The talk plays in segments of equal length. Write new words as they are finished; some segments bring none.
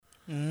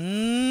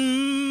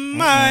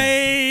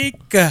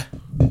Mike.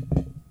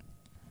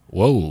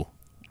 Whoa.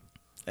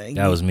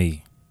 That was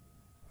me.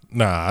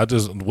 Nah,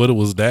 what it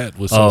was that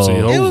was Saucy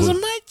It was a Hova.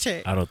 mic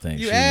check. I don't think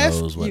You she asked.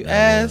 knows what You that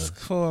asked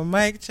was. for a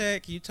mic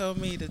check. You told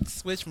me to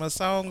switch my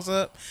songs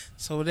up.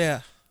 So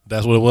there.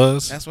 That's what it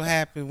was? That's what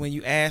happened when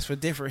you asked for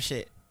different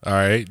shit. All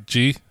right,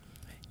 G.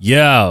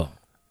 Yo.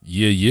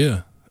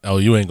 Yeah. Oh,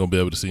 you ain't gonna be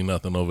able to see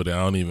nothing over there. I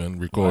don't even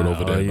record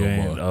over there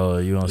no more. Oh,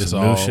 you on It's some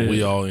all new shit?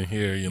 we all in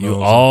here, you know. You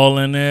what I'm all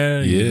in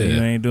there? Yeah.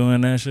 You ain't doing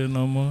that shit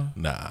no more?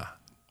 saying? Nah.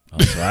 Oh,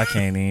 so I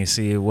can't even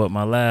see what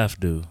my laugh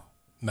do.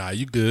 Nah,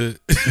 you good.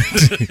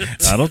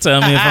 Now, don't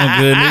tell me if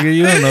I'm good, nigga.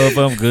 You don't know if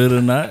I'm good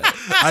or not.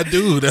 I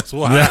do. That's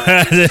why.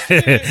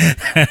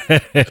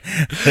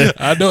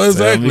 I know Tell me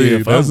exactly.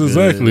 if That's I'm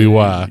exactly good.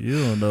 why.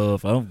 You don't know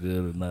if I'm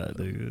good or not,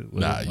 nigga.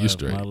 Nah, you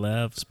straight. My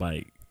laugh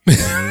spike. You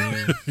know what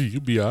I mean?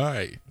 You be all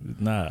right.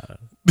 Nah.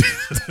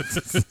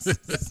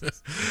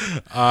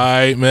 All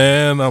right,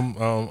 man.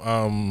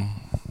 I'm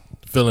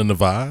feeling the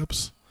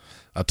vibes.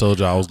 I told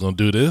you I was gonna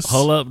do this.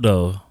 Hold up,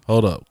 though.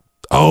 Hold up.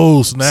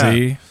 Oh snap!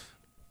 See?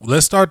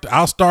 Let's start.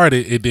 I'll start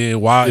it, and then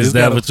why Is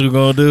that what you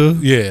gonna do?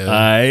 Yeah. All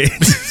right.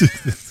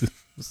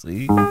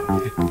 See?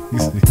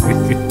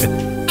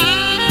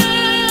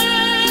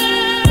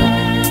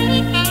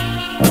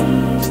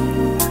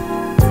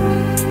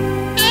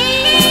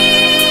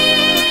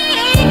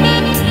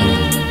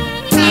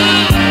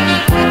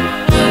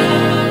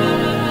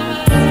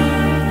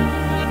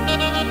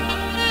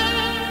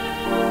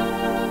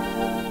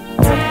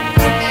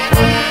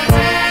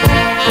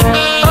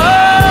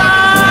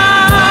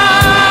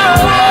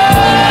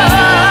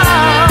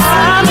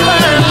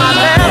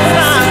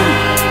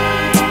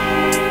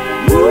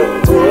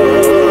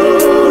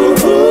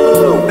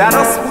 That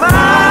a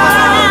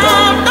smile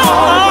don't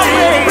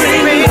always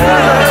bring me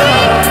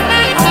love.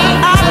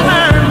 I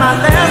learned my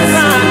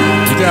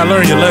lesson You gotta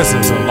learn your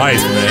lessons in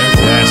life, man.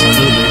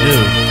 Absolutely do.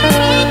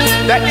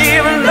 that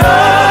even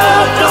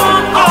love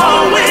don't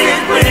always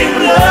bring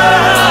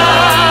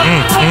love.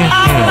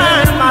 I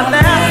learned my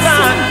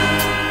lesson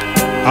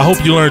I hope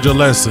you learned your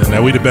lesson.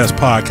 That we the best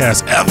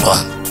podcast ever.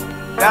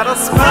 that a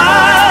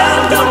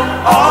smile don't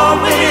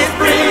always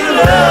bring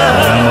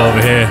love. I'm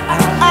over here.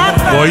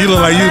 Boy, you look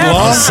like you I'm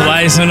lost.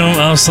 slicing them.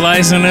 I'm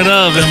slicing it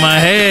up in my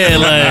head.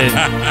 Like,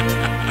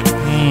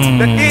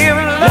 That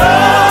even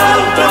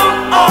love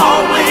don't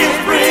always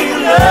bring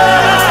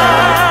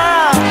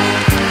love.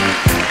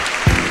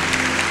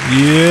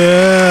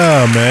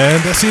 Yeah, man.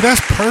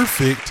 That's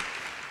perfect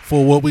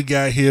for what we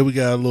got here. We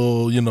got a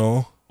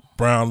little,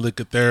 brown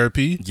liquor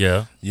therapy.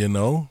 yeah.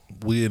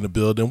 We in the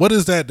building. What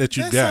is that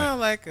you That got?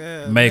 sound like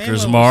a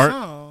Maker's name of a Mark.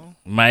 song.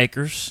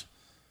 Makers.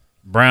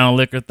 Brown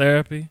liquor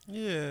therapy.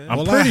 Yeah. I'm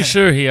Well, pretty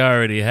sure he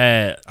already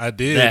had I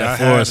did. that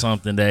for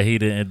something that he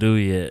didn't do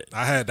yet.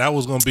 That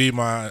was gonna be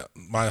my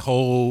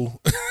whole.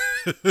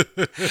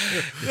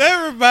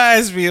 That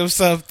reminds me of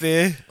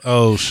something.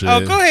 Oh shit.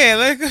 Oh, go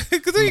ahead.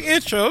 Cause the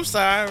intro. I'm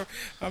sorry.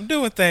 I'm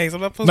doing things.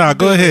 I'm not supposed Nah, to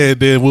go do it. ahead.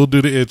 Then we'll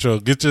do the intro.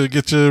 Get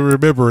your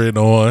remembering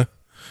on,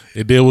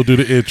 and then we'll do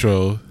the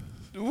intro.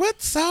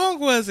 What song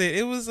was it?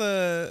 It was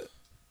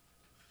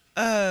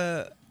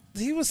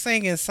he was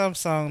singing some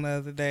song the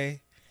other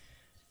day.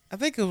 I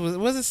think it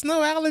was it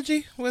Snow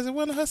Allergy? Was it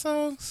one of her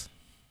songs?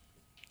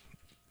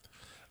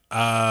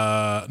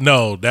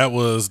 No, that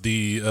was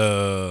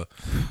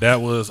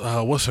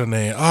what's her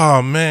name?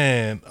 Oh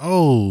man.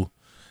 Oh,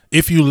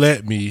 If You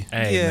Let Me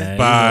Hey, Yeah. man.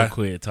 Bye. You gonna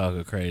quit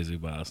talking crazy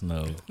about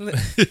Snow.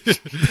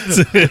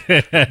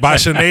 by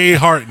Sinead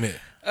Hartnett.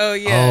 Oh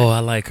yeah. Oh, I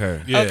like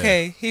her. Yeah.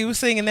 Okay, he was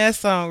singing that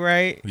song,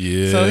 right?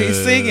 Yeah. So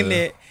he's singing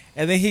it,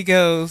 and then he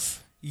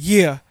goes,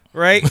 "Yeah,"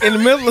 right in the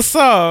middle of the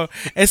song,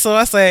 and so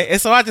I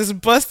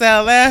just bust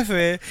out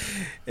laughing,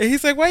 and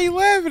he's like, "Why you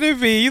laughing at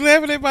me? You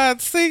laughing at my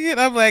singing?"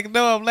 I'm like,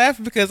 "No, I'm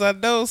laughing because I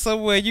know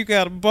somewhere you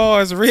got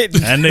bars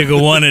written. That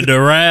nigga wanted to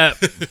rap.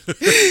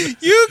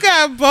 You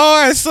got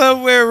bars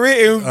somewhere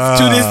written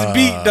to this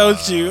beat,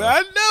 don't you?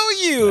 I know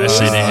you. That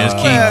shit in his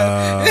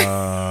key.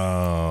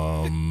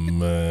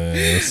 Man.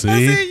 I See,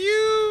 said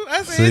you.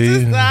 I said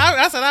See?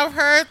 I said I've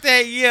heard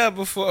that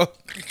before.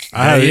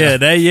 I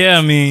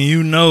mean,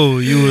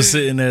 you was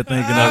sitting there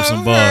thinking up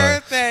some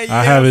bars.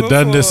 I haven't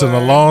done this in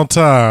a long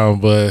time,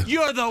 but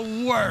You're the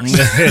worst.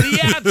 The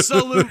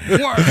absolute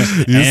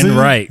worst. you And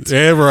right.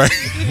 and right.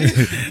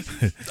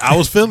 I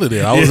was feeling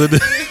it. I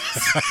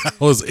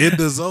was in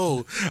the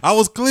zone. I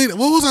was cleaning.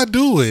 What was I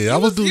doing? I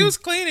was doing. He was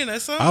cleaning or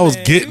something. I was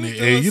getting it,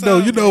 and you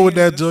know when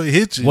that joint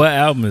hit you. What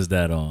album is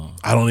that on?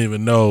 I don't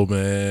even know,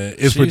 man.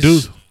 It's She's-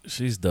 produced.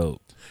 She's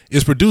dope.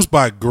 It's produced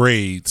by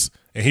Grades,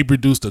 and he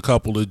produced a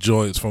couple of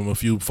joints from a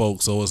few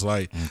folks. So it's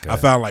like I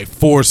found like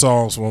 4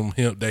 songs from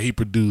him that he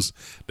produced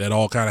that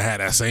all kind of had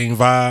that same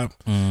vibe,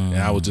 and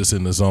I was just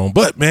in the zone.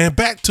 But man,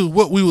 back to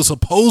what we were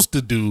supposed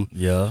to do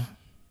Yeah.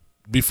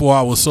 before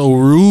I was so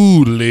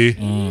rudely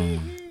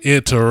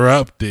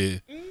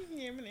interrupted.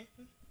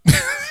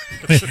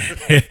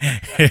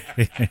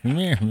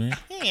 Yeah, man.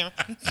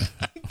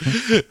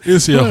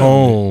 It's your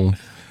home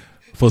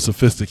for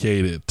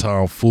sophisticated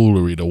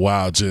tomfoolery, the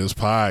Wild Gents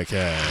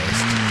Podcast.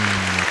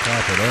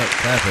 Clap it up.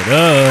 Clap it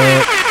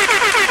up.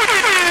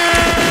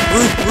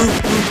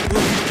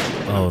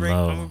 Oh, I'm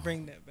no. gonna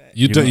bring that back.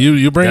 You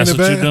bringing That's it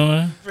what back? you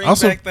doing? Bring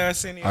Also- back the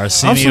Arsenio. I'm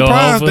Arsenio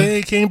surprised Hall they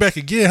ain't came back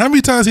again. How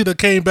many times he done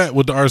came back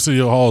with the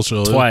Arsenio Hall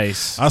show?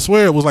 twice. I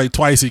swear it was like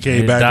twice he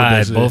came It back died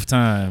with that both shit.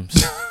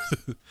 times.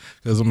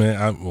 Because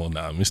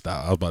let me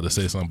stop. I was about to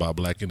say something about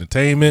black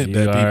entertainment You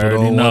that people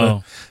already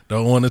know.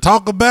 don't want to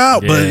talk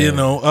about. But Yeah.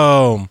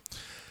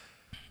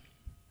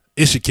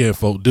 it's your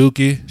kinfolk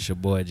Dookie, It's your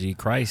boy G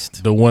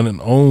Christ. the one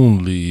and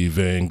only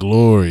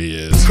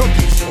Vainglorious.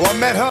 Cookies. Oh, I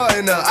met her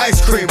in the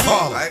ice cream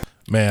parlor.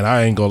 Man,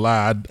 I ain't gonna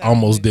lie. I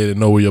almost didn't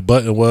know where your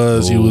button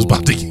was. You was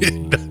about to get.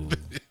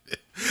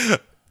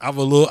 I'm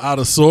a little out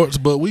of sorts,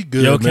 but we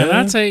good. Yo, man. can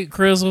I take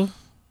Crizzle?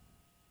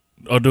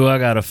 Or do I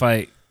gotta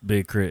fight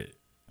Big Crit?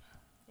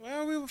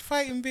 Well, we were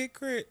fighting Big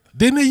Crit.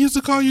 Didn't they used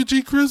to call you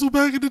G Crizzle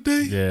back in the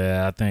day?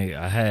 Yeah, I think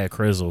I had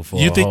Crizzle for.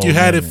 You a think whole you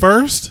had it minute.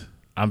 first?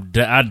 I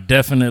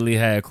definitely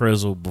had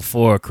Crizzle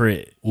before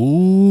Crit.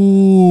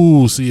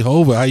 Ooh, see,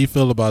 Hova, how you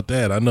feel about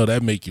that? I know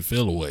that make you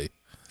feel away.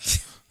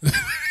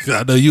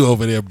 I know you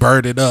over there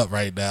burning up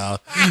right now.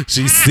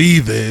 She's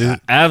seething.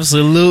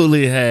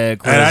 Absolutely had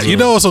Crizzle. And you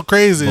know what's so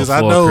crazy is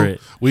I Before know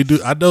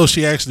Crit. I know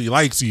she actually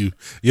likes you.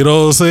 You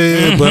know what I'm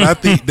saying? But I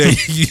think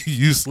that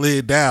you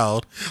slid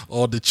down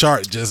on the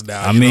chart just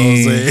now. I you know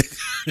mean, what I'm saying?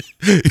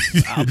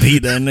 I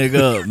beat that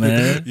nigga up,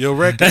 man. Your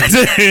record.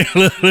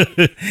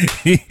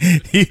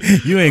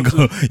 you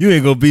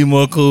ain't gonna be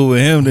more cool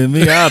with him than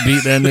me. I'll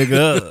beat that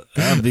nigga up.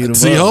 I'll beat him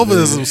See, up.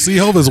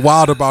 Hova's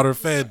wild about her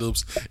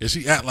fandoms, and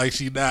she act like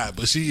she not,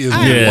 but she is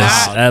really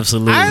Yes, wild.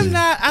 absolutely.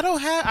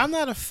 I'm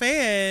not a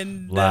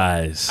fan.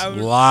 Lies.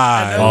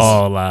 Lies.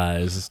 All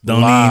lies.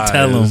 Don't Lies. even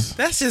tell him.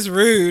 That's just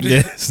rude.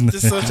 Yes.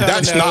 Just so y'all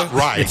That's know. not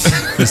right.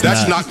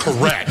 That's not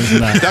correct.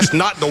 That's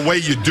not the way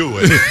you do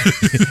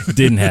it.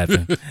 Didn't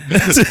happen.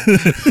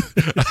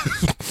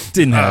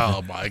 Didn't happen.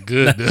 Oh my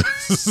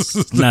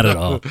goodness. Not at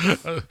all.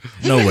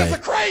 No way.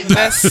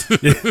 That's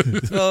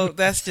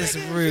just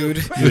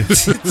rude.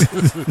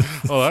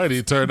 Oh, I need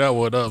to turn that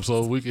one up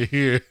so we can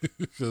hear,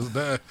 because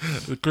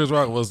Chris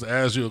Rock wants to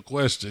ask you a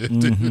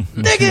question.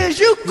 Niggas,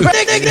 you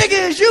crazy.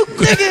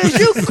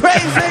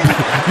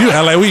 You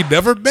act like we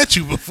never met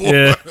you before.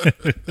 Yeah.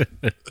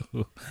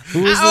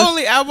 Who is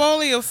this? I'm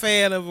only a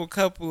fan of a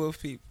couple of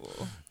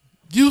people.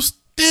 You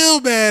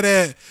still mad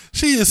at?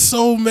 She is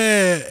so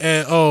mad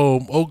at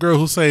old girl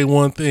who say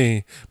one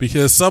thing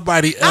because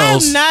somebody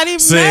else. I'm not even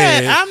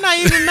said, mad. I'm not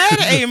even mad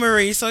at A.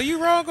 Marie. So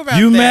you wrong about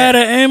You that. mad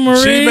at Anne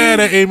Marie? She mad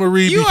at A.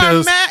 Marie You are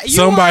because mad- you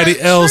somebody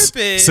are else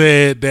tripping.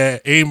 said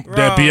that that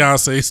Wrong.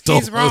 Beyonce stole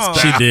He's her wrong.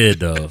 style. She did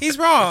though. He's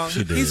wrong.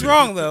 did. He's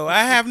wrong though.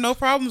 I have no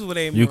problems with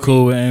A. Marie. You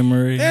cool with Anne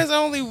Marie? There's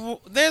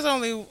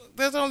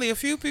only a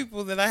few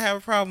people that I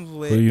have problems Who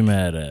with. you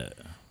mad at?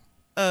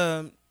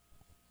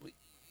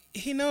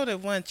 He know that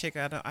one chick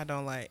I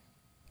don't like.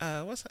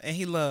 And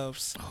he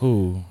loves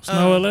Who?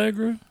 Snow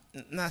Allegra?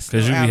 not Snow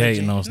 'Cause you be Allergy.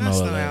 hating on Not Snow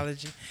Snow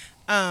Allergy.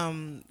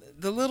 Allergy.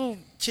 The little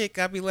chick,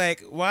 I be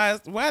like, why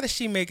does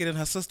she make it in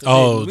her sister?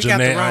 Oh, we got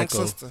the Janae wrong Aiko.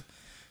 sister.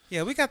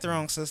 Yeah, we got the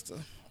wrong sister.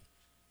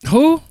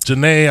 Who?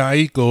 Janae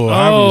Aiko, or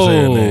however you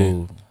say her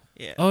name.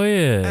 Yeah. Oh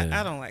yeah.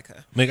 I don't like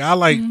her. Nigga, I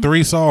like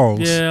 3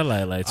 songs. Yeah,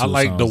 I like two I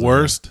like songs The of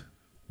Worst. her.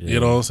 You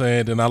know what I'm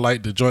saying? Then I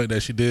like the joint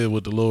that she did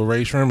with the little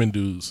Ray Sherman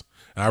dudes.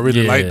 I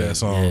really like that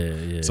song.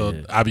 Yeah, so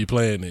yeah. I be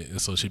playing it.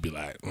 And so she be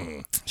like,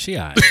 She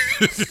alright.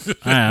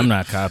 I'm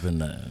not copping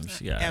nothing.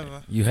 She alright.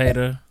 Ever. You hate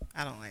her?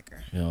 I don't like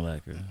her. You don't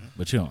like her,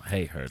 but you don't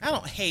hate her. I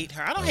don't hate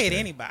her. I don't hate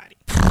anybody.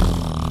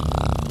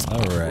 All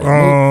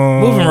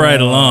right. Moving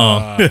right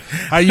along.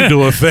 how you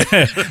doing, fam?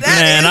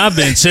 Man, I've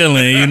been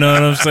chilling. You know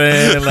what I'm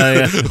saying?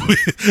 Like,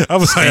 I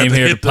was like, came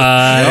here to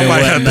pie I and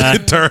might have whatnot.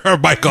 to turn her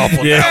mic off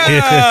on that.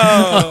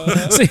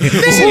 Yeah. See,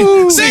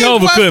 Name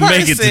Hova one couldn't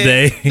make it person-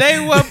 today.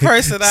 Name one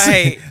person I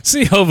hate.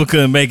 See, Hova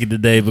couldn't make it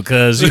today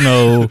because, you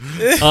know,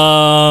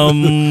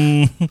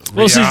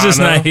 well, she's just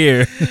Rihanna. not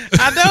here.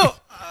 I don't.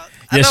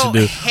 Yes, I don't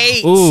you do.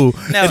 hate. Ooh,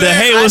 No, the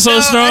hate I was so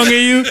don't. strong in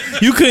you,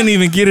 you couldn't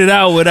even get it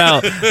out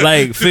without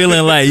like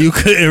feeling like you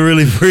couldn't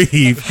really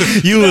breathe.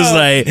 You was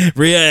like,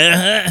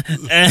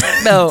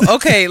 No,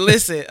 okay,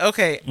 listen.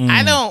 Okay, Mm.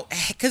 I don't,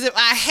 because if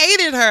I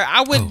hated her, I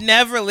Oh. would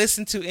never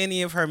listen to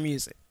any of her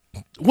music.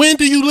 When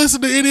do you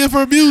listen to any of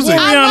her music?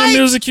 what Rihanna like-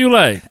 music you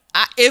like?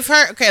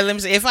 Let me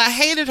see. If I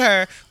hated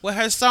her, when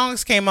her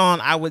songs came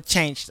on, I would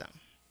change them.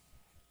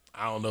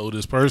 I don't know who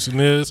this person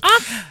is. All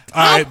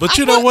right, but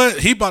you know what?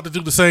 He about to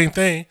do the same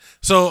thing.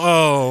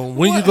 So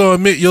when you gonna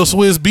admit your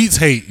Swiss Beats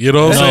hate? You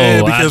know what I'm No,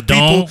 saying? I Because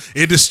don't.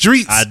 people in the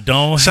streets. I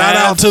don't Shout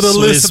have out to the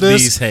Swiss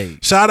listeners. Beats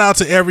hate. Shout out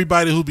to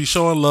everybody who be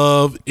showing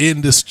love in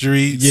the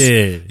streets.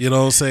 Yeah. You know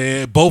what I'm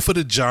saying? Both of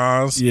the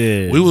Johns.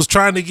 Yeah. We was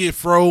trying to get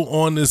Fro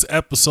on this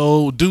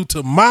episode due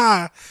to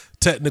my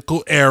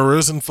technical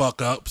errors and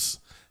fuck ups.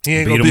 He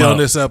ain't Beat gonna him be on up.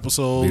 this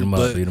episode. Beat him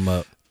but up, beat him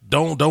up.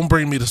 don't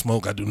bring me the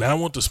smoke. I do not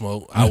want the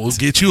smoke. I will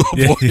get you up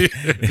on here.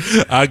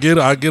 I get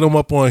them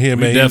up on here,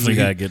 We man. definitely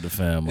gotta get the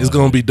fam. It's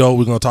gonna be dope.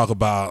 We're gonna talk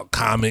about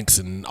comics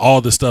and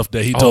all the stuff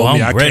that he told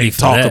me I can't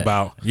talk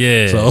about.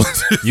 Yeah, So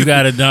you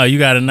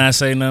gotta not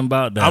say nothing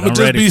about that. I'm gonna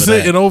just be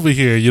sitting over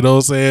here. You know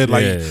what I'm saying?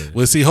 Like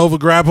when see Hova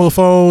grab her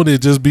phone,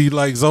 it just be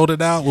like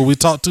zoned out when we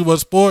talk too much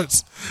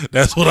sports.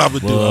 That's what I'm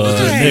gonna do.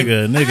 Well,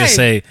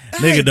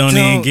 nigga don't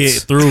even don't. get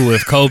through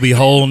with Kobe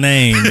whole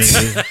name.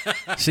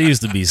 Nigga. She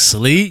used to be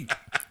sleep.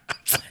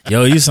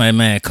 Yo, you saying,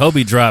 man,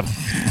 Kobe dropped.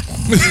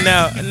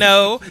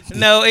 No.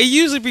 It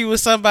usually be with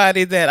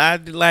somebody that I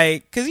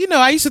like, cause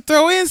I used to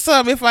throw in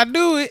something if I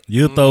do it.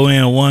 You throw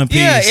in one piece.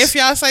 Yeah, if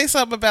y'all say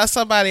something about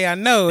somebody I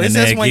know, it's And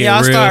just that when get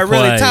y'all real start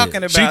really quiet. talking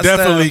about She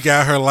definitely stuff.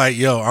 got her like,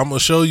 yo, I'm gonna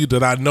show you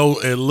that I know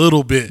a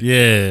little bit.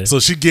 Yeah. So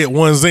she get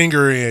one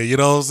zinger in. You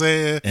know what I'm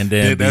saying? And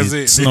then that's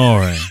be it.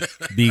 snoring.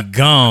 Be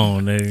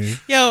gone, nigga.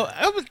 Yo,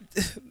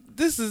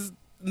 this is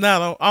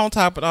not on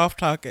topic, off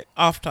topic,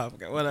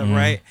 whatever, Mm-hmm.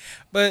 right?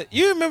 But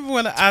you remember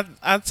when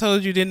I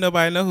told you didn't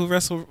nobody know who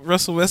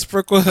Russell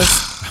Westbrook was?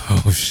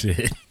 Oh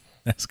shit,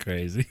 that's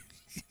crazy.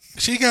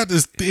 She got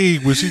this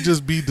thing where she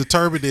just be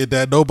determined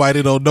that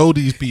nobody don't know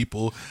these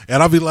people,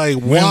 and I'll be like,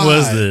 why? When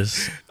was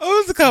this? Oh,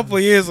 it was a couple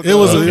of years ago. It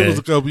was Okay.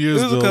 a couple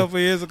years It was ago. a couple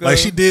years ago. Like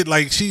she did,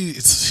 like she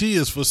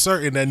is for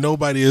certain that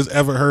nobody has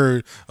ever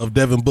heard of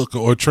Devin Booker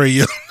or Trey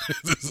Young.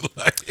 It's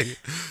like,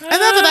 It's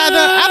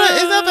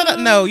not that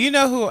no, you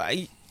know who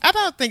I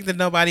don't think that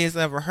nobody has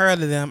ever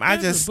heard of them. I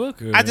Devin just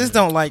Booker.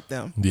 don't like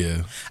them.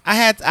 yeah,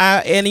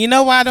 And you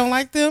know why I don't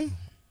like them?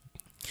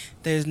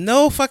 There's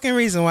no fucking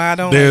reason why I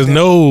don't there's like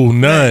them.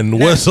 none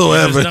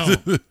whatsoever.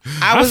 Just don't.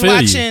 I was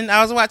feel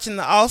you. watching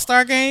the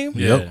All-Star game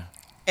Yep.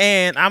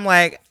 and I'm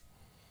like,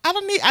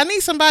 I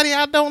need somebody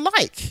I don't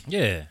like.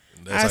 Yeah.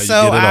 That's how you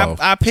So get it off.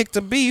 I picked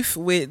a beef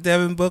with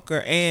Devin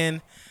Booker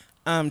and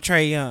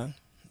Trey Young.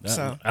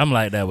 So I'm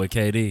like that with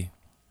KD.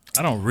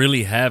 I don't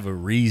really have a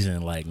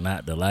reason like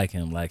not to like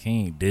him. Like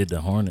he ain't did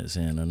the Hornets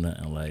in or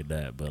nothing like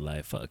that. But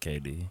like fuck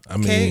KD. I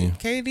mean,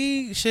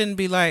 KD shouldn't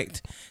be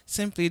liked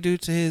simply due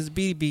to his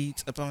BB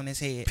beads up on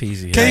his head.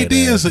 Peasy KD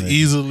is an nigga.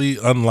 easily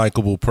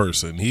unlikable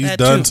person. He's That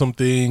done too. some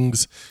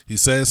things. He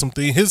said some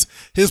things.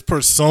 His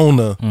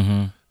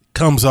persona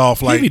comes off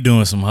He like be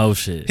doing some hoe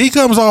shit. he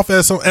comes off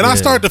as some. And I Yeah.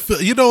 start to feel.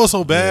 You know, it's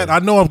so bad. I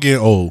know I'm getting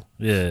old.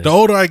 Yeah. The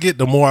older I get,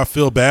 the more I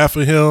feel bad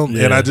for him,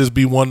 Yeah. and I just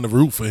be wanting to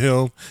root for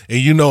him.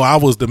 And I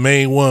was the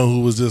main one who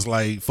was just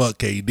like fuck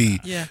KD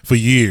Yeah. for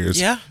years.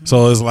 Yeah.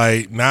 So it's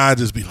like now I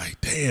just be like,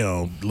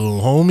 damn,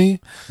 little homie.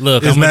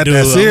 Look, It's I'm not do,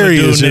 that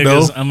serious, you know?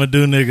 I'm gonna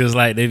do niggas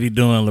like they be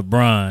doing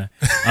LeBron.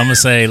 I'm gonna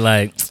say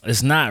like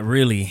it's not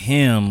really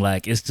him.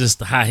 Like it's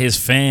just how his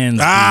fans.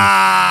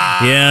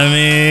 Ah, Yeah, I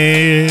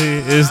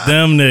mean it's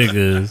them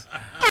niggas.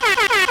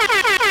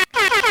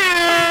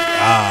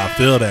 I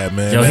feel that,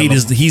 man. Yo, That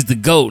he's the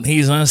GOAT.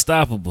 He's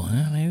unstoppable.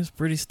 He was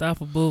pretty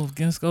stoppable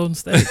against Golden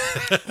State.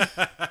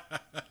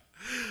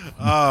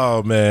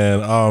 Oh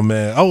man.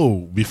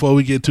 Oh, before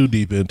we get too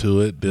deep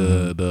into it,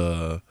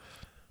 the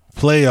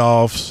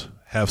playoffs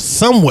have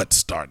somewhat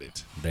started.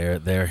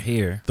 They're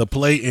here. The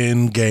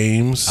play-in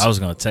games. I was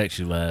gonna text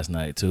you last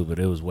night too, but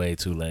it was way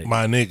too late.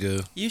 My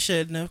nigga. You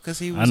should know because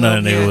he was. I know the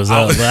over nigga here. was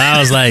up, but I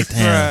was like,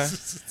 damn,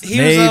 Bruh. He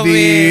was over maybe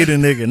here. the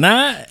nigga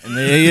not. You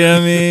know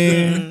what I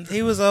mean?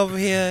 He was over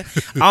here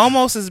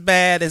almost as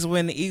bad as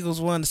when the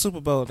Eagles won the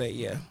Super Bowl that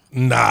year.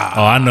 Nah.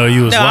 Oh, I know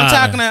you was. No,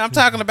 wilding. I'm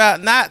talking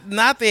about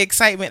not the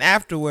excitement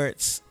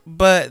afterwards,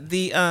 but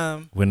the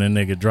When the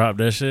nigga dropped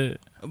that shit.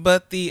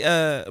 but the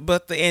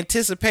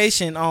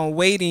anticipation on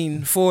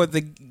waiting for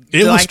the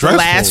It was the stressful.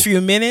 last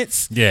few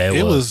minutes, Yeah,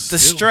 It was the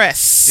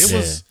stress. It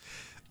was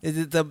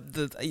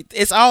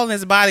It's all in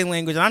his body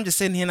language. I'm just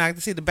sitting here and I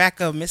can see the back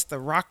of Mr.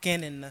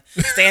 Rocking and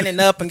standing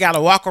up and got to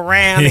walk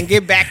around and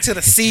get back to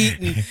the seat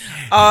and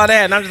all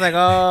that. And I'm just like,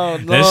 oh,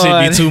 Lord.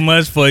 That shit be too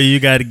much for you. You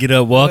got to get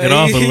up, walk it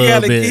off a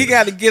little bit. He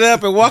got to get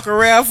up and walk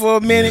around for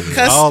a minute,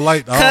 cuss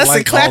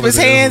and clap all his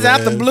of this, hands out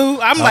the man. blue.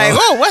 I'm like,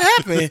 oh, what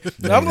happened?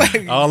 I'm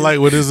like, all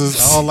like what is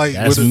this? All like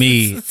That's what is-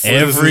 me what is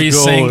every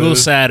this single going?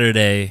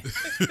 Saturday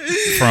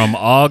from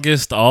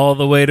August all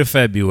the way to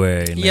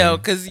February. yo, man.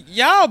 because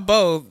y'all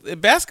both,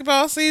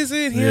 basketball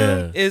season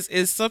here Yeah.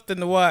 is something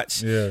to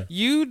watch. Yeah.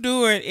 You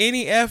doing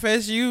any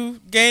FSU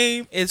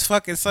game is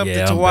fucking something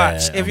Yeah, to I'm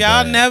watch. bad. If I'm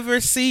y'all bad. never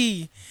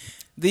see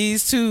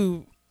these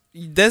two,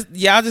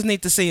 y'all just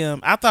need to see them.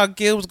 I thought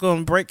Gil was going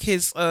to break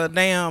his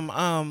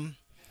damn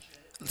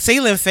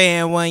ceiling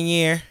fan one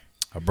year.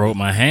 I broke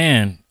my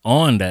hand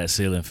on that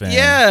ceiling fan.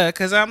 Yeah,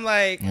 because I'm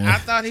like, I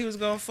thought he was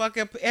going to fuck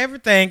up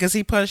everything because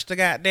he punched the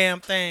goddamn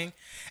thing.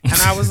 And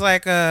I was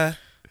like,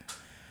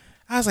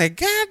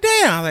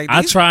 goddamn. Like,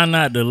 I these- try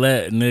not to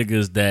let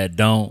niggas that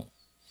don't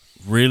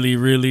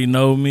really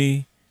know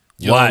me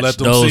You don't let watch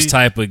them those see?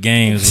 type of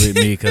games with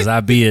me because I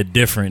be a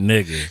different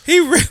nigga. He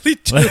really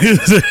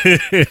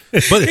do.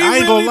 But I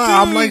ain't gonna really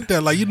lie, I'm do. like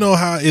that. Like, you know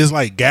how it's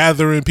like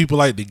gathering, people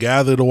like to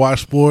gather to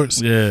watch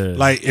sports. Yeah.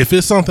 Like, if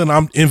it's something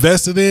I'm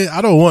invested in,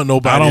 I don't want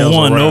nobody I don't else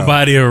want around.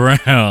 nobody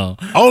around.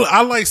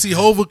 I like see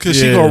Hova because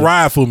she Yeah. gonna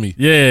ride for me.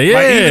 Yeah, yeah.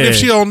 Like, even if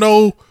she don't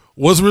know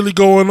what's really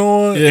going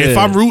on, Yeah. if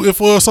I'm rooting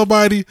for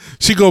somebody,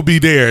 she gonna be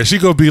there. She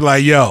gonna be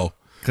like, yo.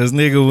 Cause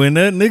nigga, when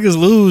that niggas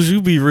lose, you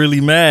be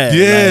really mad.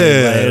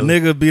 Yeah. like a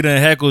nigga be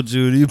done heckled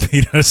you be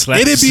done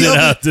slapped It'd be shit other,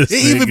 out this it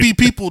even nigga. be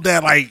people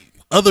that like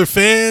other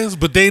fans,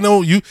 but they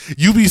know you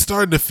be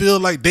starting to feel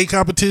like they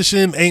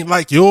competition ain't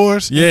like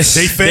yours. Yes,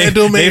 they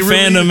fandom they ain't really,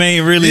 fandom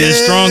ain't really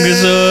as strong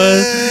as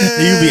us.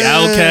 You be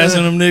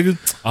outcasting them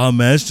niggas. Oh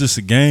man, it's just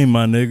a game,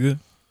 my nigga.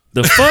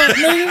 The fuck,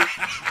 nigga?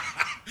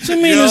 What you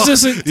mean it's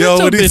just a get your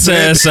when he bitch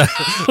said ass that,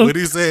 out? when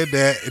he said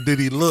that, and then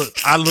he looked,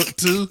 I looked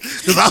too,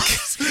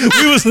 because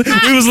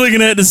we was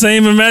looking at the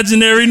same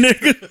imaginary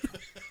nigga.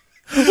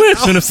 We're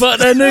finna fuck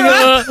that nigga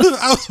up.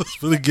 I was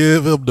gonna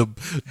give him the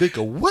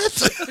nigga what?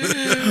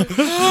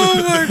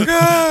 Oh my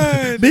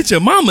god. Bitch, your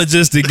mama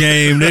just a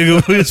game,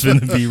 nigga. We're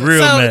finna be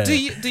real So mad.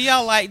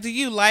 do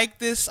you like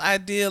this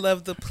ideal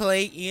of the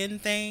play-in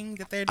thing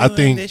that they're I doing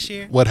think this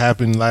year? what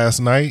happened last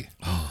night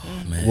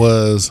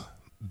was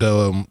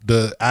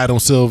the Adam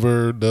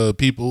Silver, the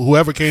people,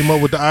 whoever came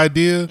up with the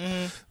idea,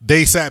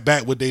 they sat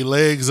back with their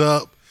legs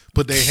up,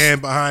 put their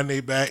hand behind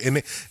their back,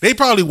 and they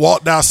probably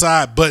walked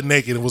outside butt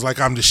naked and was like,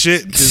 "I'm the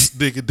shit.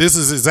 This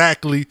is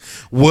exactly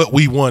what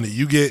we wanted."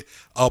 You get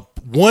a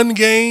one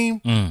game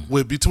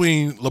with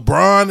between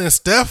LeBron and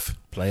Steph.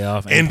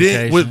 Playoff And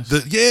then with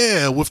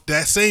implications. with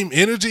that same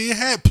energy, it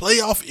had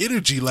playoff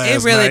energy last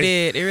It really night.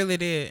 did. It really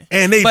did.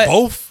 And they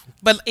both.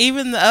 But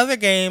even the other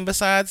game,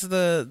 besides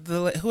the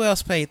who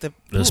else played the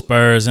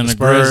Spurs and the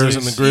Spurs Grizzlies.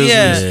 and the Grizzlies.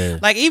 Yeah,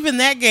 like even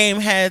that game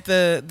had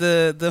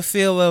the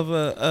feel of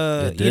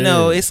It you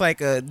know, did. it's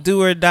like a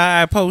do or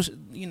die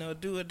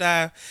do or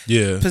die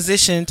Yeah.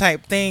 position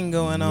type thing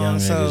going Young on.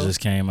 niggas So just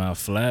came out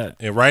flat.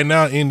 And right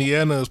now,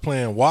 Indiana is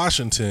playing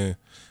Washington.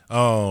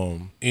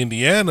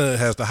 Indiana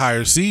has the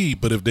higher seed,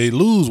 but if they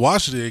lose,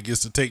 Washington gets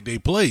to take their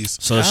place.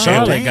 So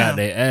Charlotte damn. got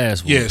their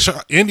ass whooped.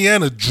 Yeah,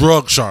 Indiana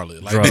drugged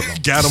Charlotte. Like, Drug they 'em.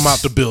 got them out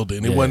the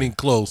building. It Yeah. wasn't even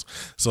close.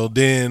 So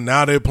then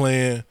now they're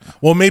playing.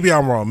 Well, maybe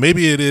I'm wrong.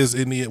 Maybe it is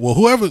Indiana. Well,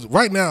 whoever's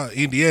right now,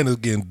 Indiana's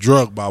getting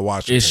drugged by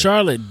Washington. Is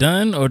Charlotte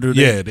done or do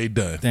they? Yeah, they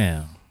done.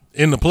 Damn.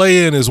 In the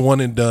play-in is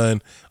one and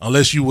done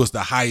unless you was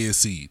the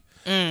highest seed.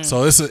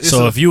 So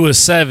So if you was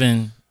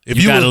 7, If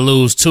you you got to was-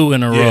 lose 2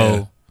 in a Yeah.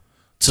 row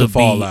to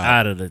fall be out.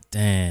 out of the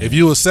damn. If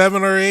you were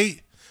 7 or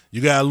 8, you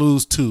gotta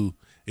lose 2.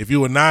 If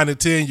you were 9 and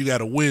 10, you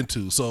gotta win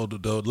 2. So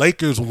the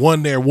Lakers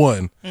won their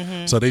 1,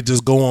 so they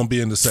just go on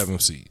being the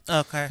 7th seed.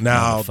 okay,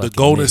 Now the Motherfucking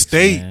Golden Knicks,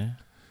 State man.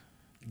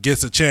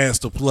 gets a chance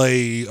to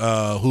play.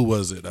 Who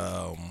was it?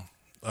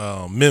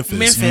 Memphis.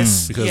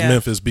 Memphis, because yeah.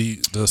 Memphis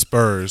beat the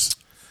Spurs,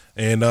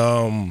 and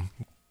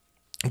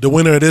the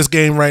winner of this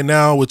game right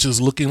now, which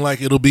is looking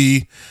like it'll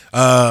be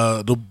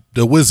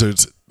the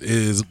Wizards,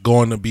 is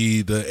going to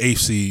be the 8th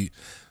seed.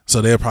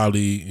 So they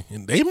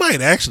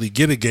might actually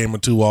get a game or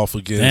 2 off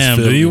against Damn,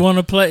 Philly. do you want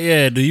to play?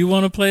 Yeah, do you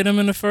want to play them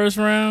in the first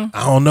round?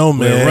 I don't know,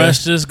 man. With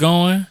Russ just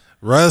going?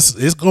 Russ,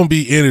 it's gonna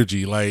be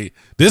energy. Like,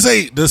 this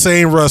ain't the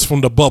same Russ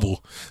from the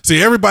bubble.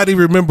 See, everybody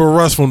remember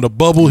Russ from the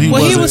bubble. He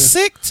well, he wasn't- was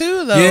sick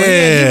too, though.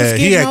 Yeah,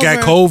 he had got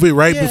COVID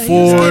right Yeah, he was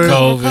before, getting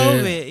over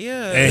COVID. COVID.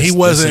 Yeah, and he This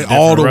wasn't is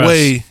all the different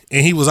way.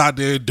 And he was out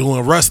there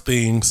doing Russ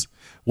things,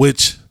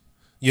 which,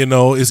 you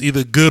know, is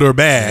either good or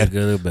bad.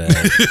 Good or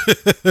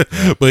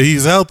bad? But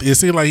he's healthy. It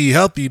seems like he's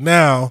healthy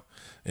now,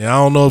 and I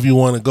don't know if you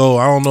want to go.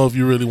 I don't know if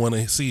you really want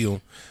to see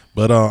him,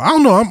 but I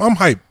don't know. I'm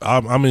hyped.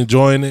 I'm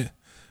enjoying it.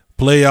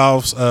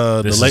 Playoffs.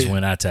 This the is late.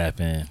 when I tap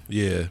in.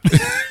 Yeah.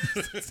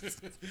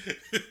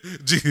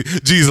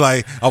 G's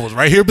like, I was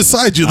right here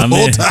beside you the I'm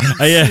whole in. time.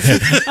 Yeah,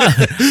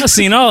 I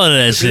seen all of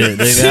that shit,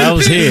 nigga. I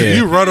was here.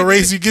 You run a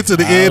race, you get to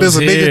the I end as was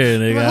a nigga. here,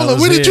 nigga. I Hold on,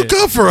 was where did you here.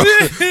 come from? No,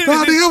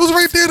 nigga, I was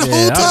right there the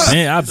whole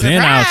time. I've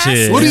been out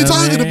here. What are you know what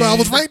I talking mean? about? I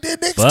was right there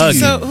next to Buggy.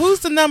 you. So who's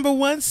the number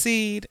 1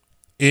 seed?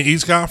 In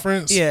each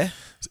conference, Yeah.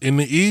 in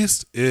the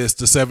East, it's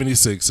the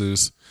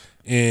 76ers.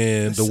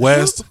 In the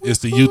West, it's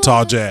the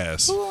Utah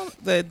Jazz.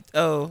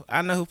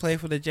 I know who played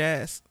for the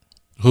Jazz.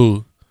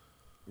 Who?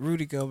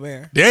 Rudy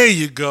Gobert. There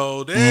you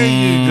go. There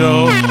you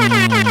go. You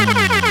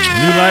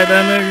like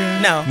that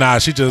nigga? No, Nah,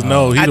 she just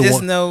know. He I the just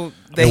one. know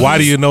that. And why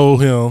do you know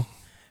him?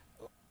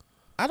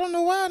 I don't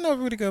know why I know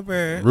Rudy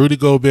Gobert. Rudy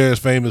Gobert is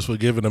famous for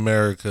giving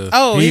America.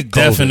 Oh, He he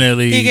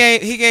definitely he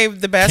gave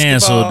the basketball.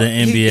 canceled the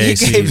NBA He gave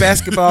season.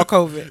 basketball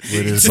COVID.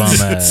 with his bum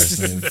ass.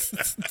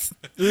 Nigga.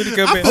 Rudy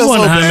Gobert. I so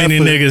wonder how bad many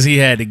for- niggas he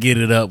had to get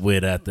it up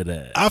with after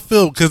that. I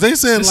feel because they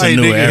said It's a like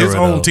new nigga, his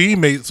era, own though.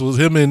 teammates was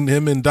him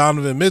and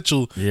Donovan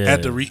Mitchell Yeah.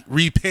 had to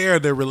repair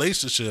their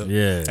relationship.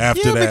 Yeah.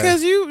 After Yeah, that,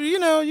 because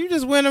you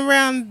just went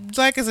around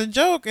like it's a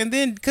joke, and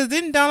then because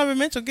didn't Donovan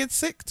Mitchell get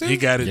sick too? he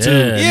got it Yeah, too.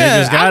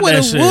 Yeah, niggas got I that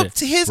would've shit whooped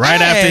his right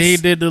ass. after ass. he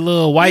did the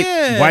little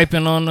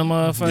wiping on the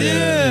motherfucker.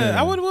 Yeah,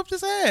 I would have whooped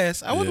his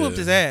ass. I would have whooped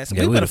his ass.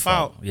 Yeah, we would have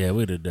fought. Yeah,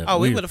 we'd have definitely. Oh,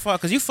 we would have fought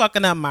because you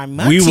fucking up my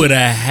money. We would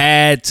have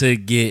had to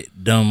get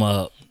them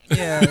up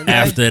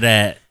after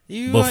that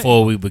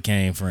before we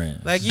became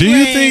friends. Like, Do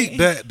you think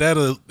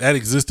that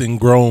exists in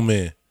grown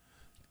men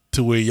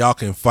to where y'all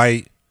can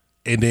fight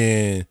and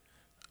then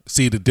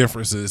see the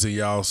differences in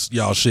y'all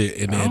shit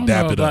and I then don't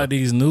dap know it about up?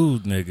 these new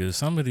niggas.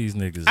 Some of these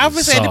niggas. I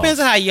would say it depends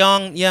on how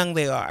young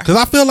they are. Because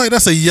I feel like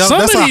that's a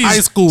high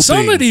school thing.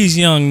 Some of these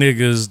young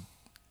niggas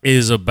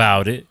is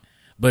about it,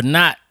 but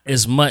not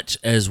as much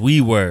as we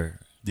were.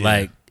 Yeah.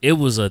 Like, it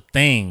was a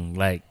thing.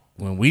 Like,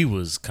 when we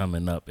was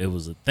coming up, it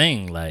was a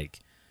thing. Like,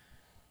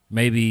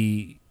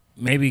 maybe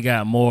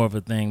got more of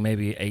a thing,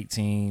 maybe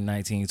 18,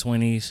 19,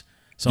 20s.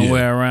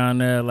 Somewhere around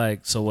there,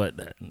 like, so what,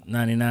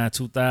 99,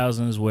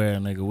 2000s, where,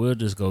 nigga, we'll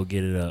just go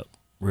get it up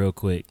real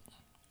quick.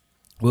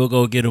 We'll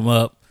go get them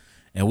up,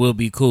 and we'll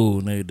be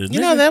cool,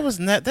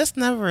 nigga. That's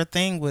never a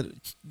thing with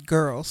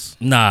girls.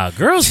 Nah,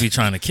 girls be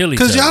trying to kill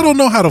each other. Because y'all don't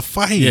know how to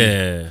fight.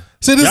 Yeah.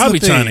 See, this y'all is be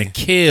the trying thing.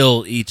 to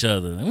kill each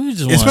other. We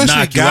just want to Especially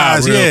knock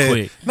guys, you out real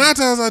quick. 9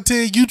 times out of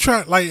 10, you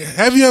try, like,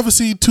 have you ever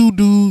seen two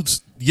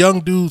dudes,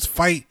 young dudes,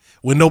 fight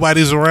when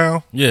nobody's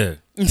around? Yeah.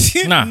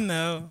 Nah.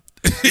 No.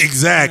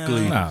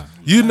 Exactly. Nah.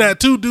 You not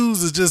two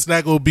dudes is just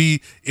not gonna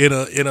be in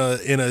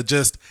a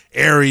just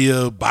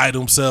area by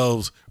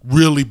themselves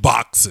really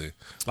boxing.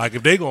 Like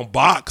if they gonna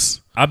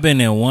box, I've been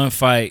in one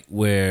fight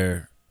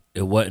where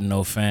it wasn't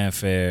no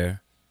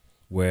fanfare,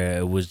 where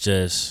it was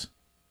just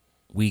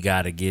we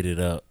gotta get it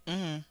up,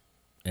 and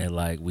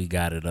like we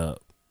got it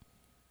up.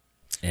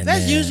 And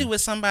That's then usually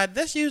with somebody.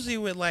 That's usually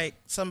with like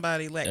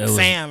somebody like it was-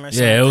 Sam or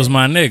something. Yeah, it was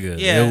my nigga.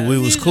 Yeah, we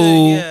was usually,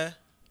 cool. Yeah.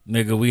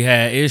 Nigga, we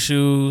had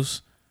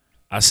issues.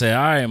 I said,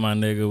 all right, my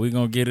nigga, we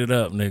gonna get it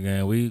up,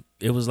 nigga. And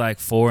it was like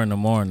 4 a.m.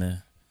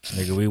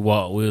 Nigga, we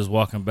was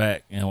walking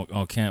back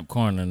on Camp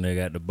Corner,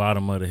 nigga, at the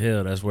bottom of the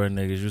hill. That's where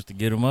niggas used to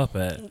get them up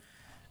at.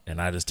 And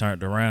I just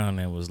turned around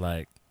and was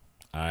like,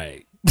 all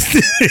right.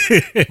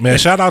 man,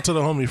 shout out to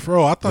the homie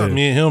Fro. I thought Yeah.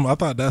 me and him, I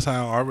thought that's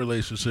how our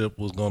relationship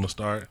was gonna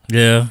start.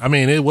 Yeah. I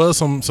mean, it was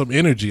some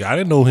energy. I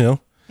didn't know him,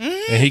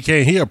 and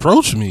he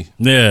approached me.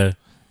 Yeah.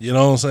 You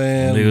know what I'm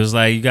saying? Nigga was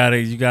like, you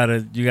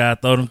gotta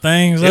throw them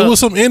things It up. was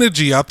some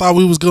energy. I thought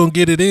we was gonna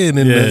get it in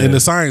the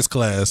science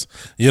class.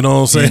 You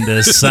know what I'm in saying?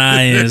 the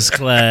science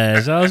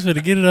class. I was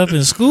finna get it up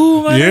in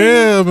school, man.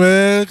 Yeah,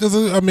 man. Because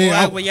I mean,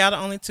 Why, were y'all the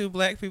only 2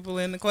 black people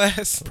in the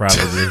class?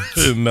 Probably.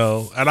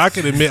 no, and I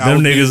can admit, Them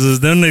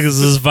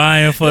niggas is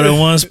vying for the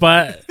one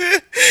spot.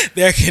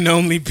 There can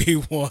only be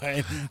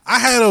one. I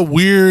had a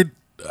weird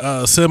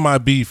semi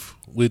beef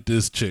with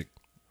this chick,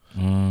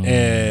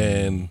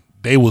 and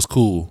they was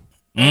cool.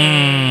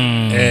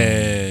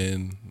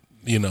 And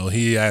you know,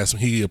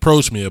 he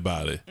approached me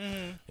about it,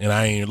 and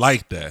I ain't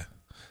like that.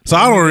 So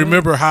I don't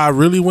remember how it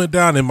really went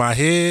down in my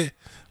head.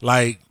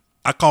 Like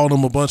I called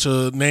him a bunch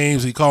of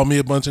names, he called me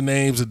a bunch of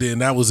names, and then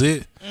that was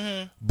it.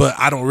 But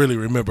I don't really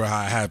remember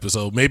how it happened.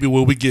 So maybe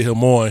when we get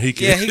him on, he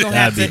can. Yeah, he gonna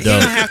have to. That'd He be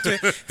gonna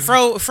dope. have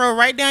to. Fro,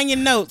 write down your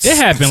notes. It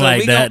happened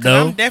like we that, gonna,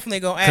 though. I'm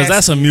definitely gonna ask. Because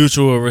that's a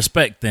mutual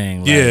respect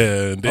thing. Like,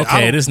 Yeah, and then I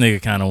okay, don't- this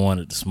nigga kind of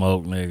wanted to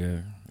smoke,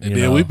 nigga. And You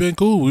then know? we've been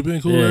cool. We've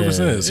been cool ever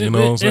since. You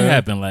know what I'm saying? It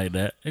happened like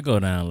that. It go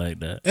down like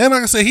that. And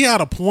like I said, he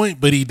had a point,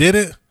 but he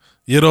didn't.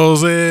 You know what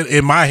I'm saying?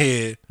 In my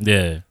head.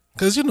 Yeah.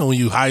 Because, you know, when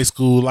you high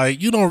school,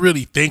 like, you don't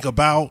really think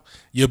about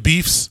your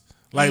beefs.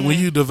 Like, when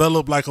you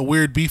develop, like, a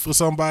weird beef with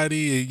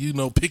somebody and, you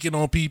know, picking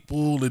on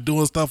people and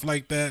doing stuff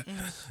like that,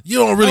 you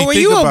don't really were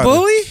think you about a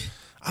bully? it.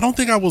 I don't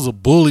think I was a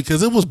bully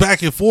because it was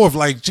back and forth.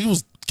 Like, she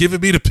was giving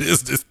me the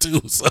business,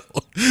 too. So,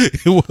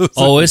 it was...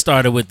 Oh, it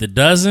started with the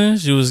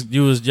dozens. Y'all was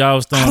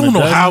throwing. I don't know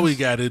the how we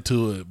got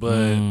into it,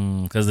 but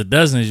because the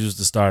dozens used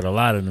to start a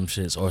lot of them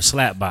shits or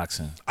slap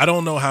boxing. I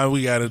don't know how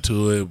we got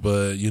into it,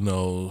 but you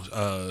know,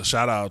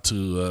 shout out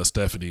to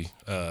Stephanie.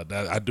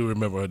 That I do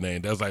remember her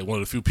name. That's like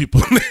one of the few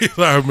people names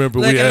I remember.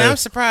 Look, we and I'm had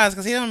surprised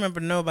because he don't remember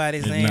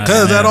nobody's name. not-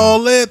 because that all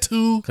led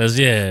to. Cause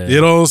yeah,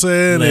 You know what I'm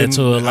saying? led And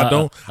to a lot. I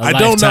don't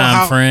know lifetime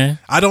how. friend.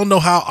 I don't know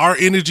how our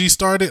energy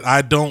started.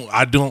 I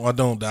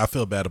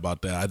feel bad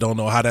about that. I don't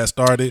know how that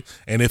started.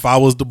 And if I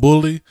was the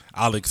bully,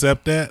 I'll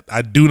accept that.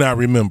 I do not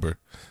remember.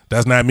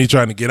 That's not me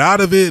trying to get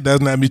out of it.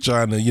 That's not me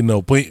trying to, you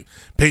know, paint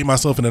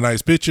myself in a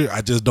nice picture.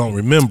 I just don't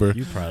remember.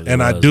 You probably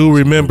and I was do on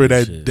some remember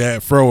bully that shit.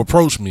 that Fro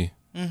approached me.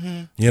 You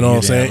know what I'm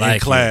didn't saying? like in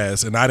it.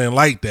 class, and I didn't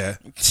like that.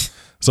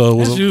 So it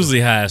That's was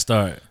usually how it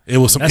start. it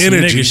was some that's some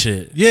energy. nigga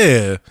shit.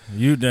 Yeah.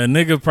 That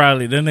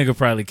nigga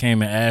probably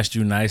came and asked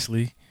you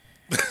nicely.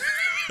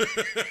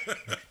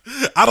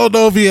 I don't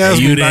know if he asked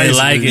And you me didn't nicely.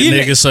 like it, You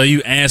nigga, so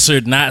you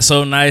answered not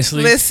so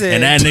nicely. Listen,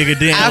 and that nigga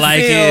didn't I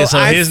like feel- it, so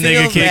I his feel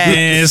nigga kicked that.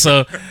 in.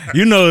 So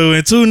you know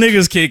when 2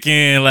 niggas kick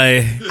in,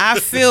 like I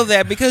feel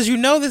that because you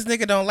know this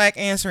nigga don't like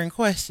answering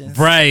questions.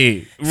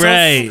 right.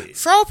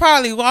 Fro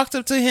probably walked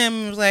up to him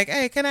and was like,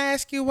 "Hey, can I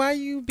ask you why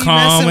you be Calm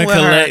messing and with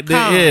collected, her?"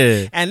 Calm.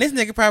 yeah. And this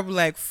nigga probably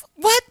like, "Fuck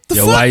What the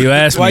Yo, fuck? why you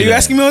ask me Why you that?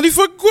 asking me all these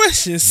fucking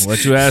questions?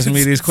 What you asking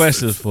me these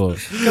questions for?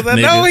 Because I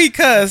know he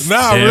cussed. Nah,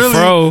 I And really,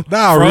 Fro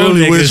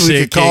really nigga wish we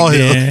shit could call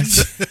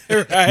kicked him.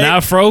 in. Now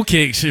Fro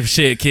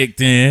shit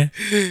kicked in,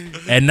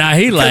 and now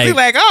he like, He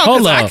like, oh, hold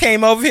because I up.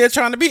 came over here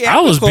trying to be. I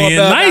was ethical being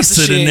about nice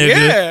to the shit. nigga,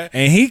 Yeah.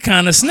 and he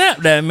kind of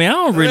snapped at me. I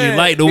don't really Yeah,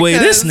 like the way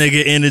this because-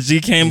 nigga energy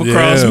came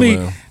across Yeah, me.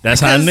 man. That's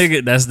how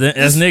Because nigga.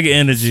 That's nigga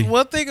energy.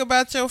 One thing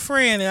about your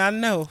friend, and I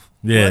know.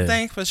 Yeah. One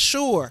thing for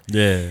sure,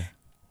 Yeah.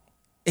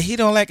 he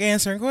don't like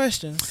answering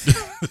questions.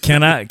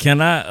 Can I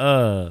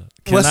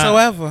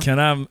Whatsoever. what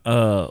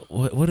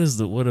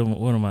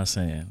am I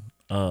saying?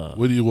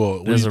 What do you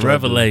want? There's a what you trying to do?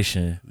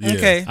 revelation. Yeah.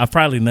 Okay. I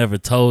probably never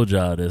told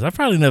y'all this. I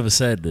probably never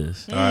said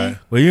this. All right.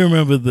 Well, you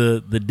remember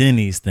the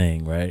Denny's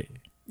thing, right?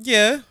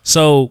 Yeah.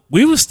 So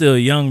we were still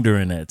young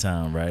during that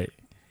time, right?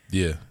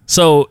 Yeah.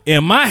 So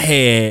in my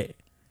head,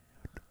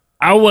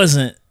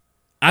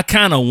 I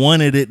kind of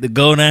wanted it to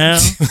go down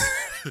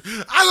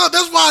I know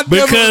that's why I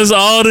never. because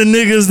all the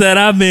niggas that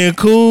I've been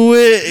cool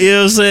with, you know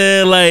what I'm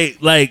saying?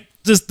 Like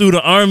just through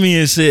the army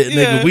and shit,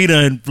 Yeah. nigga, we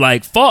done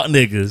like fought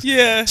niggas.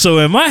 Yeah. So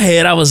in my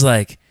head, I was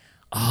like,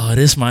 oh,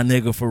 this my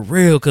nigga for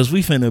real, cause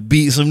we finna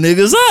beat some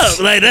niggas up.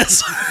 Like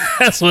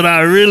that's what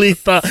I really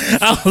thought.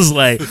 I was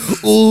like,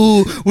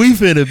 ooh, we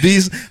finna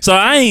beat. So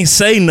I ain't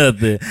say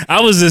nothing.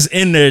 I was just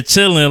in there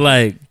chilling,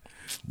 like,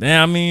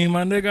 damn, I mean,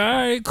 my nigga, all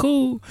right,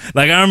 cool.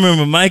 Like I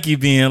remember Mikey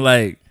being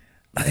like,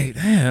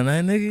 damn,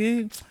 that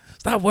nigga,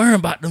 stop worrying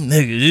about them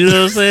niggas. You know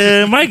what I'm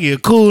saying? Mikey a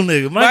cool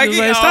nigga. Mikey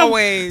like,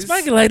 always.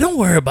 Mikey like, don't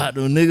worry about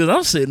them niggas.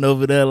 I'm sitting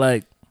over there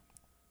like,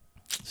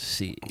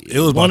 shit. It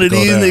was One about of to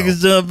go these down.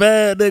 niggas jump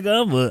bad,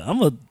 nigga.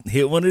 I'm a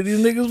hit one of these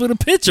niggas with a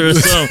pitcher or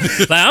something.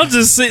 Like I'm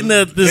just sitting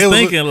there just It was-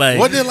 thinking like,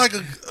 wasn't it like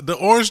the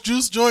orange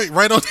juice joint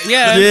right on?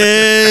 Yeah.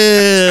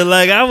 yeah,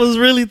 like I was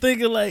really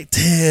thinking like,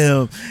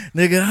 damn,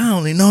 nigga, I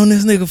only known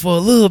this nigga for a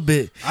little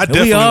bit. I And we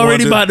definitely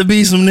already wanted- about to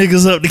beat some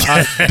niggas up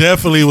together. I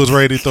definitely was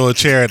ready to throw a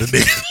chair at a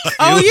nigga.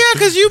 Oh yeah,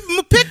 because you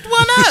picked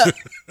one up.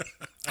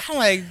 I'm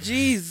like,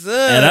 Jesus.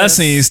 And I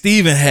seen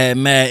Steven had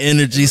mad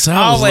energy, so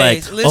I was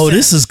Always. like, Listen. oh,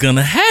 this is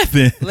gonna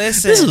happen.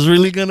 Listen. This is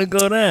really gonna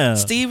go down.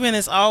 Steven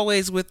is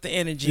always with the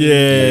energy.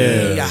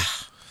 Yeah.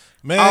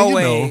 Man,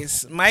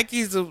 Always.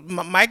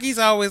 Mikey's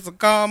always a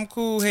calm,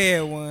 cool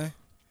head one.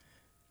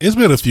 it's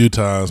been a few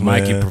times,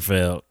 man. Mikey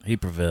prevailed. He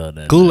prevailed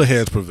that Cooler night.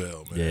 heads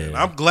prevailed, man.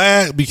 Yeah. I'm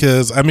glad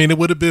because I mean it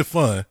would have been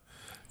fun.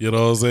 You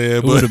know what I'm saying?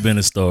 It would But have been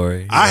a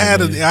story. I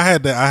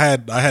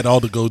had all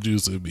the go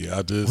juice in me.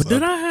 I just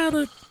Did I have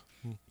a?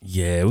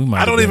 Yeah, we might. I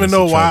have don't been even in some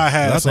know why trouble. I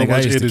had I so think much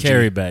I used energy. to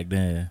carry back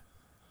then.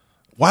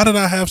 Why did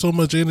I have so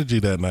much energy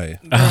that night?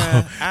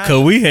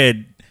 Cause we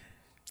had.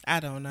 I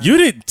don't know. You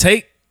didn't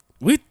take.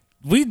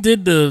 We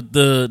did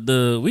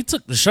the we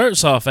took the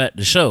shirts off at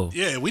the show.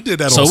 Yeah, we did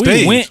that So on we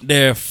stage. went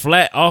there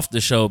flat off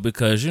the show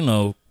because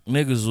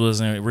niggas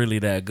wasn't really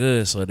that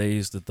good, so they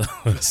used to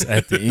throw us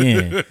at the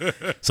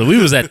end. So we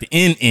was at the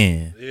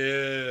end.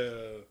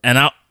 Yeah.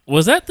 And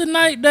was that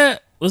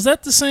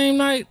the same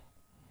night?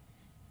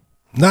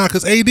 Nah,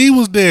 because AD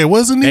was there,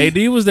 wasn't he?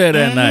 AD was there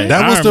that night.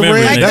 That I was the remember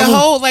red- like that.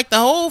 the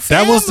whole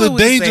family That was the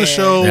Danger there.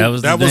 Show. That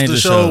was the the Danger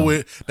show.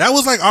 Show. That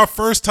was like our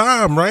first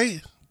time,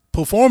 right?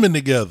 Performing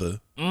together.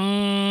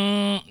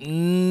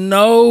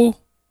 No,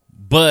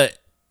 but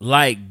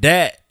like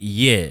that,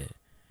 yeah.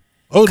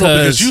 Oh no, 'Cause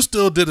because you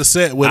still did a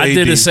set with I AD.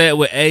 did a set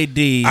with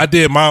AD. I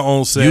did my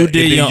own set. You and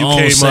did then your you own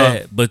came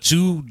set, up. but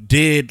you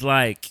did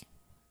like.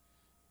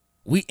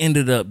 We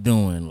ended up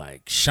doing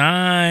like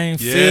Shine,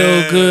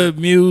 Yeah. Feel Good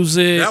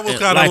music. That was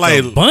and, kind of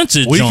like a bunch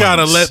of we joints.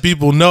 kind of let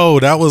people know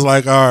that was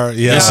like our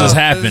This is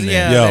happening.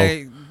 Yeah, Yo.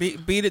 they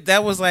beat it.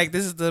 That was like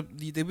this is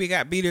we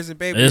got beaters and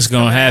babies. It's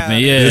gonna coming happen.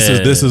 out. Yeah,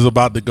 This is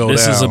about to go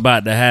This down. is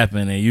about to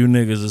happen, and you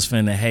niggas is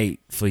finna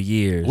hate for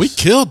years. We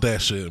killed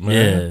that shit,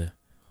 man. yeah,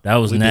 that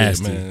was We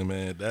nasty. did,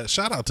 man. That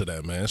shout out to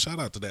that, man. Shout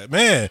out to that,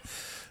 man.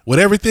 With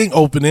everything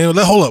opening,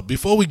 hold up.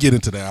 Before we get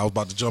into that, I was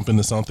about to jump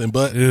into something,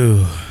 but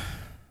Ew,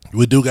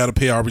 we do got to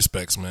pay our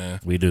respects, man.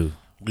 we do.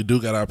 We do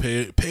got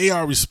to pay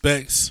our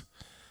respects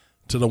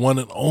to the one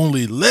and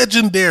only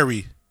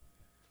legendary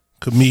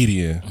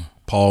comedian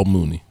Paul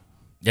Mooney.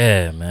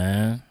 Yeah,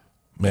 man.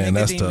 Man,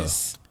 that's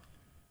Nicodemus. tough.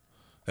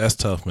 That's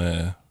tough,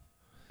 man.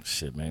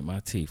 Shit made my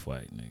teeth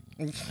white,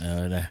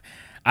 nigga.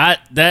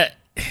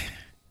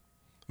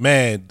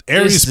 Man,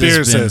 Ari It's just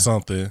Spears been- said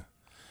something.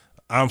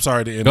 I'm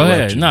sorry to interrupt Go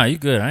ahead. you. Nah, you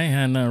good. I ain't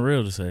had nothing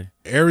real to say.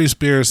 Ari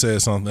Spears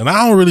said something. And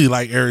I don't really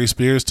like Ari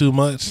Spears too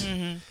much.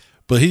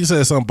 But he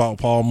said something about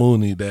Paul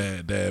Mooney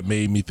that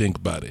made me think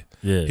about it.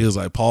 Yeah. He was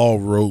like, Paul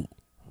wrote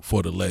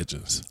for the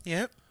legends.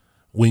 Yep.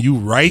 When you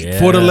write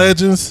for the Yeah.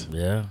 legends,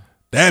 Yeah.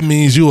 that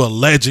means you a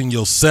legend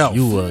yourself.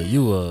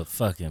 You a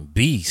fucking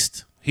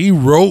beast. He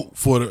wrote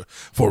for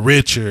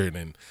Richard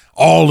and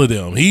all of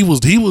them. He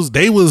was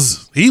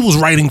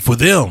writing for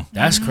them.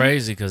 That's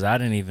crazy because I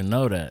didn't even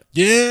know that.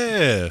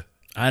 Yeah.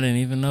 I didn't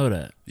even know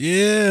that.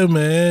 Yeah,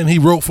 man. He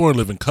wrote for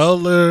Living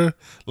Color.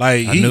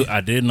 Like I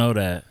did know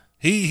that.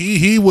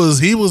 he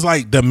was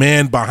like the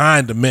man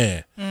behind the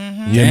man. You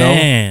know?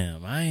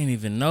 Damn, I I didn't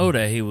even know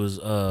that he was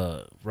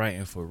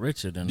writing for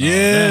Richard and all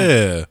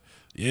that.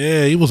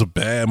 Yeah, he was a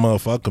bad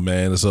motherfucker,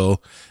 man. And so,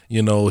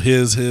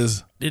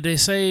 his Did they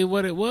say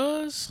what it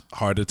was?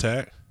 heart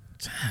attack,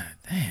 God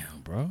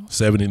damn, bro.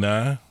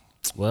 79.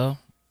 Well,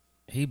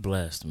 he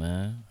blessed,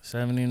 man.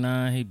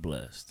 79, he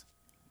blessed.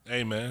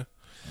 Hey, man.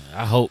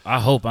 I hope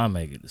I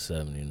make it to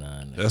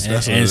 79.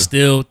 That's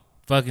still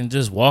fucking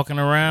just walking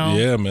around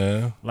Yeah,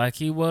 man. like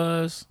he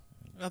was.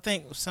 I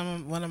think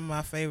one of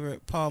my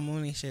favorite Paul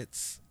Mooney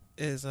shits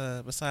is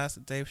besides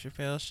the Dave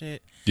Chappelle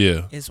shit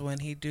Yeah. is when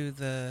he do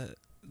the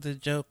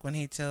joke when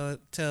he tell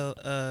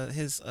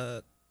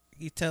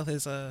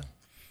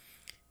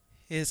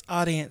his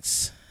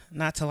audience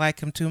not to like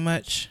him too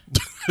much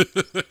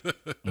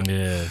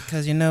Yeah.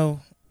 because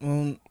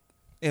when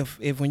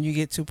you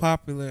get too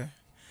popular,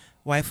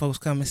 white folks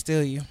come and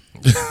steal you.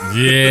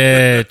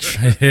 Yeah.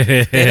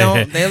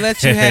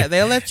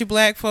 They'll let you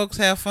black folks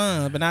have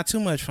fun, but not too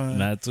much fun.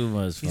 Not too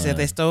much He fun. said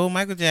they stole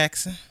Michael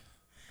Jackson.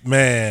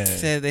 Man. He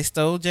said they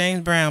stole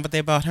James Brown, but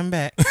they bought him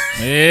back.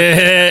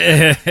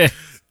 Yeah.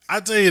 I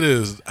tell you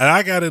this,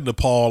 I got into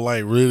Paul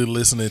like really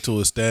listening to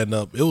his stand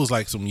up. It was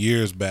like some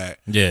years back.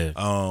 Yeah.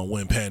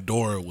 When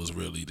Pandora was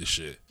really the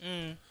shit.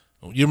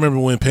 You remember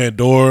when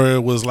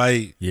Pandora was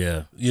like,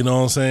 Yeah. you know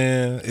what I'm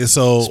saying? And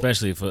so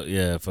Especially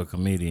for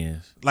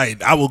comedians.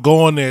 like I would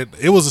go on there.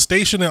 It was a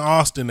station in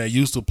Austin that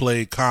used to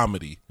play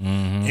comedy.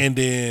 And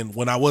then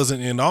when I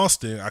wasn't in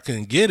Austin, I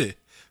couldn't get it.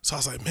 So I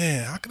was like,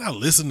 man, how can I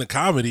listen to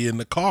comedy in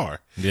the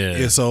car? Yeah.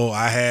 And so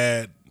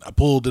I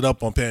pulled it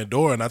up on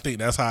Pandora, and I think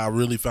that's how I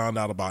really found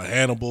out about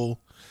Hannibal.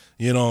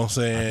 You know what I'm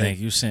saying? I think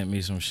you sent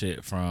me some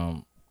shit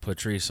from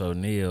Patrice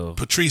O'Neal.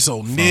 Patrice from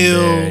O'Neal.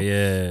 there,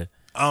 yeah.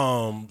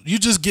 You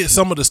just get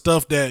some of the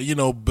stuff that,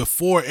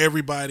 before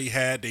everybody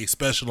had a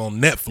special on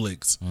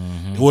Netflix,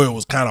 where it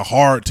was kind of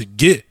hard to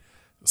get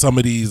some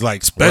of these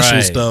like special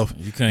Right. stuff.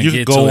 You couldn't could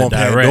get go to it on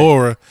direct.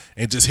 Pandora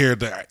and just hear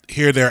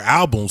their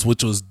albums,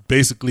 which was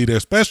basically their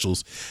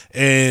specials.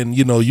 And,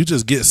 you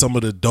just get some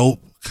of the dope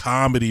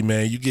comedy,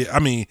 man. You get,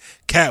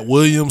 Cat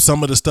Williams,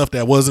 some of the stuff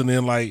that wasn't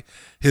in like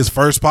his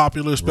first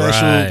popular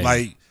special.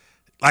 Right.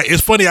 Like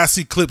it's funny, I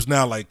see clips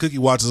now, like Cookie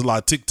watches a lot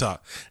of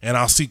TikTok, and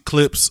I'll see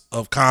clips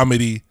of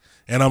comedy,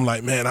 and I'm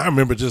like, man, I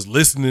remember just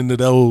listening to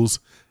those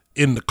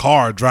in the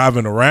car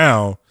driving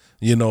around,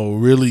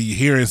 really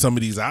hearing some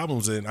of these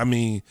albums.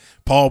 And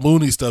Paul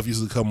Mooney stuff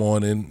used to come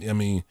on, and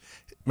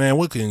man,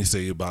 what can you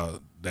say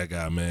about that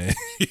guy, man?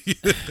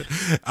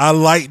 I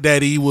like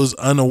that he was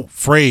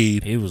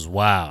unafraid. He was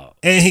wild.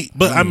 And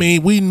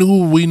we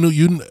knew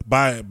you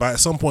by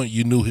some point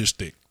you knew his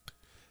shtick.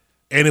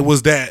 And it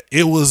was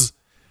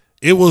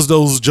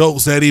those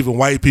jokes that even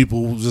white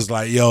people was just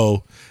like,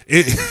 yo,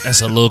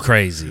 That's a little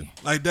crazy.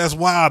 like that's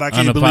wild. I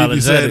can't believe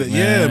he said it. Unapologetic,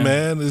 Yeah,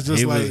 man. man. It's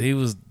just He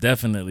was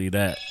definitely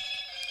that.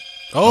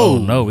 oh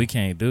No, we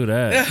can't do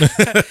that.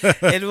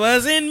 It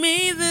wasn't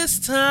me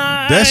this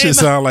time. that shit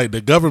sound like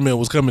the government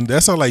was coming.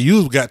 That sound like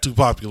you got too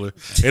popular.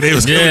 And they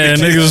was Yeah, coming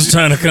to niggas get was you.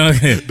 trying to come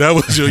in. That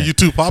was your you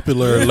too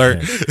popular alert.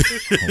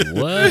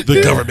 What?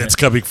 The government's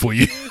coming for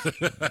you.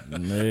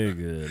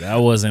 Nigga, I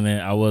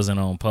wasn't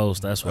on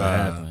post. That's what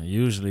happened.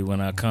 Usually when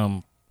I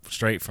come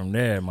straight from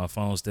there, my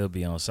phone still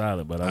be on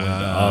silent. But I went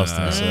to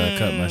Austin, so I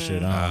cut my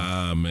shit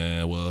on.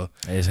 Man. Well,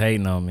 It's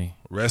hating on me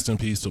rest in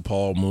peace to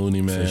Paul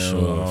Mooney, man.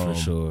 for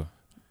sure.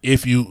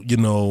 If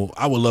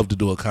I would love to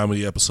do a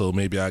comedy episode.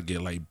 Maybe I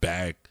get like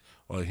back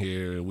on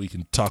here and we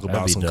can talk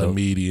about be some dope.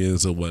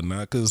 comedians or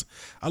whatnot. Because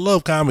I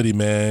love comedy,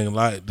 man.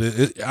 Like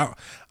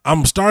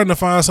I'm starting to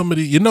find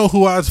somebody. You know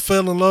who I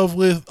fell in love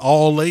with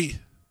all late?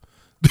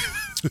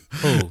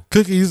 Who?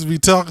 Cookie used to be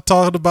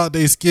talking about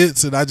their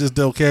skits, and I just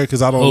don't care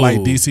because I don't like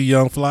Who? DC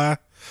Young Fly.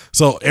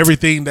 So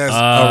everything that's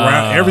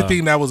around,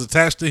 everything that was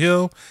attached to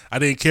him, I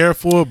didn't care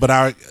for. But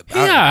He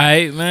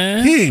alright,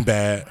 man. he ain't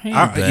bad. He ain't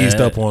I eased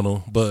bad. up on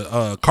him.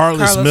 But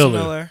Carlos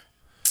Miller.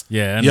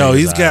 Yeah, that Yo, nigga's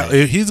he's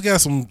got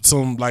alright.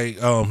 some like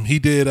he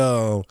did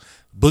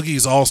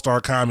Boogie's All-Star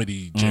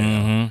Comedy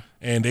Jam,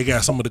 and they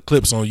got some of the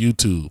clips on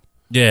YouTube.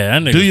 Yeah,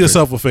 that nigga's Do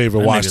yourself a favor,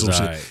 that watch nigga's some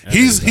shit. alright. That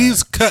He's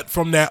nigga's cut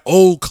from that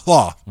old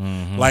cloth,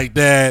 like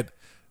that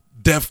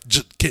Def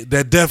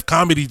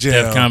Comedy Jam.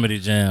 Def Comedy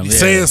Jam. He's Yeah.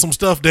 saying some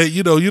stuff that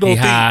you don't He think.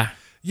 high.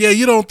 Yeah,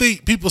 you don't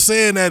think people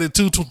saying that in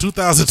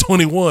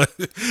 2021.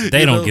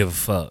 They don't give a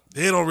fuck.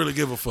 They don't really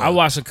give a fuck. I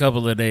watched a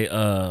couple of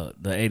the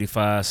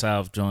 85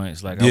 South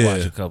joints. Like I Yeah.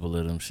 watched a couple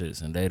of them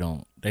shits, and they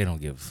don't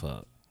give a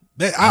fuck.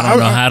 They-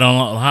 I don't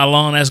know how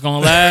long that's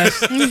gonna last,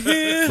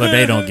 but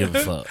they don't give a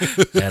fuck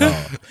at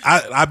all.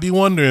 I be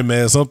wondering,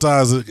 man.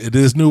 Sometimes in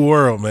this new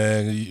world,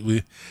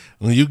 man,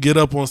 when you get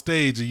up on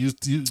stage and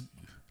you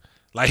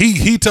like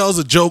he tells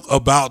a joke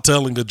about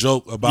telling a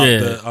joke about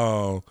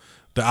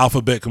the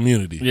alphabet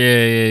community.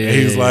 Yeah. And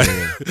he's yeah, like,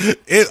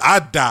 yeah. I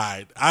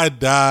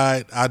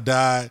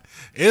died.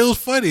 It was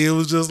funny. It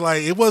was just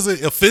like it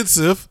wasn't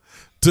offensive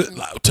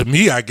to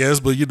me, I guess,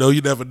 but you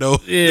never know.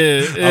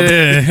 Yeah.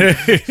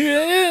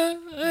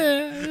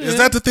 Is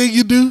that the thing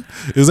you do?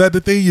 Is that the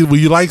thing when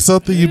you like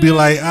something, you be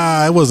like,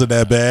 it wasn't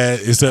that bad,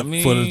 except for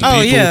the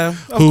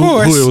people of who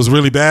course. it was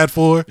really bad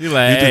for. You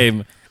like,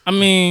 hey, I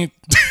mean,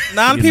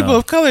 non-people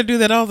of color do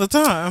that all the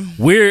time.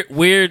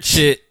 weird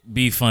shit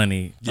be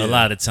funny a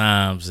lot of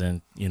times,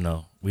 and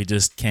we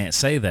just can't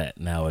say that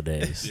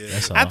nowadays.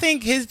 That's all. I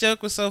think his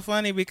joke was so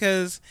funny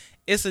because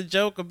it's a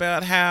joke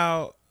about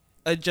how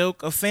a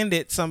joke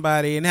offended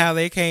somebody and how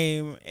they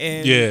came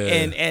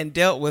and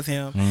dealt with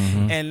him,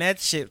 and that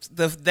shit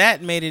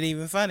that made it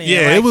even funnier.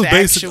 Yeah, like it was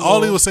basic.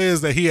 all he was saying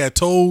is that he had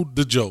told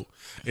the joke,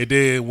 and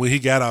then when he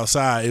got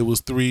outside, it was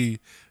 3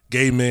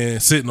 gay men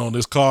sitting on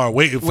this car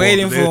waiting for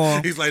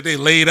him. He's like, they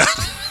laid out,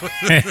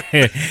 and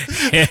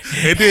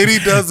then he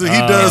does his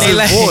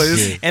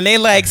voice, and they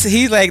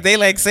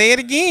say it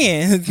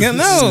again.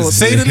 No,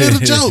 say the little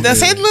joke.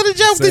 Say the little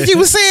joke that you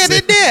were saying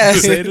in there.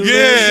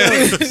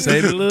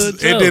 Say the little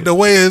joke. And then the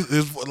way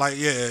it's like,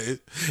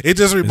 it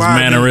just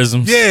reminded me.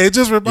 Mannerisms. Yeah, it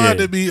just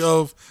reminded me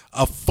of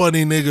a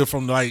funny nigga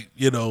from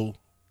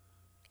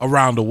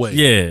around the way.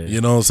 Yeah.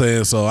 You know what I'm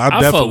saying? So I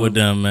fuck definitely with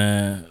them,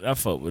 man. I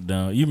fuck with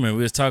them. You remember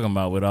we was talking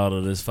about with all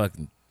of this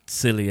fucking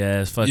silly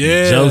ass fucking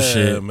Joe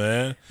shit,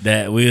 man.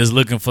 That we was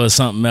looking for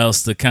something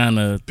else to kind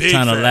of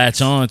latch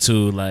on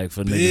to, like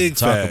for niggas to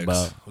talk facts.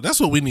 about.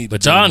 That's what we need.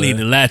 But to y'all do, need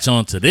to latch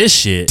on to this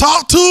shit.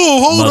 Talk to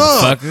him.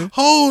 Motherfucker.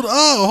 Hold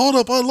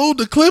up. Unload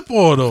the clip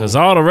on them. Cause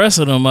all the rest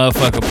of them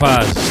motherfucking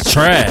pods is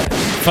trash.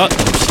 Fuck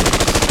them shit.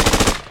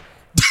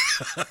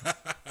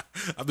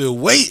 I've been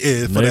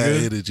waiting for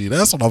that energy.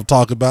 That's what I'm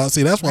talking about.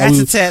 See, that's why That's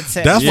we a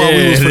tat-tat. That's why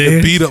we was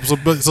finna beat up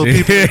some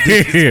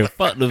people.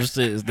 Fuck them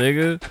shits,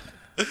 nigga.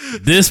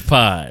 This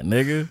pod,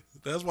 nigga.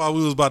 That's why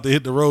we was about to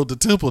hit the road to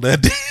Temple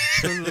that day.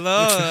 Lord.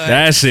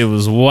 That shit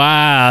was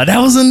wild. That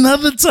was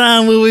another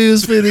time when we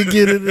was finna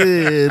get it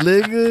in,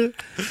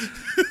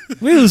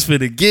 nigga. We was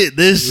finna get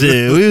this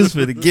shit. We was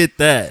finna get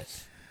that.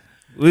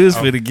 We was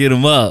finna get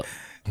them up.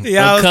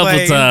 Yeah, a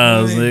couple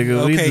times, nigga.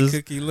 Okay, We just,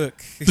 Cookie, look.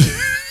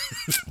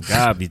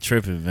 God be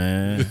tripping,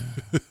 man.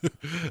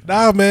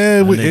 Nah,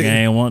 man.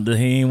 Nigga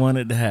he ain't want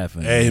it to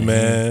happen. Hey,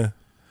 man.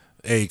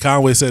 Hey,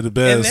 Conway said the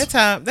best.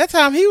 And that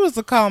time he was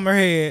the calmer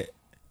head.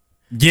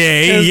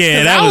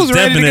 Yeah, that I was was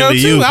ready to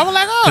definitely go you. too. I was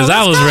like, because I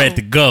was let's go. ready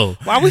to go.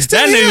 Why we still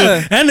that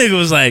here? That nigga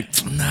was like,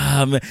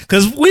 nah, man,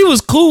 because we was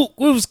cool.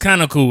 We was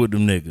kind of cool with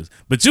them niggas,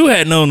 but you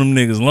had known them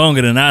niggas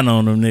longer than I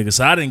known them niggas,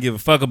 so I didn't give a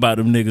fuck about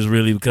them niggas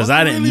really because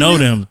I didn't know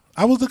them.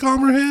 I was the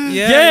calmer head.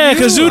 Yeah,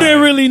 because you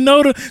didn't really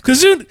know them.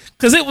 Because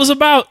it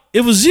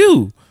was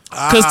you.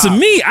 Because to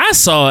me, I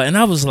saw it and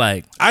I was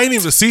like, I didn't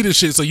even see this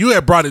shit, so you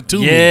had brought it to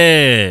me.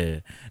 yeah.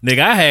 Nigga,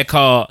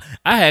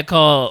 I had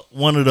called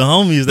one of the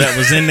homies that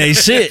was in they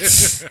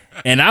shit.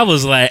 And I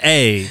was like,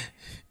 hey,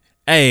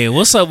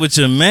 what's up with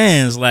your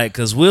mans? Like,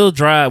 cause we'll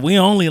drive, we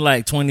only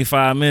like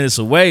 25 minutes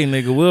away,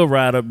 nigga. We'll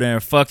ride up there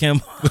and fuck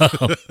him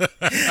up.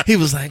 He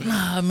was like,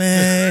 nah,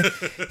 man.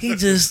 He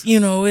just,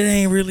 it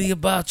ain't really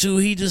about you.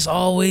 He just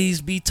always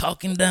be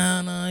talking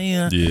down on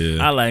you.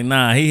 Yeah. I like,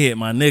 nah, he hit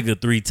my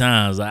nigga 3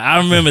 times. Like, I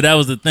remember that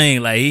was the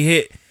thing. Like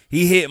he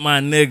hit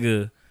my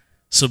nigga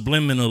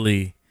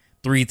subliminally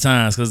 3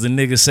 times because the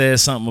nigga said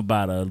something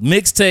about a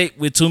mixtape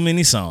with too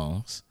many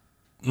songs,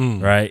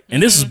 right?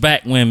 And this was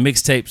back when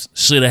mixtapes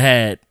should have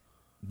had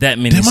that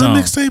many Did my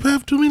songs. mixtape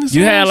have too many songs?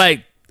 You had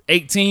like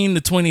 18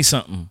 to 20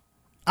 something.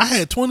 I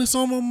had 20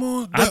 something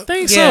more. I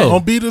think Yeah. so.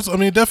 On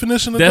Beatles,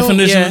 Definition of Dope.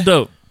 Definition Yeah. of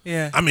dope.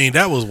 Yeah. I mean,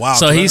 that was wild.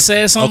 So he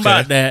said something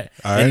about that,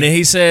 All right. and then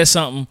he said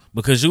something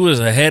because you was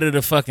ahead of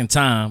the fucking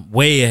time,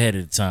 way ahead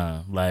of the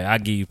time. Like I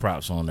give you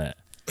props on that.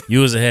 You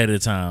was ahead of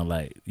the time,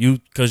 like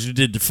because you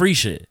did the free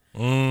shit.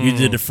 You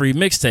did the free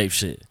mixtape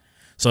shit.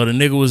 So the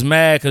nigga was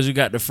mad because you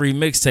got the free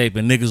mixtape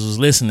and niggas was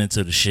listening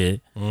to the shit.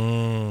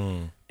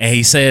 And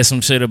he said some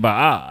shit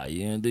about you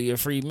didn't do your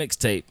free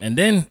mixtape, and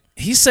then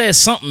he said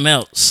something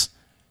else,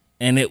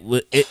 and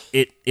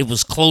it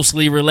was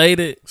closely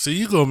related. See,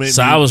 you gonna make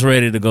So me I was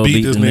ready to go beat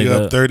beat this the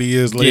nigga up 30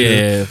 years later.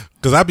 Yeah.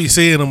 Because I be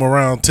seeing him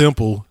around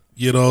Temple,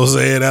 you know what I'm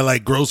saying, at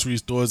like grocery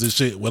stores and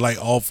shit with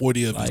like all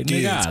 40 of his Like,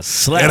 kids. nigga, I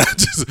slap.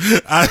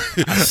 And I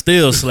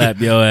Still slap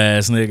your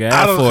ass, nigga.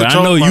 I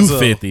I know you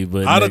 50,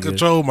 but I done nigga.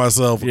 controlled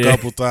myself a Yeah.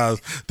 couple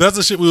times. That's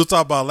the shit we was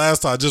talking about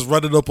last time. Just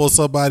running up on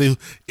somebody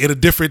in a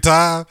different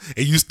time,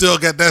 and you still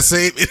got that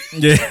same.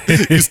 Yeah.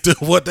 You still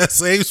want that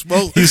same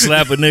smoke. You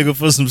slap a nigga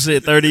for some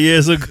shit 30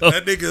 years ago.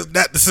 That nigga's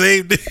not the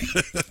same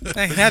nigga.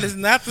 Hey, that is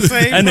not the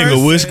same. That nigga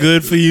person. wish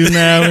good for you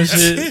now and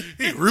shit.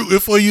 He rooting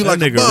for you That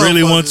like a nigga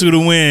really motherfucker. want you to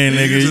win,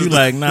 nigga. You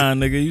like, nah,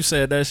 nigga, you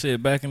said that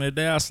shit back in the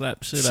day. I slap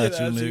the shit Shit out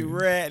you, out you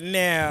nigga. right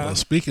now.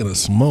 Speaking of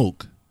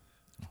smoke,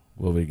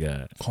 What we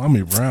got?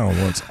 Kwame Brown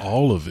wants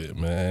all of it,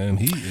 man.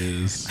 He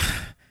is.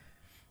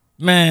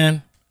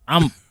 Man,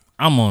 I'm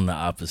on the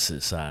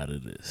opposite side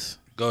of this.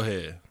 Go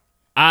ahead.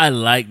 I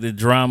like the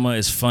drama.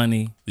 It's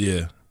funny.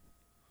 Yeah.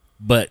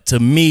 But to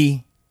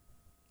me,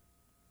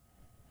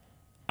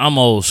 I'm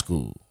old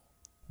school.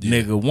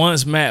 Nigga,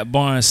 once Matt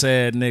Barnes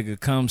said, nigga,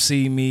 come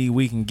see me,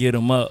 we can get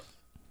him up,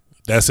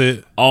 That's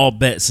it. all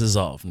bets is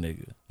off,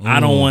 nigga. I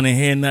don't want to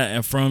hear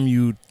nothing from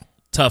you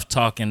tough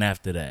talking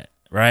after that,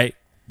 right?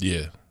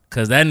 Yeah.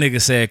 Cause that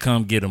nigga said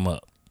come get him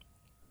up.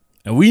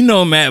 And we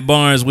know Matt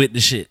Barnes with the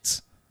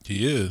shits.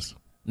 He is.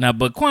 Now,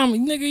 but Kwame,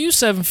 nigga, you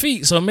 7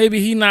 feet, so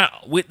maybe he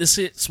not with the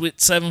shits with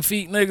 7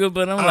 feet, nigga.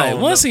 But I'm like,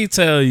 once he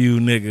tell you,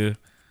 nigga.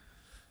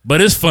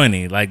 But it's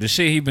funny. Like, the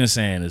shit he been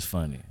saying is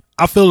funny.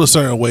 I feel a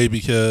certain way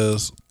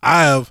because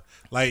I have,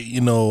 like, you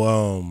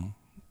know,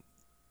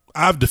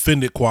 I've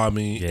defended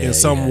Kwame in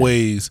some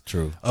ways.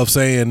 True. Of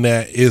saying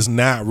that it's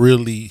not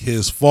really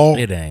his fault.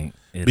 It ain't.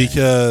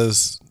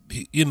 Because,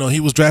 you know, he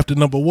was drafted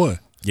number 1.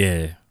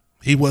 Yeah.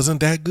 He wasn't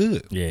that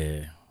good.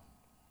 Yeah.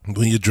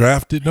 When you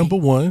drafted number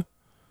 1.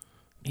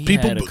 He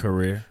had a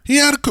career.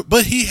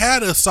 But he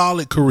had a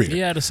solid career. He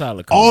had a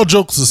solid career. All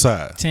jokes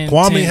aside,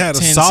 Kwame had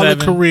a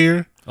solid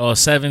career. Oh,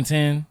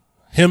 7-10.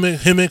 Him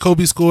and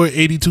Kobe scored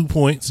 82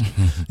 points.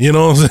 You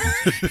know what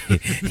I'm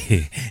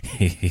saying?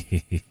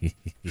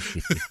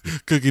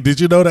 Cookie, did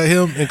you know that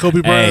him and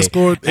Kobe Bryant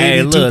scored 82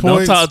 Hey, look,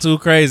 points? don't talk too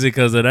crazy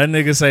because if that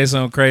nigga say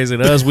something crazy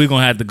to us, we going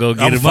to have to go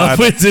get him up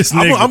with this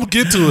nigga. I'm going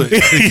to get to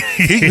it.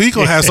 he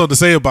going to have something to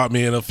say about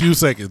me in a few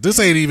seconds. This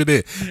ain't even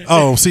it.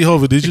 C.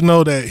 Hover, did you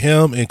know that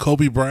him and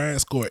Kobe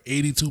Bryant scored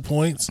 82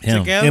 points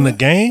Together? in a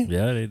game?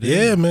 Yeah, they did.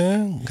 Yeah,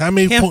 man. How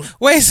many points?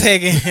 Wait a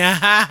second.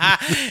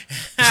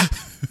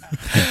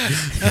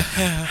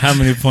 How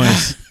many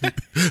points?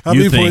 How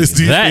many points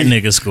do you that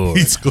think nigga scored?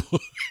 he scored?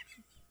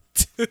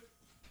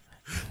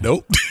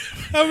 Nope.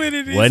 How many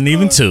did he Wasn't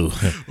even 2.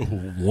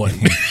 1.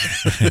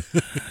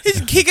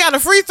 He got a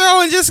free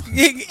throw and just look.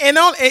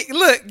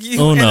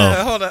 Oh no!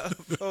 Hold up.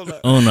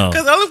 Oh no!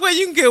 Because the only way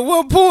you can get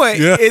 1 point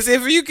is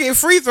if you get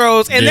free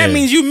throws, and that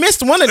means you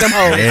missed one of them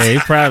hoes. Yeah, he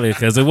probably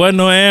because it wasn't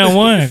no and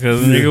 1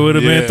 because the nigga would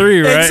have been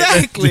 3, right?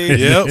 Exactly.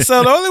 Yep.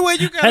 So the only way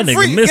you got That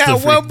nigga missed a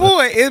free 1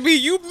 point is be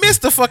you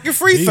missed the fucking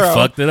free He throw.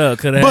 fucked it up.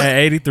 Could have But- had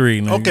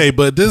 83. Nigga. Okay,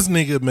 but this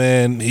nigga,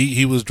 man,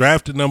 he was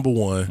drafted number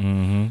 1.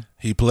 Mm-hmm.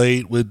 He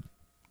played with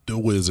the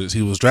Wizards.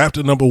 He was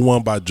drafted number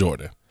 1 by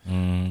Jordan.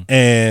 Mm-hmm.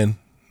 And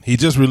he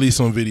just released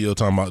some video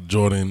talking about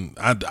Jordan.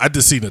 I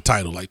just seen the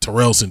title, like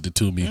Terrell sent it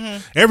to me.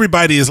 Mm-hmm.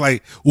 Everybody is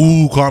like,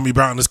 ooh, Kwame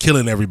Brown is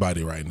killing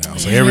everybody right now.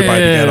 So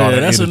everybody got all that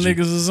that's energy. what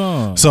niggas is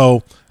on.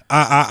 So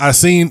I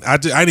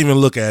didn't even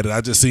look at it.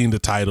 I just seen the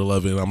title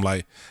of it. I'm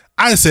like,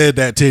 I said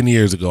that 10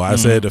 years ago. I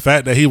said the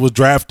fact that he was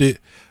drafted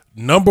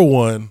number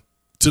 1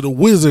 to the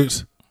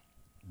Wizards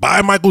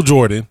by Michael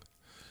Jordan,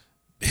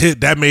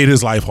 that made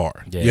his life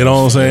hard. Yeah, you know what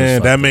I'm it was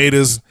saying? That fucked made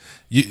his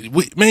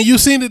you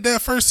seen it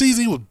that first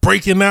season. He was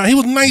breaking out. He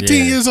was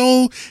 19 years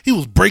old. He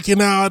was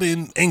breaking out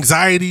in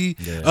anxiety,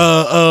 pimples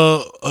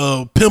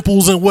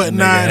and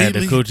whatnot. Nigga had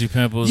the coochie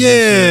pimples.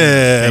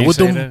 Yeah, and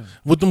shit.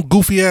 with them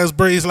goofy ass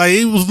braids. Like,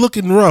 he was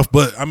looking rough.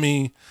 But I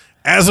mean,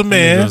 as a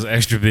man, Those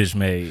extra bitch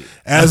made.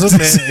 as a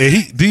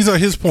man, these are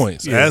his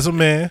points. Yeah. As a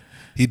man,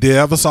 he did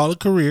have a solid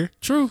career.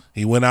 True.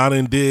 He went out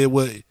and did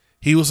what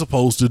he was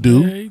supposed to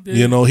do. Yeah, he did.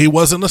 You know, he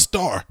wasn't a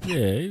star.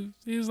 Yeah,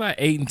 he was like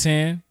 8 and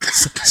 10,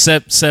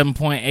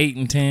 7.8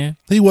 and 10.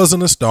 He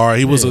wasn't a star.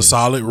 He was a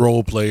solid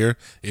role player.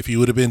 If he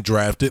would have been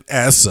drafted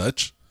as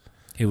such,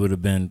 He would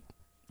have been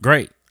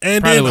great.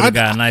 And Probably then would have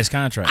got a nice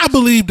contract. I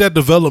believe that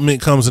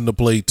development comes into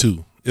play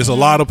too. It's a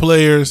lot of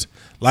players.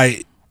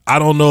 Like, I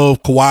don't know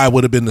if Kawhi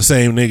would have been the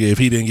same nigga if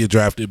he didn't get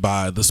drafted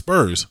by the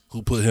Spurs,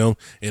 who put him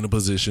in a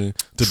position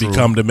to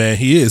become the man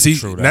he is.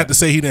 Not to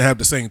say he didn't have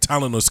the same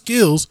talent or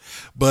skills,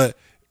 but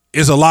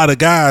it's a lot of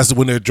guys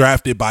when they're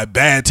drafted by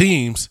bad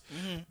teams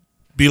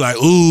be like,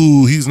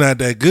 ooh, he's not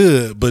that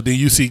good. But then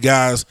you see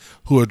guys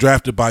who are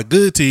drafted by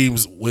good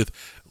teams with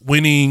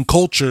winning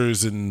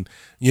cultures and,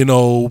 you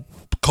know,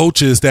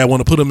 coaches that want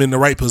to put them in the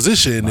right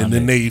position, and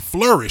then they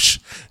flourish,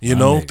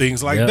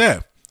 things like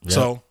that. Yep.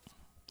 So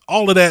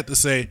all of that to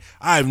say,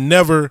 I've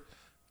never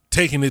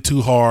taken it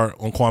too hard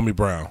on Kwame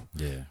Brown.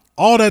 Yeah.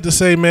 All that to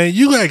say, man,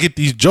 you gotta get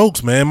these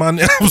jokes, man. I'm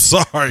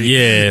sorry.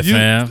 Yeah,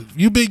 fam.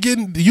 You been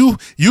getting you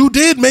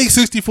did make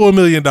 $64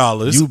 million.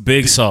 You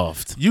big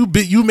soft. You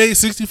made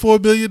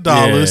 $64 million.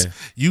 Yeah.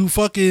 You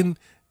fucking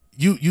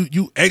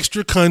you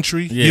extra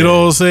country. Yeah. You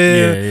know what I'm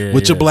saying? Yeah,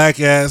 With your black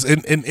ass.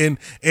 And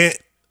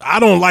I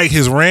don't like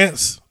his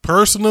rants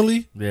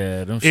personally.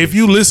 Yeah. Them If shits.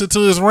 you listen to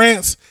his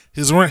rants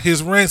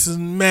rants is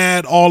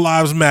mad. All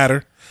lives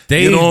matter.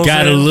 They You know what I'm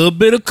got a saying? little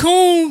bit of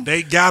coon.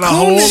 They got a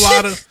whole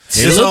lot of.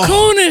 It's a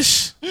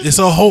coonish. It's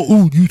a whole,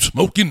 ooh, you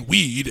smoking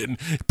weed and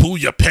pull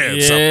your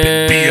pants up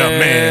and be a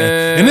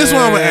man. And this is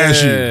why I'm going to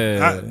ask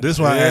you. This is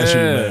why I ask you,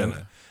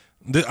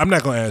 man. I'm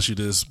not going to ask you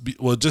this.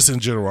 Well, just in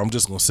general, I'm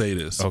just going to say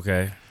this.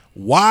 Okay.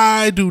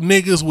 Why do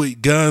niggas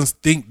with guns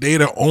think they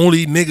the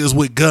only niggas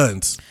with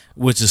guns?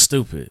 Which is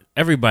stupid.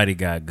 Everybody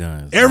got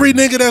guns. Every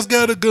nigga that's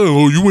got a gun,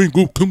 oh, you ain't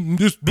gonna come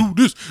just do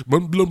this, blah,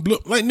 blah, blah.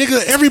 Like,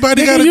 nigga,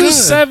 everybody got a you gun.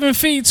 7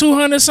 feet,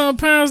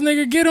 200-something pounds,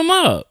 nigga. Get him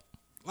up.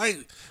 Like,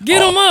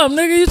 Get him up,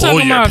 nigga. You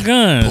talking about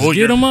guns.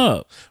 Get him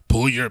up.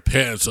 Pull your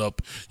pants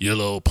up, you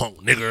little punk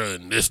nigga,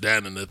 and this,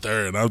 that, and the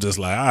third. And I'm just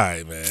like, all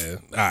right, man.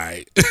 All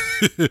right.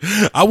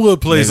 I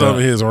would play some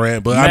of his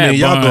rant, but I mean,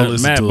 y'all go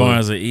listen Matt to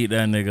Barnes it. will eat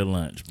that nigga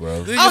lunch,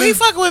 bro. Oh, he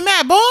fucking with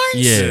Matt Barnes?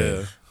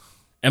 Yeah.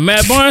 And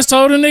Matt Barnes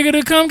told a nigga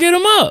to come get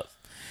him up.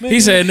 He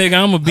said, "Nigga,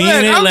 I'm gonna be Look,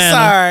 in I'm Atlanta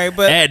sorry,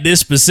 but at this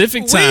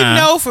specific time."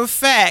 We know for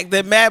fact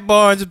that Matt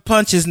Barnes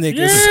punches niggas.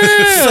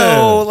 Yeah.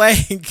 So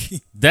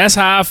like, That's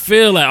how I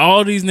feel. Like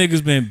all these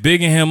niggas been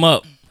bigging him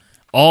up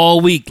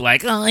all week.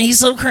 Like, oh, he's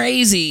so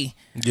crazy.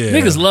 Yeah.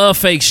 Niggas love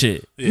fake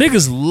shit.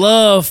 Niggas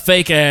love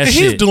fake ass And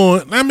shit. he's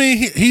doing. I mean,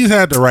 he's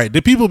had the right.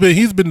 The people been.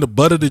 He's been the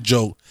butt of the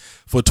joke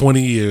for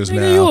 20 years Nigga,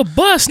 now. you a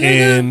bust,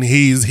 nigga. And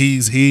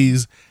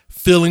he's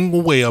feeling a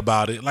way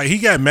about it. Like he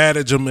got mad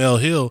at Jamel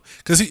Hill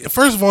because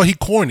first of all he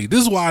corny.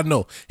 This is why I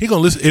know he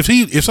gonna listen.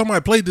 If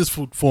somebody played this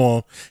for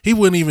him, he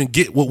wouldn't even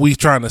get what we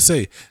trying to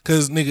say.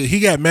 Because nigga, he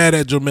got mad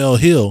at Jamel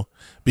Hill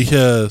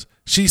because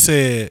she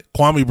said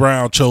Kwame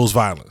Brown chose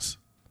violence.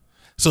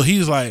 So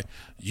he's like,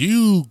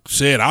 you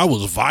said I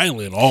was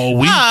violent all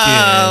weekend.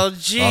 oh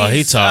jeez. Oh,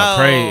 he talked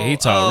crazy. He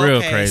talked real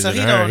okay. crazy So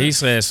to her. He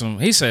said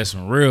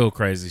some real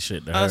crazy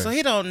shit to her. Oh, so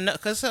he don't know,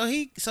 cause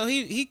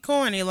he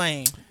corny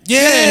lame.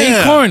 Yeah,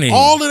 he corny.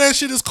 All of that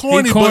shit is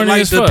corny, He corny but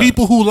like as the fuck.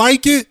 people who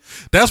like it,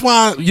 that's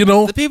why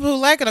The people who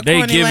like it are they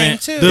corny lame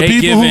too. the they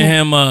people giving who-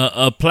 him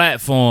a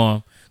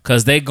platform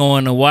because they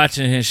going to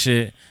watching his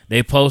shit.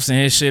 They posting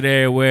his shit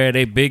everywhere.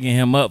 They bigging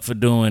him up for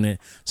doing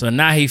it. So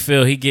now he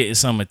feel he getting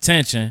some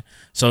attention.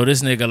 So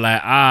this nigga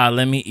like,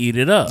 let me eat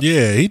it up.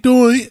 Yeah, he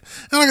doing.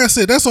 And like I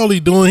said, that's all he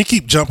doing. He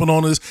keep jumping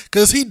on this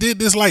because he did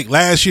this like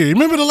last year.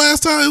 Remember the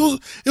last time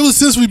it was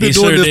since we've been He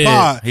doing sure this did.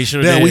 pod He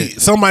sure that did.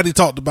 somebody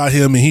talked about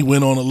him and he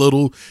went on a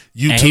little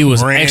YouTube. And he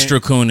was rant, extra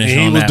coonish and he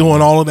on was that doing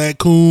one. all of that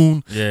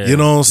coon. Yeah. You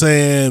know what I'm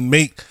saying?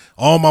 Make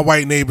all my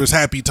white neighbors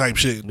happy type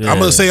shit. Yeah. I'm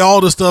gonna say all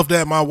the stuff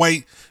that my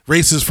white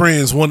racist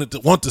friends want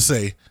to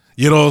say.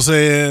 You know what I'm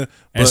saying?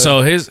 And But-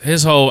 so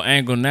his whole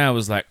angle now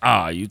is like,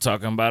 you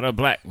talking about a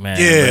black man?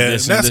 Yeah, with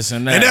this and that's- this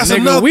and that. and that's Nigga,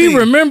 another we thing.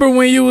 remember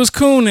when you was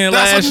cooning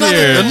That's last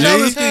year.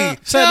 another G. thing.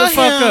 Shut the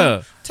fuck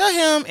up. Tell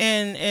him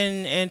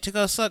and to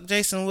go suck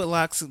Jason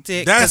Whitlock's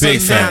dick. That's 'cause he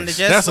big sounded facts.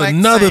 just That's like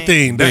another Saint.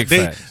 thing. That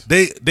Big facts.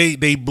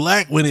 they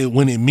black when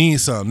it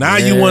means something. Now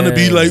you want to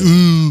be Yeah. like,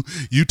 ooh,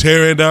 you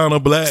tearing down a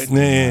black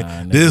man,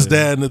 Nah, this, nigga.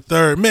 that, and the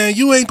third. Man,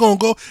 you ain't gonna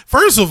go.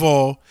 First of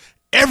all,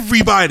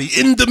 everybody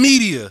in the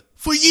media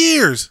for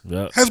years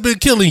Yep. has been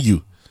killing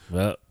you.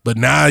 Well, But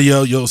now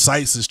your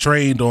sites is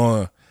trained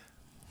on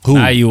who?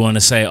 now you want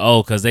to say,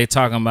 because they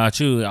talking about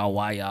you.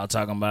 Why y'all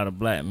talking about a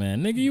black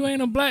man? Nigga, you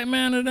ain't a black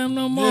man to them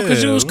no more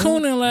because you Yeah, was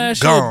cooning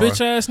last gone. year,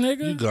 bitch ass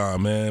nigga. You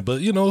gone, man.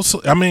 But you know,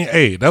 so, I mean,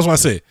 hey, that's what I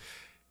said.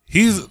 I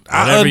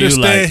Whatever you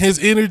understand like. his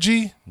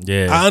energy.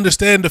 Yeah. I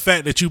understand the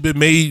fact that you've been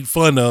made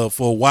fun of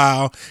for a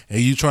while and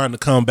you trying to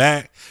come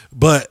back.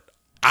 But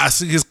I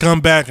see his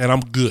comeback and I'm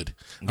good.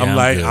 Yeah, I'm I'm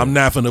like, good. I'm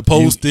not gonna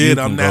post You it. can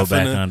I'm go not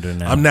back under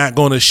now. I'm not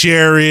gonna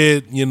share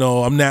it. You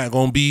know, I'm not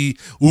gonna be,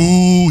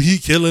 ooh, he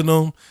killing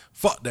them.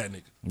 Fuck that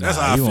nigga. That's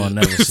Nah, how I you feel. won't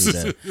never see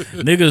that.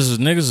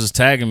 niggas was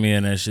tagging me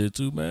in that shit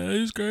too, man.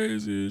 He's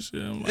crazy and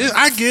shit. I'm like,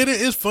 I get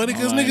it. It's funny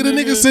because Alright, the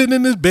nigga nigga. sitting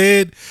in his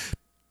bed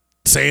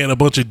saying a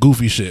bunch of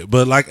goofy shit.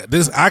 But like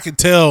this, I could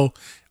tell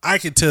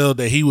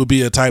that he would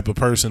be a type of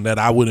person that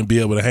I wouldn't be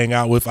able to hang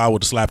out with. I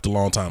would have slapped a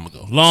long time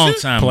ago. long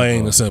time Plain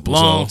ago. and simple.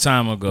 Long So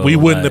time ago. We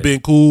wouldn't like, have been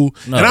cool.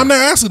 No. And I'm not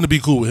asking to be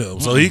cool with him.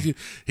 So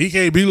he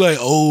can't be like,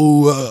 I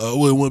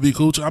wouldn't want to be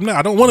cool with you. I'm not.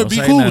 I don't want to Don't be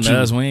say cool nothing with to you.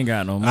 us. We ain't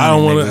got no money. I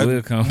don't want want to. to.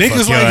 We'll come Niggas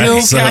fuck your like him.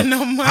 ass Ain't got up.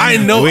 no money. I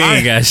know. We I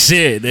ain't got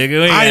shit, nigga. We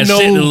ain't I got know-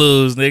 shit to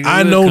lose, nigga.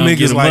 I We'll know come get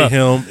niggas 'em like up.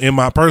 him in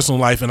my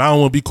personal life, and I don't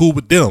want to be cool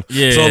with them.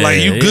 Yeah, so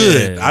like you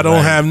good. yeah, I don't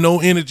right. have no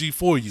energy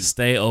for you.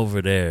 Stay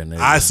over there, nigga.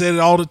 I said it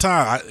all the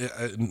time.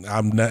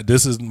 I'm not.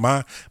 This is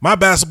my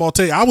basketball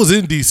take. I was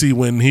in DC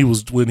when he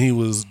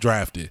was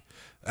drafted.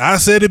 I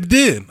said it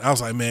then. I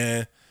was like,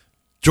 man,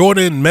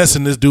 Jordan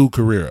messing this dude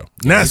career up.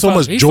 Not so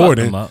much he fucked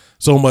Jordan, him up.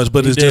 so much,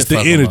 but He it's did just the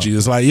fuck him energy. up.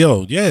 It's like,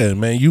 yo, yeah,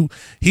 man,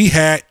 he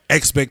had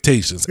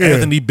expectations.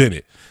 Anthony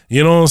Bennett,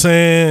 you know what I'm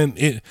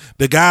saying?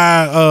 The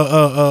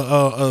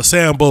guy,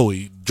 Sam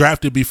Bowie,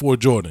 drafted before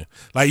Jordan.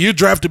 Like you're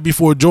drafted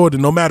before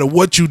Jordan. No matter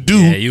what you do,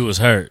 yeah, you was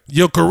hurt.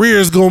 your career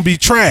is gonna be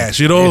trash.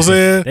 You know what I'm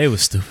saying? They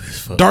was stupid as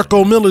fuck.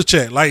 Darko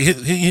Milicic, like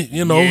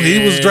he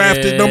was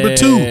drafted number Yeah,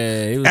 2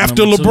 he was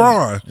after number two.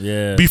 LeBron,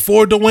 Yeah.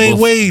 before Dwayne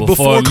Wade,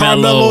 before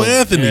Carmelo Melo.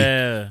 Anthony.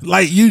 Yeah.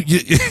 Like you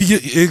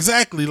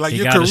exactly like He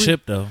your got career. a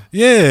ship though.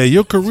 Yeah,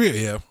 your career.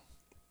 Yeah,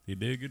 He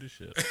did get a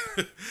ship.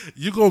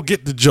 you gonna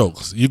get the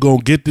jokes. You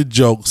gonna get the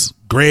jokes.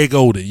 Greg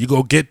Oden, you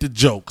gonna get the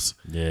jokes.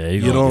 Yeah,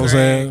 You know what I'm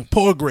saying?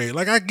 Poor Greg.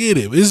 Like I get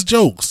it. It's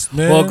jokes,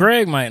 man. Well,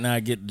 Greg might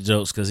not get the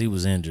jokes because he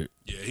was injured.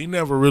 Yeah, he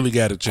never really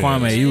got a chance.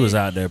 Kwame, you was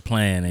out there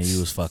playing and you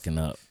was fucking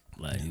up.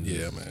 Like,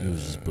 Yeah, man. You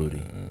was just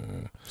booty.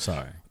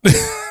 Sorry.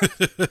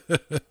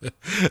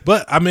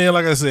 But I mean,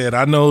 like I said,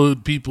 I know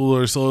people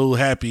are so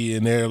happy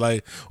and they're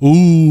like,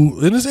 ooh,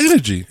 and it's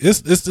energy.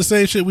 It's the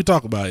same shit we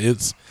talk about.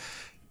 It's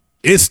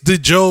the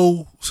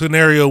Joe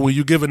scenario when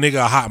you give a nigga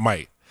a hot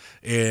mic.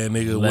 And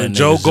nigga, Let when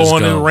Joe niggas go just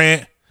on go. and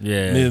rant,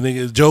 Yeah.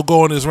 nigga, Joe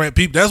go on his rant.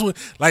 People,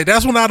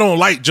 that's when I don't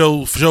like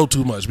Joe show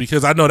too much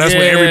because I know that's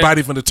when Yeah.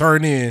 everybody finna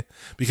turn in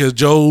because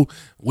Joe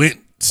went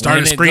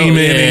started screaming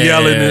and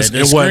yelling and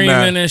whatnot.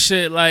 Screaming and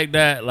shit like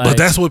that. Like, but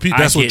that's what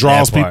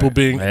draws people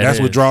being. That's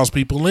what draws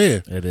people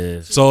in. It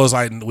is. So it's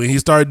like when he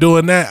started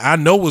doing that, I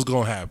know what's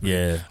gonna happen.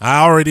 Yeah,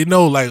 I already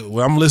know. Like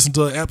when I'm listening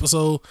to an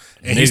episode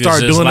and he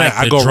started doing like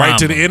that, I go right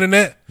to the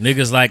internet.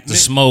 Niggas like to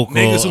smoke.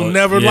 Niggas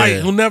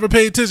who never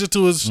pay attention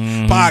to his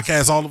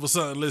podcast, all of a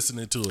sudden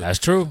listening to it. That's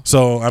true.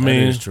 So I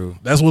mean, is true.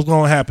 That's what's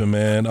gonna happen,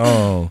 man.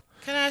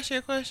 Can I ask you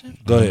a question?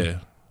 Go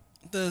ahead.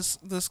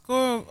 The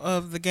score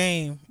of the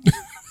game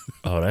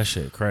Oh, that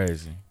shit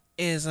crazy.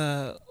 is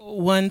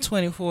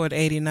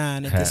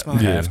 124-89 at this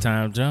moment.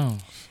 Halftime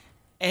Jones.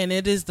 And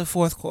it is the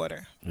fourth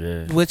quarter.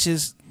 Yeah. Which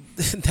is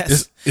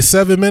It's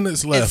 7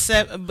 minutes left.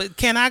 but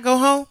can I go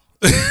home?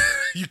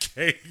 You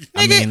can't.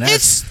 I mean,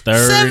 that's it's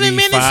 7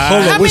 minutes. 35.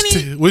 Hold How on.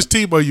 many- Which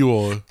team are you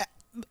on?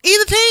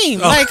 Either team.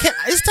 Like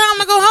it's time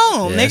to go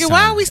home, Yeah, nigga. it's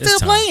Why time. are we It's still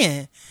time.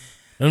 playing?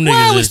 Them Why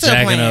niggas are we just still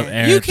jacking playing? up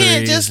Aaron You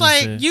can't threes just and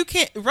like shit. you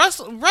can't. Russ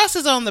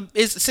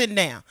is sitting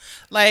down.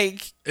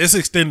 Like It's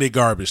extended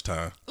garbage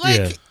time. Yeah.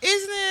 isn't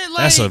it like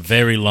That's a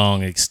very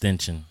long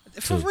extension.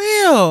 for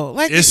real?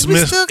 Like Ish we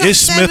Smith, still got Ish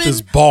Smith 7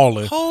 is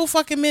balling. whole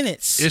fucking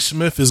minutes. Ish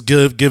Smith is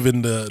good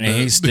giving the And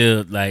he's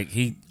still like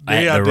he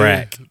they at out the there,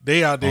 rack.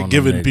 They out there on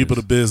giving them people niggas.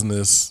 the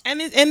business. and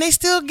they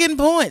still getting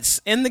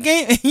points in the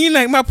game. You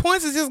know, my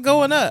points is just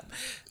going up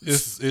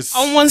It's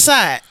on one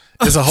side.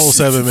 it's a whole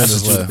 7 minutes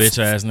That's what left. bitch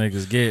ass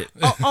niggas get.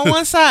 On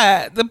one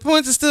side, the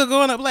points are still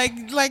going up like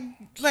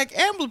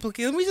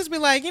amplification. We just be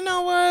like, you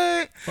know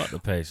what? Fuck the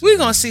Pacers. We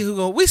gonna see who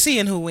go. We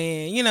seeing who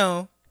win. You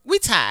know, we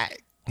tied.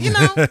 You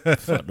know,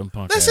 Fuck them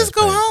punk let's ass just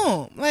go Pacers.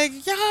 home. Like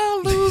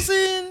y'all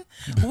losing,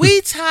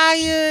 we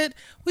tired.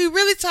 We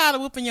really tired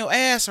of whooping your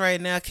ass right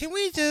now. Can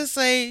we just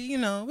say, you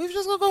know, we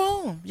just gonna go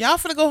home? Y'all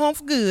finna go home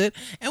for good,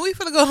 and we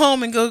finna go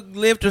home and go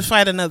live to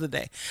fight another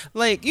day.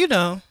 Like you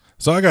know,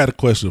 So I got a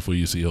question for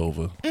you,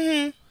 C-Hova.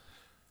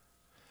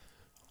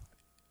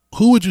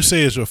 Who would you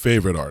say is your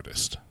favorite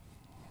artist?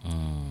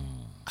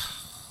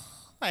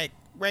 like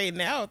right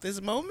now at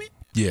this moment.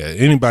 Yeah,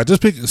 anybody.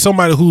 Just pick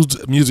somebody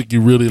whose music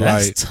you really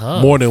That's like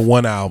tough. more than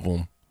one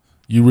album.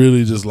 You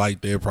really just like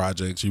their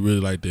projects. You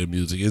really like their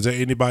music. Is there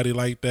anybody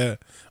like that,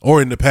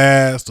 or in the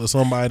past, or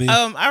somebody?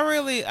 I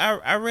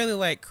really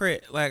like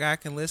Crit. Like I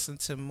can listen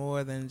to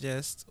more than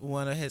just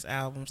one of his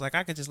albums. Like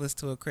I could just listen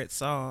to a Crit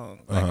song.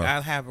 Like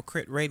I'll have a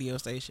Crit radio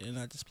station and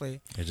I just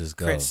play It just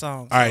Crit goes.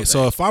 songs. All right,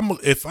 so if I'm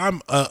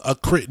a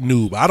Crit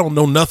noob, I don't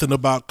know nothing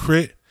about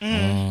Crit,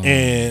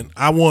 and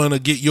I want to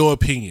get your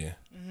opinion.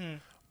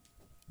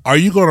 Are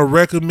you going to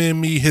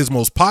recommend me his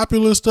most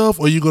popular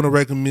stuff, or are you going to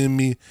recommend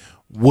me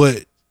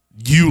what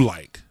you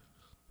like?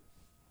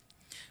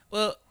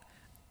 Well,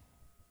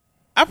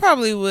 I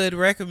probably would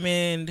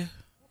recommend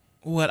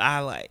what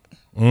I like.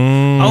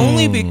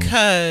 Only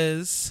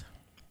because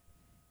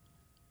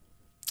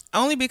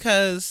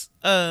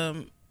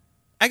I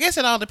guess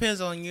it all depends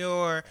on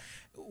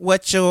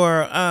what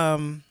your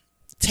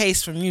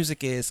taste for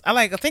music is.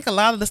 I think a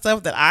lot of the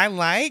stuff that I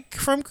like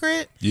from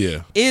Crit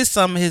Yeah. is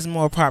some of his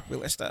more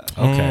popular stuff.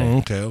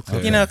 Okay.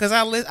 You know, because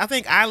I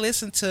think I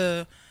listen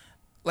to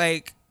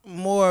like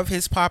more of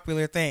his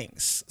popular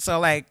things. So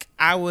like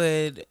I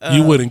would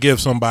You wouldn't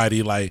give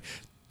somebody like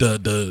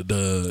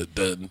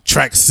the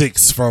track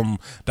 6 from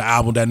the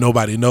album that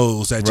nobody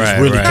knows that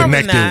just really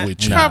connected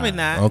with you. Probably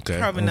not. Okay.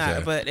 Probably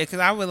not. But because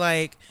I would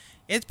like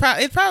it'd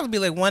probably be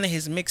like one of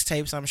his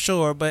mixtapes, I'm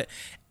sure. But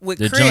with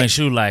The Crit, joints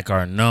you like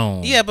are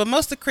known. yeah, but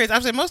most of Crit's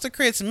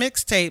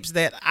mixtapes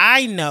that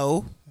I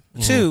know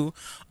too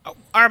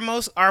are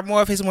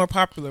more of his more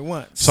popular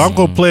ones. So I'm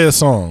gonna play a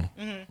song,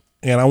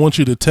 and I want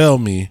you to tell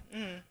me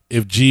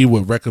if G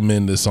would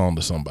recommend this song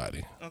to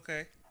somebody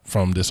Okay.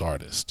 from this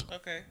artist.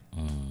 Okay.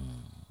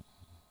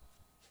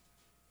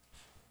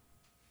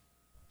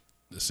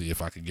 Let's see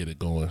if I can get it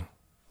going.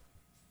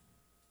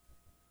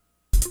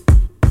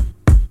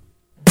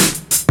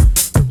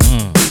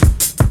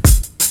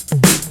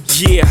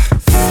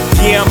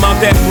 Yeah, I'm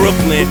out at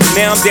Brooklyn.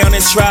 Now I'm down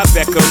in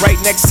Tribeca, right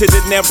next to De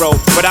Niro.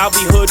 But I'll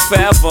be hood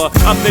forever.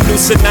 I'm the new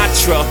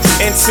Sinatra.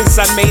 And since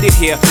I made it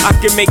here, I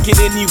can make it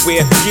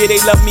anywhere. Yeah, they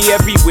love me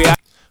everywhere.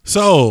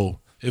 So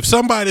if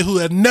somebody who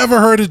had never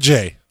heard of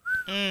Jay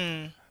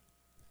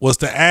was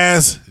to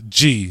ask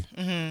G,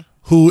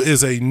 who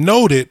is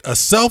a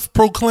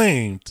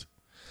self-proclaimed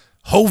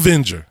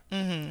Hovenger.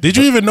 Did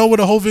you even know what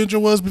a Hovenger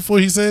was before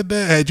he said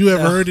that? Had you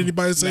ever heard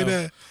anybody say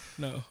that?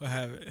 No, I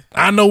haven't.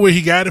 I know where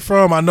he got it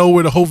from. I know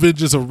where the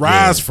Hovengers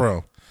arise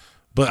from.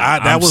 But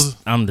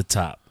I'm the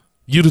top.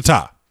 You the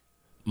top.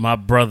 My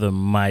brother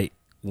might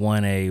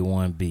 1A,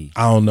 1B.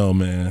 I don't know,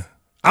 man.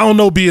 I don't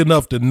know B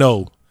enough to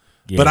know.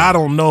 Yeah. But I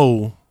don't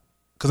know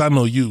because I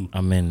know you.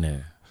 I'm in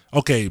there.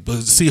 Okay,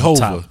 but see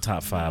Hova.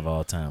 Top 5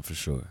 all time for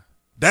sure.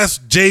 That's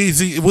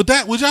Jay-Z. Would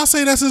y'all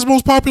say that's his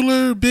most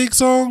popular big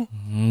song?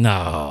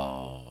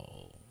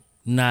 No,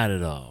 not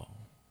at all.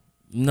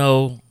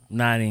 No,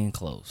 not even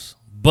close.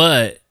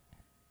 But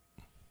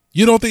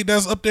You don't think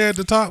that's up there at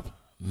the top?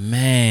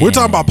 man, We're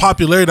talking about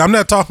popularity. I'm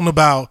not talking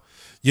about,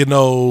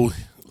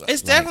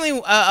 It's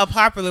definitely a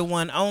popular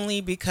one only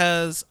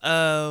because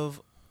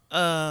of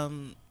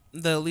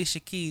the Alicia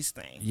Keys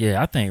thing.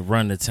 Yeah, I think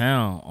Run the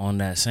Town on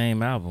that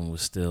same album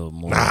was still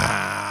more. Nah,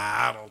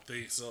 I don't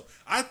think so.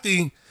 I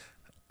think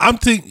I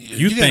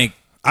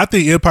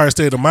think Empire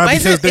State of Mind Wait,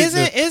 because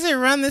is it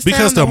Run This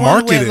because Town the one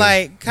marketing. with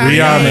like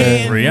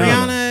Kanye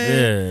Rihanna. and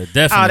Yeah,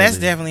 definitely. Oh, that's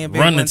definitely a big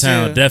Run one, the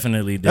Town too.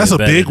 definitely did that's a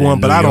better big than one,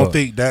 but New I don't York.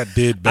 think that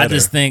did better. I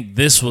just think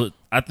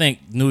I think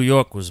New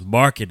York was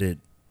marketed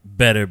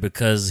better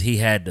because he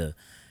had the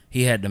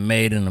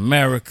Made in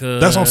America.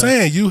 That's what I'm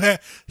saying.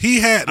 He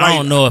had. Like, I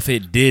don't know if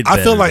it did. I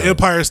feel better, like though.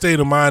 Empire State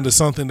of Mind is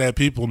something that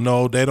people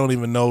know. They don't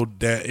even know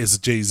that it's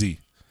Jay-Z.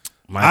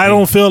 Might I be.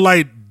 don't feel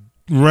like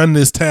Run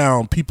This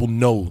Town. People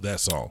know that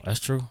song. That's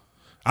true.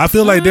 I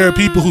feel like there are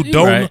people who you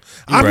don't. right. You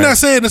I'm right. not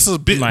saying this is a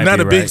big, might not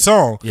be a big right.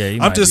 song. Yeah, you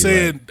I'm might just be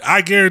saying. right.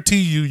 I guarantee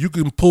you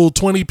can pull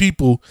 20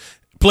 people,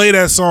 play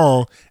that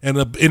song, and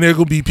there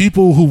gonna be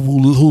people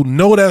who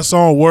know that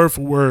song word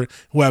for word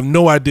who have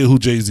no idea who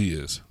Jay-Z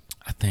is.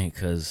 I think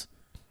because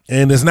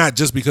And it's not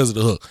just because of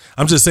the hook.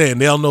 I'm just saying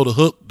they'll know the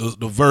hook,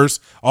 the verse,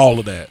 all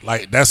of that.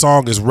 Like that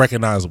song is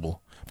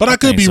recognizable. But I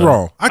could think be so.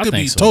 wrong. I I could be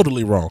think so.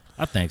 totally wrong.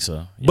 I think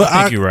so. Yeah, But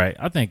I think you're right.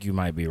 I think you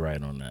might be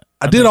right on that.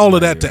 I did think all you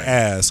of might that be to right.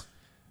 ask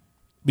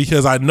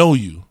because I know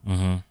you.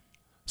 Mm-hmm.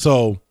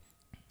 So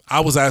I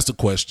was asked a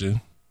question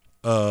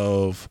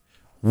of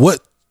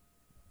what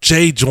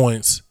J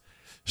joints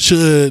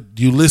should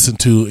you listen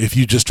to if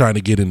you're just trying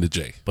to get into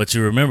J? But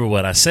you remember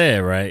what I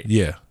said, right?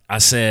 Yeah. I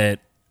said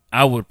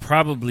I would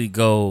probably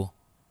go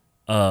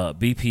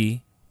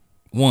BP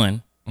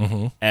 1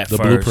 at The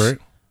first.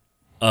 Blueprint.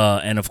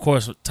 And of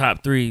course,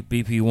 top 3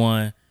 BP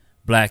 1,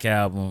 Black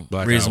Album,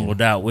 Black Reasonable Album.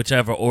 Doubt,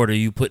 whichever order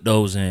you put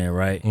those in,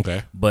 right?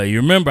 Okay. But you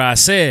remember I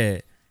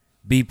said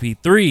BP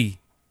 3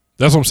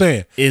 That's what I'm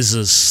saying. is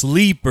a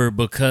sleeper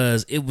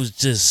because it was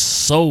just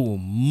so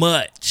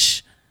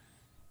much.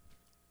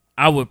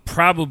 I would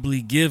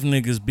probably give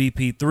niggas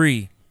BP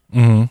 3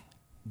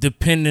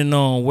 depending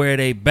on where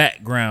they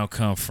background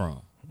come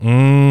from.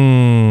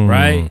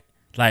 Right?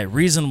 Like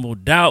Reasonable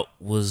Doubt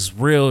was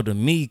real to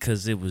me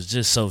because it was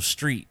just so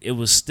street. It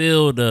was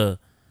still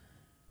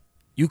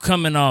you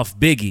coming off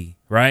Biggie,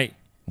 right?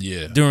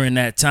 Yeah. During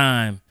that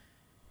time,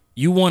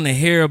 you want to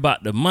hear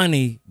about the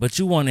money, but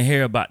you want to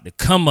hear about the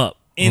come up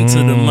into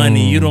the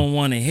money. You don't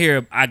want to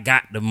hear I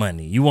got the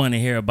money. You want to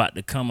hear about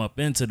the come up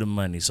into the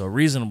money. So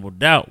Reasonable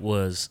Doubt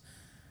was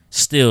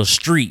still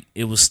street.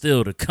 It was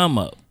still the come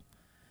up.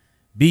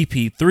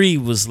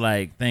 BP3 was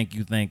like, thank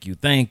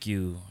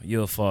you.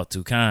 You're far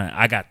too kind.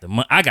 I got the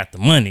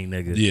money,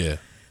 nigga. Yeah.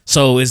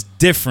 So it's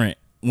different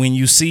when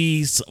you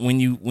see when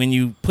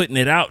you putting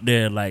it out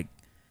there. Like,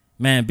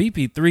 man,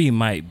 BP3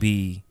 might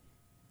be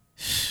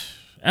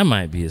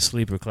a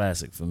sleeper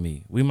classic for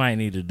me. We might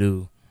need to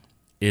do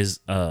is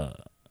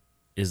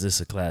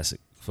this a classic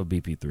for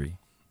BP3?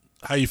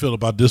 How you feel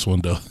about this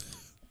one though?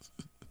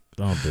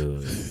 Don't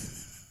do it.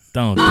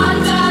 Don't do it.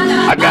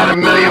 I got a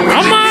million with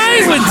I'm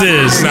alright with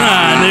this.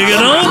 Nah, nigga,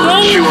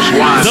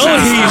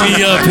 don't heat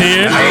me up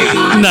here.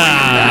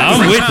 Nah,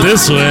 I'm with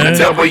this one.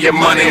 Double your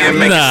money and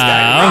make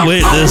Nah, I'm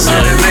with this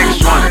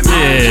one.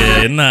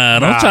 Yeah, nah,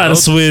 don't try to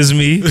swizz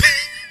me.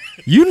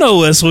 You know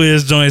what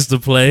swizz joints to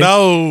play.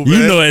 No, you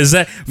man. know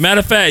exact. Matter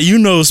of fact, you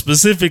know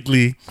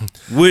specifically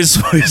which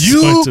swizz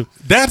joint to.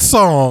 That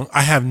song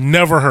I have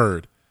never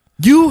heard.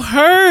 You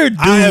heard,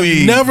 I have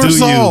Dewey, never do you?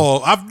 saw.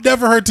 I've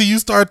never heard till you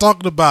start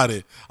talking about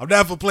it. I'm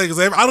never playing because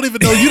I don't even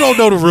know. You don't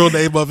know the real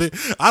name of it.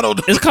 I don't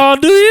know. It's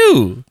called Do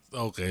You.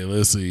 Okay,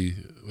 let's see.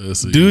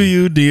 Do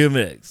You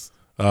DMX.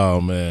 Oh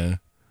man!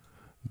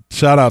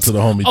 Shout out to the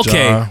homie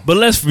Okay, John. but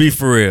let's be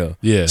for real.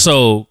 Yeah.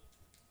 So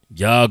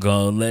y'all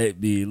gonna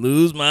let me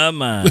lose my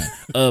mind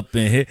up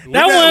in here.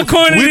 That that- one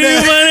corny we to you,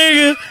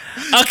 that-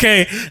 my nigga.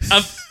 Okay,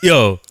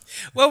 yo.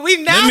 Well, we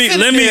now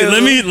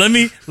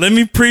Let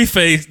me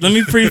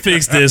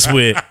prefix this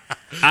with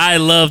I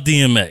love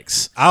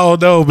DMX. I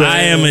don't know, man.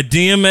 I am a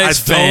DMX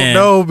fan. I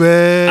don't know,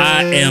 man.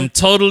 I am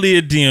totally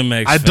a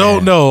DMX fan. I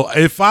don't know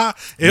if I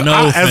as a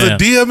fam.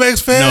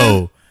 DMX fan.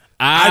 No.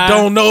 I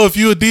don't know if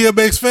you a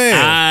DMX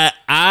fan.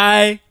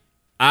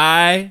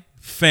 I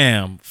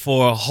fam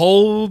for a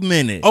whole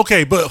minute.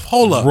 Okay, but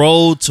hold up.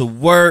 Road to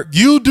work.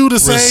 You do the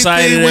same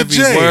Recited thing with every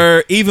Jay.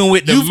 word. Even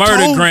with the You've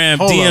Murdergram,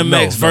 told- hold up, DMX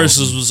no,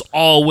 versus was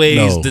always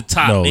No, the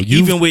top. no, And you-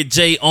 even with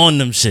Jay on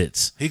them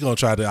shits. He gonna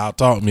try to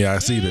outtalk me. I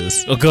see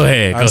this. Oh, go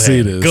ahead. I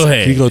see this. Go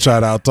ahead. He gonna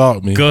try to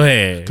outtalk me. Go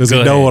ahead. Because Go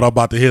he know ahead. what I'm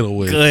about to hit him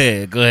with. Go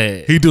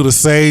ahead. He do the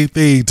same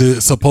thing to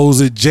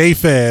supposed J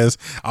fans.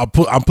 I'm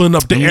putting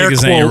up the Them air niggas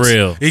quotes. ain't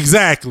real.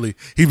 Exactly.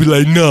 He be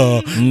like,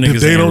 nah. niggas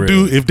If they ain't don't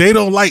real. if they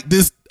don't like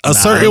this a Nah,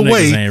 certain them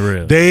way, niggas ain't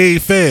real. they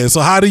ain't fans.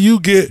 So how do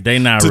you get They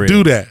not to real.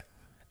 do that?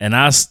 And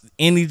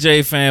any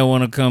J fan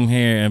want to come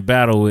here and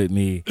battle with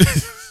me,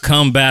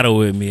 come battle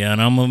with me,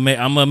 and I'm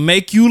gonna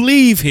make you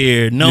leave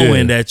here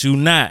knowing Yeah. that you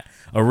not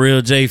a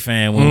real J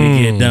fan when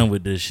we get done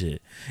with this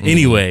shit.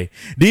 Anyway,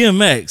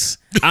 DMX,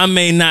 I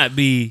may not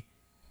be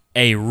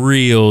a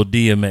real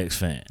DMX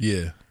fan,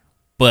 Yeah.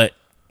 but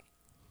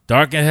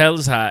Dark and Hell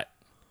is Hot,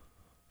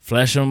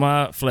 Flesh of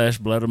My Flesh,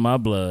 Blood of My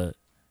Blood.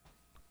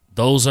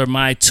 Those are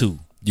my two.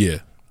 Yeah.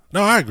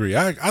 No, I agree.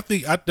 I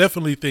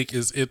definitely think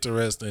it's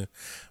interesting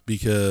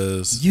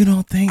because You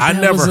don't think I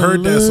that never was a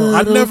heard that song. I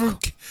little- never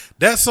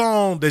that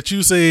song that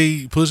you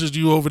say pushes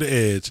you over the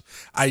edge.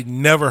 I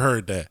never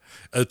heard that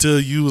until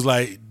you was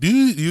like,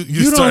 dude, you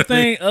You don't started-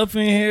 think Up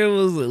in Here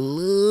was a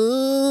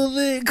little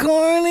bit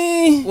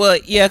corny? Well,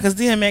 yeah, because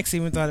DMX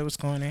even thought it was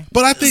corny.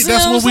 But I think See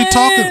that's what what I'm we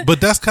saying? talking. But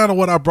that's kind of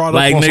what I brought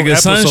Like up on nigga,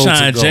 some episodes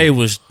Sunshine ago. J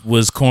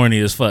was corny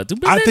as fuck.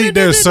 I think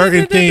there's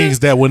certain things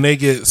that when they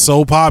get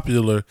so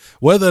popular,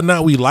 whether or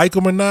not we like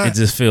them or not, It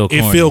just feel It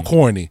corny. feel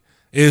corny.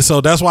 And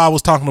so that's why I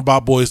was talking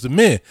about Boys to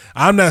Men.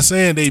 I'm not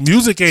saying they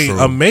music ain't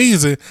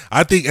amazing.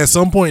 I think at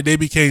some point they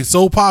became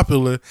so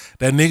popular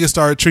that niggas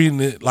started treating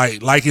it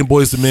like liking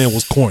Boys to Men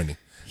was corny.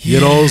 You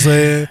know what I'm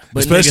saying?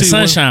 But nigga,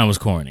 Sunshine was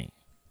corny.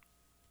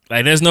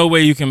 Like, there's no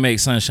way you can make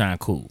Sunshine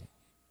cool.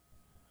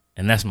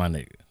 And that's my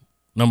nigga.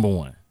 Number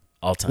one,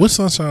 all time. What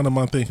Sunshine am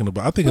I thinking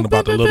about? I'm thinking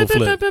about the Little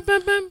Flip.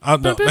 I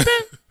know.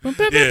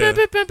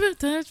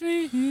 Touch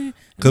me.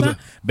 'Cause-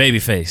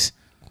 Babyface.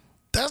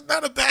 That's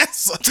not a bad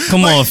song.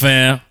 Come Like, on,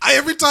 fam.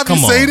 Every time Come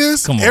you say on.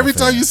 this, Come on, every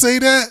fam. time you say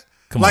that,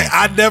 Come like on,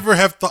 I fam. never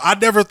have thought. I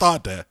never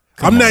thought that.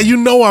 Come I'm not. on. You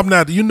know I'm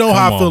not. You know Come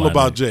how I on, feel my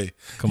about nigga. Jay.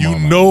 Come You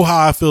on, my know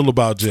how I feel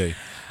about Jay.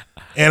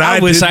 And I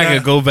wish did I not-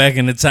 could go back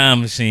in the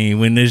time machine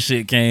when this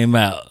shit came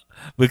out.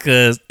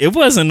 Because it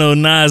wasn't no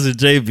Nas or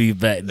JB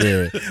back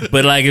there.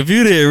 But like if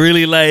you didn't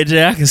really like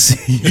Jay, I can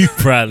see you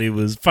probably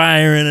was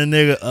firing a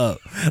nigga up.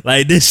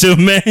 Like this your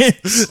man.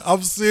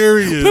 I'm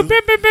serious.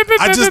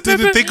 I just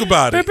didn't think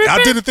about it.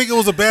 I didn't think it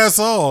was a bad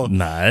song.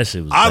 Nah, that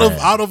shit was Out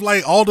bad. of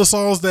like all the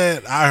songs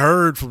that I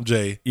heard from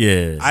Jay,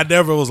 Yeah. I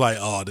never was like,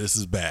 oh, this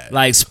is bad.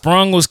 Like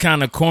Sprung was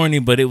kind of corny,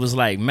 but it was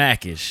like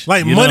Mac-ish.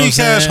 Like You know what Money I'm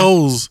Cash saying?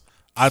 Hoes,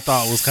 I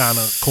thought was kind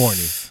of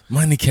corny.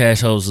 Money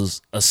Cash Hoes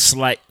was a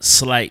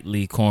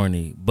slightly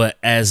corny, but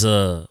as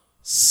a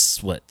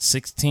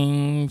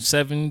 16,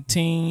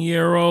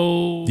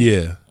 17-year-old,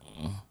 Yeah.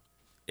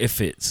 it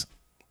fits.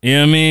 You know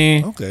what I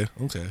mean? Okay.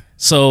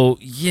 So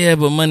yeah,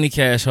 but Money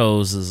Cash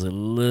Hoes is a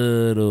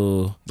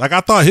little. Like I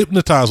thought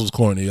Hypnotize was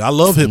corny. I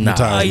love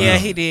Hypnotize. Oh yeah, now.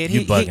 he did.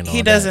 You He bugging he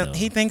on doesn't. that, though.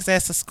 He thinks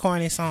that's a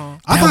corny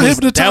song. I thought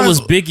Hypnotize. That was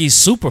Biggie's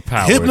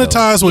superpower.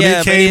 Hypnotize when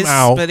yeah, it came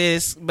out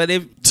but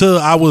it till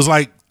I was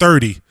like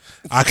 30.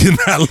 I could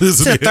not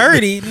listen to to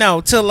 30. No,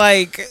 to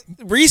like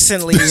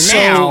recently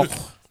now.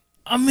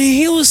 I mean,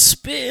 he was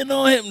spitting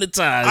on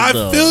Hypnotize. I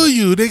though. feel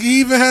you. Nigga, he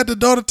even had the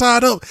daughter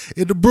tied up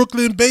in the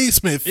Brooklyn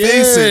basement.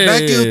 Face it, not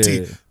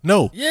guilty.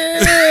 No.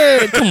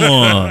 Yeah, come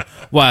on.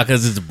 Why?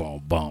 Because it's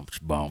bump, bump,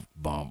 bump,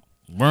 bump.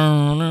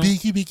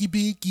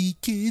 Beaky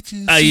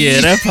kitchen. Oh yeah,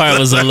 that part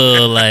was a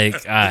little like,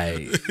 alright,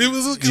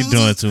 you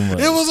doing too much.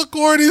 It was a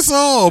corny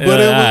song, but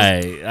it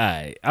was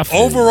alright. I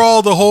feel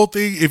overall the whole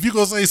thing. If you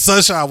gonna say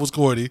Sunshine was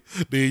corny,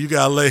 then you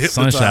gotta let you.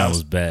 Hypnotize. Sunshine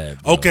was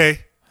bad. Bro. Okay.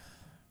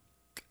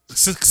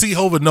 C.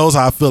 Hova knows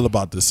how I feel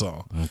about this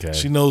song. Okay.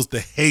 She knows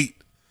the hate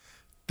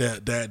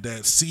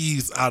that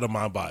sees out of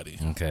my body.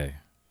 Okay.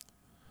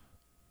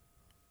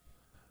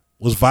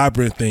 Was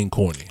Vibrant Thing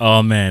corny?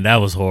 Oh man, that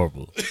was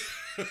horrible.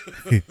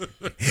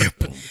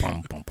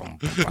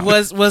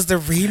 Was the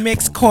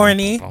remix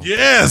corny?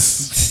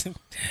 Yes.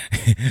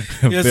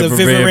 Yes, a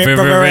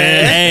vibrant-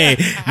 Hey,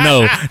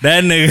 no,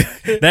 that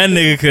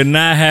nigga could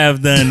not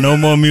have done no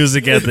more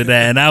music after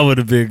that, and I would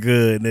have been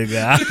good,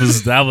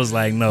 nigga. I was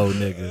like, no,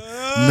 nigga,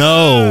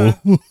 no.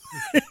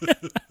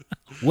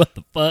 What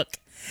the fuck?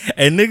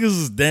 And niggas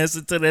was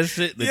dancing to that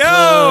shit, the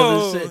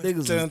club and shit.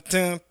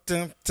 Niggas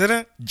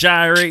was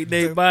gyrate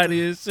their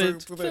body and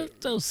shit.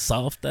 So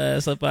soft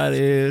ass up out of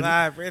here.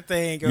 Vibrant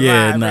thing,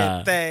 Yeah, vibrant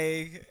nah.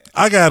 thing.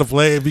 I gotta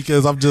play it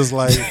because I'm just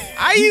like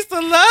I used to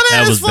love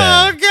that was song.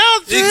 bad. Y'all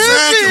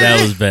tripping. That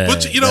was bad.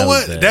 But you know That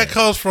was what? bad. That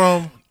comes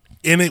from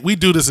we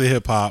do this in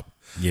hip hop.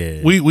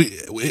 Yeah.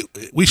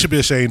 We should be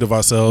ashamed of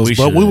ourselves. We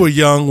but we should. were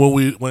young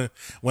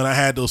when I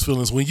had those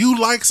feelings. When you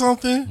like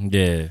something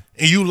Yeah.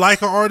 and you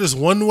like an artist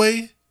one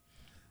way,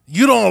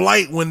 you don't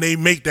like when they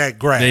make that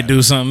grab. They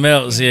do something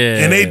else, yeah.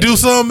 And they do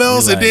something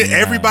else, You're and then like, nah.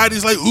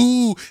 everybody's like,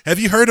 "Ooh, have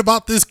you heard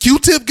about this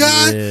Q-Tip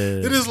guy?"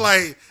 Yeah. It is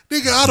like,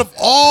 nigga, out of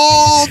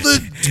all the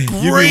You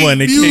great be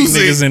wanting to kick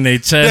music niggas in their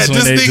that chest when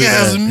this they do nigga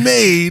has that.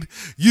 made,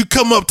 you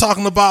come up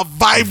talking about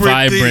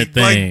vibrant Vibrant thing.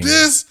 thing. Like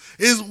this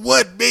is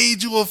what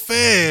made you a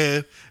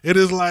fan. It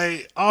is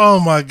like, oh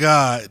my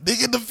god,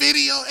 nigga, the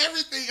video,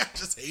 everything. I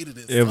just hated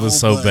it. It was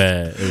so much.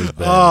 bad. It was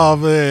bad. Oh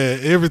man,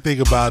 everything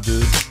about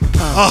this.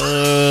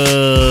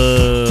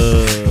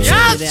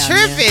 Y'all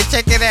tripping.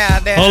 Check it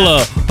out. Now.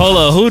 Hold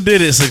up. Who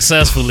did it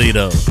successfully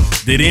though?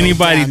 Did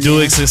anybody do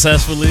it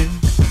successfully?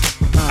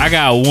 I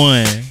got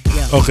one,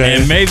 Okay,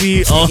 and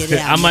maybe it out,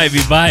 I might be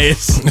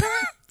biased.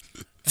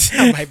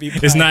 I might be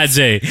It's not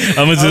Jay. I'm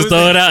gonna just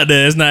throw it out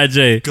there. It's not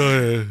Jay. go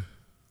ahead.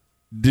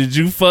 Did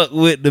you fuck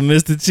with the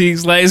Mr.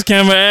 Cheeks lights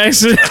camera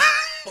action?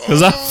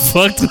 Cause I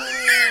fucked with.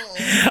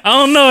 I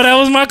don't know. That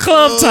was my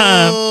club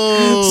time,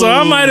 so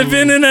I might have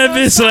been in that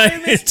bitch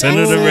like turn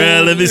it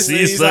around. Let me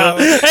see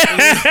something.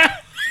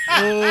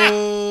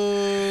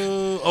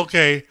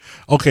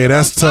 Okay,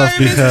 that's tough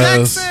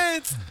because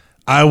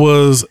I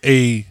was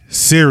a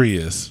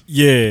serious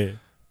Yeah.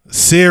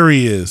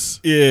 serious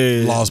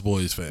Yeah. Lost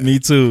Boys fan. Me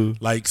too.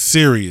 Like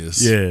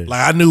serious. Yeah.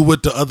 Like I knew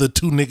what the other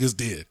two niggas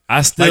did.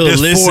 I still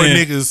there's listen four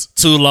niggas.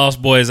 to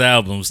Lost Boys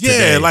albums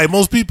today. Yeah, like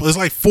most people, it's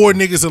like four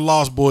niggas in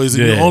Lost Boys,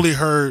 and you Yeah. only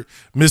heard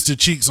Mr.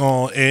 Cheeks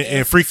on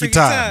and Freaky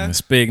Time.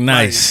 It's Big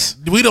Nice.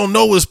 Like, we don't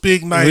know what's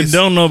Big Nice. We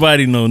don't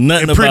nobody know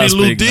nothing And Pretty about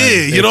Lou Big did,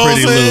 Nice. you And know what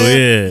I'm Pretty Lou,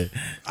 saying?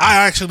 yeah. I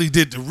actually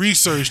did the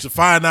research to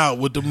find out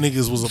what them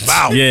niggas was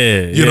about.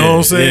 Yeah, You know what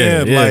I'm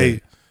saying? yeah.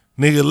 Like,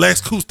 nigga,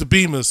 Lex Cooster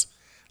Beamers,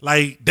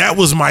 like, that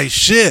was my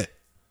shit.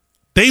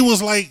 They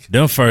was like,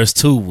 Them first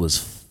two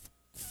was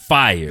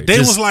fire. they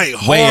Just was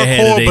like way ahead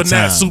of hardcore, their but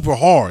not time. super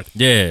hard.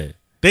 Yeah.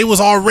 They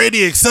was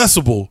already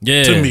accessible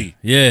Yeah. to me.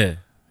 Yeah.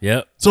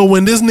 Yep. So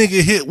when this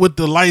nigga hit with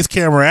the lights,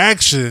 camera,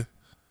 action,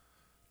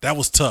 that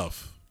was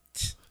tough.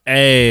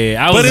 Hey,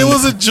 But it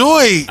was a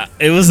joy.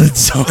 It was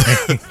a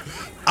joy.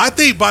 I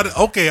think by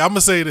the, okay, I'm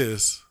gonna say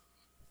this.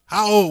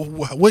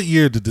 What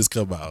year did this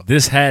come out?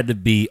 This had to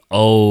be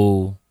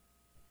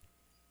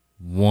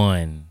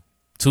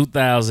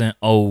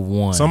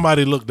 2001.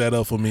 Somebody look that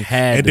up for me.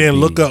 Had and to then be.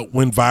 look up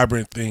when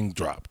Vibrant Thing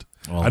dropped.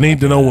 Oh I need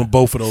to know when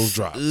both of those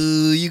dropped.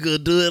 Ooh, you gonna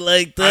do it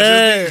like I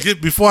that? just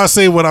need- before I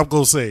say what I'm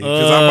gonna say,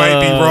 because I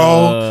might be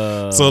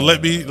wrong. So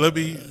let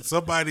me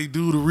somebody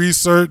do the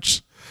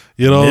research.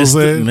 You know what I'm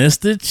saying?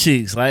 Mr.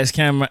 Cheeks, lights,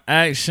 camera,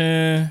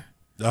 action.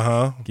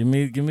 Give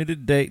me the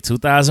date.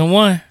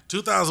 2001.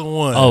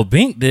 2001. Oh,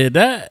 Bink did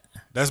that.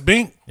 That's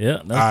Bink.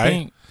 Yeah, that's All right.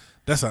 Bink.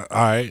 That's all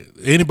right.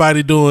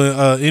 Anybody doing?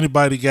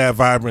 Anybody got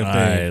Vibrant All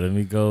Thing? right, let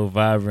me go.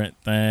 Vibrant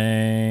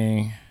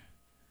Thing.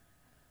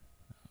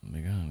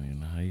 Nigga, I don't even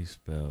know how you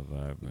spell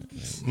Vibrant.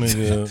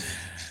 Nigga,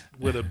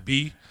 with a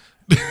B.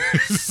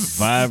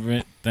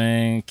 Vibrant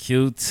Thing.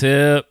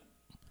 Q-Tip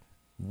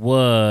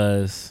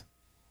was.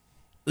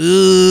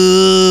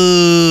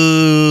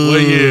 Ooh.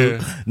 What year?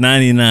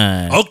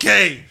 99.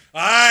 Okay.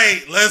 All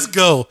right. Let's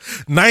go.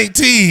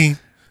 19.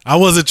 I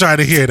wasn't trying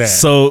to hear that.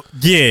 So,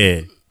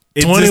 yeah.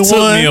 It 21? just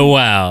took me a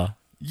while.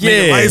 Yeah.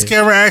 Nigga, lights,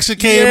 camera, action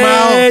came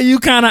Yeah, out. you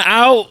kind of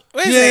out.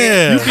 Wait a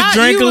Yeah. second. You could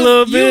drink a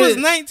little You bit. was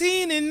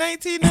 19 in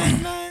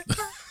 1999.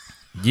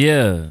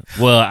 Yeah.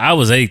 Well, I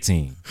was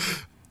 18.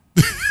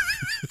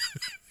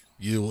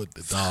 You with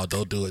the dog?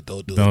 Don't do it.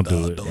 Don't do Don't it.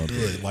 do dog. it. Don't do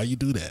it. Why you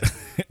do that?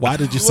 Why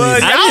did you say Well,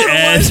 that? I didn't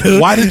add to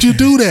it. Why did you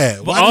do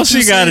that? Why All did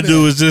you she say got to that?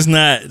 do is just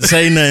not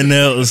say nothing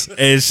else,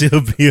 and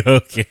she'll be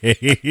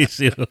okay.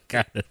 She'll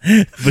kind of,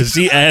 but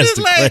she asked Just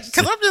the like, question.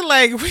 cause I'm just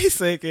like, wait a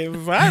second,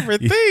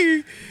 Vibrant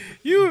Thing.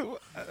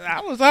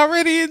 I was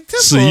already in Temple.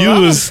 So you I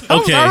was- I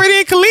was okay. already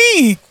in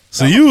Killeen.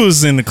 So you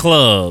was in the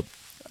club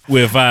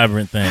with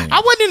Vibrant Thing.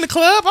 I wasn't in the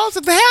club. I was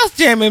at the house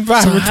jamming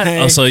Vibrant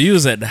Thing. Oh, so you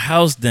was at the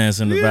house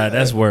dancing about.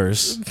 That's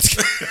worse.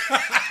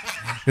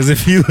 Because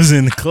if you was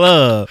in the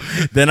club,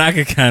 then I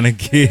could kind of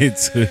get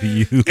to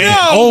you.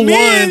 no, me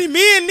 01. and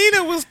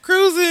Nina was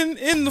cruising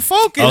in the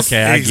Focus.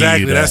 Okay, I Exactly.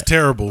 give you that. That's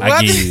terrible.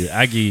 I give you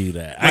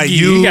that. I Like give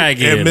you gotta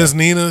get and it. Miss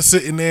Nina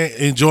sitting there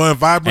enjoying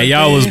Vibrant. And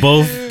y'all was Thing?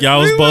 both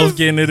We was-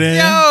 getting it in.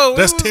 Yo,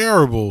 That's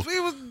terrible. We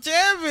was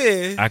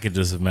jamming. I could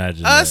just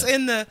imagine Us that.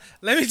 in the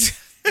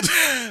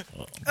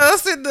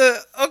us in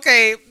the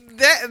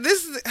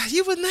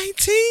you was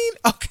 19?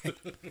 Okay.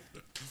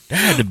 That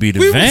had to be the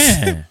We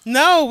van.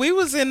 No, we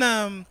was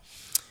in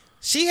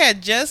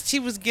she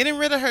was getting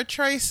rid of her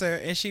Tracer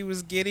and she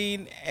was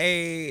getting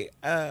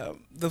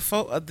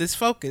this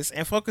Focus,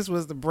 and Focus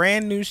was the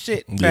brand new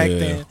shit back Yeah.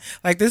 then.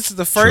 Like this is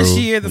the first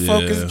True. year the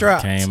Focus Yeah.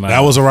 dropped. Came out.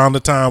 That was around the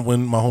time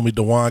when my homie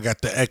Dewan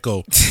got the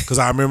Echo, because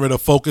I remember the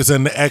Focus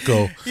and the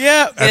Echo.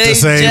 Yeah, At the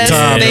same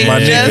time, they my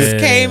just nigga-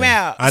 came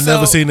out. I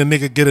never seen a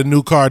nigga get a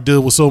new car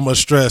deal with so much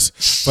stress.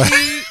 But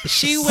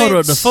She went. Hold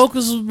up, the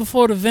Focus was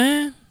before the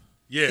van?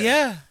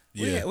 Yeah,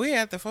 Yeah. we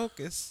had the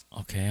Focus.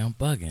 Okay, I'm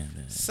bugging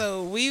then.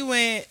 So we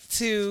went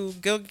to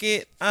go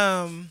get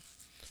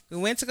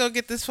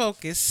this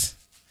Focus,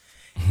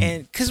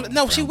 and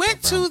she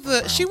went to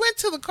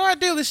the car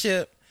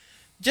dealership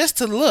just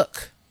to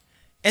look,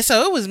 and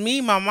so it was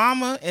me, my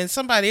mama, and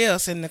somebody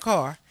else in the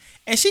car,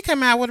 and she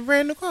came out with a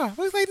brand new car.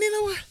 We was like,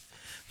 Nina,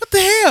 what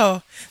the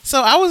hell?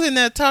 So I was in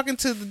there talking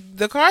to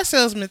the car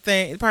salesman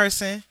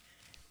person.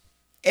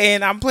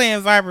 And I'm playing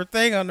Vibrant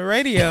Thing on the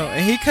radio,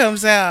 and he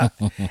comes out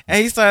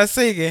and he starts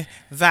singing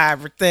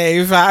Vibrant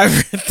Thing,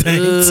 Vibrant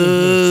Thing.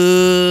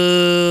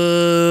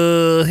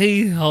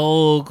 He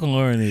whole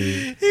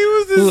corny. He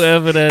was just,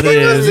 Whoever that he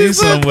was is, he's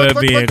just like, somewhere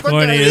being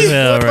corny as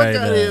hell right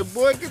now.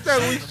 Boy, get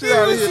that weak shit he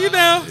out of was, here. you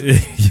know,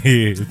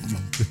 Yeah.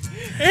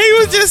 he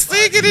was just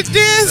singing and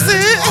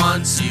dancing.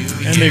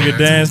 That nigga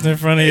dancing in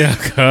front of your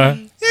car.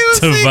 He was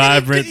To singing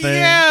Vibrant Thing.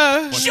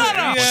 Yeah. Shut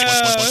up!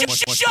 Yeah.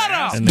 Shut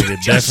up! That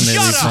nigga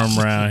definitely from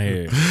around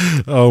here.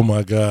 oh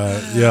my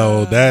god,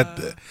 yo, that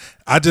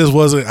I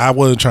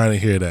wasn't trying to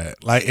hear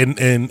that. Like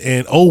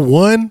in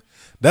 01,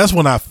 that's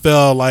when I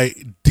fell like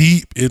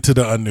deep into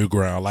the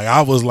underground. Like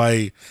I was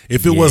like,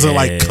 if it wasn't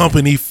like Yeah.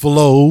 Company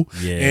Flow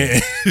Yeah.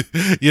 and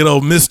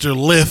Mr.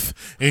 Lift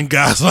and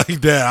guys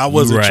like that, I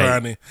wasn't Right.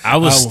 trying to. I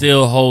was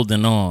still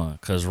holding on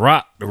because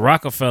the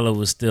Rockefeller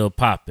was still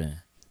popping.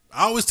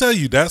 I always tell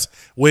you that's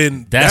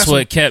when That's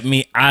what kept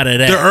me out of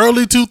that. the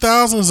early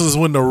 2000s is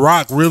when the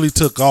rock really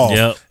took off.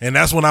 Yep. And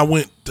that's when I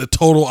went the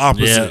total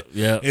opposite.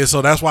 Yep. And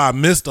so that's why I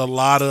missed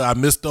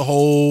the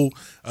whole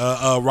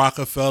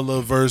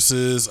Rockefeller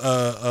versus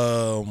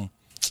the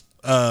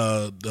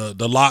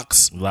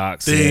Locks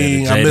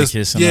thing. Yeah, I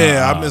missed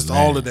I I missed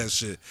all of that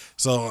shit.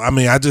 So I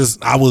mean I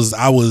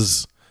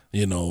was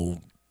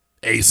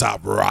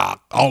Aesop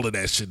Rock, all of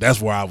that shit.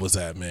 That's where I was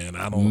at, man.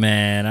 I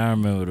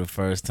remember the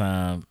first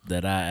time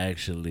that I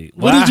actually.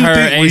 What did you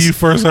think when you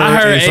first heard? I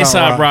heard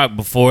Aesop Rock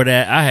before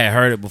that. I had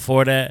heard it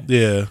before that.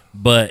 Yeah,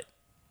 but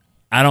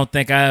I don't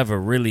think I ever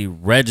really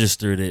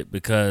registered it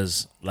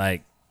because,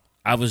 like,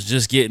 I was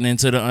just getting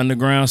into the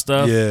underground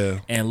stuff.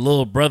 Yeah, and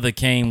Lil Brother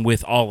came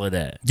with all of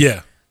that.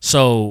 Yeah,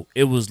 so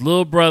it was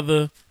Lil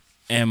Brother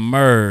and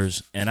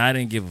Murs, and I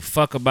didn't give a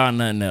fuck about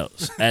nothing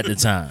else at the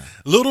time.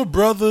 Little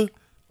Brother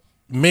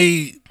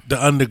made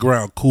the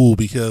underground cool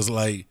because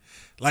like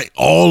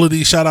all of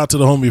these, shout out to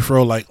the homie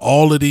Fro, like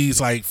all of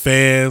these like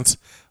fans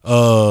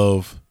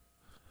of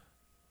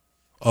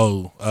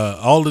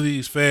all of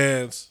these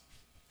fans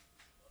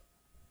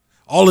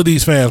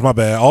of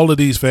Run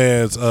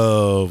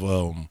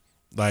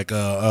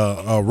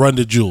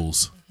the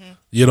Jewels.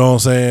 You know what I'm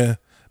saying?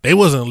 They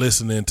wasn't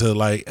listening to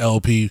like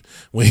LP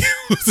when he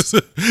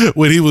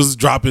was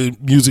dropping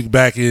music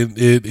back in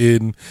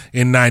 99.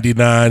 You right,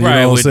 know what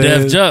I'm with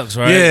saying? Def Jux,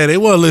 right? Yeah, they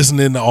weren't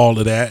listening to all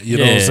of that. You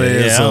know what I'm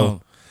saying? Yeah,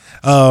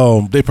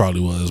 so they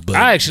probably was. But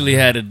I actually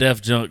had a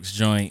Def Jux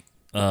joint.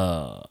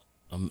 Vast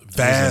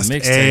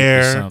mixtape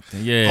Air, or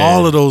something. Yeah,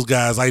 all of those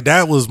guys, like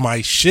that was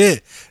my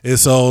shit. And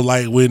so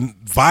like when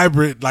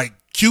Vibrant, like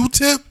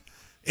Q-Tip,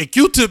 and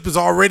Q-Tip is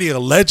already a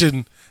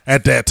legend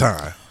at that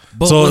time.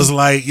 But so it's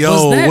like,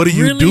 yo, what are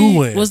you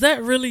doing? Was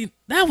that really?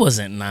 That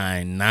wasn't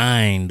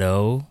 9-9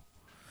 though,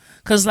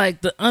 because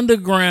like the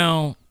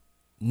underground,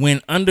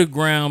 when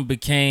underground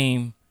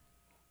became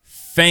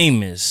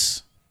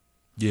famous,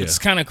 yeah, it's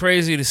kind of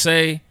crazy to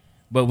say,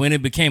 but when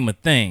it became a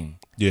thing,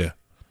 yeah,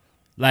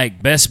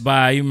 like Best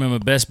Buy, you remember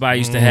Best Buy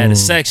used to have a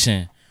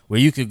section where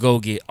you could go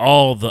get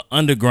all the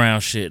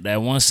underground shit.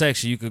 That one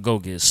section, you could go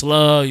get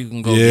Slug, you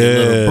can go get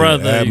Little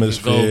Brother,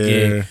 Atmosphere, you could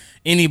go get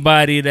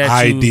anybody that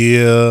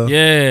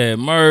Idea.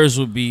 Murs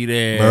would be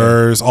there.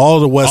 Murs, all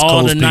the West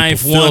all Coast the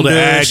Ninth people, Wonder Feel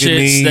the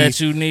Agony shits that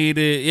you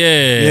needed.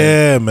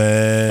 Yeah,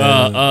 man.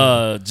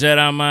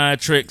 Jedi Mind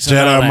Tricks.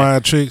 Jedi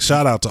Mind Tricks.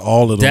 Shout out to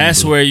all of them.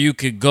 That's where you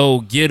could go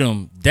get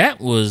them.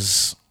 That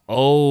was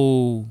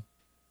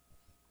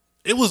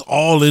it was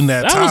all in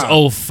that time. That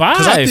was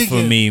 05 for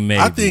me, maybe.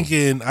 I think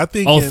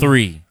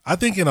 03. I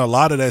think in a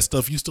lot of that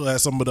stuff, you still had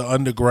some of the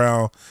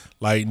underground,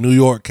 like New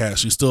York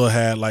cats. You still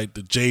had like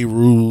the J.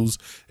 Rules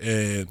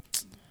and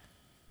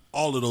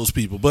all of those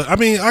people. But I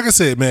mean, like I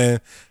said, man,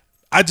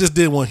 I just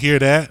didn't want to hear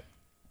that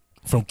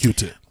from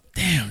Q-Tip.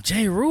 Damn,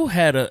 J. Rule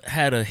had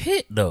a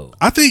hit though.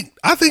 I think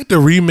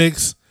the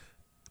remix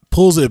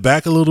pulls it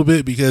back a little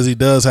bit because he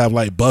does have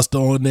like Busta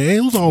on there.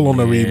 It was all on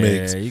the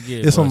remix. You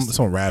get it's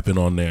some rapping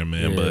on there,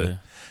 man.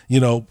 Yeah.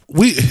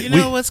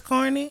 But what's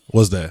corny?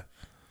 What's that?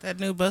 That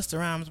new Busta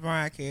Rhymes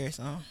Mariah Carey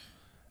song.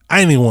 I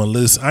didn't even want to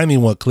listen. I didn't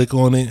even want to click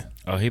on it.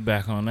 Oh, he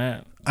back on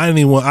that. I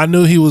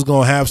knew he was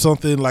gonna have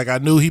something. Like I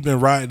knew he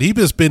been riding. He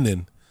been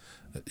spending.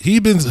 He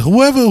been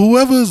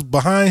whoever's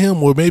behind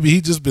him, or maybe he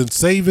just been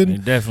saving. He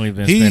definitely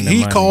been. Spending He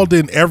money called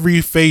in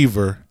every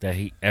favor that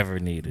he ever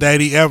needed.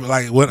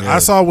 Like when I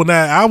saw when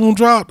that album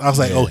dropped, I was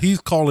like, oh, he's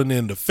calling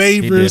in the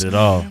favors. He did it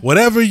all.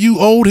 Whatever you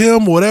owed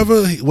him,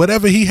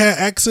 whatever he had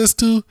access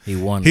to, he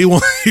won. I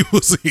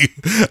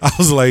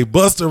was like,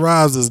 Busta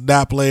Rhymes is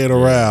not playing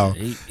around.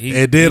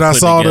 And then I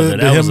saw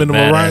him and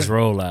Mariah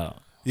rollout.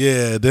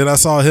 Yeah, then I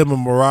saw him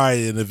and Mariah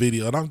in the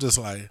video, and I'm just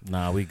like,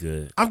 nah, we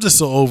good. I'm just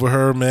so over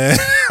her, man.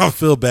 I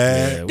feel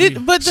bad.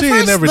 But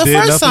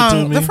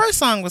the first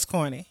song was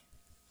corny.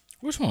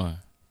 Which one?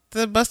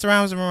 The Busta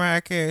Rhymes and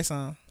Mariah Carey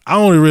song. I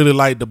only really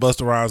like the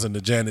Busta Rhymes and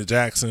the Janet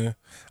Jackson.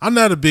 I'm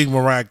not a big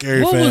Mariah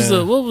Carey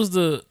fan. What was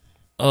the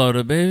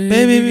the baby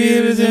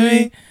give it to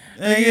me,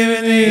 I give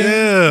it to you.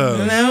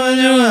 Yeah, and that's what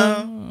you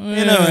want.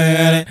 You know I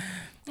got it.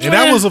 And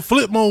that was a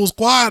Flip Mode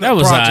Squad. That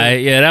was project.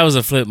 alright. Yeah, that was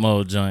a Flip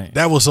Mode joint.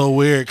 That was so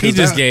weird.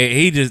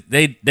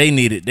 They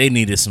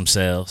needed some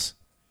sales.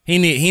 He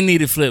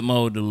needed Flip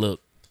Mode to look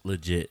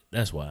legit.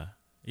 That's why.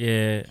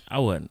 Yeah, I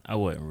wasn't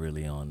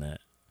really on that.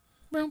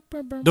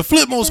 The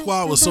Flip Mode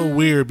Squad was so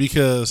weird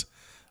because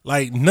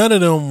like none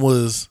of them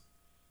was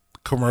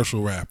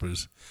commercial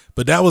rappers.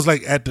 But that was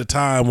like at the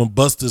time when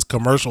Busta's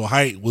commercial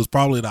height was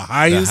probably the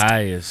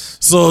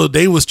highest. So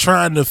they was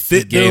trying to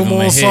fit them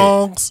on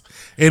songs,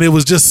 and it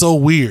was just so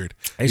weird.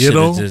 They should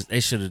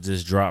have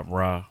just dropped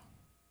Raw.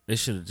 They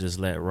should have just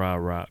let Raw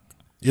rock.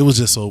 It was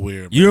just so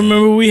weird. You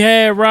remember we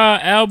had Raw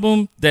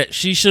album that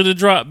she should have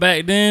dropped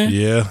back then?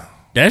 Yeah.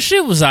 That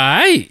shit was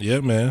alright.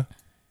 Yeah, man.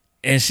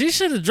 And she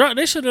should have dropped.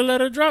 They should have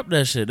let her drop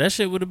that shit. That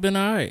shit would have been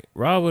alright.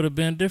 Raw would have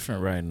been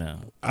different right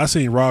now. I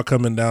seen Raw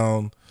coming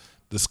down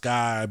the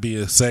sky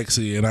being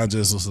sexy, and I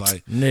just was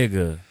like,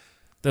 nigga,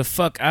 The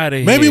fuck out of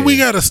here. Maybe we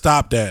gotta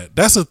stop that.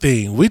 That's the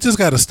thing. We just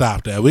gotta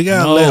stop that. We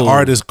gotta let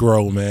artists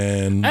grow,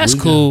 man. That's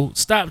cool.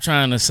 Stop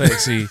trying to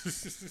sexy,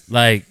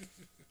 like.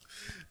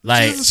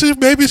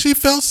 Maybe she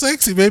felt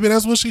sexy. Maybe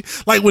that's what she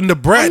like when the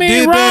Brat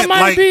did Rob that.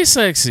 might Like be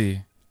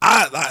sexy.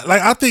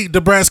 I think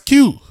the Brat's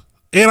cute.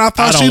 And I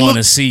thought I don't want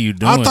to see you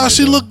doing I thought it,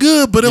 she though. looked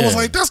good, but it was Yeah.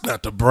 like that's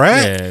not the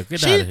Brat. Yeah,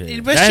 get out of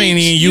here. but That ain't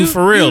even you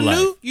for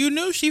real. You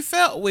knew she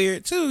felt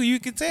weird too. You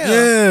could tell.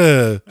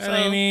 Yeah. That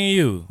ain't even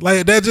you.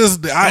 Like that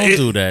just Don't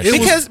do that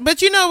shit.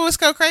 But you know what's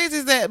so crazy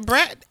is that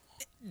Brat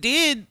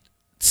did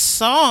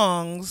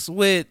songs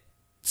with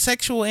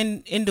sexual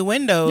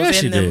innuendos Yes,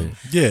 in she them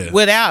did. Yeah.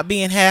 without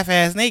being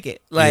half-ass naked.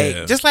 Like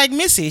Yeah. just like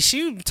Missy,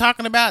 she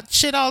talking about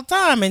shit all the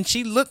time, and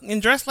she looked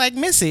and dressed like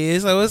Missy.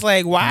 So it's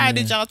like, why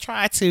did y'all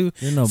try to?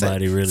 Ain't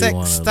nobody really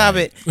wanna, stop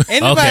like- it.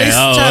 Anybody's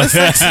trying to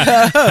sex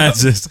her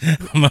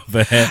up. My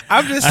bad.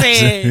 I'm just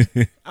saying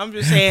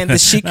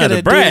that she Now, could the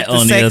have Brat, did the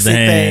on the sexy other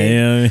hand, thing you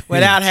know what I mean?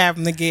 without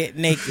having to get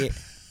naked.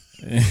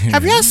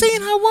 Have y'all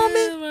seen her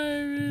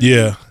woman?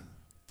 Yeah.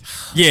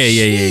 Yeah.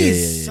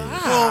 Jesus.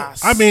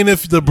 I mean,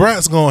 if the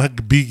Brat's gonna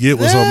get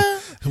with some,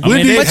 I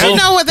mean, they But you both-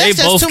 know what? That's they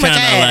just both too much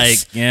kinda ass.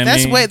 like, you know what I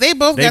That's mean? what they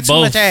both got too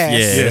much ass.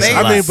 Yeah, They-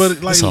 I mean,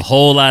 but like it's a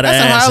whole lot of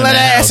that's a ass. whole lot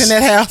of ass house. in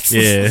that house.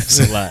 Yeah, it's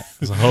a lot.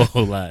 It's a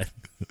whole lot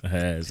of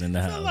ass in the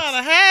A house. lot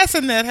of ass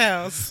in that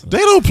house. they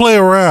don't play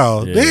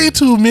around. Yeah. There ain't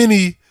too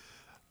many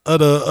of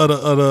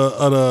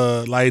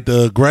the like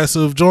the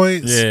aggressive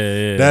joints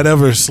Yeah. that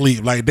ever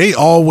sleep. Like they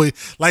always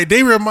like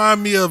they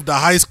remind me of the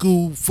high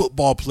school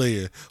football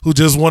player who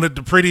just wanted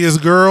the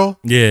prettiest girl.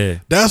 Yeah,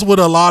 That's what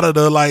a lot of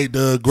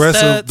the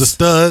aggressive the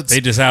studs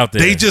they just out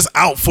there. they just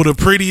out for the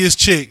prettiest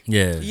chick.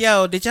 yeah.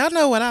 Yo, did y'all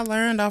know what I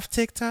learned off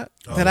TikTok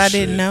that I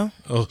didn't shit. know?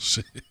 Oh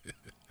shit.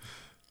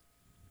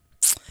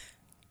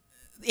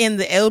 In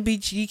the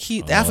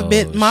LBGQ, the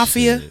alphabet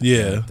mafia. Shit.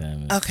 Yeah. God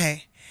damn it.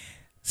 Okay.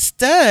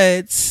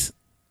 Studs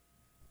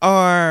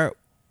are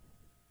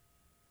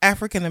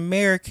African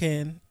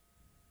American.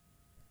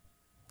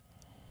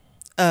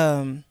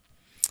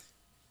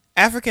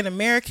 African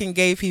American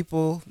gay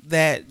people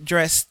that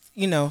dress,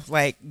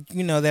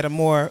 that are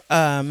more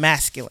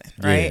masculine,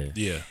 right?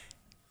 Yeah. Yeah.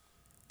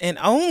 And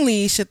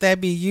only should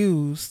that be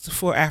used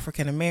for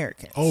African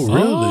Americans. Oh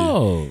really?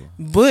 Oh.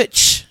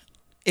 Butch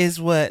is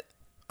what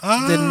the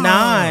Ah.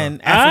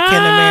 non-African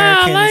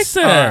Americans I like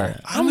that. are.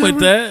 I'm with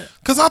that.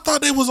 Cause I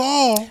thought they was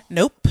all.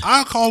 Nope.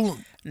 I call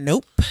them.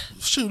 Nope.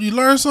 Shoot, you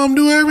learn something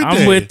new every day.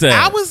 I'm with that.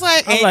 I was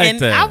like, I like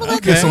that. I was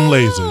like, Get some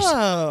lasers.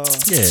 oh.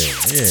 Yeah.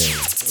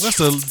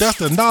 That's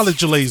the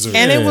knowledge laser.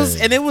 And Yeah. it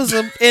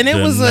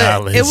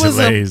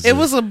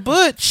was a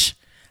Butch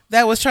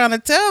that was trying to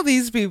tell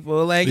these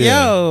people, like,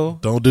 yo,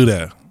 don't do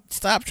that.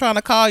 stop trying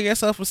to call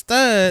yourself a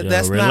stud. Yo,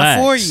 That's relax.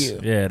 not for you.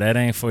 Yeah, that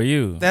ain't for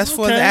you. That's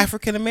for the Okay.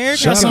 African American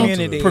Shout out to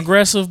community.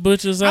 Progressive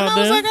butchers And out I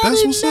was there. like, I That's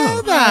didn't what's know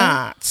up.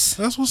 that.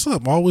 That's what's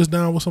up. Always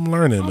down with some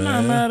learning, I'm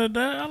not man. mad at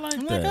that. I like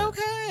I'm that. like,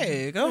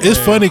 okay, go It's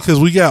ahead. funny because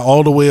we got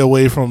all the way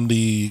away from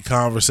the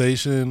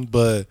conversation,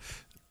 but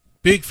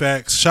big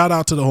facts. Shout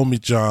out to the homie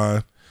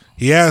John.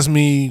 He asked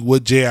me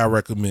what J I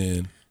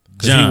recommend.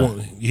 'Cause John.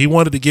 he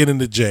wanted to get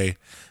into J.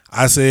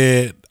 I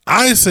said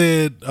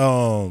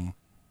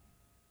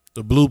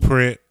the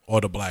Blueprint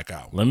or the Black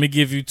Album. Let me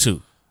give you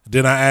two.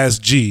 Then I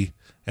asked G,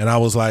 and I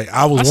was like,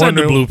 I was I said the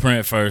wondering.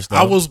 Blueprint first,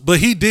 though. But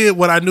he did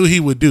what I knew he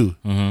would do.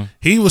 Mm-hmm.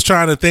 He was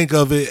trying to think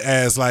of it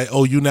as like,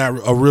 oh, you're not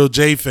a real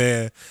J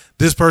fan.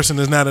 This person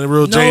is not a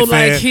real J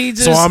fan, he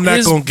just, so I'm not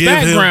his gonna give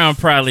him. background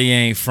probably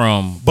ain't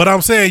from. But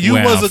I'm saying you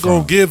where I'm wasn't gonna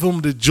from. give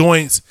him the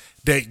joints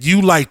that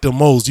you like the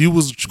most. You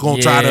was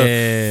gonna try to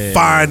Yeah.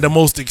 find the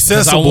most 'Cause I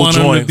accessible want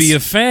him joints. to be a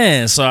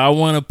fan, so I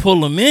want to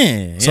pull him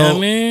in. You so know what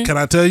I mean? can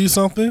I tell you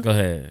something? Go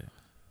ahead.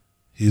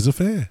 He's a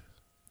fan.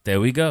 There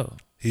we go.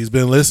 He's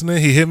been listening.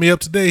 He hit me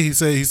up today. He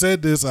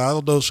said this. I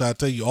don't know. Should I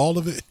tell you all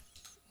of it?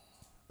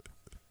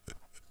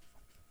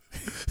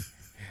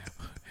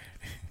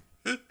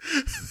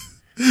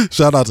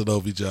 Shout out to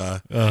Novi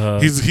John. Uh-huh.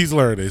 He's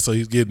learning, so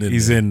he's getting in.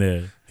 He's there. in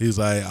there. He's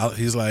like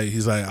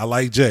I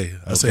like Jay.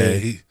 I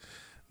said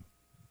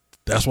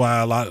that's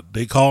why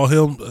they call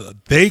him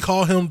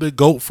the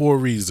GOAT for a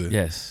reason.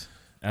 Yes,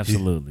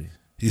 absolutely.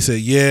 He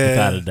said, yeah,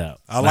 Without a doubt.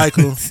 I like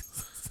him.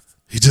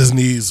 He just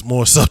needs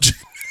more subject.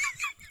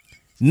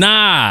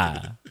 Nah.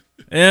 You know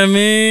what I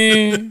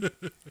mean?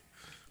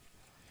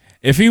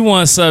 If he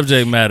wants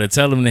subject matter,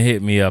 tell him to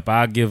hit me up.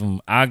 I'll give him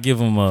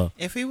a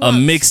If he wants-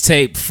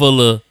 mixtape full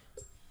of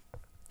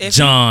If-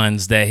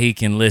 Johns that he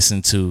can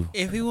listen to.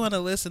 If you want to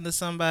listen to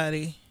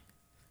somebody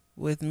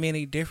with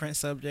many different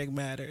subject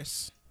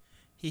matters,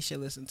 he should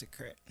listen to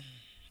Crit.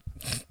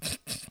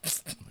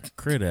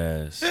 Crit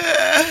ass.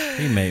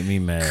 He made me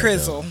mad.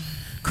 Crizzle. though.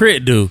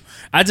 Crit do.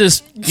 I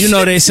just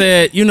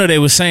they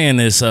were saying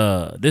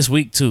this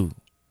week too.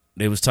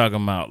 They was talking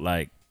about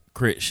like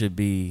Crit should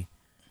be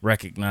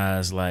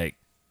recognized like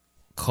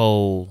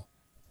Cole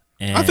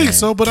and I think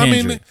so, but I mean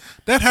Kendrick.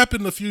 that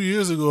happened a few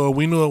years ago, and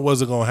we knew it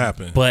wasn't gonna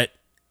happen. But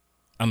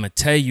I'm gonna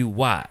tell you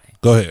why.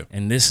 Go ahead.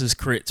 And this is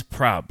Crit's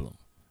problem.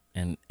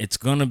 And it's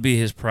gonna be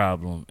his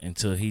problem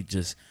until he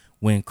just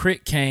when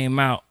Crit came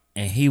out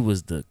and he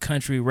was the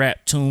country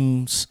rap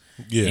tunes,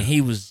 Yeah. and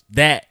he was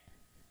that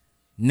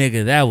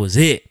nigga, that was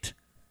it.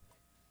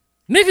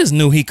 Niggas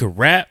knew he could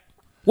rap.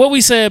 What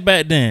we said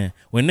back then,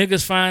 when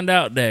niggas find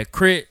out that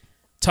Crit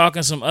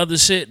talking some other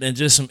shit than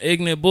just some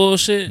ignorant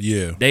bullshit,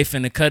 Yeah. they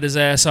finna cut his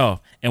ass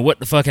off. And what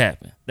the fuck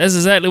happened? That's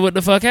exactly what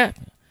the fuck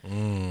happened.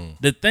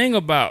 The thing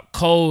about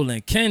Cole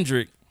and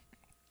Kendrick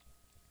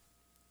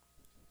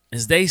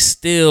is they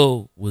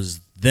still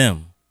was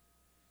them.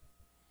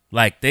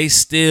 Like they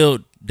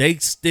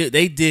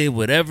did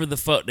whatever the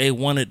fuck they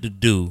wanted to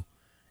do,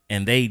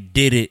 and they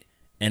did it,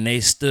 and they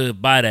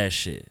stood by that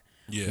shit.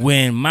 Yeah.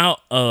 When Mount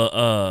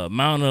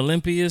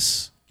Olympia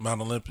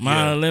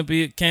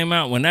came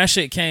out, when that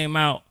shit came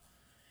out,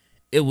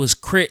 it was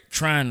Crit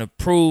trying to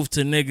prove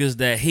to niggas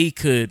that he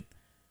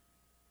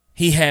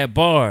had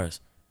bars.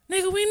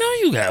 Nigga, we know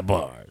you got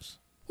bars.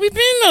 We been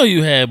know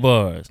you had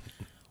bars.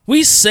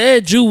 We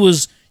said you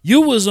was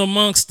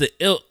amongst the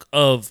ilk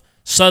of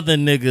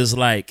Southern niggas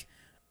like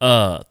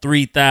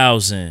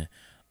 3000,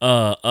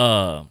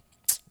 Bun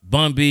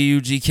B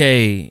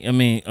UGK. I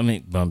mean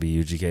Bun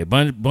B UGK.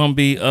 Bun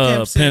B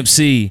Pimp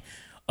C.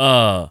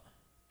 The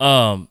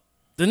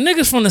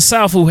niggas from the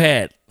South who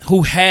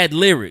had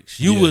lyrics.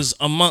 You was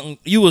among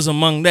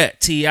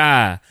that.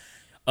 T.I.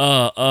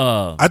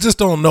 I just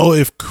don't know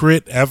if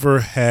Crit ever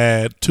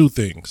had two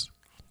things.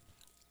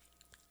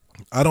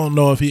 I don't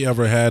know if he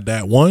ever had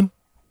that one.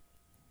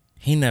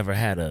 He never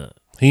had a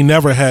He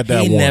never had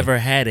that one. He never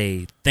had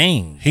a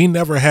thing. He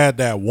never had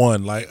that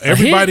one. Like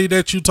everybody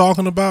that you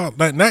talking about,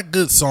 like not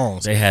good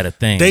songs. They had a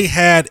thing. They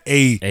had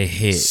a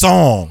hit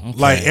song. Okay.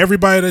 Like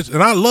everybody that,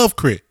 and I love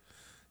Crit.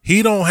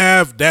 He don't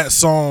have that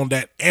song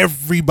that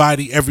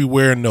everybody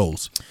everywhere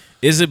knows.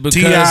 Is it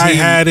because T.I.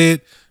 had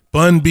it?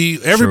 Bun B,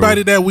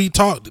 everybody that we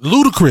talked,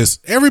 Ludacris,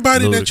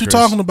 everybody that you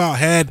talking about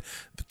had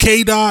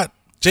K. Dot,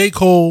 J.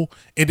 Cole,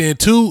 and then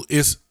two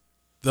is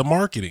the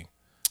marketing.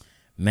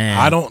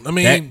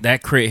 Man,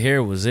 that Crit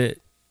here was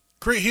it.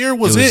 Crit here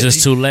was it. It was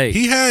just too late.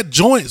 He had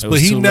joints, but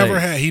he never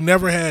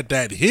had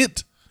that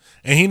hit,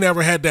 and he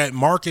never had that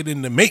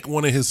marketing to make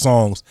one of his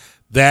songs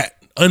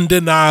that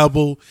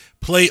undeniable,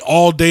 play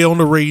all day on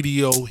the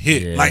radio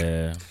hit. Yeah.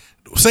 Like,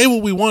 say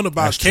what we want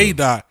about K.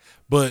 Dot,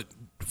 but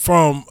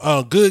from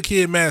Good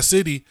Kid, Mad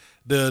City,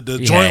 the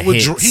joint with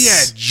he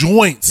had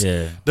joints.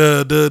 Yeah.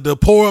 The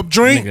pour up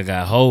drink. Nigga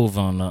got Hove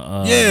on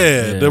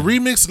the the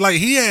remix. Like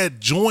he had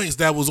joints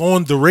that was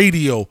on the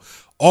radio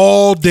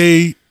all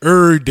day,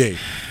 every day.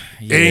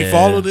 Yeah. And he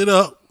followed it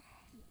up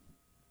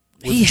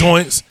with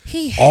joints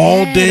he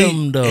all had day.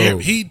 them, though.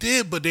 He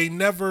did, but they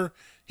never.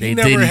 He They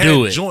never didn't had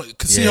do it.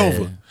 joints. See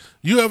over.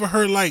 You ever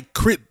heard like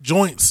Crit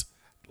joints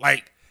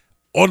like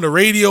on the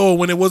radio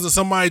when it wasn't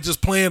somebody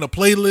just playing a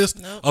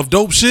playlist of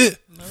dope shit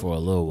for a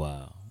little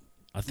while?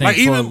 I think like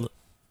even.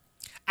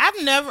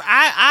 I've never.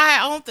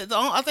 I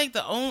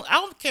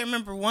can't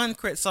remember one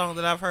Crit song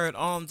that I've heard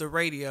on the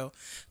radio.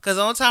 Because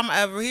the only time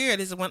I ever hear it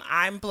is when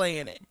I'm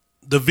playing it.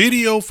 The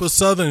video for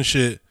Southern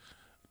shit,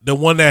 the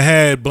one that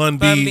had Bun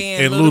B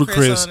and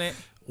Ludacris on it,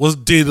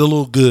 did a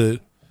little good.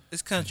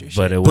 It's country shit.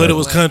 But it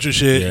was country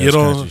shit. Yeah, you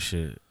know, country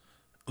shit.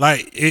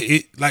 Like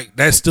it like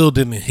that still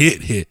didn't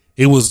hit.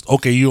 It was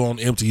okay. You on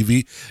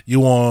MTV.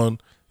 You on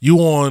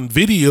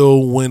video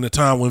when the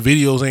time when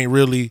videos ain't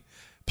really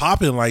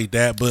popping like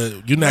that.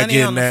 But you're not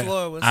getting that.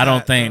 I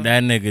don't think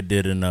that nigga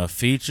did enough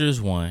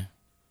features. One.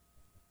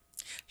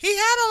 He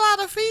had a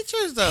lot of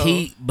features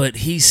though. But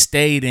he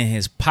stayed in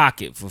his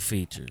pocket for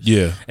features.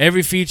 Yeah.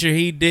 Every feature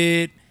he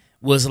did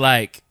was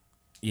like,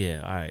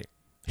 yeah, all right.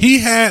 He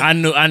had.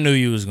 I knew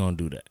you was gonna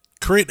do that.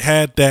 Crit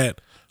had that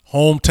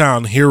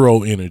hometown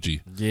hero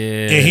energy.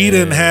 Yeah. And he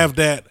didn't have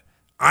that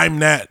I'm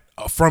not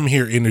from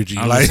here energy.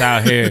 I'm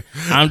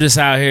just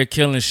out here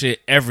killing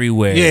shit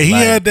everywhere. Yeah, he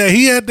had that.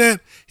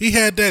 He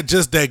had that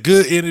just that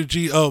good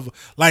energy of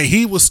like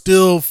he was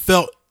still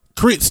felt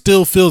Crit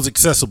still feels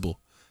accessible.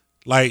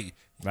 Like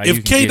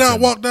if K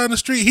Dot walked down the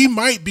street, he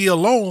might be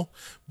alone,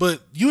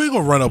 but you ain't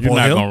gonna run up on him.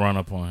 You're not gonna run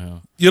up on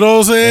him. You know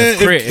what I'm saying?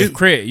 If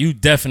Crit, you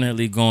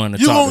definitely going to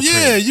talk to Crit.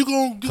 Yeah, you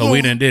gonna.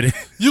 We done did it.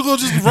 You gonna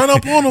just run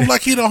up on him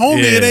like he the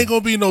homie. It ain't gonna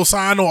be no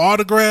sign, no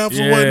autographs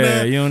or whatnot.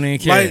 Yeah, you don't even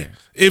care. Like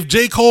if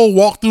J. Cole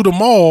walked through the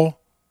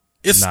mall,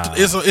 it's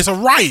a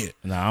riot.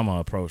 Nah, I'm gonna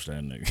approach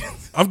that nigga.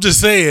 I'm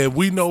just saying,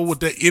 we know what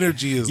that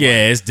energy is. Yeah,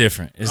 like. it's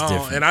different. It's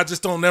different. And I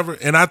just don't never.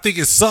 And I think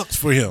it sucks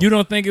for him. You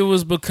don't think it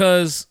was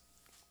because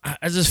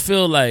I just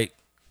feel like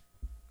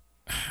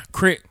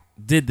Crit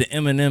did the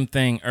Eminem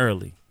thing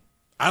early.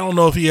 I don't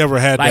know if he ever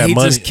had like that he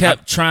money. He just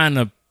kept trying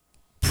to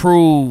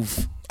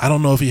prove. I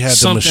don't know if he had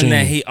something the machine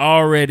that he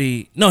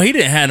already. No, he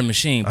didn't have the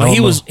machine, but he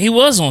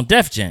was on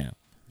Def Jam.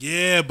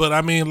 Yeah, but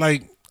I mean,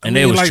 like,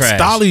 they was like trash.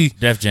 Stolly.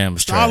 Def Jam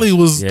was trash. Stolly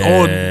was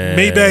on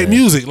Maybach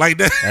Music like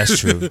that. That's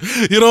true.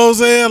 You know what I'm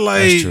saying?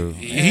 Like that's true.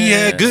 He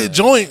had good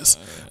joints,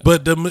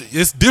 but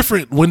it's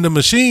different when the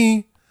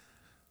machine.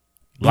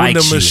 When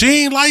the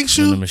machine likes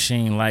you,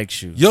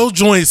 your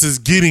joints is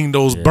getting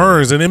those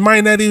burns, and it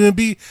might not even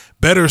be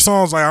better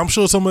songs. Like I'm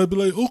sure somebody be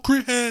like, "Oh,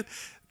 Crit had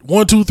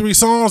 1, 2, 3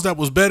 songs that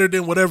was better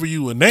than whatever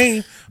you would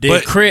name. Did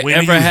but Crit when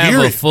ever you have hear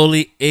a it,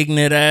 fully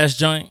ignorant ass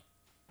joint?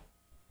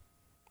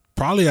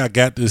 probably I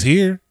Got This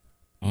Here.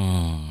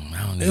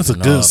 I don't It's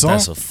even a know good if song.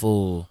 That's a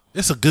full.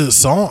 It's a good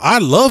song. I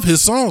love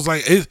his songs.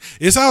 Like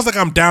it sounds like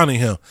I'm downing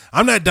him.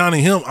 I'm not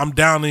downing him. I'm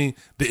downing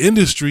the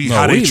industry,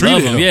 how they we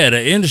treated love him. Yeah,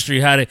 the industry,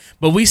 how they.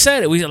 But we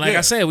said it. Yeah.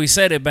 I said, we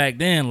said it back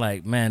then.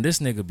 Like, man, this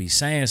nigga be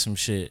saying some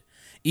shit,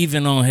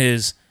 even on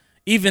his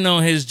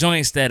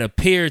joints that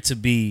appear to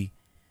be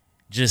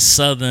just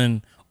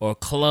southern or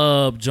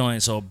club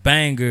joints or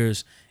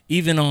bangers.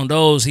 Even on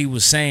those, he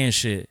was saying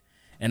shit,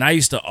 and I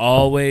used to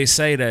always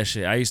say that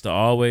shit. I used to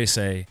always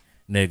say,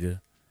 nigga,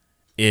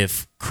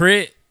 if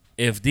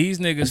these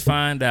niggas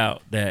find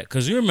out that,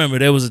 because you remember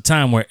there was a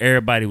time where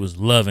everybody was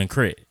loving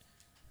Crit,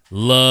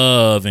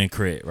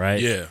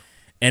 right? Yeah.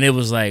 And it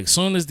was like,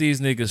 soon as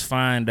these niggas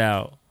find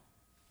out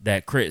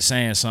that Crit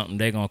saying something,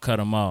 they gonna cut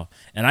him off.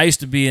 And I used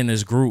to be in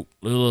this group,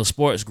 a little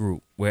sports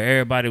group, where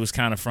everybody was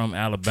kind of from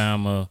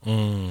Alabama,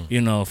 you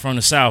know, from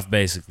the South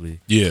basically.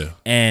 Yeah.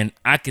 And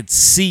I could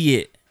see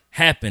it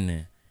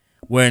happening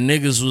where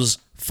niggas was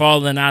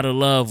falling out of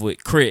love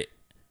with Crit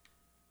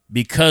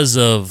because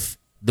of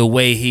the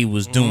way he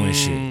was doing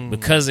shit,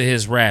 because of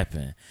his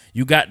rapping.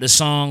 You got the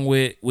song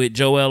with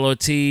Joel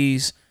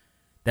Ortiz,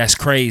 that's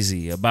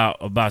crazy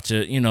about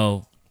your, you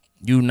know,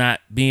 you not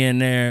being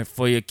there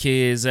for your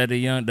kids at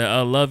the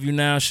love you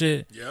now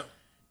shit. Yep.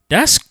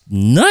 That's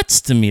nuts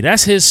to me.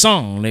 That's his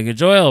song, nigga.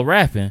 Joel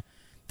rapping,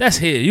 that's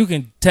his. You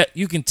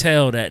can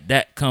tell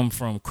that come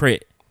from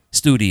Crit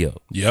Studio.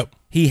 Yep.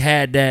 He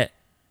had that.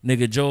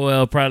 Nigga,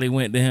 Joel probably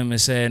went to him and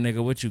said,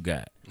 nigga, what you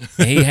got?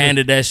 And he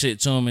handed that shit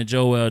to him, and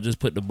Joel just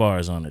put the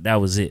bars on it. That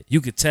was it.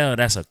 You could tell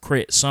that's a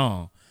Crit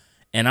song.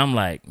 And I'm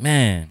like,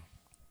 man,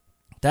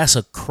 that's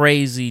a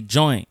crazy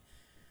joint.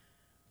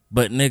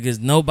 But niggas,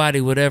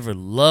 nobody would ever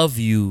love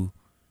you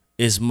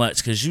as much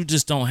because you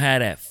just don't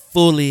have that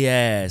fully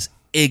ass,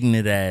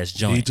 ignorant ass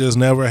joint. He just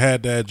never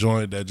had that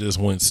joint that just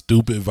went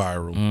stupid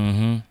viral.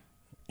 Mm-hmm.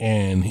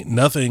 And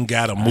nothing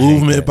got a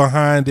movement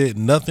behind it.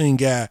 Nothing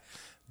got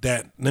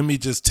that, let me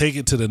just take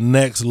it to the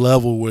next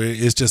level where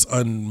it's just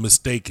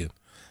unmistaken.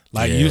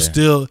 Like you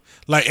still,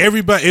 like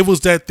everybody, it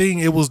was that thing,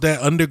 it was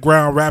that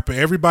underground rapper.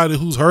 Everybody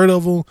who's heard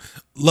of him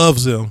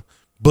loves him.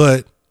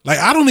 But like,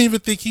 I don't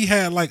even think he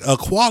had like a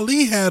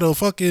quality, had a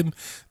fucking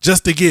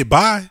Just to Get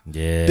By.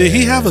 Yeah. Did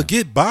he have a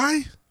Get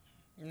By?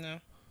 No.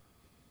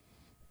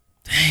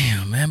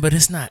 Damn, man, but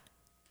it's not.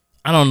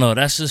 I don't know.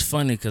 That's just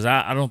funny because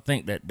I don't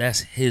think that's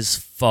his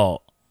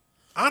fault.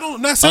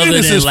 I'm not saying Other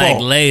it's than his like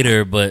fault.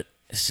 later, but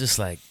it's just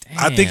like, damn,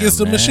 I think it's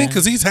the man. machine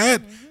because he's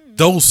had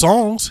those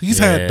songs. He's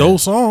had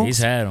those songs. He's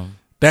had them.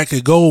 That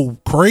could go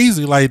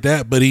crazy like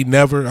that, but he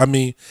never, I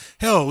mean,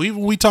 hell,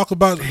 even we talk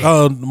about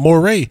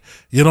Moray,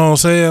 you know what I'm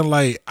saying?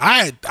 Like,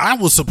 I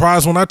was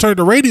surprised when I turned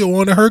the radio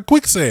on and heard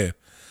Quicksand.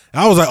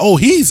 I was like, oh,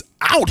 he's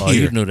out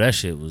here. You knew that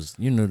shit was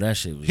He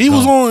gone.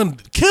 was on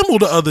Kimmel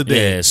the other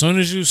day. Yeah, as soon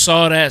as you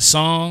saw that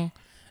song,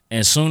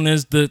 and as soon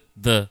as the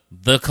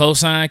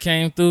cosign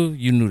came through,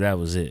 you knew that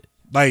was it.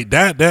 Like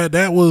that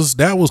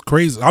was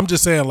crazy. I'm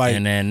just saying, like,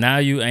 And then now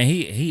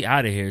he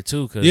out of here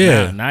too, cause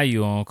now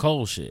you on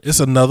cold shit. it's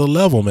another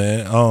level,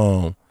 man.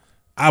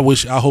 I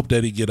hope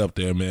that he get up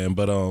there, man.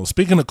 But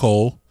speaking of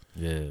Cole,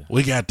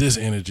 we got this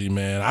energy,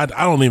 man. I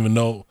don't even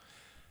know.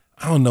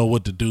 I don't know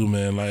what to do,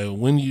 man. Like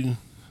when you,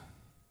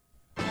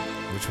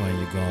 Which one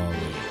you going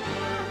with?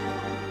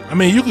 I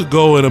mean, you could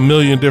go in a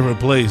million different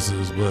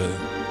places, but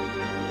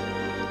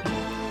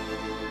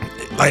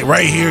like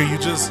right here, you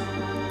just.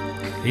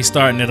 He's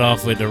starting it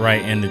off with the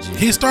right energy.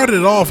 He started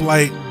it off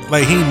like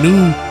he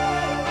knew.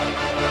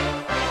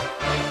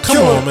 Come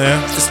on,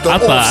 man. I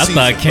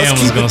thought Cam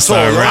was gonna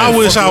start rapping. I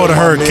wish I would have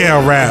heard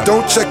Cam rap.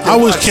 Don't check your I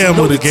wish watch, Cam you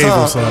know would have the gave him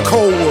time. some.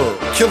 Cold World,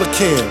 Killer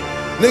Cam.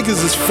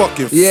 Niggas is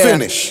fucking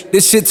finished.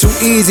 This shit too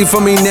easy for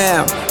me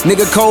now.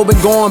 Nigga Cole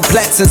been going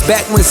plat since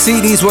back when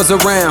CDs was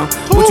around.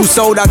 What you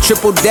sold, I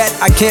tripled that.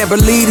 I can't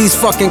believe these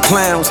fucking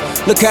clowns.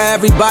 Look how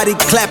everybody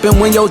clapping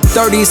when your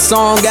 30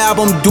 song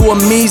album do a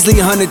measly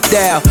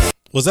 100,000.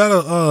 Was that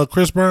a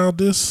Chris Brown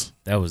diss?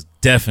 That was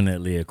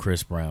definitely a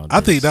Chris Brown diss.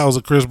 I think that was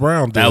a Chris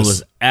Brown diss. That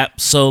was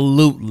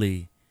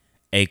absolutely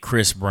a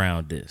Chris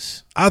Brown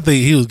diss. I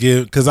think he was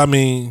giving, because I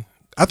mean,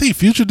 I think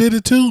Future did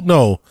it too.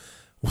 No,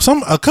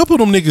 a couple of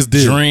them niggas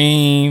did.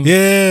 Dream,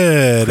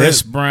 Yeah,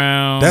 Chris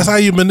Brown. That's how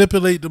you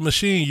manipulate the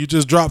machine. You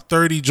just drop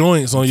 30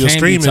 joints on your Can't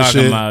streaming be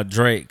talking shit. about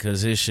Drake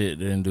because his shit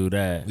didn't do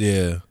that.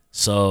 Yeah.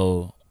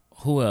 So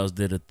who else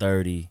did a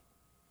 30?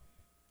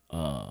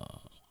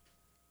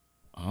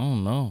 I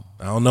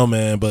don't know,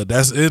 man, but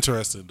that's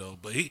interesting though.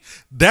 But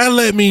that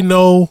let me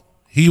know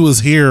he was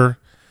here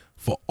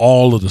for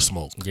all of the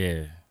smoke.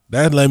 Yeah.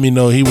 That let me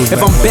know he was.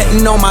 If I'm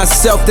betting on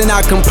myself, then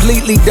I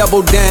completely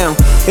double down.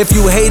 If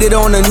you hated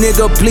on a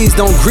nigga, please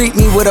don't greet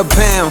me with a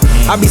pound.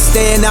 I be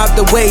staying out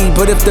the way,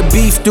 but if the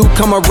beef do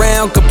come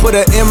around, could put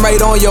an M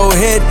right on your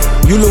head.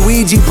 You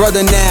Luigi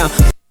brother now.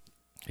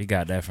 He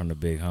got that from the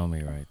big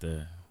homie right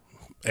there.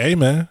 Hey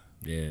man.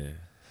 Yeah.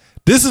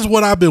 This is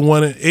what I've been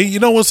wanting. And you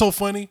know what's so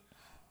funny?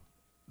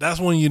 that's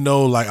when you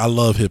know, like, I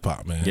love hip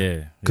hop, man.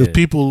 Yeah, because yeah.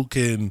 people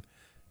can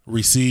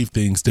receive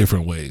things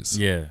different ways.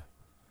 Yeah.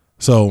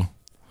 So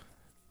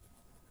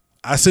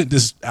I sent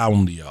this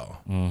album to y'all.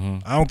 Mm-hmm.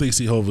 I don't think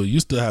C-Hova, you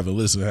still haven't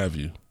listened, have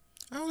you?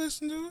 I'll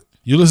listen to it.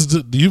 You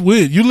listen to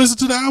you listen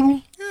to the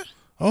album? Yeah.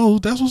 Oh,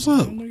 that's what's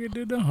up. Nigga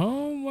did the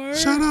homework.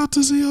 Shout out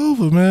to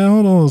C-Hova, man.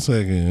 Hold on a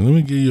second. Let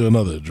me give you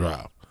another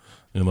drop.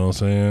 You know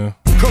what I'm saying?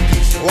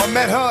 Cookies. Oh, I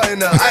met her in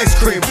the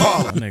ice cream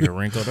parlor. That nigga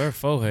wrinkled her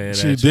forehead.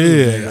 She at you,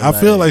 did. nigga,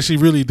 I feel like she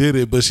really did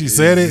it, but she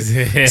said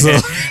it. So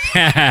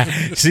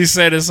she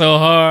said it so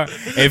hard.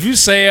 If you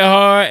say it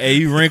hard and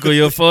you wrinkle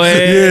your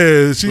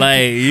forehead, yeah, she,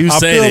 like you I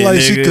said feel it, like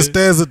nigga. she could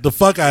stand the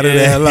fuck out of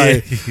that.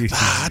 Like,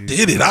 I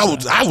did it.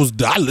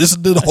 I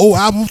listened to the whole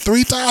album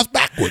 3 times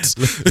backwards.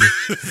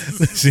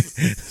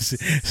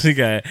 she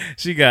got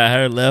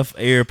her left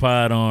ear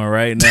pod on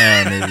right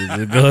now,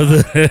 nigga.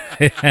 Just go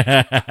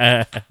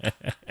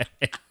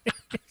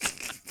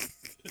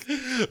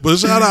But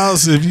shout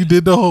out if you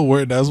did the whole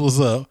work. That's what's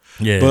up.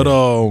 Yeah. But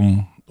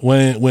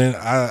when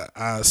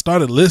I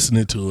started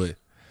listening to it,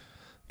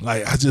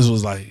 like I just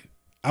was like,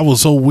 I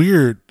was so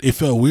weird. It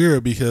felt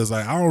weird because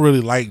like I don't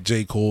really like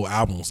J. Cole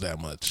albums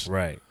that much.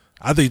 Right.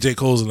 I think J.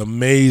 Cole's an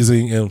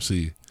amazing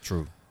MC.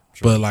 True.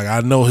 But like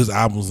I know his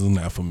albums is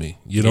not for me.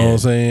 You know Yeah, what I'm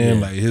saying?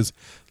 yeah. Like his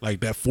like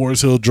that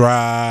Forest Hill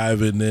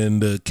Drive and then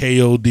the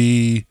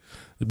KOD.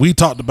 We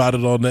talked about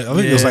it on that. I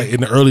think it was Yeah. like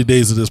in the early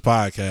days of this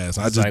podcast.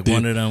 I It's just like did.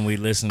 one of them we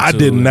listened to. I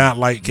did not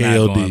like not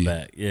KOD. going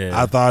back. Yeah.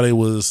 I thought it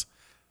was.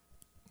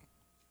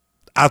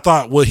 I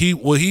thought what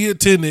he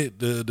intended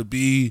to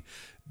be,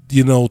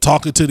 you know,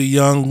 talking to the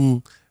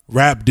young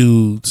rap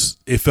dudes.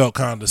 It felt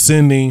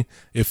condescending.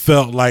 It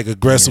felt like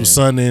aggressive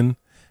sunning,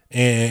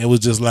 and it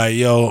was just like,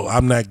 yo,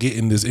 I'm not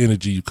getting this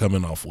energy you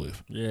coming off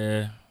with.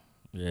 Yeah.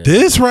 Yeah.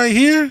 This right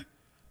here,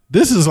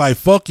 this is like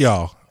fuck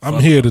y'all. I'm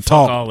here to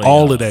talk all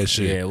y'all. of that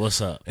shit. Yeah,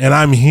 what's up? And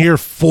I'm here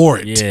for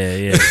it.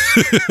 Yeah,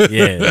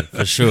 yeah,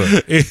 for sure.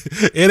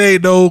 It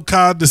ain't no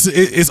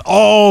it's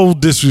all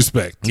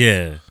disrespect.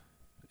 Yeah,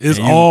 It's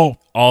And you-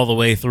 all the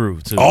way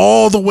through too.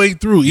 all the way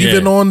through,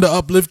 even Yeah. on the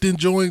uplifting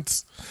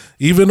joints,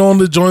 even on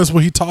the joints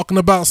where he talking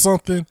about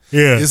something.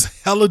 Yeah. It's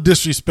hella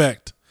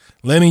disrespect,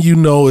 letting you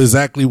know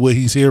exactly what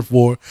he's here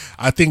for.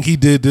 I think he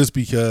did this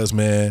because,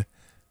 man,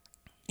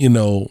 you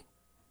know,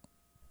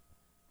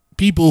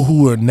 people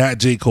who are not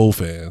J. Cole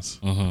fans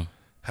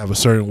have a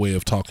certain way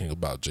of talking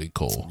about J.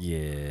 Cole.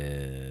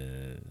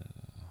 Yeah.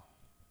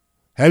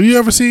 Have you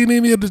ever seen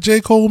any of the J.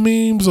 Cole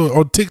memes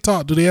or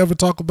TikTok? Do they ever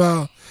talk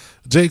about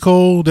J.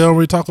 Cole? They don't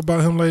really talk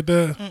about him like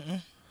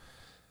that.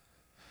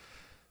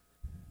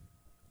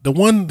 The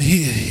one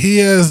he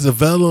has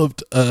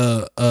developed,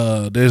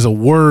 there's a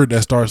word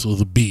that starts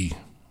with a B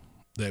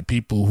that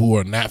people who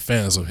are not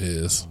fans of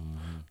his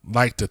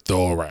like to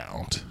throw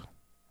around.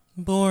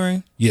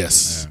 Boring.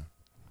 Yes,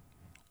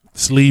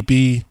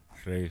 sleepy.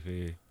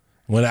 Crazy.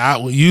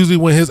 Usually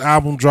when his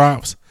album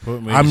drops,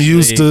 Put me I'm to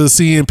used sleep. to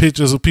seeing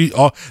pictures of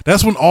people.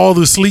 That's when all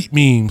the sleep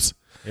memes.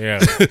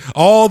 Yeah.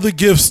 All the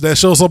gifts that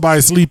show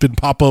somebody sleeping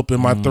pop up in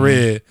my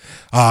thread.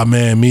 Ah,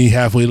 man, me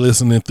halfway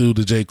listening through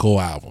the J.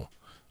 Cole album.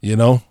 You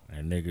know?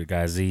 That nigga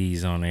got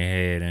Z's on their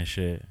head and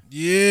shit.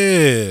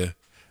 Yeah.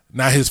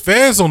 Now his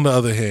fans, on the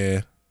other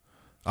hand,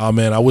 oh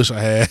man, I wish I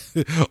had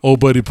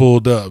old buddy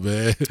pulled up,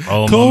 man.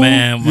 Oh, Cole,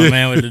 my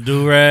man with the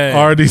do-rag.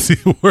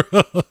 RDC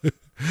World.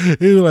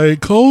 He was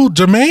like, Cole,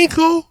 Jermaine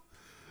Cole?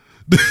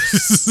 The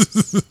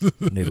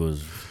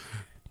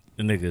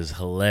nigga's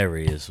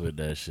hilarious with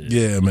that shit.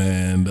 Yeah,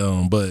 man.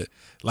 But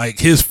like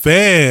his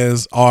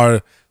fans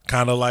are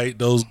kind of like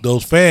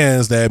those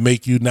fans that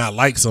make you not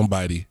like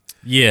somebody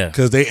Yeah.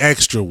 because they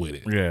extra with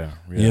it. Yeah.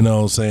 You know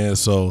what I'm saying?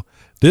 So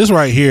this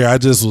right here, I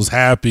just was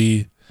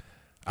happy.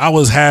 I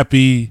was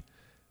happy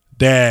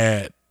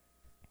that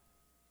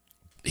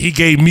he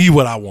gave me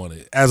what I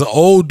wanted. As an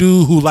old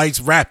dude who likes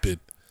rapping,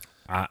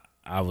 I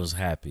was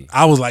happy.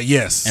 I was like,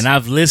 yes. And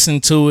I've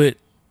listened to it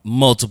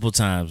multiple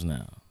times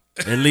now.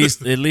 At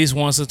least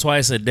once or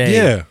twice a day.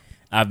 Yeah.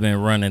 I've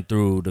been running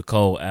through the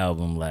Cole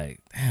album like,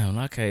 damn,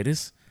 okay,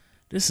 this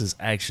is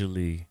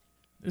actually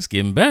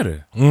getting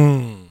better. You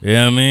know what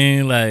I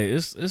mean? Like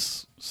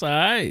it's all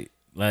right.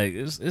 Like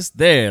it's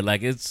there.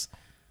 Like it's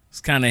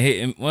kind of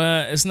hitting.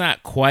 Well, it's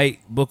not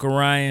quite Book of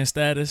Ryan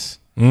status.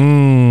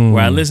 Where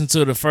I listened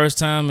to it the first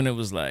time and it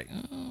was like,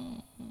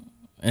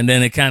 and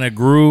then it kind of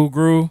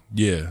grew.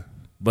 Yeah.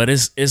 But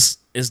it's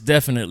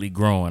definitely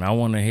growing. I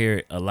want to hear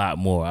it a lot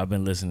more. I've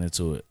been listening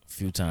to it a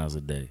few times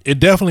a day. It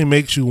definitely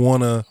makes you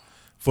want to,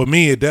 for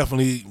me, it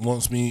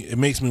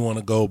makes me want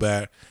to go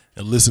back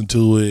and listen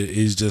to it.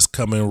 It's just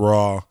coming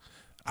raw.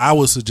 I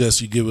would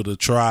suggest you give it a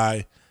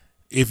try.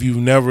 If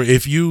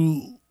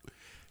you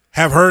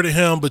have heard of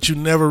him, but you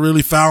never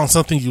really found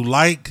something you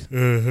like,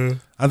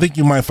 I think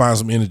you might find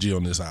some energy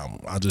on this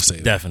album. I'll just say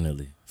that.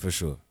 Definitely, for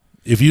sure.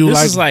 If you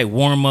This is like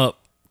warm up,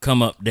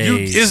 come up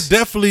days. it's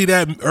definitely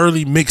that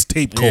early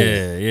mixtape Cole.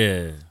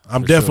 Yeah.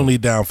 I'm for definitely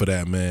down for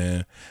that,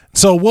 man.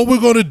 So what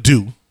we're gonna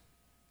do,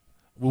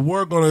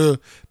 we're gonna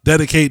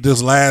dedicate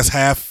this last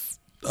half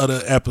of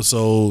the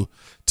episode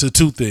to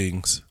two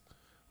things.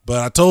 But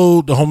I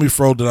told the homie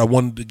Fro that I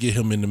wanted to get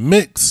him in the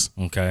mix.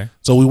 Okay.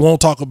 So we won't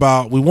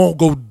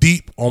go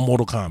deep on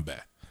Mortal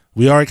Kombat.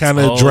 We already kind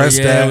of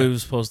addressed that. We were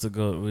supposed to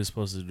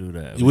do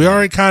that. We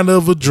already kind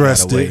of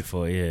addressed it. Wait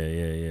for it.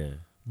 Yeah.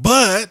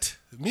 But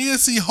me and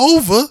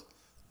C-Hova,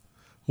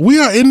 we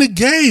are in the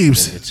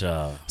games. Look at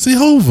y'all.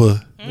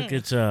 C-Hova, Look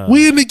at y'all.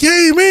 we in the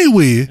game, ain't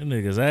we? Them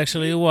niggas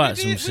actually watch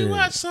some shit. We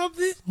watched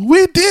something.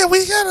 We did.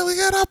 We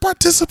got our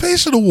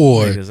participation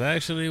award. Niggas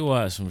actually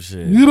watch some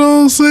shit. You know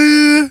what I'm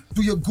saying?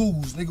 Do your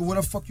Googles, nigga. What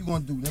the fuck you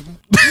gonna do, nigga?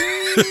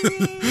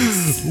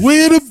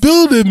 We in the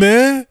building,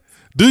 man.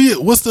 Do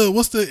you? What's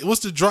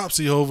the drop,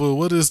 C-Hova?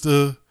 What is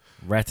the?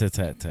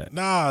 Rat-a-tat-tat.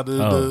 Nah,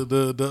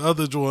 the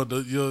other joint,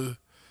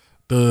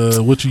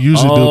 the what you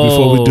usually do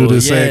before we do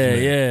this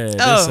segment. Yeah,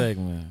 this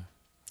segment.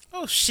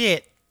 Oh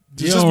shit!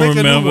 Just make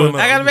a new one.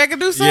 I gotta make a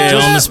new song. Yeah,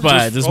 on the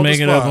spot. Just on make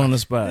the it up spot. on the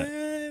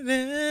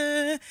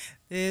spot.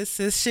 This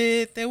is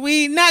shit that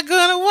we not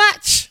gonna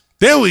watch.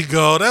 There we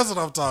go. That's what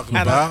I'm talking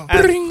about.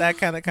 That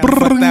kind of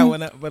fucked that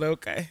one up, but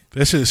okay.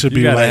 That shit should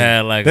be gotta like,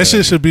 have like that a-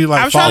 shit should be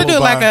like. I'm trying to do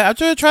followed like by-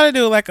 I'm trying to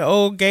do like an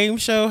old game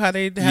show. How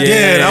they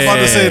Yeah, I'm about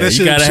to say that you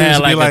shit gotta should have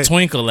be like like a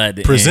twinkle at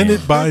the presented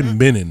end. by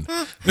Menon.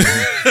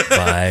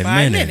 by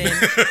minute.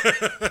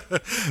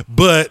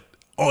 But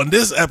on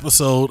this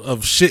episode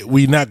of shit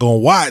we not gonna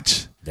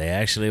watch, They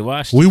actually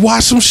watched. we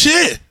watch some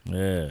shit.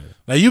 Yeah.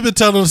 Now you've been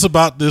telling us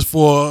about this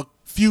for a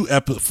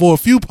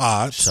few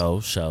pods.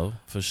 Show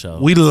for sure.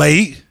 We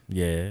late.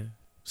 Yeah.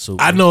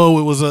 Super. I know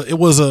it was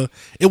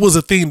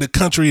a thing the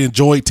country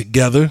enjoyed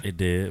together. It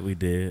did. We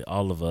did.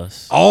 All of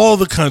us. All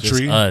the Just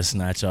country. us,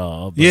 not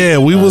y'all. but Yeah,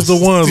 we was us.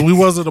 the ones. We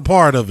wasn't a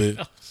part of it.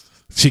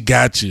 She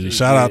got you.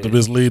 Shout out to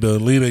Miss Lita.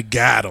 Lita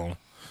got him.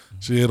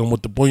 She hit him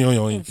with the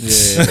boing.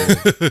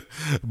 Yeah.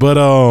 But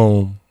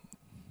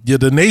yeah,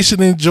 the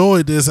nation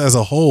enjoyed this as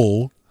a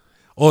whole,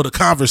 or the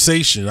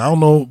conversation. I don't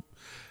know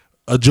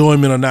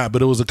enjoyment or not,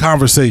 but it was a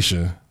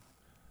conversation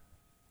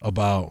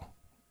about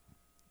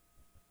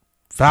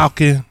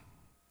Falcon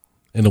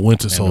and the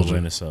Winter And Soldier. the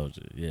Winter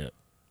Soldier. Yeah.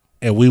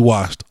 And we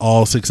watched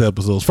all 6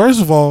 episodes.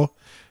 First of all,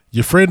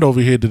 your friend over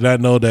here did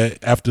not know that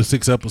after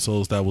 6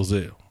 episodes, that was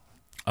it.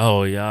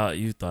 Oh, y'all,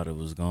 you thought it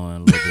was going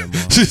a little bit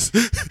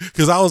more.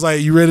 Because I was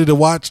like, you ready to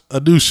watch a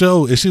new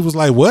show? And she was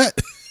like, what?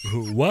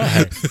 Why?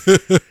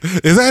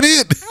 Is that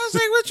it? I was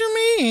like, "What you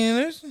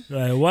mean?"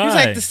 Like, why? He's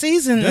like, "The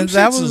season. Them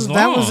That shits was is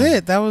long.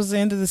 it. That was the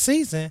end of the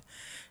season."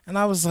 And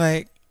I was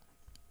like,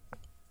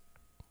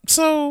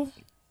 "So."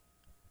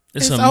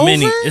 It's It's a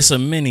mini. over? It's a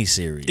mini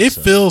series. It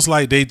so. feels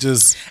like they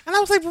just And I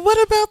was like, "But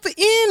what about the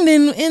end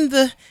in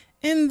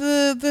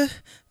the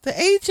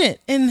agent?"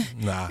 And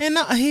Nah. and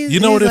he's, You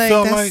know what he's it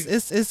felt "That's-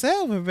 like? It's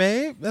over,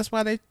 babe. That's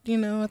why they,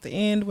 at the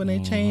end when they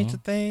changed the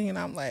thing, and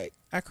I'm like,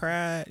 I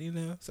cried,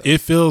 So.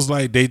 it feels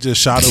like they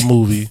just shot a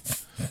movie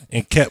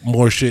and kept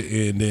more shit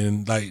in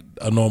than like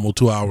a normal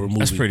 2-hour movie.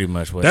 That's pretty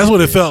much what. That's they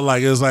what it did. felt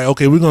like. It was like,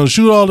 okay, we're gonna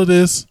shoot all of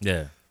this,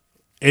 Yeah.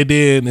 and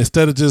then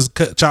instead of just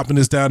chopping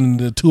this down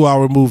into a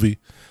 2-hour movie,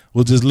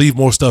 we'll just leave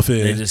more stuff in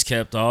They just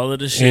kept all of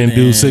the shit and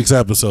do in. 6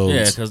 episodes.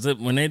 Yeah, because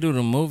when they do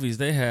the movies,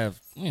 they have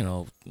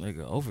like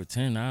over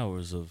 10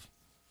 hours of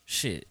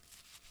shit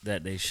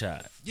that they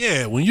shot.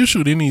 Yeah, when you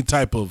shoot any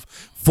type of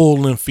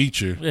full-length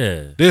feature,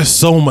 Yeah. there's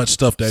so much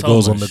stuff that So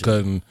goes on much the shit.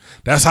 cutting.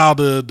 That's how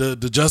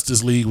the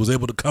Justice League was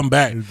able to come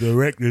back.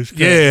 Director's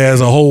Yeah,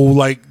 as a whole,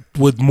 like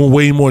with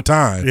way more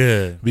time.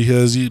 Yeah.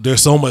 because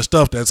there's so much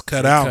stuff that's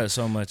cut out Cut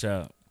so much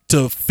out.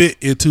 to fit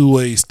into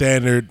a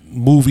standard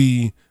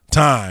movie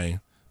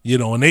time.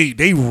 And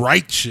they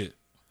write shit.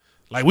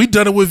 Like we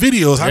done it with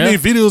videos. How Yeah. many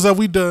videos have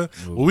we done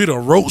where we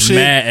done wrote shit,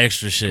 Mad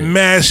extra shit.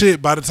 mad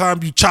shit? By the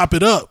time you chop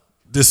it up,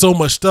 there's so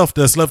much stuff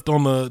that's left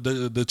on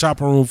the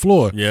chopper room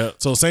floor. Yeah.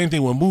 So same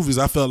thing with movies.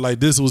 I felt like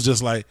this was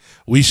just like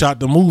we shot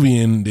the movie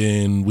and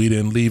then we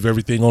didn't leave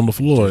everything on the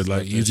floor. Just Like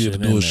left that easier to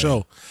shit do in a there.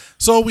 show.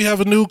 So we have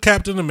a new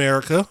Captain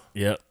America.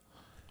 Yep.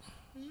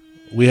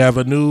 We have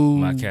a new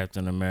My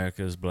Captain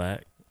America is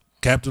black.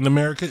 Captain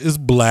America is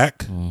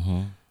black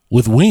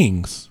with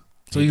wings.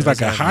 So He he's does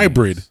like a have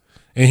hybrid, wings.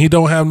 and he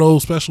don't have no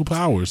special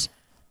powers.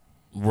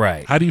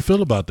 Right. How do you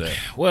feel about that?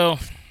 Well,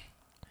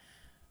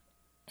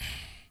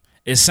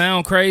 it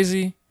sound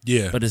crazy,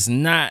 Yeah. but it's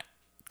not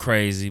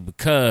crazy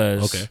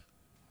because Okay.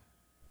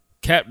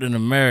 Captain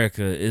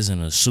America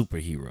isn't a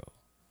superhero.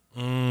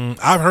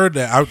 I've heard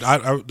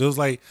that. There was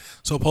like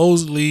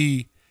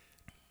supposedly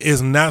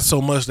it's not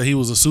so much that he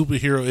was a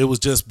superhero. It was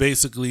just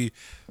basically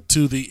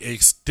to the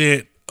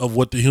extent of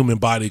what the human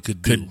body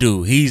could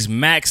do. He's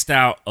maxed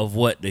out of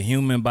what the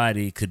human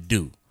body could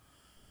do.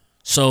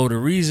 So the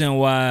reason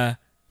why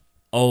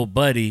old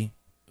buddy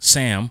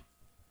Sam,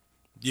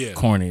 Yeah.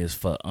 corny as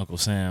fuck, Uncle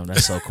Sam,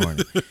 that's so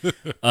corny.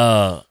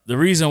 The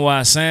reason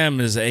why Sam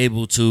is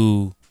able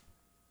to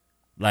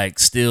like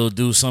still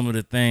do some of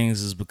the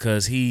things is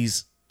because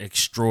he's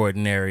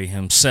extraordinary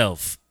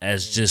himself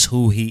as just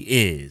who he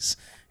is.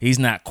 He's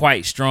not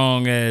quite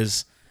strong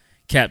as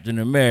Captain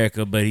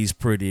America, but he's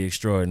pretty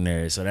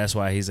extraordinary. So that's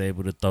why he's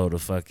able to throw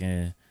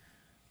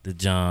the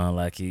John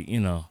like he.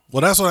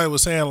 Well, that's what I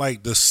was saying.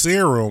 Like the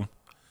serum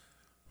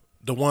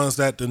the ones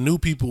that the new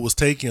people was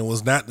taking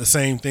was not the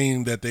same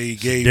thing that they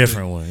gave.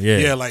 Different one, yeah.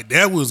 Yeah, like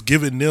that was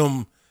giving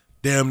them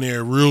damn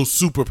near real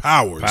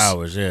superpowers.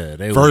 Powers, yeah.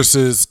 They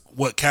versus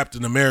what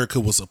Captain America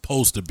was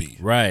supposed to be.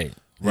 Right.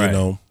 You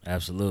know?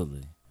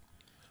 Absolutely.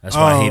 That's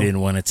why he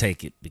didn't want to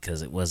take it,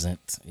 because it wasn't,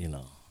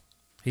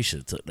 he should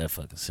have took that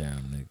fucking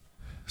serum, nigga.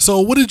 So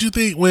what did you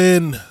think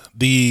when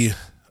the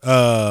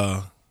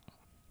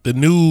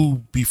new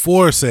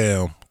before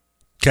Sam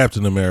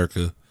Captain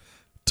America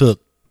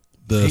took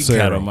the He serum?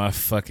 got on my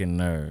fucking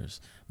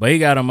nerves. But he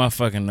got on my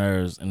fucking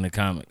nerves in the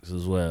comics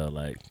as well.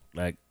 Like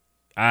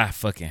I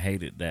fucking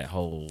hated that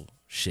whole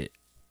shit.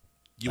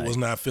 You was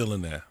not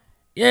feeling that.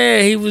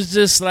 Yeah, he was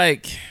just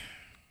like,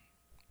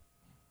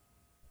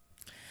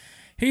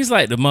 he's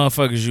like the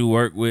motherfuckers you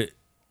work with.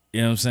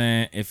 You know what I'm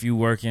saying? If you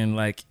working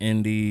like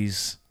in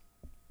these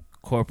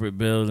corporate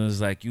buildings,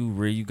 like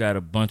you got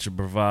a bunch of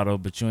bravado,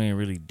 but you ain't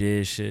really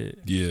did shit.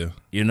 Yeah.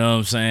 You know what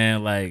I'm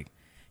saying? Like,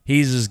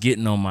 he's just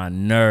getting on my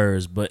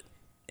nerves, but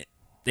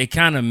they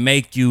kind of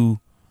make you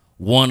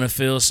want to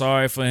feel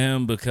sorry for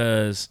him,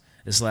 because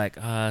it's like,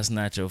 it's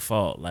not your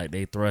fault. Like,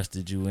 they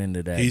thrusted you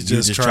into that. He's you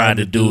just tried trying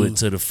to to do do it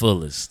to the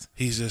fullest.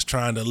 He's just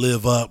trying to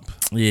live up.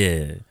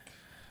 Yeah.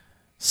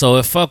 So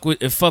it fuck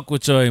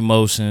with your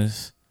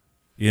emotions.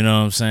 You know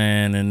what I'm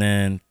saying? And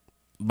then,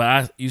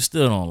 but you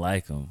still don't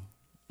like him.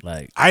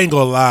 Like, I ain't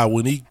gonna lie,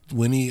 when he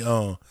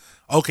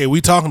okay, we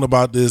talking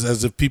about this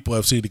as if people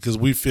have seen it, because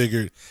we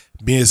figured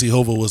BNC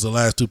Hova was the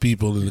last two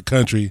people in the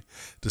country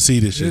to see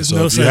this shit. there's So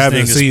no if you such haven't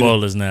thing as seen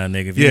spoilers now,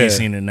 nigga. If you ain't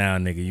seen it now,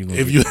 nigga, you gonna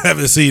if you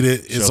haven't seen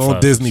it, it's Show on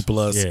fathers. Disney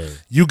Plus. Yeah.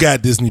 You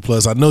got Disney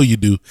Plus. I know you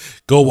do.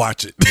 Go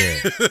watch it.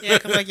 Yeah. Yeah,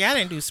 cause like y'all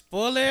didn't do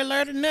spoiler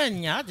alert or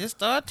nothing. Y'all just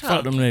started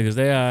Fuck talking. them niggas.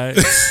 They all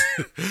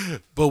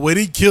right. But when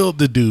he killed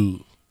the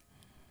dude,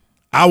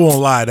 I won't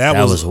lie, that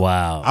was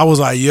wild. I was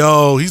like,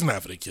 yo, he's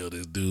not gonna kill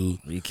this dude.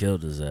 He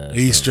killed his ass.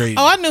 He's straight.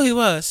 Oh, I knew he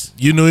was.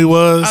 You knew he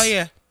was? Oh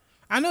yeah,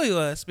 I knew he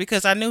was,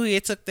 because I knew he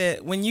had took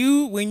that. When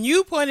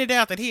you pointed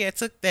out that he had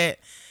took that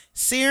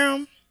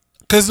serum,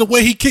 Because the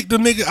way he kicked the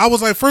nigga, I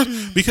was like,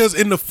 first, because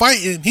in the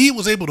fighting, he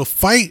was able to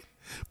fight,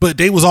 but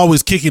they was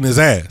always kicking his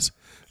ass.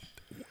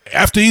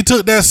 After he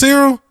took that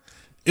serum,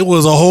 it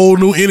was a whole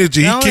new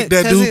energy. He Only kicked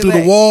that 'cause dude he through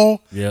like- the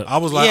wall. Yep. I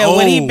was like, yeah, oh.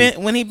 when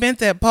he bent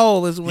that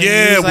pole is when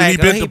Yeah, he was when like, he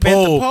bent oh, the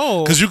pole.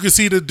 pole. Because you could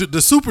see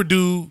the super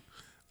dude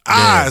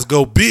eyes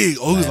go big.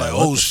 Oh, he was like,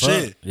 What oh, the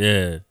shit. fuck?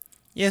 Yeah.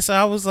 Yeah, so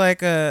I was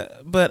like,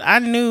 but I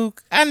knew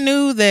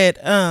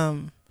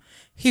that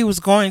he was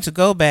going to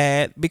go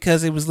bad,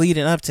 because it was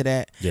leading up to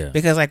that. Yeah.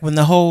 Because like when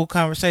the whole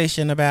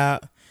conversation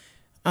about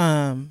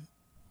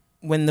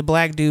when the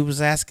black dude was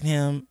asking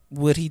him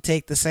would he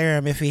take the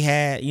serum if he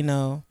had,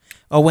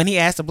 or when he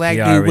asked the black He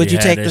dude, already would you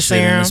had take that the shit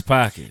in serum? his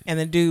pocket. And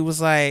the dude was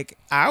like,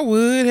 I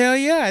would, hell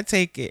yeah, I'd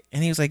take it.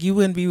 And he was like, you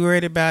wouldn't be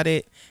worried about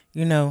it,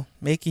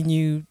 making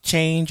you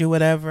change or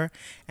whatever.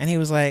 And he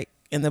was like,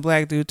 and the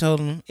black dude told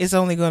him, it's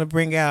only going to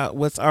bring out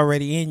what's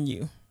already in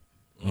you.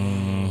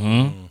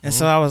 Mm-hmm. And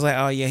so I was like,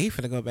 oh yeah, he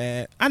finna go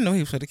bad. I knew he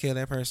was finna kill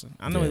that person.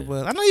 I know he Yeah.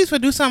 was. I know he was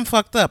finna do something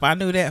fucked up. I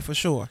knew that for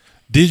sure.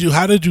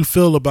 How did you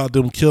feel about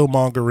them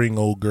killmongering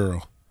old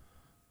girl?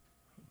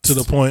 To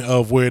the point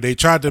of where they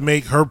tried to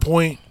make her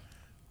point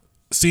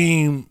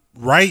seem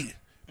right,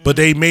 but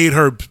they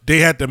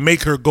had to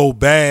make her go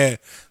bad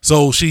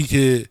so she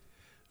could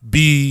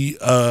be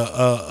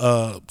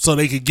so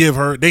they could give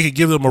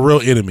them a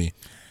real enemy.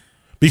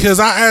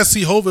 Because I asked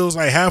C. Hova, it was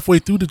like halfway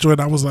through the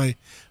joint, I was like,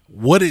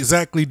 what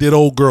exactly did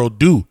old girl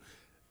do?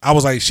 I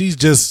was like, she's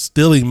just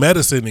stealing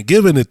medicine and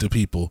giving it to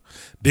people.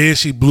 Then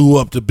she blew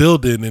up the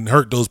building and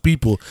hurt those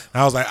people.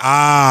 I was like,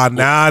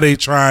 now they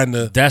trying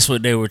to. That's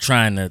what they were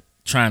trying to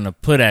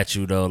put at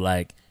you, though.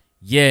 Like,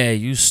 yeah,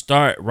 you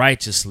start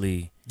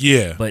righteously.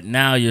 Yeah. But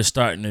now you're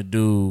starting to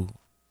do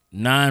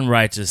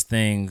non-righteous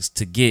things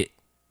to get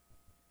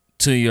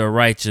to your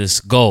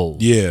righteous goal.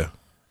 Yeah.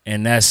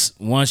 And that's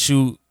once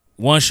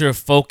you're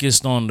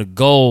focused on the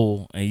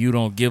goal and you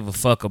don't give a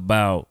fuck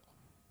about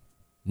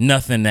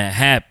nothing that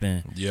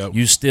happened, Yep.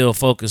 you still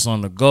focus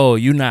on the goal.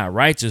 You're not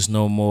righteous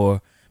no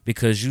more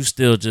because you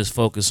still just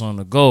focus on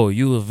the goal.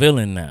 You a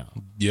villain now.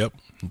 Yep.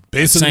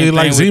 Basically, Same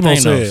like thing with Zemo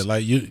Thanos. said,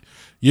 like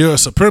you're a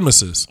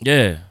supremacist.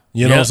 Yeah.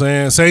 You know what I'm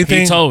saying? Same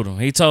thing. He told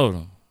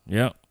him.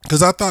 Yep.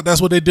 Because I thought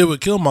that's what they did with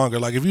Killmonger.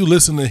 Like, if you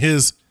listen to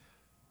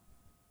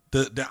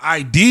the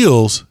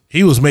ideals,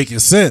 he was making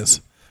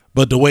sense.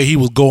 But the way he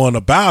was going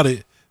about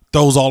it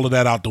throws all of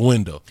that out the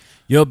window.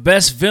 Your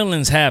best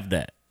villains have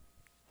that.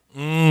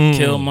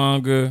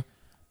 Killmonger,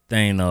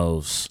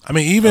 Thanos. I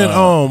mean, even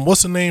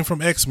what's the name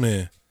from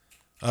X-Men?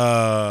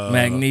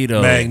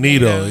 Magneto.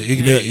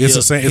 It's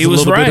the same. It's He a was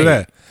little right. bit of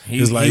that. He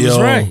It's like, was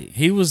yo, right.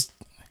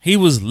 He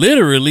was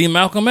literally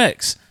Malcolm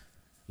X.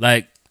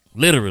 Like,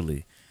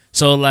 literally.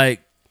 So,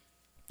 like,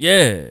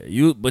 yeah,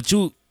 you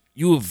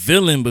a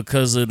villain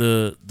because of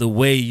the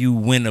way you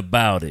went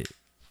about it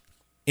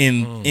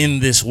in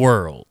this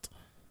world.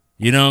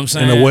 You know what I'm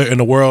saying? in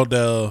the world,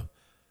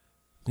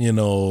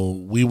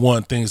 we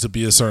want things to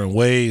be a certain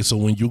way. So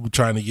when you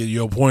trying to get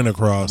your point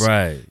across,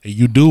 Right. and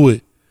you do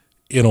it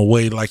in a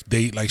way like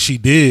she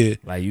did,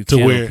 Like you to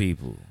kill where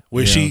people.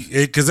 where Yeah. she,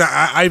 because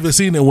I even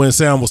seen it when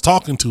Sam was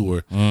talking to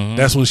her. Mm-hmm.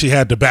 That's when she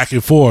had the back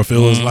and forth. It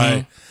was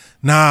like,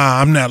 nah,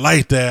 I'm not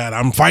like that.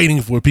 I'm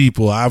fighting for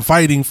people. I'm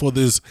fighting for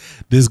this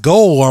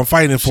goal. I'm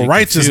fighting for She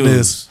righteousness.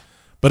 confused.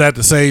 But at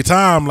the same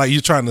time, like,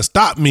 you're trying to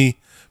stop me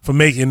from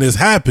making this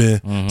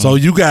happen. So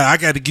I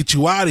got to get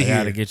you out of I here.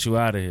 gotta get you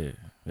out of here.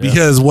 Yeah.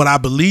 Because what I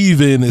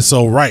believe in is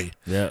so right.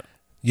 Yeah.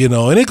 You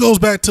know, and it goes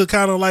back to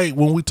kind of like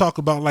when we talk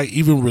about like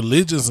even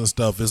religions and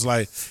stuff, it's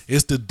like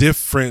it's the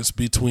difference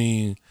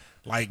between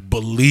like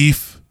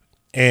belief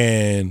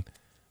and,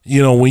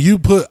 you know, when you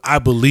put I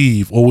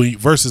believe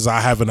versus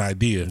I have an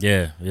idea.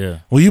 Yeah. Yeah.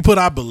 When you put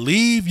I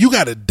believe, you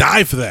got to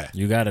die for that.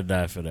 You gotta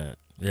die for that.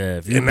 Yeah.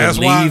 If you And that's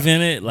why- believe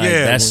in it, like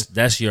yeah,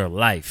 that's your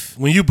life.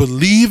 When you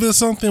believe in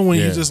something, when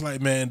Yeah. you're just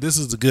like, man, this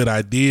is a good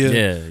idea.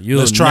 Yeah. You'll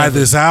Let's try never-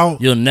 this out.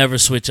 You'll never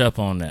switch up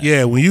on that.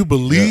 Yeah, when you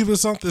believe in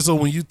something, so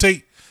when you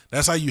take,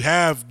 that's how you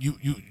have you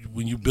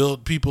when you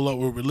build people up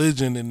with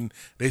religion and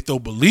they throw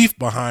belief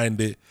behind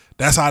it.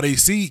 That's how they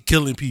see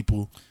killing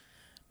people.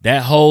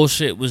 That whole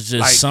shit was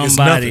just Like, it's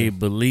somebody nothing.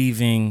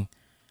 believing,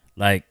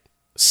 like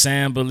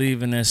Sam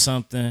believing in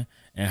something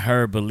and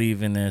her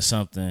believing in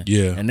something.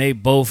 Yeah. And they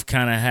both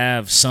kind of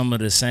have some of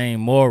the same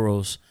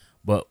morals,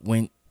 but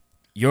when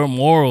your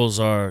morals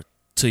are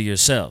to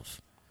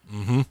yourself.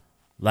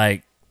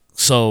 Like,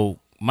 so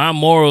my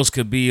morals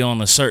could be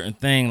on a certain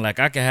thing. Like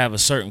I could have a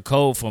certain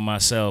code for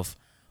myself,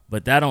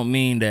 but that don't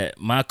mean that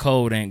my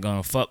code ain't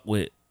gonna fuck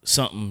with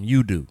something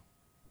you do.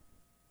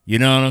 You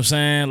know what I'm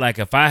saying? Like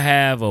if I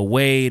have a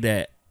way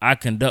that I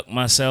conduct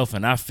myself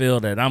and I feel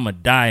that I'm going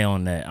to die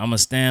on that, I'm going to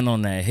stand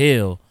on that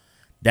hill,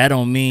 that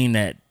don't mean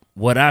that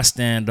what I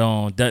stand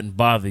on doesn't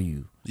bother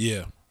you.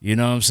 Yeah. You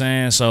know what I'm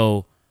saying?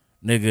 So,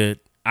 nigga,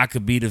 I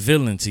could be the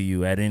villain to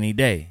you at any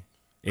day.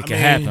 It can mean,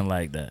 happen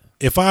like that.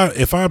 If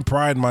I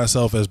pride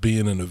myself as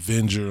being an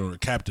Avenger or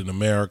Captain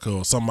America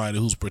or somebody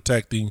who's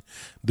protecting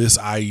this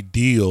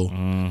ideal,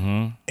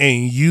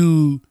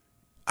 and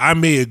I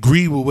may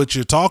agree with what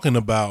you're talking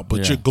about, but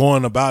Yeah. you're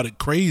going about it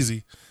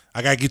crazy,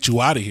 I gotta get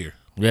you out of here.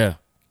 Yeah.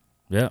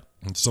 Yeah.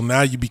 And so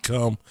now you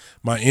become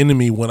my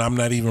enemy when I'm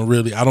not even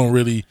really, I don't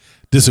really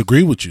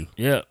disagree with you.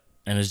 Yeah.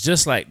 And it's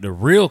just like the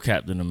real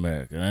Captain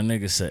America. That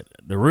nigga said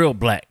the real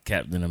black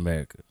Captain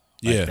America.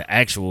 Like Yeah. the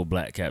actual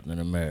black Captain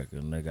America.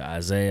 Nigga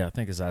Isaiah, I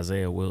think it's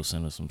Isaiah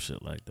Wilson or some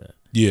shit like that.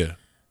 Yeah.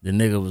 The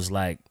nigga was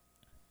like,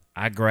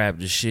 I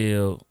grabbed the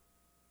shield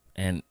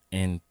and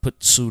put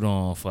the suit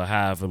on for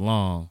however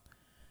long,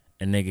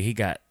 and nigga, he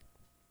got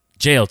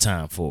jail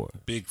time for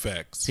it. Big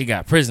facts. He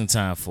got prison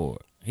time for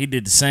it. He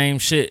did the same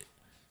shit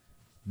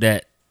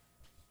that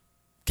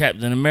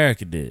Captain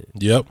America did,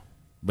 Yep.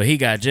 but he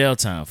got jail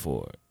time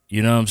for it.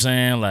 You know what I'm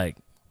saying? Like,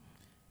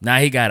 now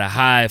he got to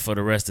hide for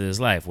the rest of his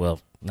life. Well,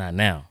 not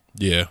now.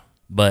 Yeah.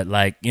 But,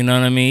 like, you know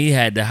what I mean? He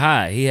had to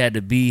hide. He had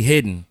to be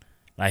hidden.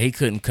 Like, he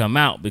couldn't come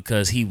out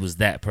because he was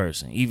that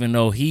person, even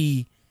though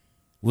he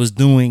was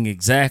doing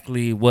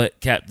exactly what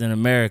Captain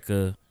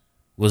America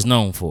was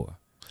known for.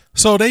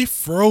 So they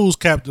froze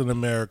Captain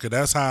America.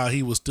 That's how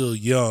he was still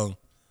young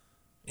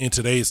in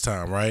today's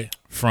time, right?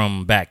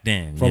 From back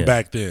then. From yeah.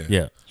 back then.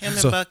 Yeah. Him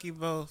So- and Bucky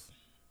both.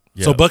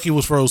 Yeah. So Bucky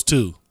was froze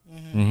too.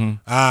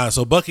 Mm-hmm.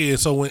 So Bucky,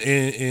 so when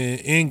in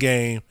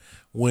Endgame,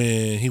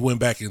 when he went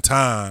back in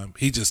time,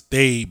 he just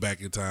stayed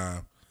back in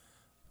time,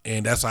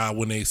 and that's how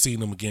when they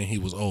seen him again, he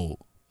was old.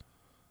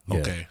 Yeah.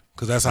 Okay,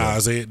 because that's how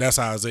Isaiah. That's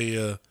how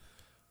Isaiah.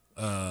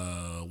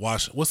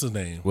 What's his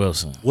name?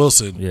 Wilson.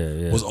 Wilson.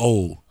 Yeah. Was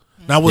old.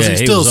 Now was Yeah, he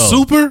he still was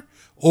old. super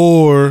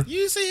or?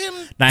 You see him?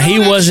 Now he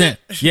doing that wasn't.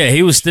 shit? Yeah,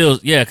 he was still.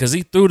 Yeah, because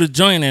he threw the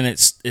joint and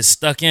it's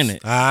stuck in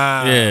it.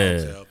 Ah,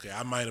 Yeah. Okay.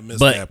 I might have missed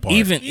But that part.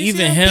 even You see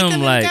even picking him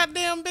them like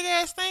goddamn big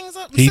ass things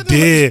up. and he sitting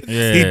did.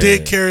 Yeah. He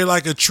did carry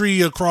like a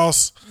tree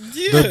across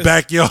Yeah. the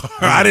backyard.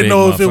 I didn't big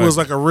know if it was motherfucker.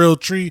 like a real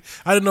tree.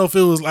 I didn't know if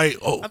it was like.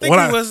 Oh, I think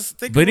when it was.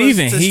 But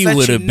even he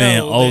would have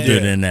been older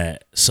that- than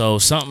that. So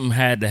something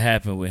had to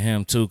happen with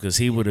him too, because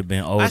he would have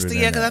been older I still, than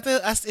yeah, because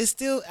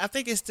that. I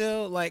think it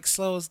still like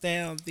slows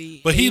down the.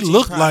 But he aging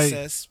looked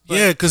process, like,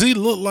 yeah, because he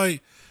looked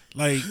like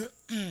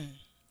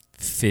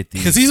 50.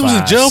 because he was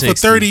in jail for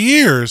 30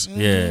 years.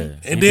 Yeah.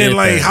 And then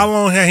like, how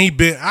long had he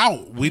been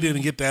out? We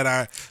didn't get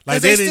that.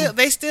 Like they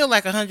didn't. still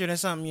like 100 and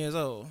something years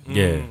old.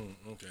 Yeah.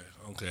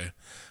 Okay.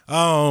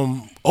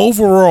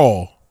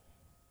 Overall,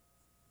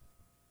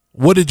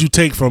 what did you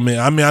take from it?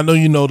 I mean, I know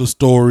you know the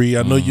story.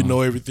 I know you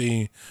know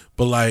everything,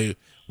 but like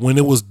when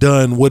it was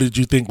done, what did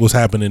you think was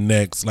happening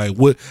next? Like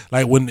what?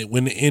 Like when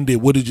it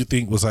ended, what did you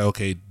think was like?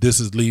 Okay, this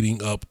is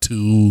leading up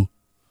to.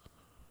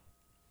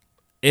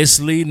 It's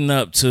leading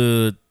up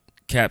to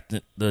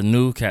the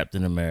new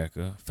Captain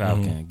America,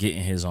 Falcon,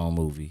 getting his own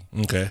movie.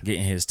 Okay.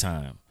 Getting his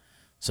time.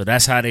 So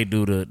that's how they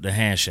do the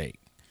handshake.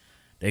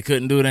 They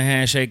couldn't do the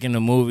handshake in the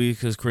movie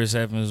because Chris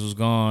Evans was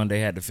gone. They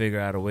had to figure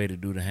out a way to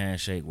do the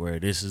handshake where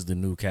this is the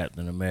new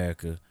Captain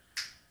America.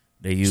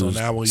 They used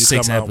now when you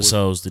 6 come out with-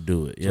 episodes to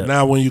do it. So Yeah.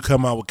 now when you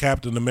come out with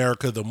Captain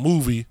America the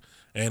movie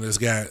and it's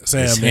got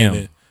Sam It's in him.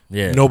 it,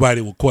 Yeah. nobody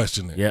will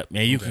question it. Yep.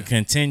 And you can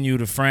continue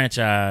the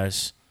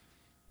franchise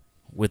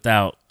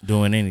without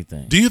doing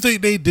anything. Do you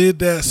think they did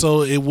that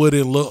so it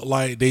wouldn't look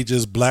like they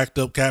just blacked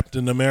up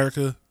Captain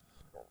America?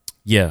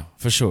 Yeah,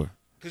 for sure.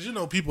 Because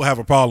people have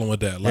a problem with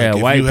that. Like, yeah,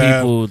 if white you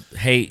have, people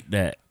hate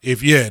that.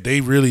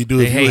 They really do.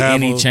 They if hate you have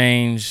any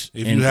change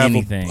if in you have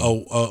anything.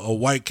 a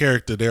white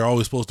character, they're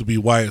always supposed to be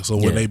white. So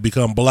when they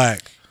become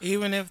black,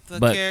 even if the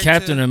but character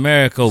Captain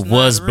America is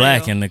was not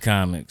black real. in the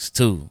comics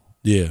too.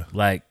 yeah.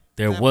 Like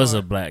there was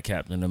a black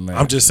Captain America.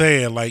 I'm just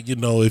saying, like,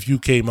 if you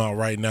came out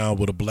right now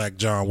with a black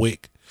John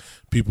Wick,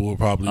 people would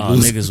probably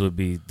lose. Niggas would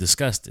be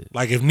disgusted.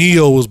 Like if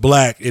Neo was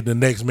black in the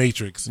next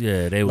Matrix,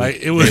 Yeah, they would. like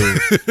it would.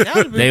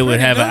 They would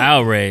have an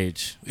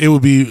outrage. It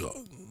would be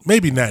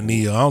maybe not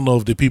Neo. I don't know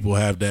if the people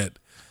have that,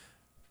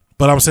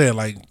 but I'm saying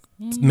like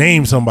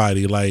name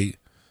somebody like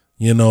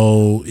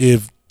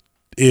if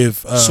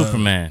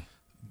Superman.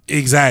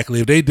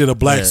 Exactly, if they did a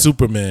black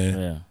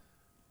Superman,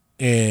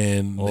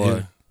 and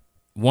or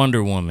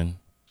Wonder Woman,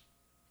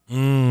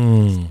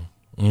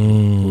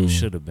 who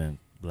should have been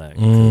black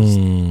because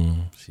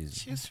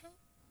she's from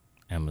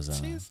Amazon.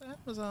 She's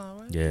Amazon,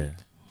 right? Yeah.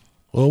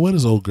 well, what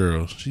is old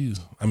girl?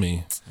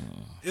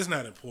 It's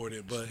not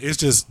important, but it's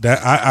just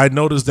that I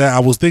noticed that I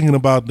was thinking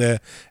about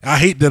that. I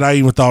hate that I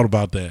even thought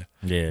about that.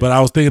 Yeah. But I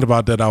was thinking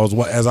about that.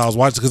 As I was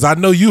watching, because I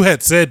know you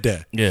had said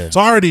that. Yeah. So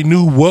I already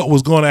knew what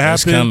was going to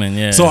It's happen. coming,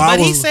 yeah. So But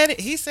he said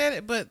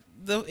it. But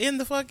in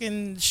the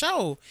fucking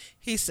show,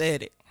 he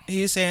said it.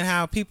 He was saying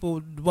how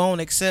people won't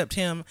accept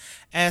him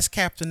as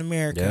Captain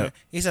America. Yep.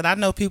 He said, I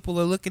know people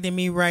are looking at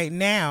me right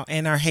now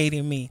and are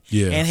hating me.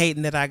 Yeah. And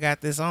hating that I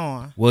got this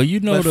on. Well,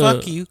 But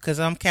fuck you, because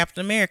I'm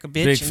Captain America,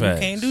 bitch, Big and facts.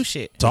 you can't do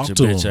shit. Talk Your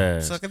to bitch him.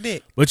 ass. Suck a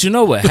dick. But you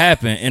know what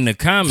happened in the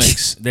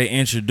comics? They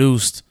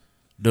introduced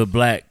the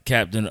black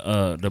Captain,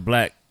 the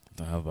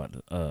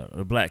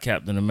black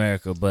Captain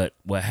America. But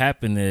what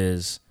happened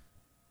is,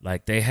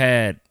 like, they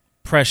had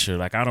pressure.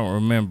 Like, I don't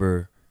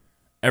remember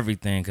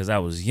everything because I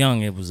was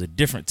young. It was a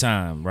different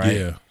time, right?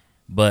 Yeah.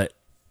 But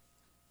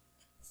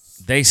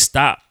they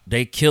stopped.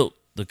 They killed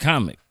the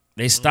comic.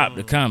 They stopped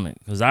the comic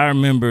because I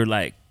remember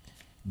like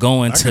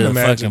going I to can the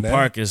imagine fucking that.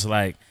 park. It's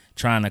like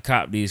trying to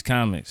cop these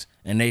comics,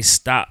 and they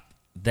stopped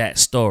that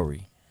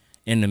story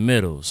in the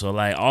middle. So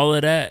like all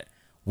of that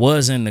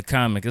was in the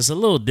comic. It's a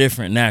little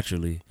different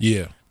naturally.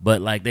 Yeah.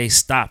 But like they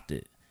stopped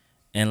it.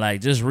 And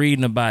like just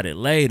reading about it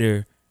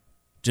later,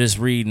 just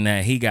reading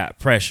that he got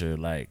pressure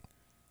like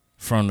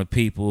from the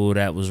people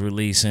that was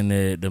releasing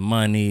the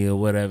money or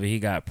whatever. He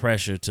got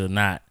pressure to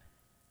not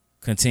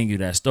continue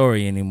that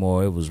story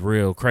anymore. It was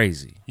real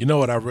crazy. You know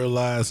what I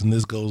realized, and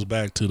this goes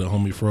back to the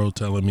homie Fro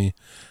telling me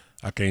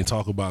I can't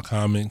talk about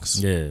comics.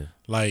 Yeah.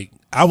 Like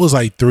I was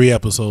like 3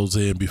 episodes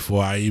in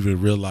before I even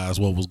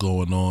realized what was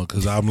going on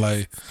because I'm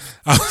like,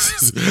 I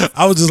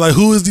was just like,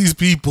 who is these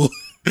people?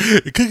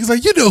 Cookie's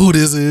like, you know who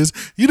this is.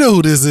 You know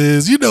who this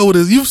is. You know who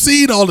this. You've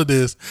seen all of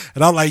this,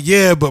 and I'm like,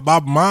 yeah, but my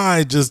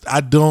mind just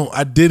I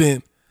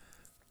didn't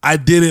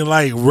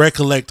like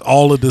recollect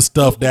all of the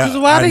stuff that.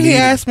 Why did he needed.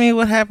 ask me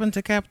what happened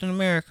to Captain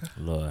America?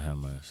 Lord have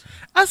mercy.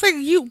 I was like,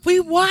 we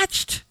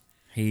watched.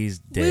 He's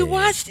dead. We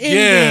watched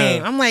Yeah.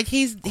 Endgame. I'm like,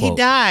 he Quote,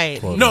 died.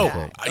 quote, He No,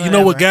 died. you know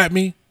what Whatever. got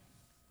me?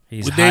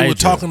 He's When they were Hydra.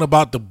 talking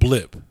about the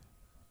blip.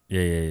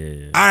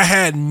 Yeah. I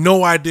had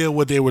no idea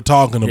what they were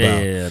talking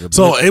about. Yeah, the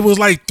so blip. it was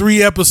like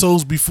 3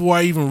 episodes before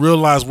I even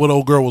realized what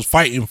old girl was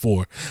fighting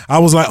for. I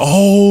was like,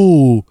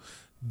 oh,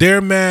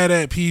 they're mad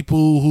at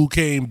people who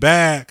came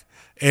back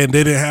and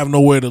they didn't have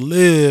nowhere to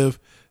live,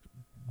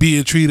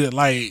 being treated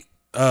like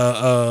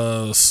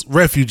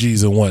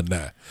refugees and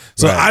whatnot.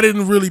 So Right. I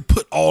didn't really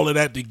put all of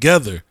that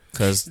together.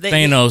 Because They-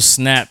 Thanos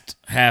snapped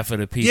half of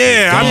the people.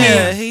 Yeah, I gone. mean-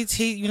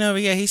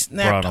 Yeah, he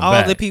snapped Brought 'em all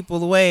back. the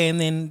people away, and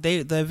then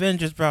the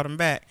Avengers brought him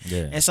back.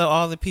 Yeah. And so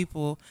all the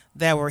people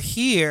that were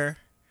here,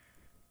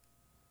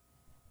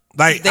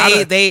 Like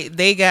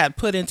they got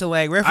put into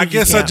like refugee I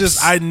guess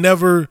camps. I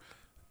never,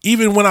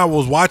 even when I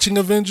was watching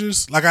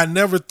Avengers, like I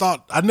never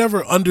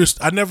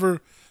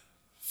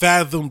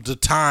fathomed the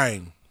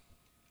time.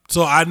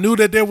 So I knew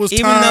that there was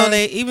even time.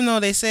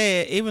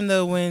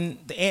 though when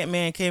the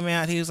Ant-Man came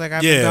out, he was like,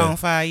 I've Yeah. been gone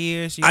 5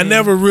 years. You I know?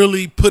 never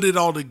really put it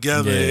all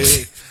together.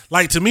 Yeah.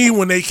 Like to me,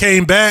 when they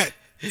came back,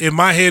 in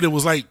my head, it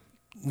was like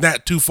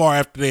not too far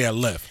after they had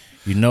left.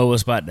 You know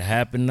what's about to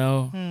happen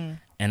though? And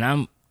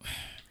That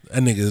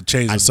nigga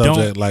changed I the subject.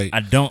 don't, Like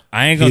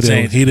I ain't gonna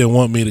change. he didn't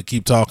want me to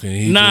keep talking.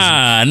 He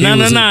Nah. was It's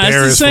the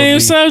embarrassed for same me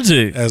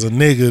subject. as a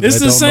nigga. It's that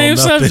the don't same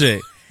know nothing.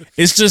 subject.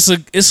 It's just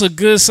it's a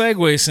good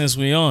segue since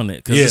we on it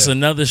because Yeah. it's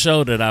another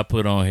show that I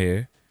put on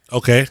here,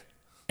 Okay.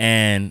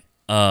 and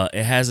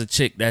it has a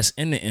chick that's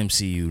in the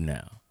MCU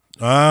now.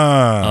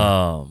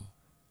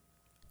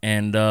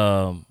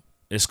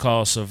 It's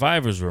called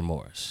Survivor's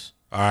Remorse.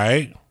 All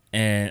right.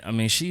 And I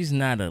mean, she's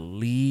not a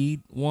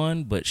lead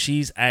one, but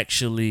she's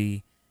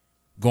actually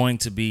going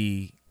to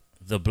be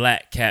the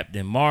Black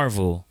Captain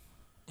Marvel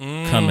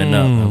coming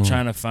up. I'm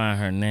trying to find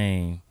her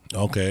name.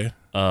 Okay.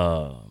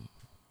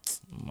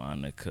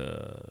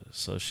 Monica.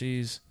 So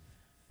she's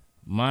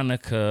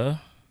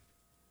Monica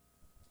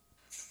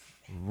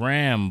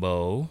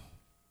Rambeau.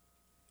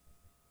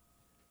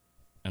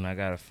 And and I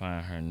gotta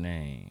find her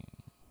name.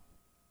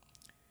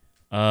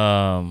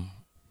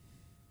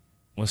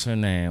 What's her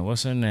name?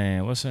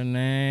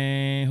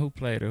 Who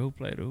played her?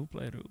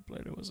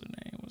 What's her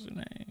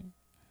name?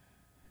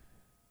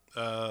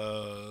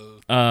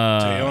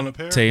 Teyonah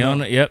Parris?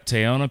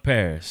 Teyonah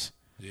Parris.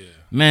 Yeah.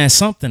 Man,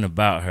 something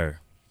about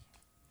her.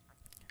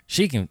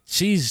 She can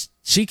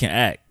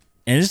act.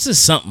 And it's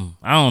just something.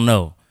 I don't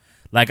know.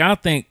 Like, I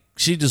think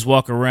she just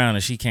walk around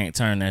and she can't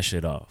turn that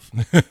shit off.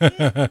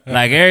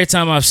 Like, every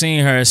time I've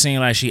seen her, it seems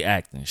like she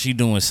acting. She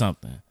doing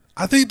something.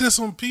 I think there's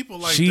some people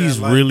like she's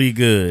that. Like, really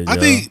good. I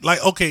think,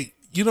 like, okay,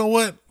 you know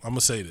what? I'm going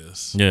to say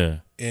this. Yeah.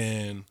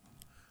 And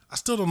I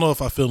still don't know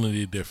if I feel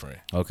any different.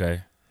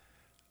 Okay.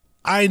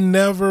 I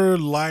never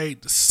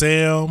liked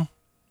Sam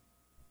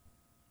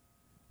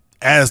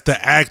as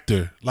the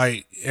actor.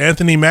 Like,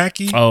 Anthony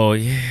Mackie. Oh,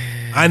 yeah.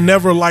 I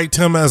never liked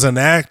him as an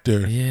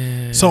actor.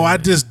 Yeah. So I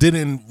just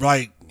didn't,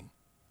 like,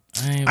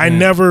 I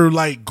never,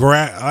 like,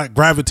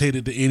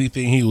 gravitated to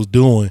anything he was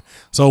doing.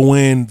 So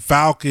when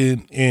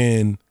Falcon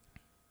and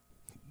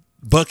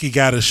Bucky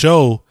got a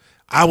show,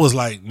 I was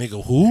like,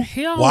 nigga, who?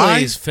 He Why?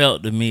 always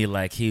felt to me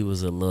like he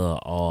was a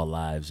little All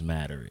Lives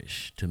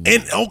Matter-ish to me.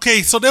 And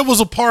okay, so there was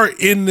a part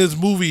in this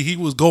movie he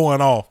was going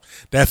off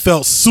that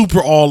felt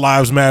super All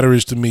Lives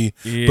Matter-ish to me.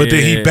 Yeah. But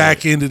then he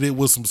back ended it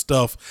with some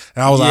stuff.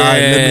 And I was like, all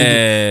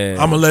right,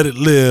 I'm going to let it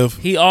live.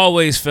 He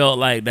always felt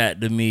like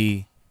that to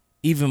me,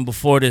 even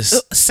before this.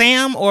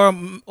 Sam or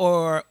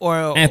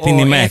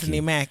Anthony Mackie.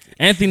 Anthony Mackie.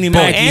 Anthony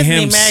Mackie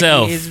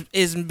himself Mackie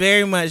is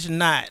very much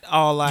not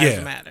All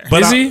Lives Matter.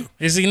 But is he?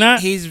 Is he not?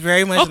 He's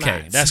very much not.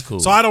 Okay, that's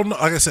cool. So I don't know.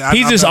 Like I said,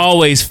 he just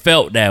always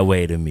felt that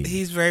way to me.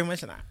 He's very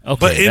much not. Okay,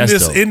 but in that's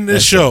this dope. in this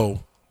That's show,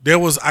 dope. there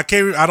was I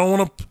don't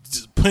want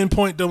to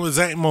pinpoint the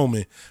exact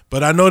moment,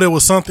 but I know there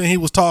was something he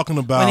was talking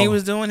about When he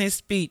was doing his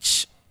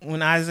speech,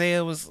 when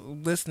Isaiah was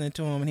listening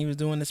to him and he was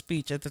doing the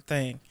speech at the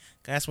thing.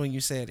 That's when you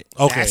said it.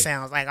 Okay. That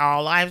sounds like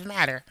All Lives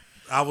Matter.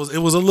 It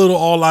was a little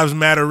All Lives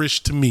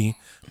Matter-ish to me,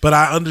 but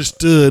I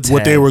understood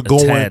what they were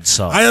going.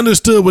 I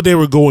understood what they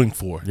were going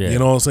for. Yeah. You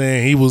know what I'm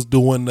saying? He was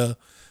doing the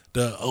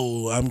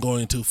I'm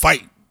going to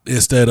fight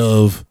instead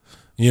of,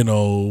 you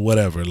know,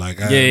 whatever. Like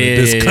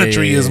this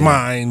country is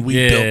mine. We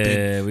built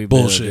it. We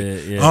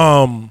bullshit. Built it,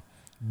 yeah.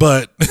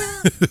 But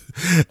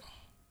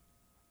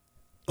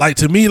like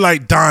to me,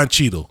 like Don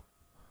Cheadle,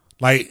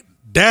 like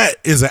that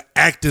is an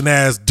acting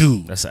ass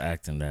dude. That's an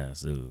acting ass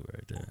dude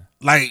right there.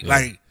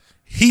 Like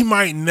he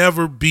might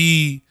never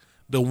be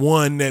the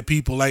one that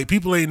people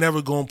ain't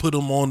never gonna put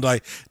him on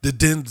like the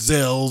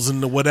Denzels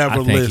and the whatever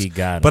I think list. he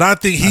got him. But I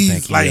think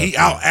he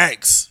up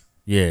outacts.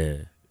 Yeah.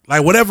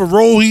 Like whatever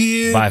role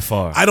he is, By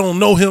far. I don't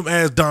know him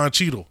as Don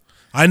Cheadle.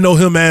 I know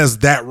him as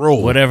that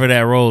role. Whatever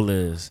that role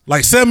is.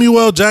 Like Samuel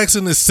L.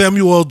 Jackson is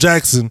Samuel L.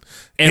 Jackson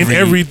in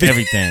everything.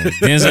 Everything.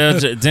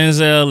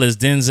 Denzel is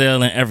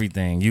Denzel in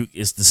everything.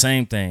 It's the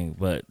same thing,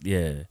 but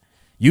yeah.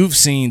 You've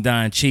seen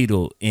Don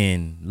Cheadle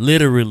in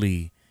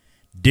literally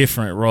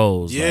different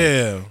roles.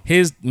 Yeah. Like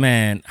his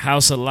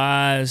House of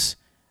Lies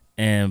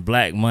and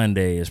Black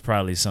Monday is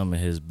probably some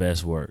of his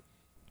best work.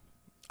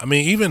 I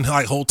mean, even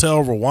like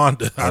Hotel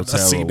Rwanda, I've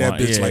seen that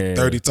bitch yeah. like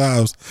 30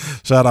 times.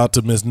 Shout out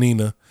to Miss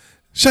Nina.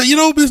 You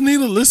know Miss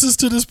Nina listens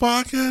to this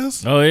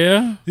podcast? Oh,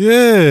 yeah?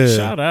 Yeah.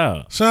 Shout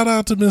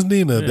out to Miss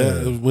Nina. Yeah.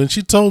 That, when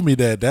she told me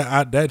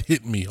that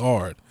hit me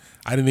hard.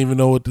 I didn't even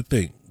know what to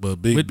think,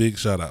 but big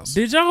shout outs.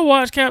 Did y'all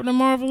watch Captain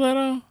Marvel at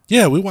all?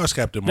 Yeah, we watched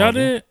Captain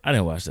Marvel. Y'all did? I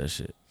didn't watch that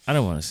shit. I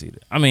didn't want to see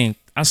that. I mean,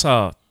 I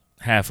saw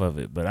half of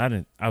it, but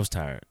I was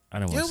tired. I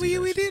didn't want to see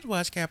that we shit. did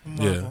watch Captain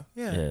Marvel.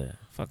 Yeah.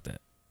 Fuck that.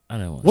 I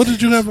didn't want. What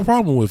did you have a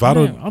problem with? I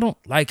don't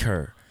like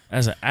her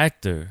as an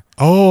actor.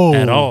 Oh,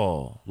 at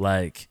all.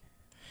 Like,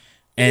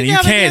 and you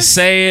can't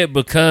say it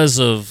because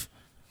of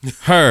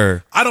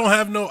her. I don't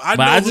have no. I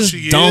but know I who just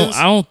she don't. is.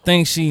 I don't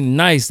think she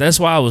nice. That's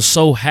why I was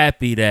so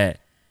happy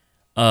that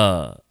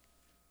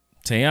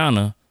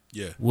Teyana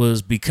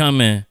was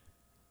becoming.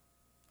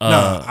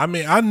 I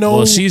mean, I know.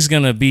 Well, she's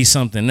gonna be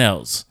something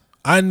else.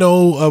 I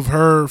know of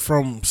her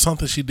from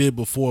something she did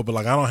before, but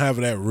like I don't have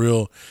that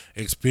real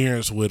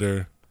experience with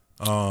her.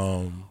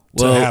 Well,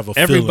 have a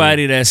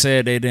everybody that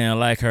said they didn't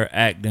like her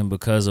acting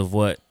because of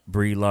what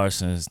Brie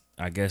Larson's,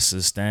 I guess,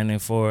 is standing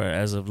for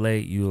as of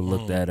late, you will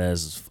look at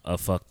as a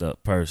fucked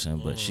up person,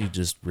 but she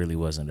just really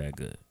wasn't that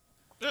good.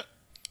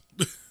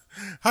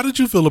 How did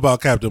you feel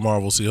about Captain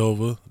Marvel,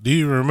 Cehova? Do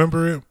you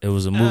remember it? It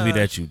was a movie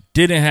that you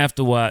didn't have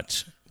to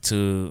watch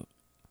to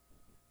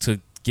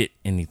get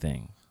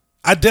anything.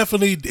 It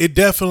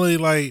definitely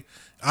like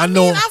I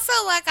know. I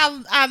felt like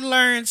I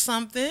learned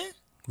something.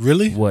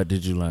 Really? What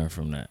did you learn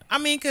from that? I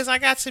mean, because I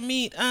got to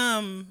meet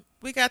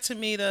we got to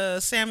meet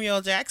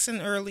Samuel Jackson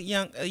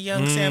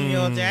young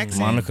Samuel Jackson.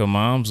 Monica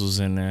Moms was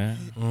in there.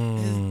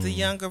 The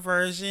younger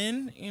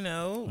version, you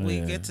know.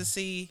 We get to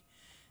see,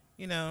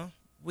 you know,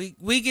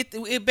 we get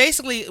to, it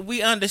basically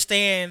we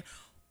understand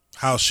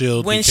how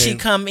she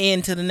come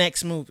into the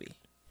next movie.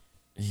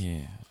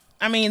 Yeah.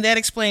 I mean, that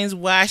explains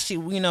why she,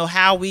 you know,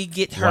 how we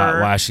get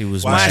her, why she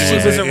was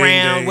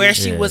around, where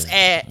she Yeah. was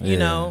at, you Yeah.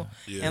 know,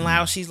 and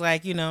how she's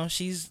like, you know,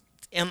 she's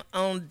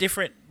on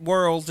different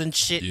worlds and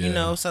shit, you Yeah.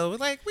 know. So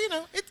like, you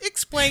know, it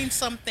explains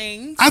some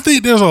things. I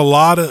think there's a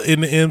lot of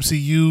in the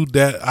MCU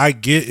that I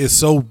get is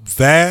so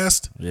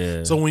vast.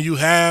 Yeah. So when you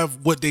have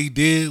what they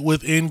did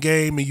with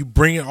Endgame and you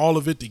bring it all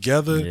of it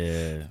together,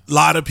 Yeah. a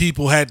lot of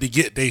people had to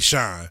get their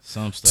shine.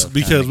 Some stuff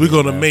Because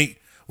kinda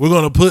we're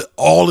gonna put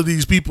all of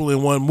these people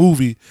in one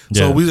movie.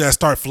 So Yeah. we gotta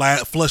start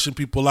flushing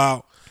people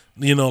out.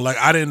 You know, like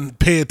I didn't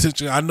pay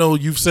attention. I know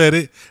you've said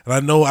it, and I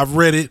know I've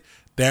read it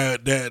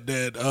that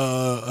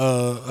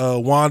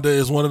Wanda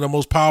is one of the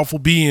most powerful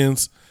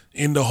beings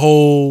in the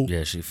whole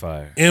Yeah, she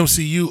fired.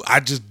 MCU. I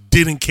just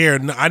didn't care.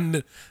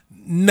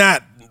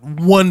 Not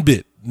one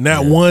bit.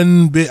 Not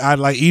one bit. I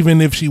like, even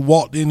if she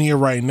walked in here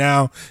right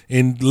now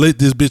and lit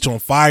this bitch on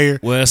fire.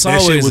 Well, it's that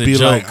shit always would a be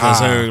joke like, because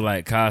her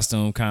like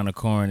costume kind of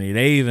corny.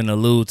 They even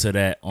allude to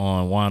that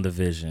on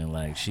WandaVision.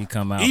 Like she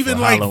come out even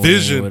for like Halloween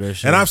Vision, with her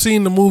shit. and I've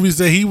seen the movies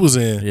that he was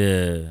in.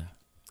 Yeah,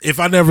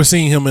 If I never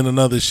seen him in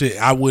another shit,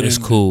 I wouldn't. it's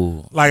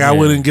cool. Like Yeah. I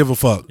wouldn't give a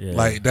fuck. Yeah.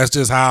 Like that's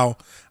just how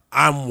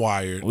I'm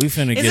wired. We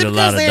finna Is get it a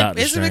lot of because Doctor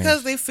is it Strange.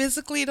 because they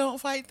physically don't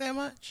fight that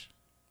much?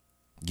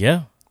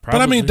 Yeah, But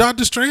I mean, probably.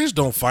 Doctor Strange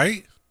don't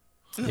fight.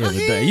 Yeah, No, but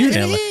he- that, you he-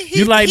 didn't he-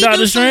 you like he Doctor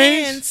do some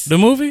Strange, hands. the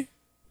movie?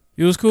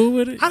 You was cool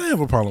with it? I didn't have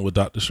a problem with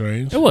Doctor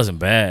Strange. It wasn't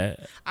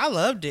bad. I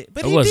loved it,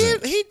 but It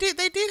wasn't. they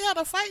did have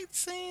the fight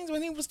scenes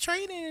when he was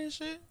training and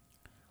shit.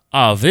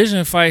 Oh,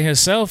 Vision fight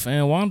himself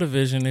in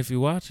WandaVision if you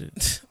watch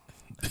it.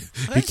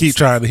 He keep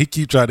trying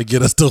to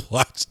get us to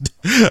watch.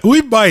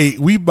 We might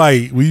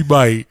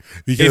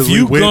because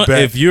we went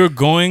back. If you're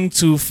going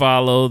to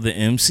follow the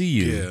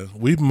MCU, Yeah,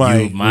 we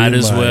might. you might we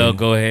as might. well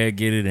go ahead and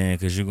get it in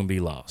because you're gonna be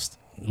lost.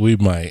 We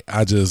might. I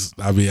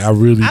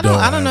really don't.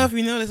 I don't know if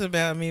you know this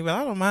about me, but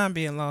I don't mind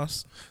being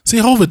lost. See,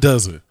 Hova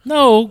doesn't.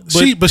 No,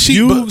 but She-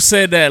 you but-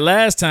 said that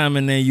last time,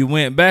 and then you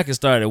went back and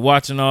started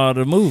watching all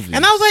the movies.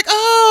 And I was like,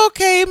 oh,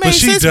 okay, it But makes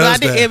she sense. But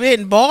does it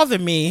didn't bother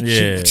me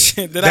Yeah. that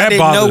I That didn't know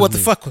bothers what the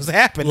me. fuck was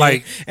happening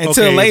Like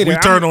until okay, later. we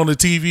turn on the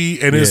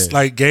TV and it's Yeah.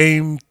 like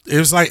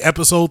it's like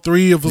episode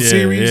 3 of a Yeah,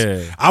 series.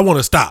 yeah. I want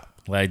to stop.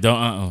 like, don't.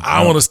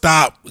 I want to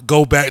stop.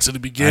 Go back to the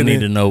I beginning. need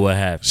to know what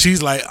happened.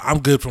 She's like, I'm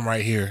good from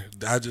right here.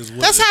 I just.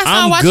 That's how I started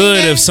I'm watching good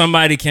if games.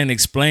 somebody can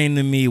explain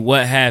to me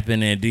what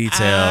happened in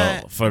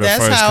detail for the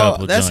That's first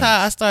couple. That's joints.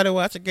 how I started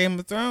watching Game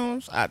of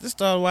Thrones. I just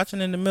started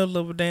watching in the middle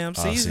of a damn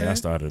Oh, see, season. I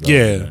started. Yeah.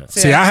 over that.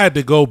 See, I had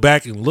to go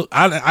back and look.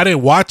 I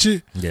didn't watch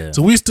it. Yeah.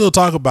 So we still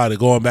talk about it,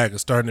 going back and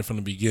starting it from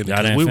the beginning. Y'all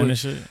 'Cause didn't we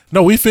finish it?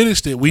 No, we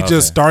finished it. We Okay.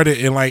 just started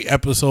in like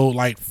episode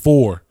like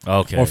 4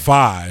 Okay. or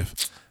 5,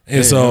 and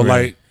Yeah, so really.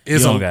 like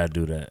it's you don't a, gotta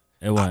do that.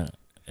 It wasn't.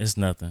 It's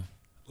nothing.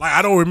 like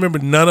I don't remember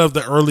none of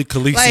the early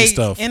Khaleesi like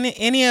stuff.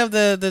 any of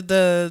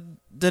the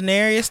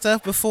Daenerys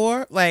stuff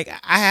before. Like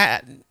I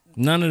had.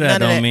 None of that None of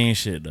don't that. mean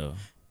shit though.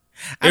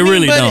 I It mean,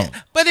 really but don't.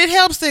 But it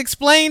helps to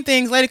explain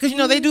things later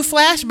because they do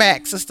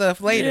flashbacks and stuff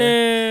later.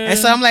 Yeah. And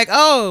so I'm like,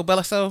 oh,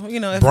 but so if you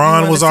Braun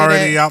wanna was say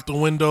already that, out the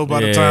window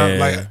by the time. Yeah.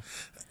 Like,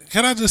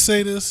 can I just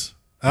say this?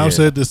 I've Yeah.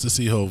 said this to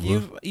C.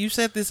 Hova. You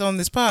said this on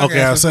this podcast.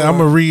 Okay, I said I'm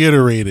before. gonna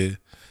reiterate it.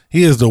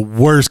 He is the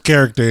worst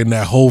character in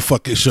that whole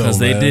fucking show. Because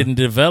they man. didn't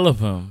develop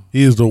him.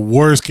 He is the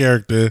worst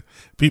character.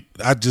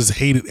 I just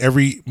hated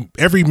every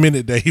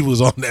minute that he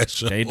was on that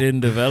show. They didn't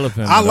develop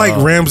him. I at like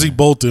all. Ramsey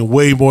Bolton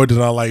way more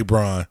than I like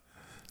Braun.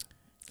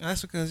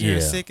 That's because you're a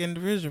Yeah. sick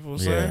individual,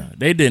 Yeah, sir.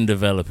 they didn't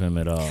develop him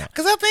at all.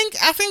 Because I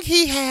think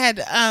he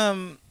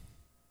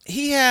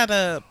had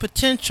a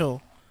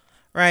potential,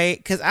 right?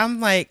 Because I'm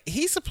like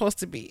he's supposed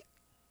to be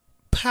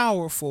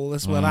powerful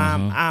is what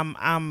Mm-hmm.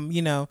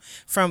 I'm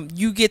from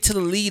you get to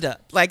the lead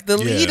up. Like the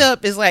lead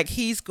up is like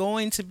he's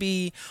going to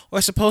be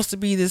or supposed to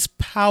be this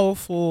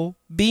powerful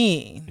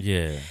being.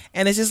 Yeah.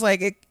 And it's just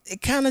like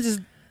it kind of just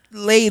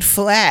laid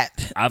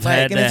flat. I've Like,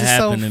 had and that it's just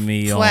so happen to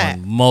me flat.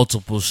 on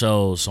multiple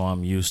shows, so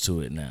I'm used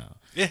to it now.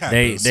 It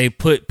They happens. they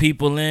put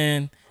people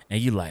in,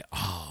 and you like,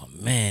 oh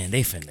man,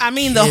 they finna. I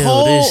mean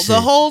kill this the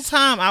shit. whole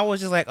time I was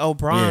just like, oh,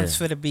 Braun's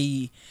Yeah. finna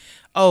be.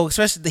 Oh,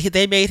 especially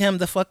they made him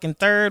the fucking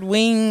third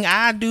wing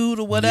eye dude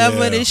or whatever.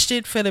 Yeah. This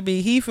shit finna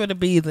be. He finna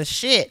be the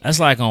shit. That's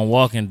like on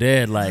Walking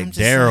Dead. Like I'm just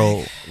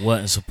Daryl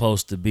wasn't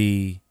supposed to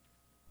be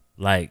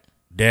like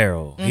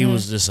Daryl. He Mm-hmm.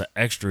 was just an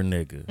extra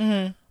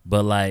nigga.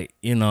 But like,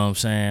 you know what I'm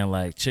saying?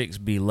 Like chicks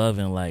be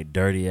loving like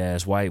dirty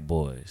ass white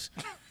boys.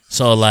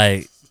 So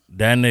like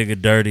that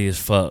nigga dirty as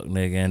fuck,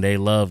 nigga, and they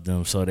loved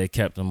him, so they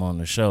kept him on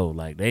the show.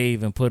 Like they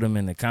even put him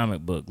in the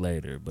comic book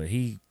later, but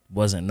he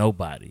wasn't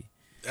nobody.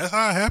 That's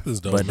how it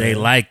happens, though. But they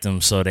man. liked him,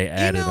 so they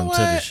added you know him what?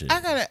 to the shit. I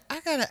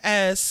gotta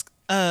ask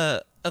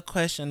a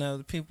question of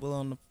the people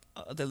on the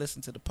that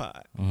listen to the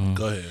pod.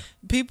 Go ahead.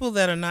 People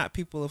that are not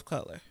people of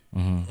color.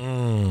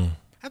 Mm.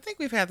 I think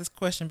we've had this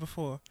question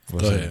before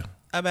What's Go that? ahead.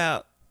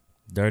 about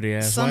Dirty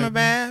ass summer white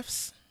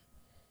baths.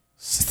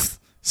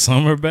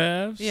 Summer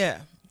baths? Yeah.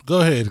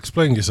 Go ahead.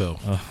 Explain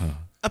yourself.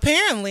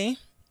 Apparently,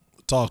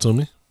 Talk to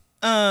me.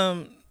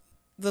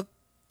 the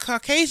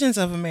Caucasians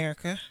of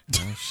America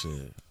Oh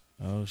shit.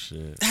 Oh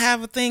shit.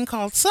 have a thing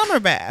called summer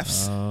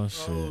baths. Oh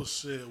shit. Oh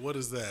shit! What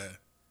is that?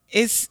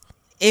 It's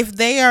if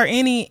they are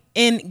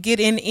get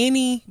in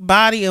any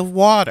body of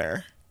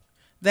water,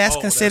 that's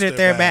considered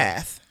their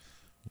bath.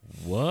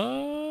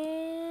 What?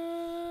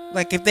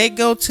 Like if they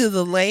go to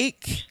the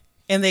lake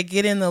and they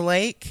get in the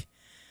lake,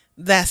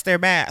 that's their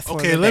bath.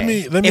 Okay, let me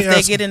if they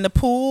ask, get in the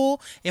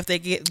pool, if they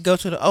go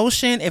to the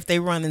ocean, if they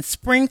run in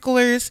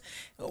sprinklers,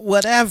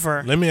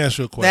 whatever. Let me ask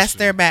you a question. That's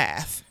their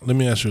bath. Let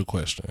me ask you a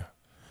question,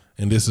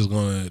 and this is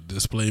going to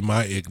display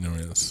my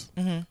ignorance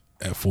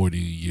at 40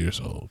 years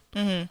old.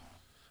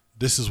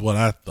 This is what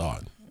I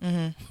thought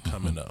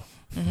coming up,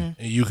 and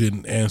you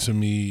can answer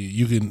me.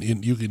 You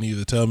can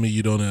either tell me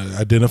you don't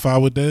identify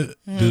with that,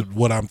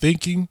 what I'm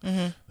thinking,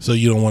 so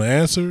you don't want to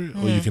answer it,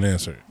 or you can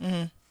answer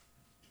it.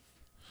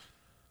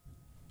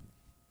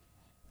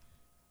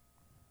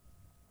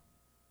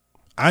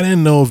 I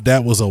didn't know if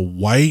that was a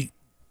white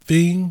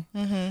thing.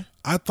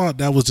 I thought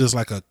that was just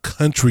like a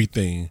country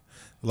thing.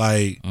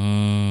 Like,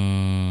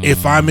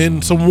 if I'm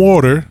in some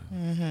water,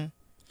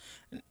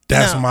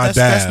 that's my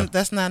bath.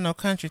 That's not no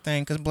country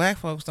thing because black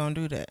folks don't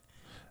do that.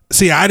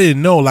 See, I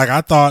didn't know. Like,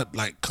 I thought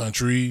like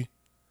country.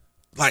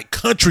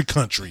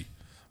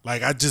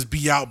 Like, I'd just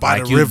be out by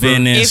like the river.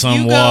 Been in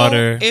some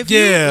water.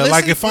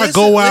 Like if I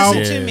go out,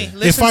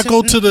 if I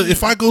go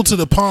to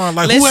the pond,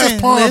 like who has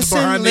ponds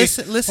behind me?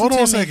 Hold on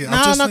a second.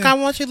 No, I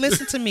want you to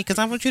listen to me because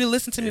I want you to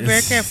listen to me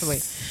very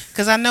carefully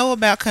because I know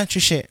about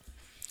country shit.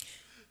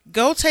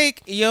 Go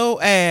take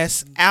your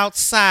ass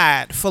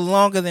outside for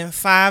longer than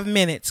 5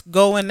 minutes.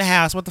 Go in the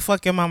house. What the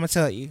fuck your mama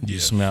tell you? You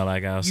smell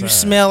like outside. You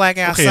smell like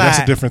outside. Okay, that's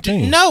a different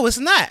thing. No, it's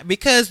not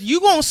because you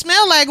gonna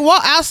smell like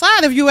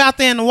outside if you out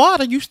there in the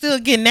water. You still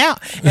getting out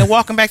and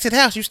walking back to the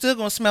house. You still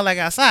gonna smell like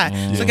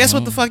outside. So guess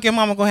what the fuck your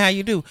mama gonna have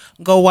you do?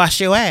 Go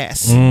wash your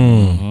ass.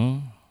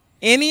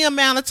 Any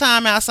amount of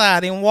time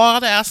outside in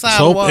water,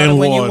 soap water, and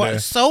when water.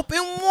 soap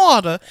and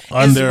water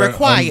is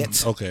required.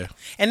 Okay.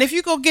 And if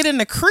you go get in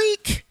the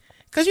creek.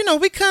 Cause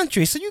we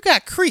country, so you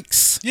got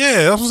creeks.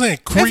 Yeah, that's what I'm saying.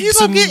 Creeks. If you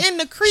gonna get in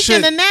the creek shit.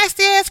 in the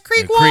nasty ass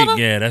creek The water, creek,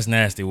 yeah, that's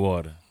nasty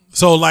water.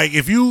 So like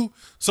if you,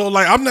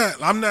 I'm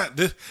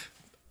not.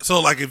 So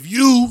like if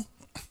you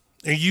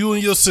and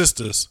your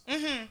sisters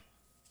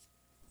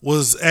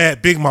was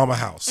at Big Mama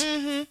house,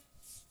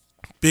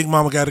 Big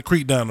Mama got a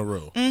creek down the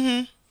road,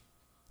 and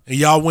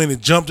y'all went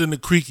and jumped in the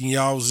creek and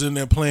y'all was in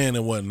there playing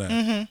and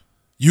whatnot.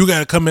 You got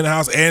to come in the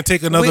house and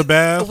take another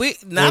bath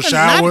or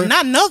shower?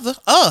 Not another,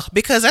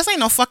 because that ain't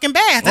no fucking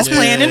bath. That's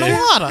playing in the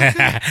water.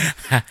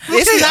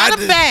 It's not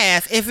a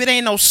bath if it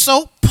ain't no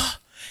soap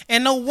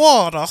and no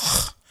water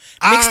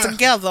mixed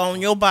together on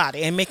your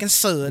body and making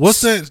suds.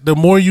 What's that? The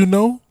more you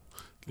know?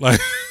 Like...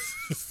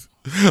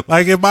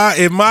 Like in my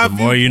the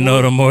more you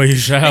know, the more you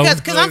shower.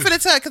 Because I'm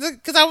finna tell,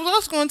 because I was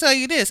also going to tell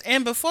you this.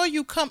 And before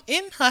you come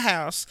in her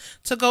house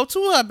to go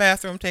to her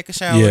bathroom, take a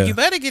shower, you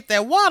better get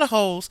that water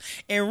hose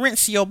and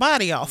rinse your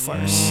body off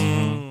first.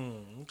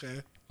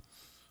 Okay.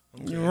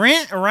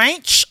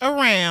 Wrench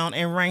around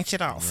and wrench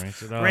it off.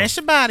 Rinse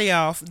your body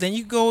off. Then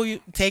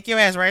you take your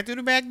ass right through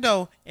the back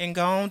door and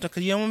go on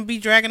because you don't want to be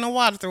dragging the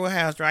water through a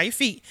house. Dry your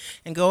feet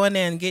and go in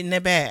there and get in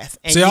that bath.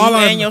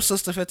 And your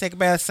sister will take a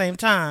bath at the same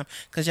time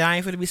because y'all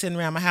ain't finna be sitting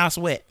around my house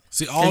wet.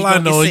 See, all I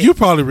know, and you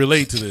probably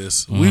relate to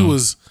this. We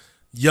was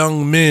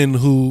young men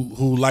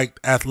who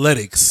liked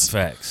athletics.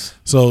 Facts.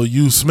 So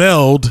you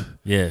smelled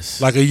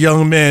like a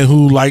young man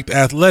who liked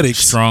athletics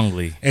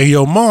strongly, and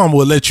your mom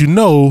would let you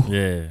know.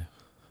 Yeah.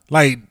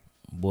 Like,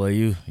 boy,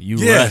 you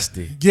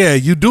rusty. Yeah,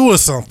 you doing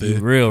something. You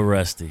real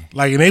rusty.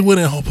 Like, and they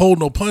wouldn't hold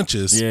no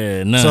punches.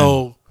 Yeah, none.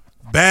 So,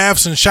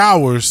 baths and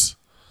showers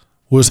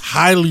was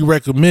highly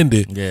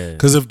recommended. Yeah.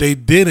 Because if they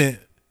didn't,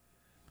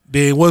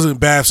 then it wasn't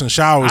baths and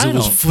showers. It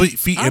was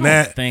feet and that.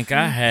 I don't think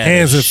I had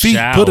hands and feet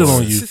shower. put it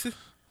on you.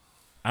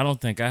 I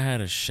don't think I had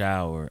a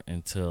shower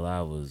until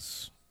I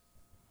was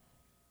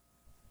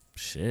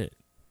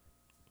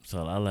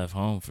until I left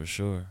home for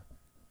sure.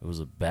 It was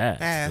a bath.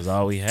 Because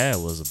all we had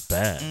was a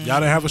bath.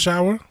 Y'all didn't have a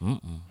shower? I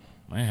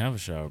didn't have a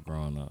shower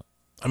growing up.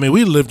 I mean,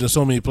 we lived in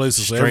so many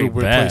places. So every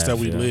place that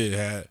we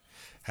lived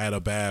had a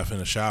bath and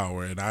a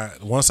shower. And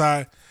once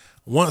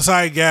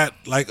I got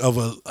like of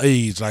a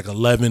age like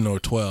 11 or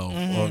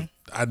 12, or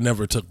I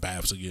never took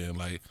baths again.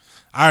 Like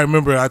I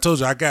remember, I told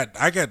you I got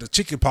the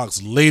chicken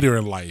pox later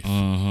in life.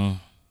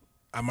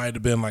 I might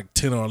have been like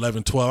 10 or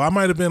 11, 12. I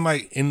might have been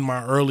like in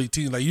my early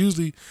teens. Like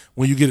usually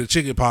when you get a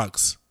chicken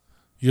pox,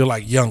 you're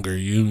like younger.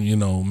 You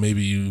know,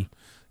 maybe you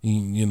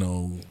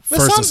know,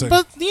 first or second.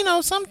 But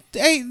there's some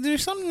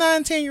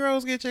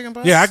 9-10-year-olds get chicken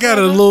pox. Yeah, I got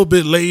it a little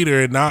bit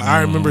later, and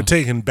I remember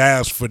taking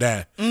baths for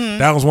that.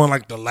 That was one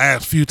like the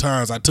last few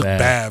times I took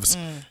baths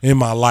in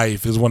my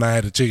life is when I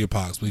had the chicken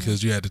pox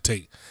because you had to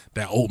take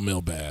that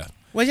oatmeal bath.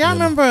 Well, y'all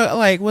remember,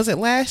 like, was it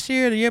last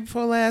year, the year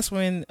before last,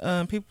 when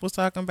people was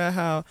talking about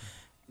how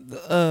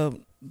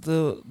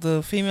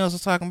the females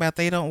was talking about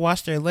they don't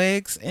wash their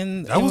legs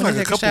that was like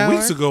a couple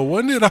weeks ago,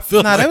 wasn't it? I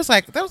feel that was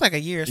like a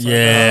year or so.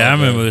 Yeah, I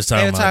remember was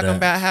talking. They were talking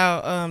about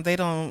how they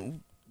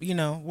don't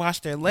wash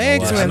their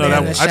legs when they're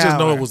in the shower. I just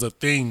know it was a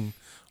thing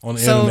on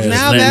the internet.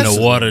 Now letting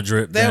the water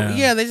drip down.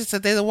 Yeah, they just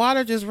said the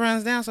water just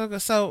runs down.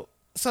 So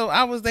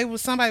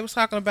somebody was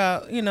talking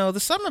about, the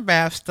summer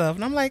bath stuff,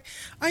 and I'm like,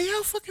 are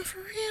y'all fucking for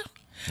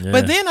real? Yeah.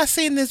 But then I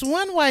seen this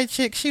one white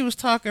chick, she was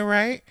talking,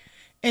 right?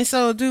 And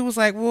so a dude was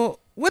like, well,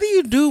 what do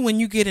you do when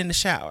you get in the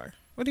shower?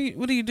 What do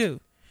you do?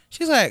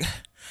 She's like,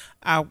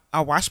 I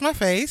wash my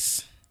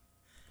face.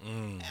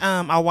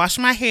 I wash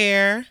my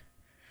hair.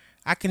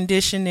 I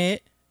condition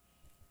it.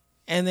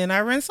 And then I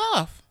rinse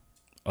off.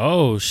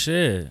 Oh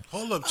shit!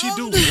 Hold up, she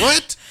do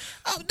what?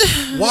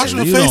 Wash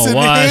her You face don't and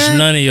wash hair?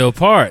 none of your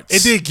parts.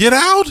 It did get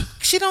out?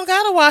 She don't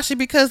gotta wash it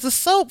because the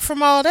soap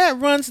from all that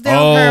runs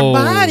down her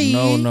body.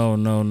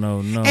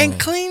 No. And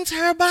cleans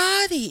her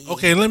body.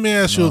 Okay, let me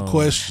ask you a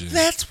question.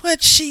 That's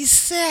what she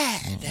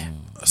said.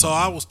 So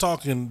I was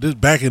talking this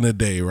back in the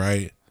day,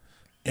 right?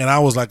 And I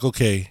was like,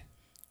 okay,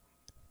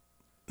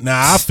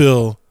 now I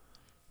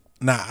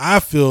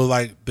feel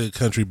like the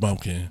country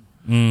bumpkin.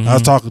 I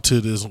was talking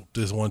to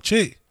this one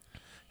chick.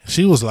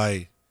 She was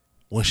like,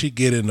 when she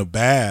get in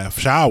the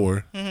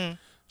shower,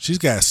 she's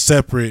got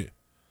separate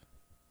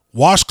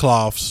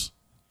washcloths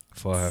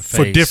for her face.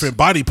 for different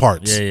body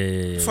parts.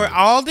 Yeah. For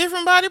all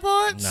different body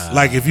parts? Nah.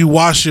 Like if you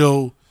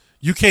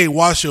can't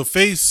wash your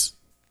face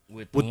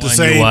with the one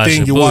same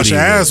thing you wash your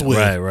ass with.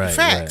 Right.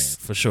 Facts.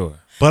 For sure.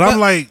 But I'm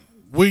like,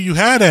 where you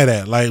had that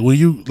at? Like, were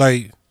you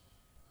like?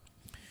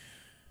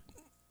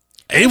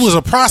 It was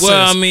a process.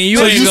 Well, I mean, you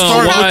So ain't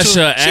gonna wash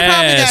your she probably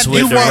ass got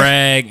with the you wash-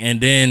 rag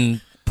and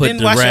then put Then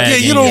the wash your- rag Yeah,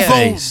 in you don't your go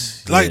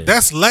face. like Yeah.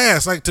 that's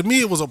last. Like to me,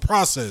 it was a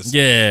process.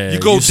 Yeah, you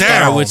go start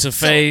down with your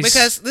face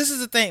Because this is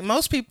the thing.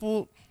 Most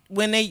people,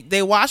 when they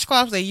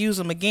washcloths, they use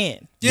them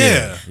again.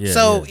 Yeah.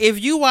 So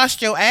if you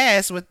washed your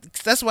ass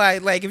that's why,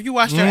 like, if you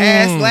washed your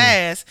ass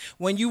last,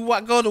 when you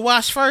go to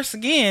wash first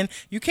again,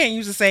 you can't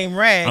use the same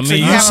rag. I So mean,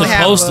 you you're have to have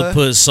supposed to a-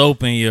 put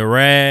soap in your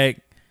rag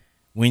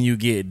when you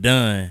get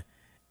done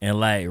and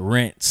like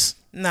rinse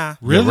Nah.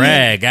 the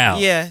rag out.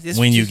 Yeah, this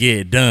when was you just-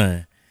 get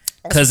done,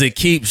 because it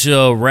keeps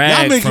your rag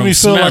Y'all making from me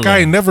feel smelling. like I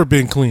ain't never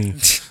been clean.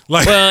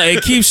 Like Well,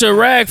 it keeps your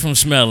rag from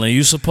smelling.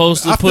 You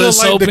supposed to I put feel like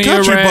soap the in your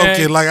country rag.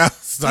 bumpkin. Like I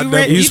You,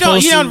 never. you you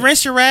supposed don't to-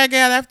 rinse your rag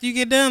out after you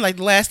get done. Like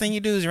the last thing you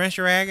do is rinse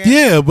your rag out.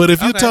 Yeah, but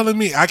if you're Okay. telling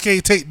me I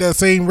can't take that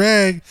same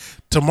rag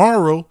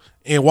tomorrow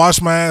and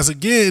wash my ass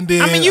again,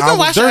 then I mean, you can I'm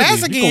wash dirty. your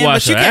ass again,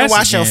 wash but you your can't ass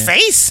wash your again.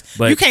 face.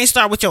 But- You can't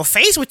start with your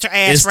face with your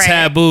ass It's rag.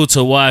 taboo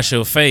to wash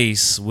your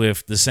face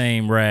with the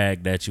same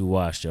rag that you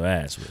washed your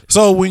ass with.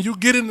 So when you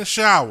get in the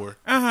shower,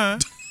 Uh-huh.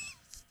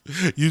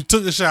 you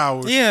took a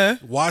shower, Yeah.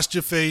 washed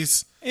your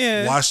face,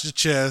 Yeah. washed your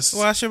chest,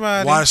 Wash your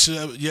body. wash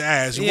your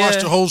ass, you Yeah.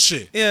 washed your whole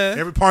shit, Yeah.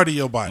 every part of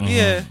your body.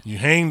 Yeah. You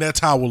hang that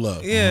towel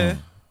up. Yeah.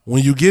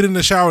 When you get in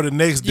the shower the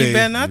next You day,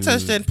 better not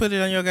touch that and put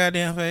it on your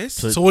goddamn face.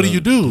 so what do you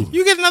do?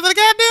 You get another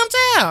goddamn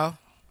towel.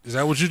 Is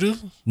that what you do?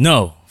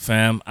 No,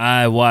 fam.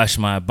 I wash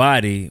my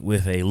body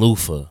with a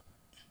loofah.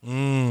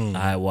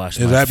 I wash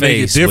Does my that make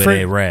it face with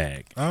different? a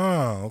rag.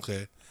 Oh,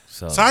 okay.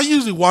 So, So I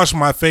usually wash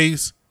my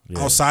face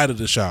outside of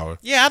the shower.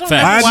 Yeah, I don't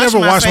Fact. never I wash never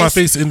my wash my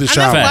face. face in the I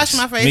shower. never Facts.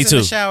 wash my face Me in too.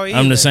 the shower either.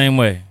 I'm the same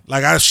way.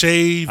 Like I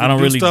shave. I don't and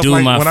do really stuff do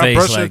like my when face I'm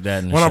brushing, like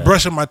that in the when I'm shower.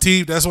 brushing my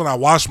teeth, that's when I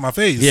wash my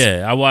face.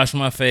 Yeah, I wash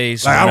my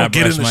face. Like I when don't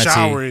get brush in the my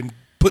shower teeth. and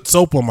put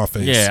soap on my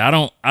face. Yeah,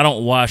 I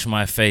don't wash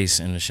my face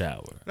in the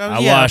shower. Oh, I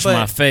yeah, wash but-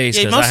 my face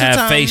yeah, because I most of the have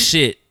time- face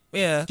shit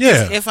Yeah.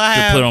 Yeah. If I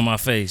to have, put on my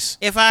face.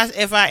 if I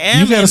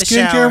am You got in a the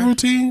skincare shower,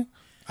 routine?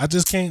 I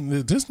just can't.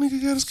 This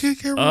nigga got a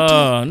skincare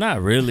routine?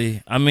 Not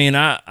really. I mean,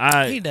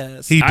 he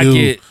does. He I do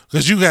get-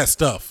 because you got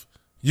stuff.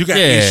 You got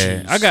yeah,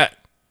 issues. I got.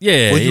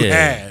 Yeah, Well, you yeah,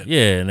 had.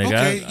 yeah, nigga.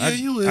 Okay, I, yeah,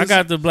 you I is.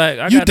 got the black.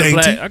 I You got the dainty.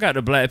 black. I got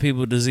the black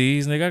people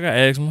disease, nigga. I got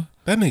eczema,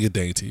 that nigga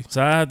dainty.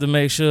 so I have to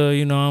make sure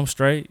I'm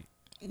straight.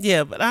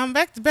 Yeah, but I'm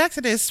back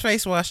to this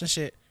face washing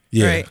shit.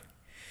 Yeah. Right.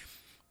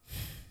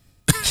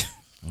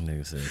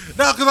 Nigga said,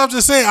 No, because I'm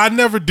just saying I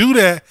never do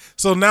that.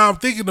 So now I'm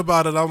thinking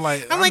about it. I'm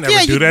like, I I'm like, never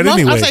yeah, do that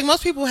anyway. I was like,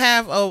 most people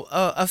have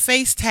a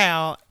face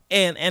towel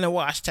and a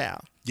wash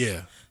towel.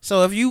 yeah.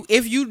 So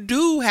if you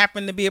do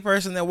happen to be a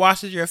person that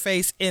washes your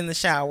face in the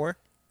shower,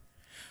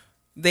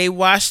 they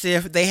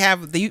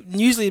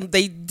usually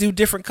they do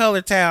different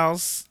color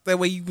towels. That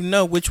way you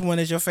know which one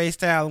is your face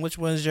towel and which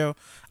one is your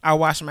I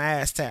wash my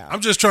ass towel. I'm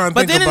just trying to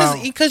But think then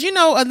about. because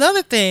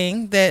another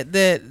thing that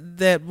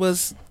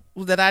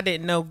I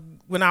didn't know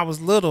when I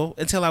was little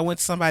until I went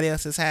to somebody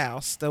else's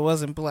house that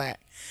wasn't black,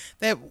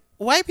 that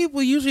white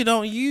people usually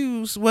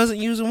wasn't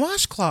using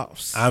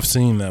washcloths. I've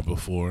seen that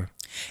before,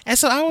 And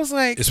so I was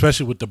like,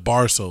 especially with the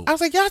bar soap.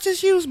 y'all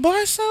just use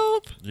bar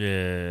soap?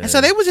 yeah. And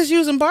so they were just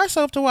using bar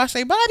soap to wash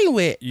their body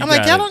with. You I'm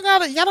like,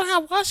 gotta- y'all don't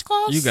have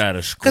washcloths? you gotta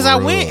Because I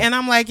went scrub. and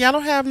I'm like, y'all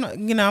don't have,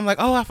 I'm like,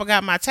 oh, I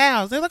forgot my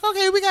towels. They're like,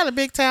 okay, we got a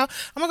big towel.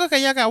 I'm like,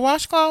 okay, y'all got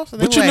washcloths?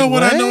 And they But were you know like,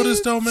 what I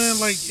noticed though, man?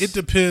 Like it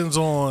depends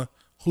on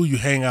who you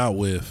hang out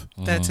with.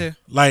 That too.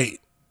 Like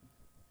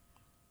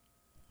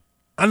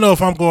I know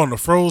if I'm going to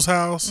Fro's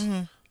house,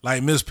 Mm-hmm.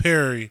 like Miss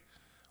Perry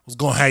was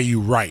gonna have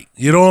you right.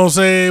 You know what I'm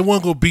saying? It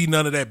wasn't gonna be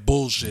none of that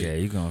bullshit Yeah,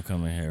 you gonna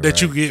come in here that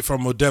right. you get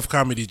from a Def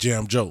Comedy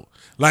Jam joke.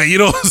 Like, you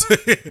know what I'm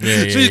saying?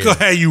 Yeah, She's yeah, gonna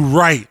have you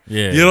right.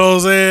 Yeah. You know what I'm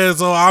saying?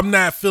 So I'm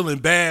not feeling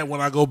bad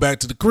when I go back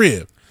to the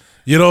crib.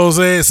 You know what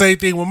I'm saying? Same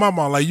thing with my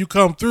mom. Like, you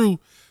come through,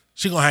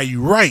 she gonna have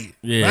you right.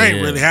 Yeah, I ain't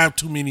yeah. really have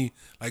too many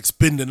like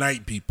spend the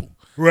night people.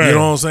 Right. You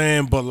know what I'm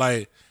saying? But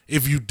like,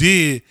 if you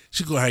did,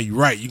 she gonna have you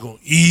right. You gonna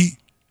eat.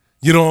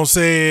 You know what I'm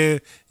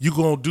saying? You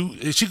gonna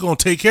do. She gonna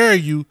take care of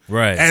you,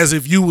 Right. as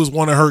if you was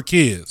one of her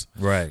kids.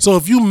 Right. So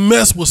if you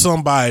mess with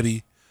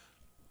somebody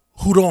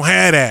who don't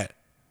have that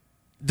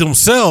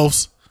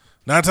themselves,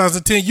 9 times out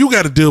of 10, you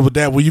got to deal with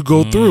that when you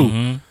go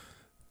through.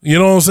 You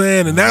know what I'm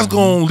saying? And that's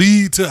going to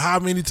lead to how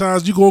many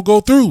times you going to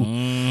go through.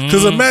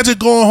 Because imagine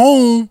going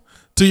home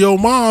to your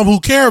mom who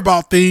care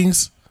about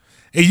things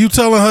and you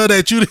telling her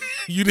that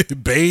you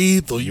didn't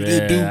bathe or you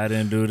didn't do. I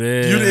didn't do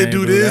this. You didn't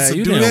do this that. or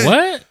You do didn't that.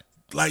 what?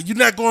 Like, you're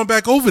not going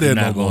back over there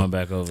Not no more. going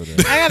back over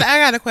there. I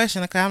got a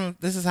question. Okay,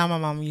 this is how my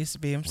mom used to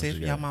be. I'm saying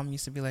you y'all got? mom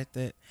used to be like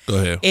that. Go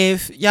ahead.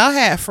 If y'all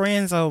had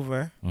friends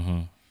over,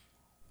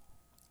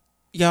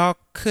 y'all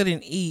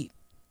couldn't eat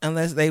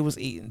unless they was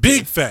eating.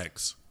 Big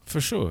facts. For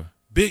sure.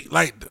 Big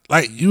like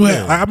you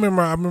had. Like, I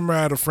remember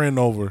I had a friend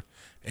over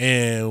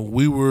and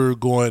we were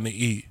going to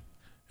eat,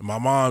 and my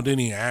mom didn't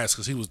even ask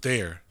because he was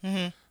there.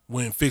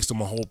 Went and fixed him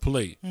a whole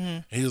plate,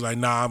 and he was like,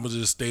 "Nah, I'm gonna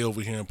just stay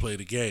over here and play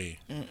the game."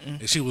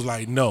 And she was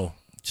like, "No,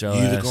 Your you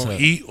either ass gonna up.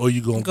 eat or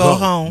you gonna Go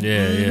home.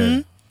 Yeah,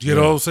 yeah. You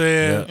know what I'm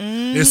saying?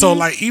 And so,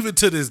 like, even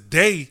to this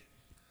day,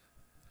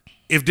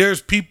 if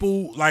there's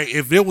people, like,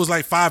 if there was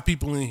like 5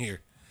 people in here,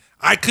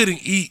 I couldn't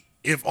eat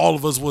if all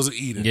of us wasn't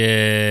eating.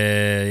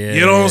 Yeah, yeah.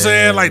 You know what I'm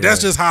saying? yeah, Like,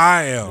 that's just how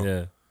I am.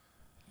 Yeah.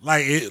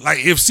 Like,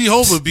 if C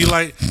Hova would be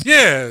like,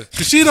 yeah,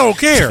 because she don't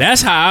care.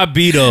 That's how I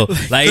be though.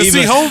 Like To see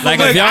even Hova, like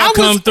like, if y'all I was-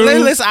 come through,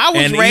 listen, I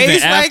was and raised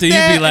even after like you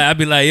that. be like, I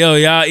be like, yo,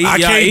 y'all eat, I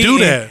y'all can't do eating,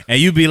 that.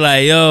 and you be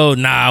like, yo,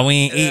 nah, we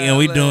ain't eating,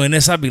 we look, doing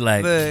this. I be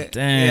like, look,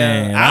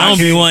 damn, yeah. I don't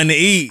be wanting to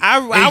eat. I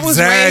was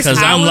Exactly. raised 'Cause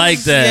I I'm was- like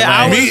that, Yeah,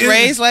 I like- was Me-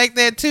 raised like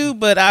that too.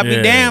 But I be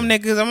Yeah. damn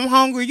niggas. I'm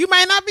hungry. You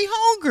might not be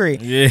hungry.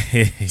 Yeah,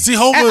 C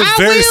Hova And is I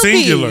very will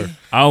singular. be.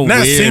 I'm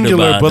Not weird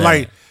singular, about but that.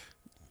 like,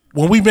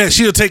 when we met,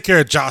 she'll take care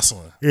of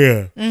Jocelyn.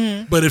 yeah.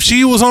 But if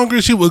she was hungry,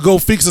 she would go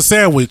fix a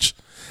sandwich.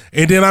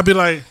 And then I'd be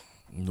like,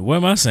 Where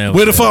my sandwich?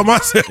 where the at? fuck my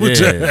sandwich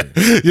Yeah.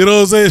 at? You know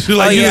what I'm saying? She's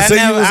like, Oh you yeah, didn't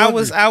say you was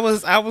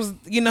hungry. I was.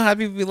 You know how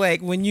people be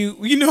like when you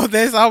know.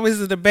 There's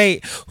always a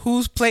debate.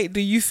 Whose plate do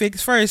you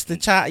fix first, your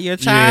child's or your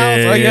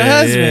yeah,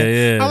 husband?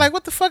 yeah. I'm like,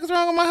 what the fuck is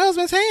wrong with my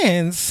husband's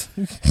hands?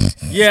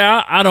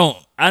 Yeah, I don't.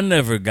 I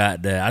never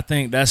got that. I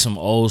think that's some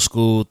old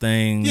school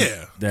thing.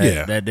 Yeah, that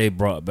yeah. that they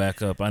brought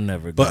back up. I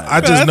never But got. I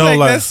that. just know,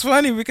 like, that's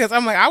funny because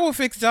I'm like, I will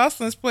fix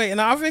Jocelyn's plate,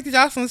 and I'll fix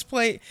Jocelyn's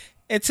plate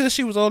until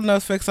she was old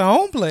enough to fix her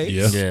own plate.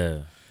 Yeah. Yeah.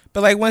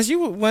 But like once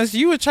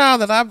you a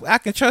child that I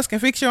can trust can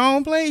fix your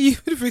own plate, you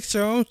can fix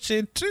your own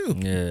shit too.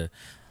 Yeah,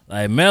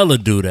 like Mel will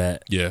do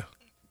that. Yeah.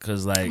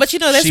 Cause like, But you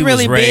know that's she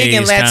really was big in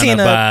raised kinda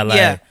Latina. by, like,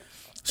 Yeah.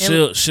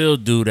 she'll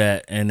do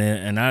that, and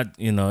then I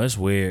it's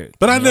weird.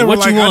 But I never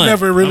What you want? I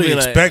never really I be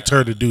like, expect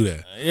her to do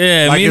that.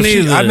 Yeah, Like, me if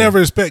neither. I never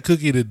expect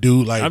Cookie to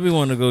do like I be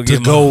wanting to go to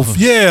get go. my,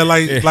 Yeah,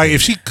 like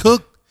if she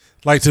cooked.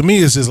 Like, to me,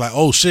 it's just like,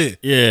 oh shit,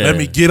 Yeah. let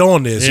me get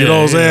on this. You Yeah, know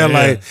what I'm saying? yeah,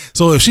 Like,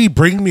 so if she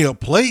bring me a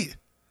plate,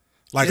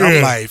 like,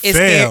 I'm like,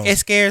 fam. It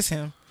scares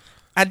him.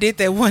 I did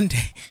that one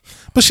day.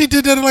 But she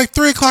did that at like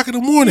 3:00 in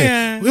the morning.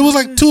 Yeah. It was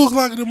like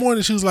 2:00 in the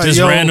morning. She was like, just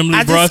yo, randomly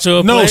I brought just- you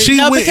a No, plate? she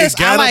No, went because and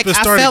got up and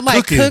I started felt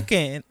like cooking.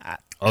 cooking.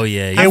 Oh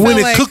yeah, I And felt when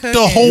it like cooked the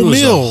cooking. whole You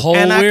was a meal. whole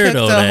And I weirdo cooked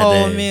the that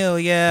whole day. meal.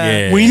 Yeah.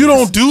 Yeah. When you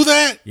don't do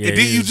that, Yeah, and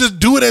then you you was- just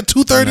do it at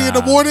 2:30 in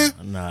the morning,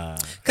 Nah,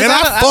 and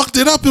I I fucked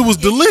it up. It was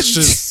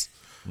delicious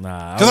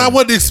nah. because I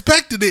wasn't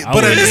expecting it.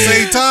 But at the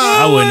same I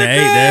time, wouldn't have ate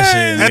that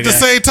shit. at the nigga.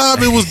 same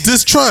time, it was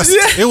distrust.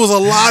 It was a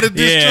lot of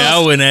distrust. Yeah, I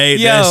wouldn't have ate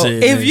that Yo,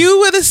 shit. if nigga. you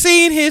would have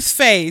seen his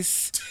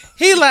face,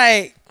 he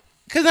like,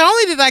 because not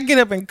only did I get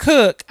up and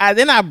cook,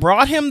 then I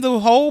brought him the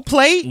whole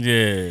plate.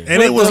 yeah,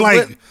 And it was with-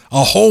 like with-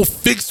 a whole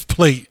fixed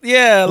plate.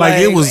 Yeah, Like,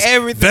 it was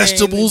everything,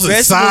 vegetables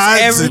and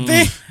sides and-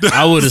 everything.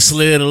 I would have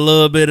slid a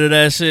little bit of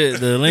that shit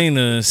to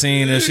Lena and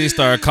seen if she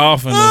started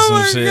coughing or Oh some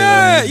my shit.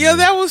 god! like, Yo,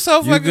 that was so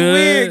You fucking good?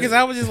 weird because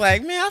I was just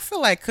like, man, I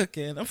feel like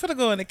cooking. I'm finna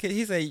go in the kitchen.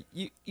 He said,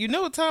 "You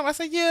know what time?" I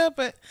said, "Yeah,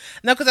 but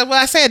no," because what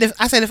I said,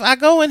 if I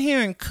go in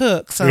here and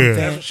cook something,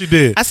 That's what she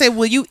did. I said,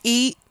 "Will you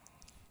eat?"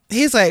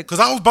 He's like, Because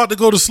I was about to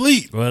go to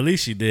sleep. Well, at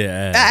least she did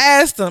ask.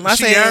 I asked him. I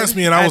She said, asked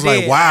me, and I was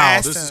like, did. wow, I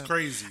asked this is him.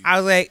 crazy. I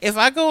was like, if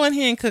I go in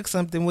here and cook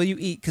something, will you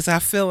eat? Because I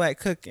feel like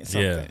cooking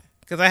something. Yeah.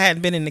 Because I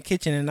hadn't been in the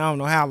kitchen in I don't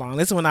know how long.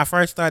 This is when I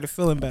first started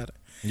feeling better.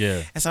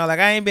 Yeah, And so like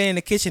I ain't been in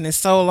the kitchen in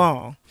so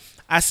long.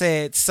 I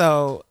said,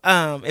 so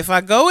if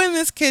I go in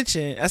this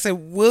kitchen, I said,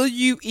 will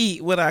you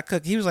eat what I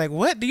cook? He was like,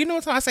 what? Do you know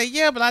what time? I said,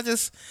 yeah, but I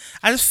just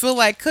feel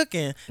like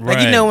cooking. Like,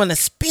 you Right. know, when the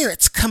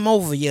spirits come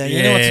over you,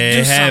 you know what to do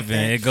it happen.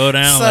 something. It go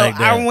down So like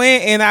that. I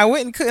went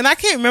and cooked, and I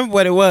can't remember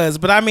what it was,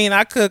 but I mean,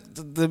 I cooked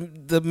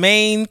the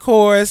main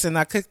course and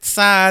I cooked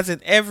sides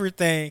and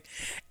everything,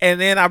 and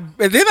then I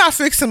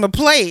fixed him a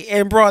plate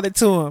and brought it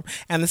to him,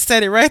 and I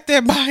set it right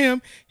there by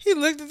him. He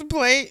looked at the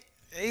plate.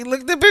 He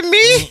looked up at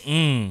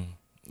me.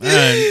 And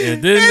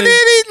And then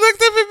he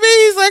looked up at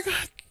me. He's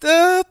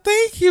like,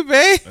 thank you,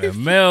 babe.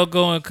 Mel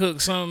go and cook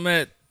something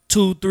at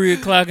 2, 3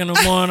 o'clock in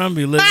the morning, I'm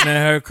be looking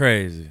at her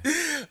crazy.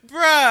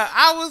 Bruh,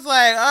 I was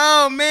like,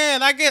 oh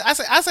man, I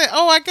said,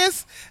 oh, I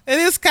guess it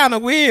is kind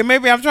of weird.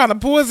 Maybe I'm trying to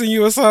poison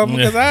you or something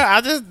because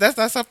I just that's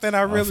not something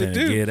I really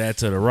do. Give that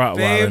to the Rottweiler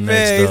Baby,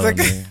 next door. like,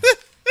 Man.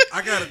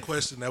 I got a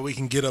question that we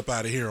can get up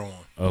out of here on.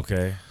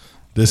 Okay.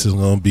 This is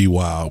gonna be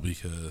wild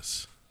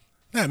because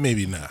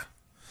maybe not.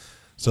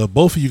 So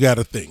both of you got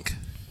to think.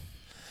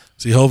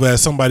 See, Hova,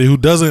 as somebody who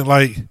doesn't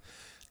like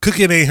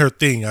cooking, ain't her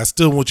thing. I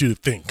still want you to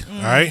think.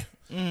 All right.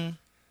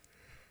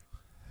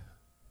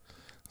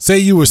 Say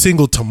you were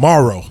single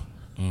tomorrow,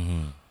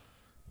 and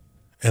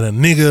a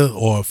nigga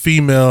or a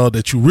female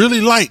that you really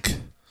like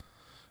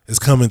is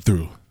coming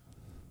through.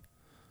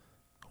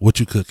 What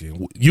you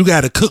cooking? You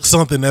got to cook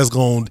something that's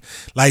going,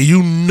 like,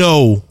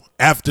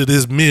 after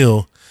this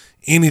meal,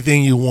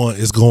 anything you want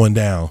is going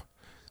down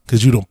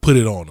because you don't put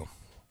it on them.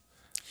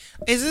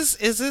 Is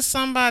this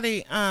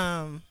somebody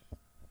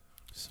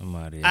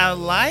Somebody I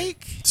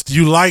like?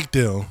 You like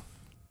them.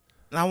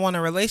 I want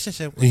a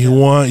relationship with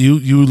And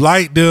you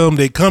like them.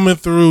 They coming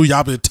through.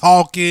 Y'all been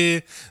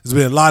talking. There's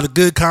been a lot of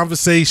good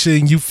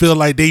conversation. You feel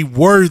like they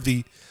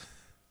worthy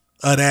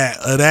of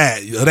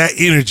that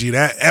energy,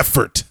 that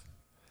effort.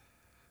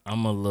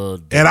 I'm a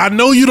little. And I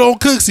know you don't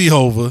cook,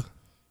 Hova.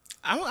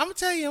 I'm gonna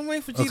tell you. I'm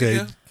waiting for you Okay,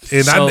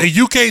 to go. and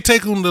you can't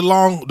take them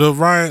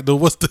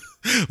what's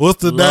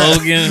the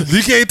Logan.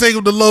 You can't take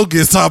them to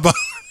Logan's. Talk about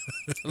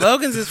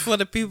Logan's is for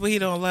the people he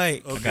don't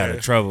like. I got in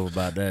trouble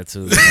about that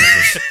too.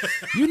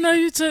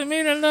 You took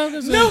me to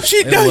Logan's. No, she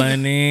it don't.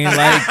 wasn't even like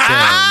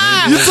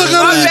that. you took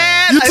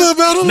her. You took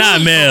about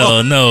Not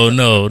Mel.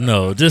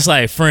 No. Just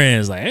like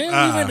friends. Like, hey,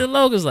 we went to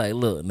Logan's. Like,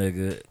 look,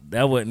 nigga,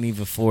 that wasn't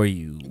even for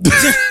you.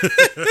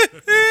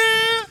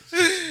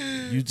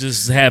 You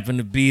just happened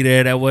to be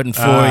there. That wasn't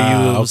for you.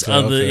 It was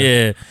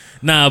yeah.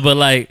 Nah, but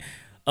like,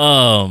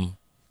 cause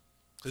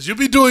you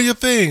be doing your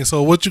thing.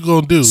 So what you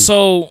gonna do?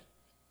 So,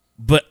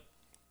 but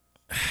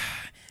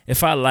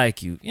if I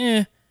like you,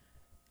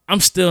 I'm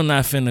still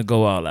not finna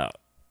go all out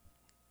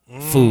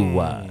food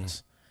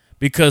wise,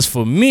 because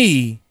for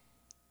me,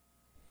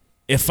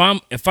 if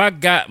I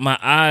got my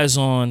eyes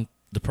on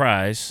the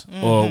prize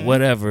or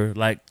whatever,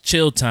 like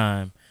chill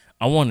time,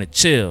 I want to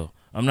chill.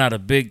 I'm not a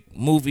big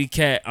movie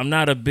cat. I'm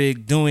not a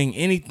big doing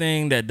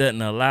anything that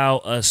doesn't allow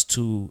us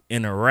to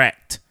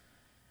interact.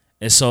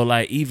 And so,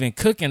 like, even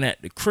cooking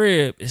at the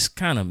crib, it's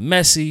kind of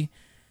messy.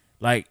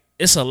 Like,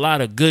 it's a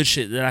lot of good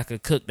shit that I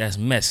could cook that's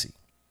messy.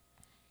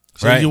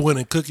 So right? you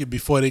wouldn't cook it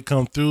before they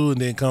come through, and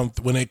then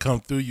when they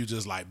come through, you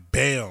just like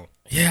bam.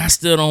 Yeah, I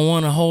still don't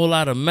want a whole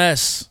lot of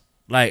mess.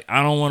 Like,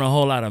 I don't want a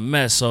whole lot of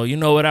mess. So you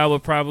know what I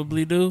would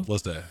probably do?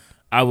 What's that?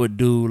 I would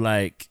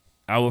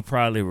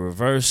probably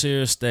reverse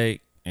sear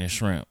steak and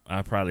shrimp.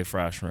 I'd probably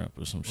fry shrimp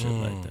or some shit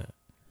like that.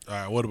 All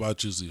right, what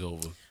about you,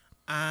 Hova?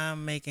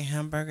 I'm making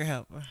hamburger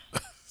helper.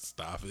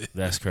 Stop it.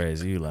 That's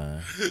crazy. You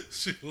lying.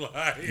 She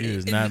lying. You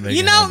is not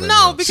making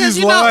No, because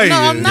She's lying. no,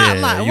 I'm not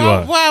Yeah, lying. you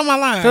are. Why am I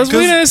lying? Because we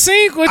didn't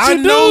see what I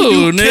you know do,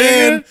 you nigga.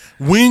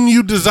 can when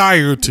you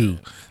desire to.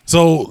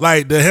 So,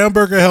 like, the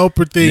hamburger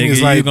helper thing Nigga,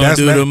 is like you gonna that's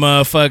do not, the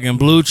motherfucking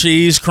blue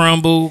cheese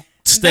crumble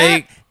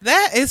steak.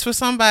 That is for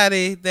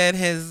somebody that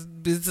has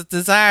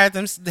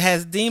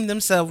deemed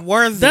themselves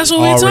worthy. That's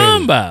what we Already.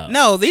 talking about.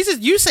 No, he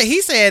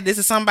said this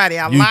is somebody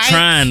I You like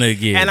trying to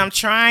get. and I'm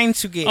trying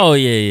to get. Oh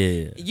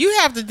yeah. You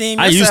have to deem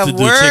I used yourself to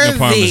do chicken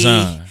worthy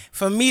parmesan.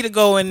 for me to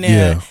go in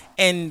there Yeah.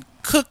 and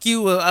cook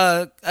you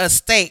a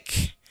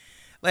steak.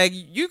 Like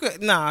you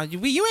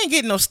ain't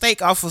getting no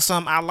steak off of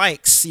some I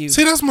likes you.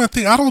 See, that's my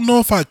thing. I don't know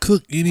if I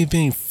cook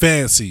anything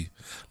fancy.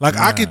 Like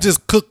I could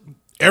just cook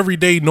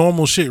everyday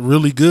normal shit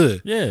really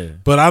good. Yeah.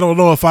 But I don't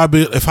know if I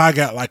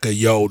got like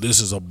this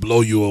is a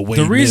blow you away.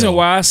 The reason meal.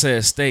 why I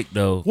said steak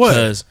though, What?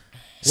 because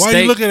Why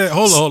you looking at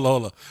hold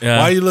on. Yeah.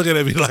 Why you looking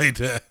at me like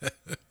that?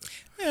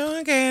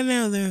 I got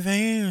nothing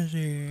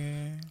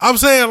fancy. I'm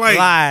saying like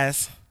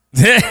Lies.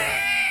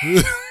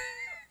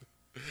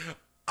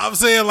 I'm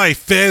saying like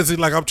fancy,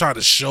 like I'm trying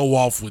to show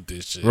off with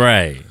this shit.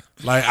 right.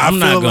 Like I'm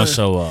not feel gonna like,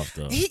 show off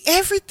though.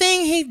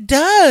 Everything he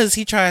does,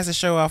 he tries to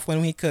show off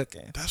when he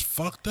cooking. That's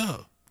fucked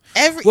up.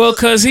 Well,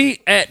 cause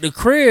he at the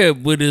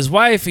crib with his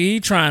wife,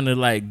 he trying to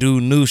like do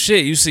new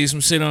shit. You see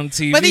some shit on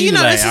TV, but you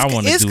know, like, it's I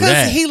want to do because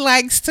that. he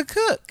likes to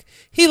cook.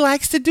 He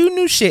likes to do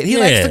new shit. He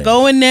likes Yeah. to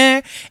go in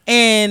there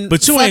and.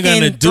 But you ain't gonna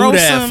fucking do throw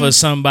that some- for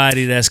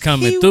somebody that's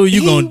coming He- through.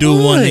 You he gonna do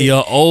one of would.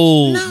 your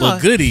old No,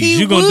 but goodies. he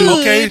You gonna do would.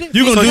 okay.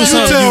 You gonna So do you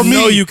something tell you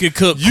know me- you can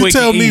cook. You quick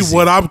tell and me easy.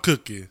 what I'm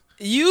cooking.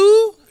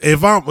 You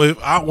If I'm first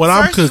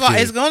cooking. of all,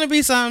 it's gonna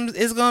be some.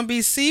 It's gonna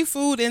be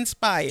seafood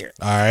inspired.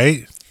 All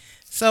right.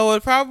 So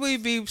it'd probably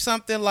be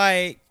something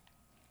like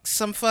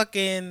some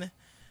fucking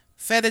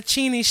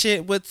fettuccine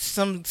shit with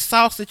some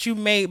sauce that you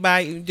made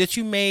Like a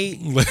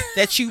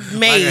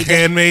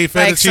handmade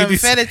like some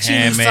fettuccine? fettuccine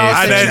Handmade. sauce.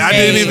 I that you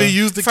didn't made even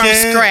use the from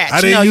can. scratch.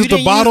 I didn't No, use you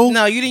the bottle.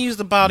 No, you didn't use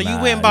the bottle. Nah, you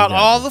went and you bought got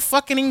all the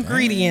fucking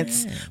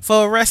ingredients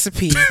for a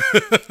recipe.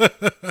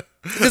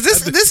 Because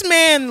this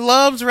man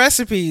loves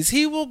recipes.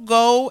 He will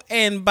go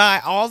and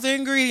buy all the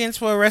ingredients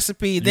for a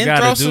recipe, then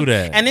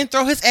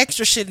throw his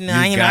extra shit in there.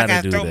 I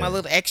gotta throw my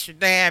little extra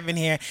dab in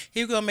here.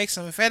 He'll go make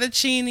some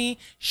fettuccine,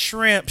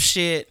 shrimp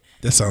shit.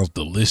 That sounds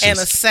delicious. And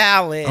a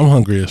salad. I'm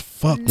hungry as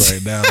fuck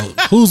right now.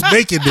 Who's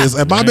making this?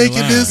 Am I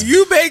making this?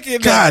 You making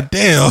it. God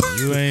damn.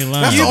 You ain't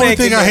lying. That's the only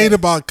thing I hate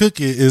about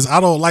cooking is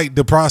I don't like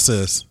the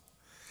process.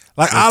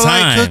 Like I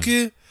like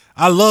cooking.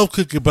 I love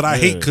cooking, but I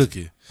hate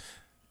cooking.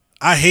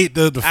 I hate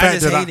the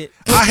fact that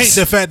I hate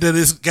the fact that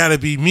it's got to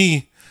be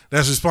me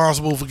that's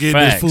responsible for getting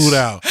this food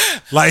out.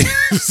 Like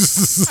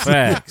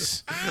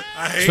facts.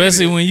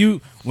 Especially when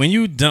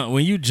you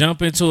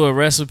jump into a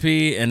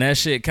recipe and that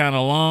shit kind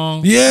of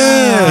long.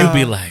 Yeah, you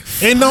be like,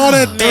 and all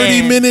that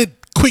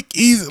 30-minute quick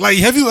easy. Like,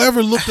 have you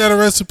ever looked at a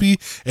recipe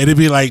and it'd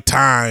be like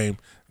time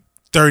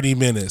 30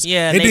 minutes?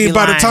 Yeah, and then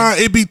by the time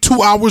it'd be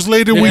 2 hours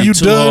later when you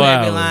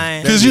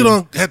done, because you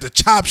don't have to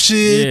chop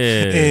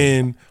shit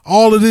and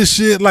all of this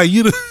shit. Like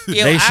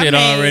they should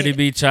already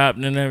be chopped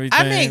and everything.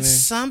 I made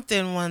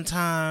something one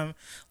time,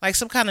 like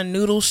some kind of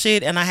noodle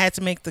shit, and I had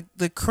to make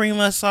the cream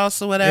of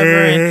sauce or whatever.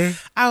 And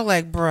I was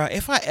like, bruh,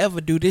 if I ever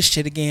do this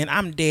shit again,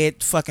 I'm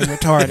dead fucking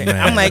retarded. Man,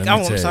 I'm like,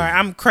 I'm sorry,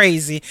 I'm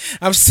crazy.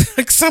 I'm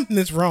something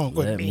is wrong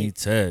with me. Let me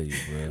tell you,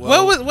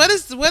 bro. What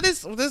is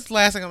this is the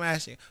last thing I'm gonna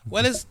ask you?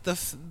 What is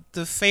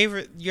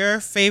your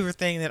favorite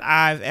thing that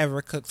I've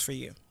ever cooked for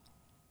you?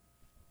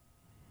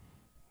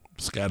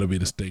 It's got to be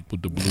the steak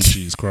with the blue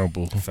cheese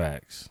crumble.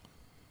 Facts.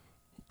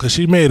 Because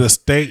she made a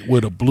steak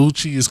with a blue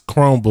cheese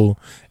crumble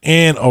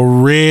and a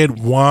red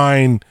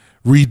wine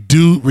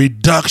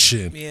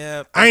reduction.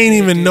 Yeah, I ain't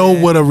even know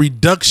what a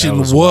reduction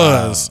was.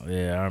 Wild.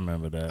 Yeah, I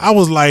remember that. I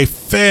was like,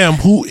 fam,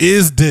 who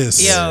is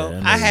this?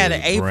 Yo, I had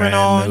an apron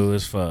on. New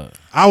as fuck.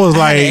 I was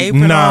like, had an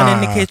apron nah.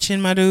 on in the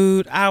kitchen, my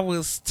dude. I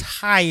was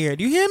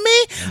tired. You hear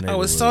me? I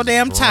was so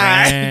damn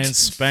tired. Brand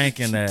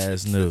spanking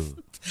ass new.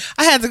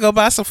 I had to go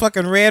buy some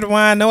fucking red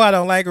wine. No, I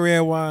don't like red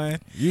wine.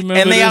 You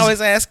remember and they this?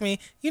 always ask me,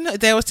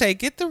 they would say,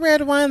 get the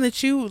red wine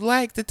that you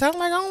like. The time,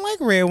 like, I don't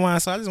like red wine.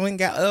 So I just went and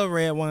got a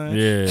red wine.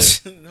 Yeah.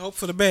 Hope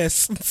for the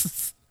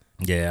best.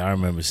 Yeah, I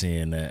remember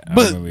seeing that.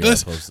 But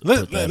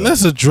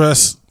let's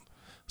address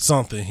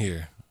something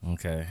here.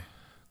 Okay.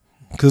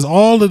 Because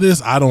all of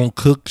this, I don't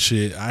cook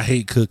shit. I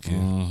hate cooking.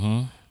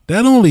 Mm-hmm.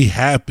 That only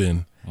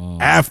happened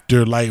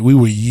after, like, we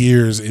were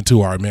years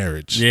into our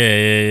marriage.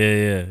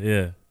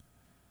 Yeah.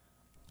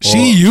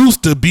 She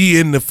used to be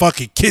in the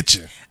fucking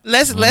kitchen.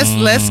 Let's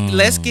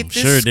get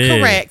this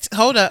correct.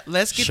 Hold up.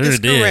 Let's get this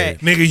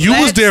correct. Nigga, you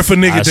was there for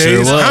nigga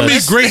days. Sure how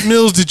many great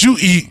meals did you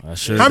eat?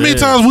 How many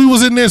times we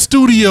was in their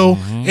studio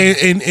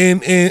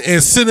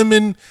and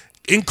cinnamon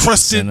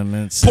encrusted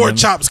pork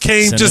chops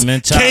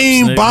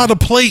came by the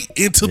plate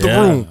into the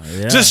room.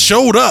 Yeah. Just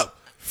showed up.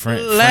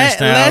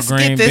 Let's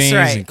get this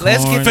right.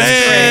 Let's get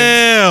this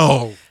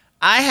correct.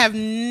 I have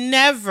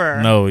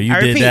never. No, you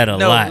did that a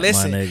lot,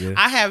 listen, my nigga.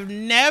 I have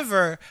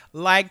never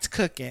liked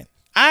cooking.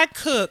 I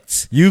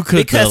cooked. You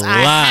cooked because a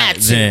I lot had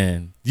to.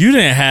 then. You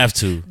didn't have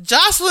to.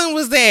 Jocelyn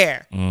was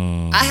there.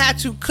 I had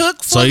to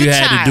cook for so the you child.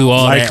 had to do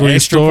all that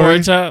extra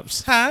pork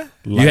chops? Huh?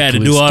 You had to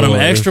do all them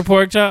extra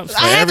pork chops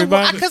for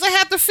everybody? Because I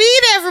had to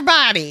feed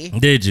everybody.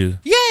 Did you?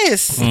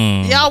 Yes.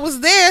 Y'all was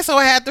there, so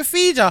I had to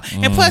feed y'all.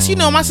 And plus,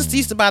 my sister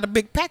used to buy the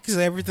big packets of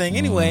everything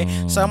anyway.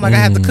 So I'm like, I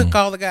had to cook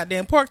all the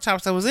goddamn pork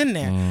chops that was in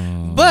there.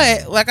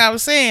 But, like I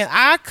was saying,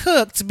 I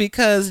cooked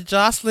because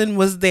Jocelyn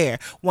was there.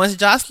 Once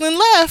Jocelyn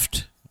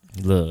left...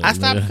 Look, I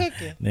stopped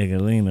cooking.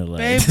 Nigga Lena like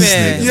baby. She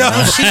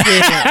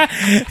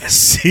didn't.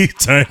 She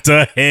turned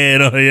her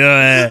head on your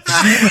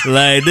ass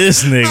like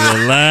this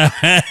nigga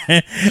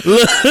lying.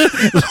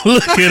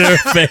 Look at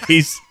her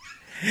face.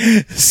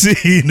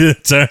 She done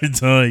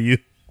turned on you.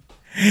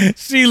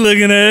 She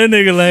looking at that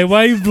nigga like,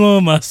 why you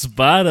blowing my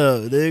spot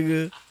up,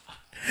 nigga?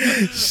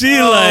 She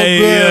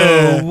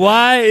yo,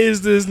 why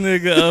is this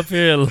nigga up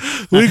here?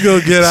 We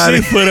gonna get out of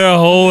here. She put her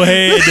whole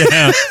head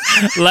down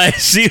like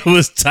she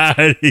was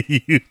tired of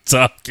you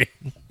talking.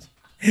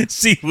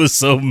 She was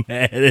so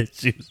mad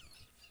at you.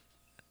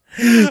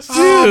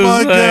 Oh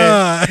my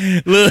God.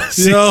 Look,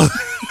 she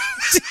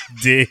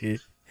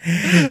did.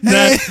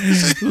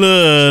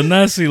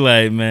 Now she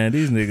like, man,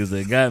 these niggas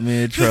that got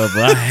me in trouble.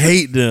 I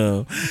hate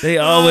them. They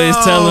always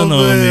telling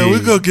on me.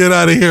 We gonna get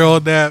out of here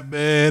on that,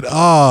 man.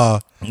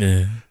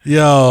 Yeah.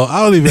 Yo,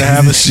 I don't even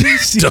have a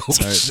shit. Dope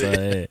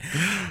shit.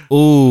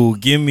 Ooh,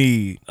 give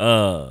me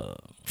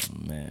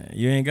man,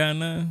 you ain't got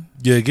nothing?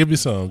 Yeah, give me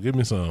some.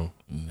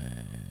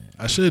 Man.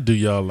 I should do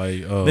y'all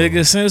like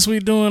nigga, since we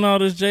doing all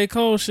this J.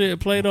 Cole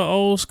shit, play the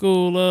old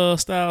school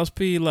Styles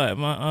P like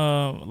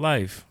my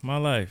life. All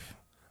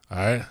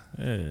right.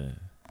 Yeah.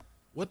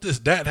 What does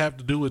that have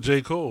to do with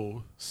J.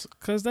 Cole?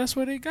 Cause that's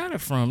where they got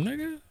it from,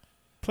 nigga.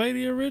 Play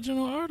the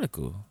original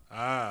article.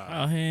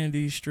 Out here in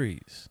these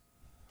streets.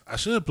 I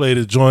should play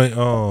the joint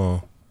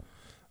the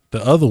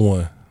other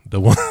one. The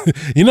one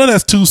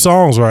that's 2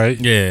 songs, right?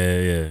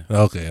 Yeah.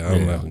 Okay,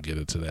 I'm not gonna get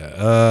into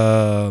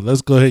that.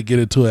 Let's go ahead and get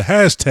into it.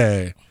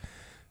 Hashtag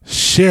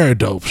share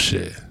dope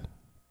shit.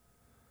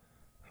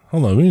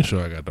 Hold on, let me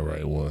sure I got the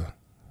right one.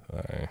 All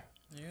right.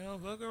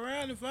 Fuck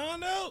around and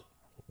find out.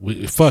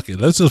 Fuck it.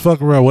 Let's just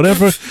fuck around.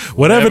 Whatever this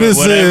whatever is.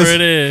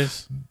 it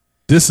is.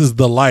 This is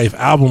the Life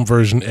album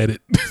version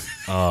edit.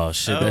 Oh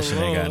shit, that shit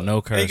ain't got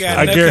no curse Ain't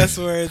got no cuss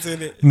words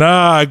in it.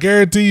 Nah, I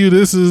guarantee you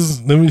this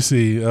is. Let me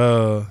see.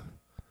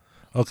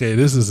 Okay,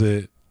 this is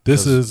it.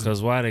 This is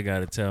because why they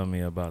gotta tell me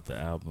about the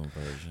album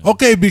version?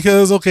 okay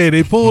because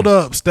they pulled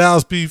up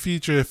Styles P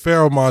featuring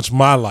Pharoah Monch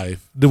 "My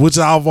Life," which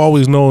I've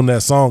always known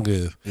that song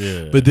is.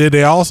 Yeah. But then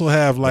they also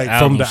have like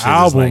from the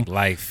album like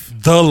Life,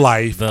 the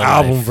Life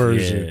album Life,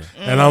 version, yeah.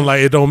 and I'm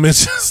like, it don't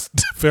mention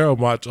Pharoah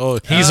Monch. Oh,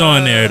 he's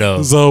on there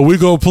though. So we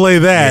gonna play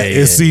that Yeah.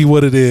 and see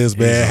what it is,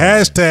 man.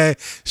 He's on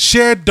Hashtag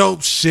share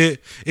dope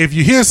shit. If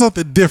you hear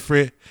something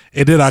different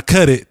and then I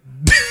cut it.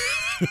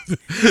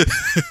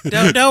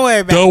 Don't worry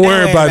about it. Don't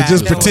worry about it.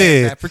 Just Don't pretend.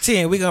 worry about it.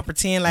 Pretend. We're going to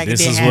pretend like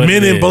This it is didn't what happen. it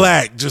Men in is.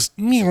 Black. Just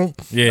meow.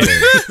 Yeah,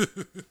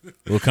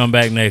 we'll come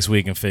back next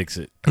week and fix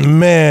it.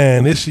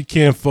 Man, it's your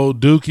kinfolk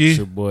It's Dookie.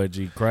 your boy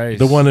G Christ,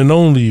 The one and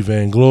only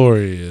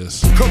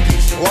Vanglorious.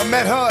 Cookies. Well, I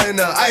met her in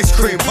the ice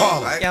cream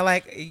parlor.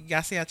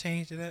 Y'all see I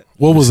changed it up?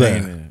 What was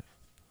Seen that? it.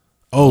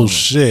 Oh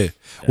shit.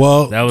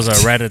 Well, That was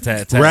a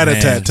rat-a-tat-tat.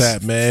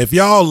 rat-a-tat-tat, man. If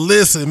y'all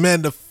listen,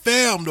 man, the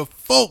fam, the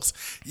folks,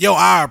 yo,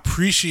 I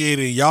appreciate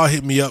it. Y'all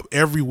hit me up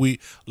every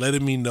week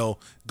letting me know.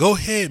 Go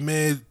ahead,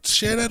 man.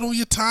 Share that on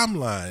your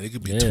timeline. It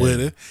could be Yeah.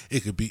 Twitter. It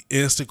could be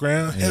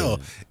Instagram.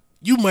 Hell,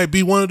 you might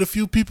be one of the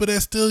few people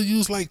that still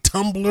use like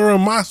Tumblr or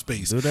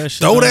MySpace. Do that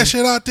shit Throw on- that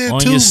shit out there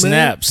on too, your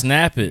man.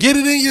 snap it. Get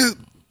it in your,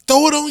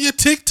 throw it on your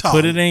TikTok.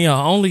 Put it in your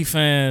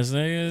OnlyFans,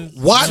 nigga.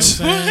 What?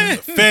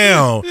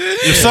 Fam,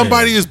 if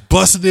somebody is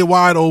busting it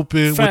wide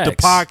open with the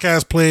Facts.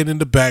 podcast playing in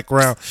the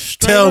background,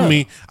 tell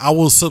me I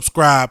will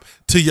subscribe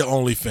to your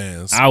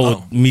OnlyFans. I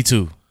would. Me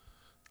too.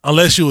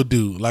 Unless you a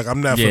dude. Like,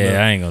 I'm not Yeah, finna,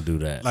 I ain't gonna do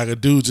that. like a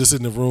dude just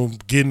in the room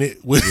getting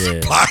it with Yeah,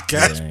 the yeah, I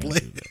podcast ain't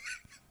playing.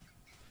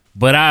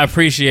 But I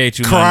appreciate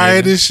you, Crying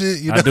my nigga. and shit.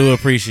 You know? I do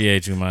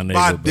appreciate you, my nigga.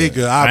 My but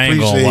nigga, I ain't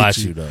appreciate gonna watch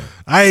you. you though.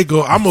 I ain't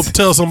go. I'm gonna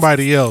tell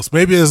somebody else.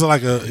 Maybe it's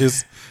like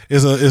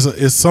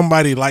it's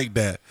somebody like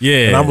that.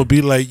 Yeah. and I'm gonna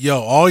be like, yo,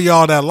 all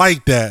y'all that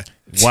like that,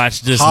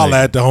 Watch this. holla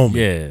nigga. at the homie.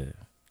 Yeah,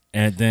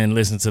 and then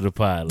listen to the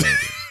pod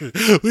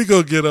later. We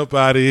gonna get up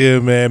out of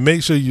here, man.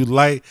 Make sure you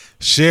like,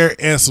 share,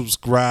 and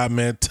subscribe,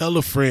 man. Tell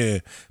a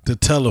friend to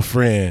tell a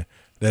friend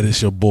that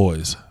it's your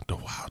boys, the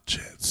Wild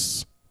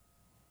Jets.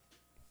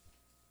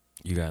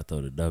 You gotta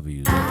throw the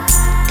W's.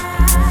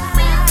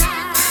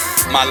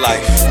 My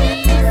life.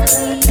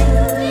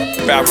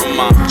 Pharoah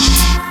Monch,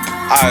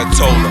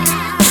 Ayatollah,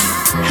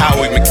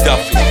 Howie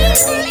McDuffie,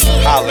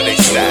 Holiday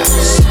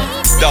Styles,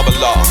 Double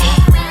R,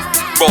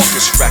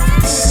 Raucous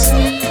Records.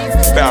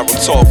 Pharoah,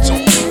 talk to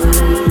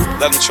him.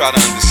 Let him try to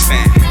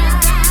understand.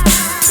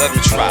 Let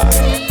him try.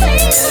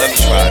 Let him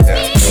try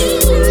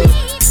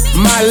that.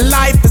 My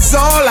life is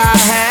all I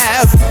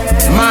have.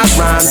 My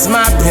rhymes,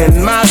 my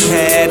pen, my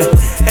pad.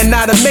 And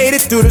I done made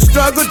it through the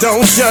struggle,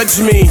 don't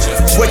judge me.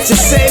 What you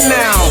say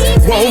now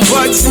won't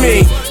budge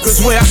me.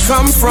 Cause where I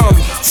come from,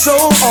 so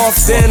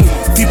often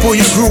people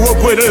you grew up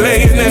with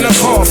laying in a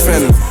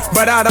coffin.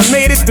 But I done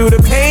made it through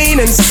the pain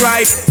and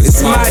strife.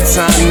 It's my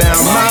time now,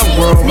 my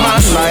world, my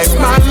life,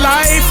 my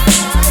life.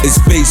 It's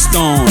based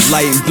on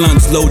lighting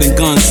blunts, loading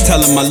guns,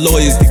 telling my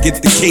lawyers to get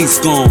the case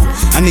gone.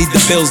 I need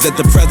the bills that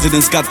the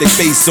presidents got their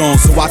face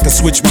on, so I can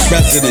switch my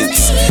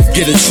residence.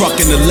 Get a truck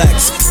in the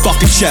Lex, fuck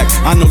a check,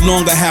 I no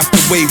longer have to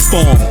wait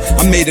for 'em.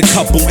 I made a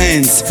couple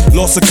ends,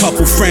 lost a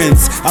couple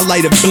friends. I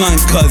light a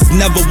blunt cause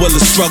never will a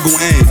struggle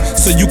end.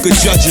 So you could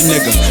judge a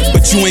nigga,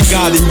 but you ain't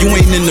got it, you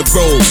ain't in the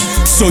road.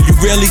 So you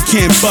really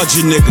can't budge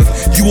a nigga,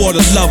 you ought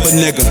to love a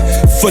nigga.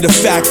 For the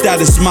fact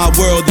that it's my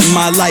world and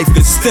my life,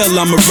 and still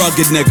I'm a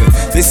rugged nigga.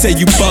 They say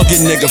you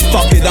bugging, nigga.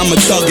 Fuck it, I'm a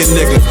thuggin',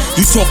 nigga.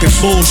 You talking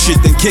bullshit,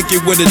 then kick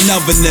it with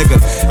another nigga.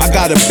 I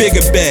got a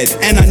bigger bed,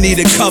 and I need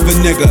a cover,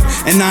 nigga.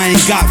 And I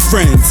ain't got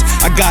friends,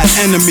 I got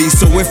enemies.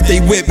 So if they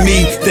with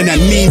me, then that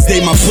means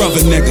they my brother,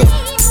 nigga.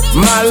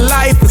 My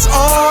life is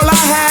all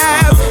I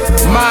have.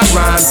 My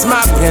rhymes,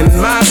 my pen,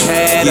 my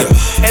pad.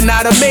 And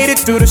I done made it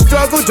through the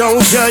struggle,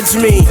 don't judge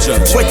me.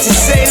 What you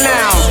say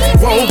now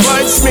won't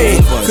budge me.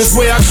 Cause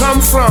where I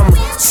come from,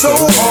 so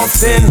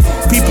often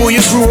people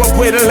you grew up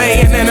with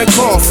laying in a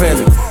coffin.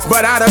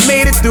 But I done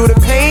made it through the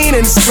pain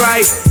and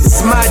strife.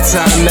 It's my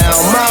time now,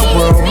 my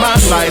world, my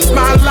life,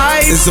 my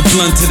life. It's a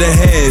blunt to the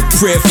head,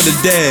 prayer for the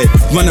dead.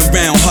 Run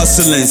around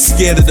hustling,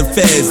 scared of the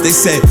feds. They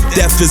said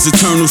death is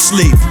eternal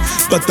sleep.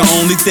 But the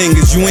only thing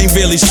is you ain't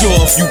really sure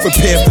if you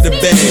prepare for the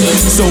bed.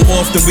 So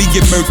often we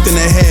get murked in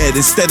the head.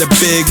 Instead of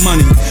big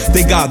money,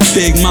 they got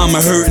big mama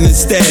hurting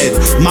instead.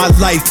 My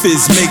life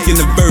is making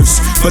a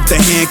verse, but the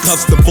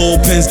handcuffs, the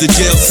bullpens, the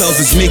jail cells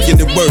is making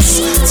it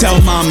worse.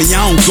 Tell mommy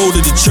I don't go to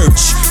the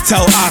church.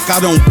 Tell I block, I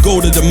don't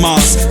go to the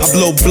mosque. I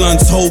blow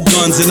blunts, hold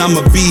guns, and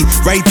I'ma be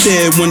right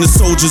there when the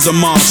soldiers are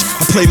march.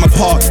 I play my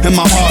part, and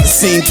my heart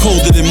seemed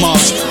colder than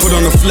March. But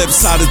on the flip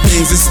side of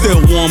things, it's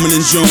still warmer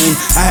than June.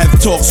 I have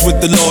talks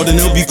with the Lord, and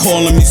He'll be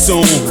calling me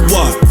soon.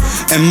 What?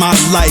 And my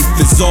life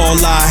is all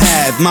I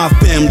have. My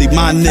family,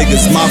 my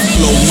niggas, my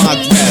flow, my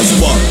gas.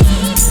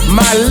 What?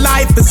 My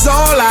life is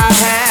all I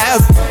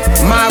have.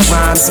 My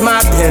rhymes,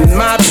 my pen,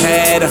 my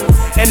pad.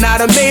 And I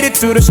done made it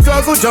through the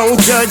struggle, don't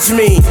judge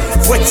me.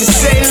 What you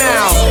say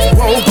now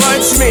won't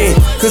budge me.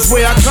 Cause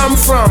where I come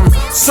from,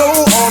 so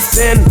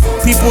often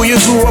people you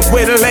grew up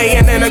with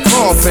laying in a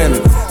coffin.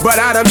 But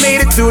I done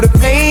made it through the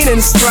pain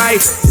and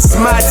strife. It's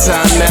my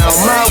time now,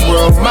 my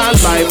world, my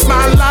life,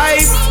 my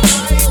life.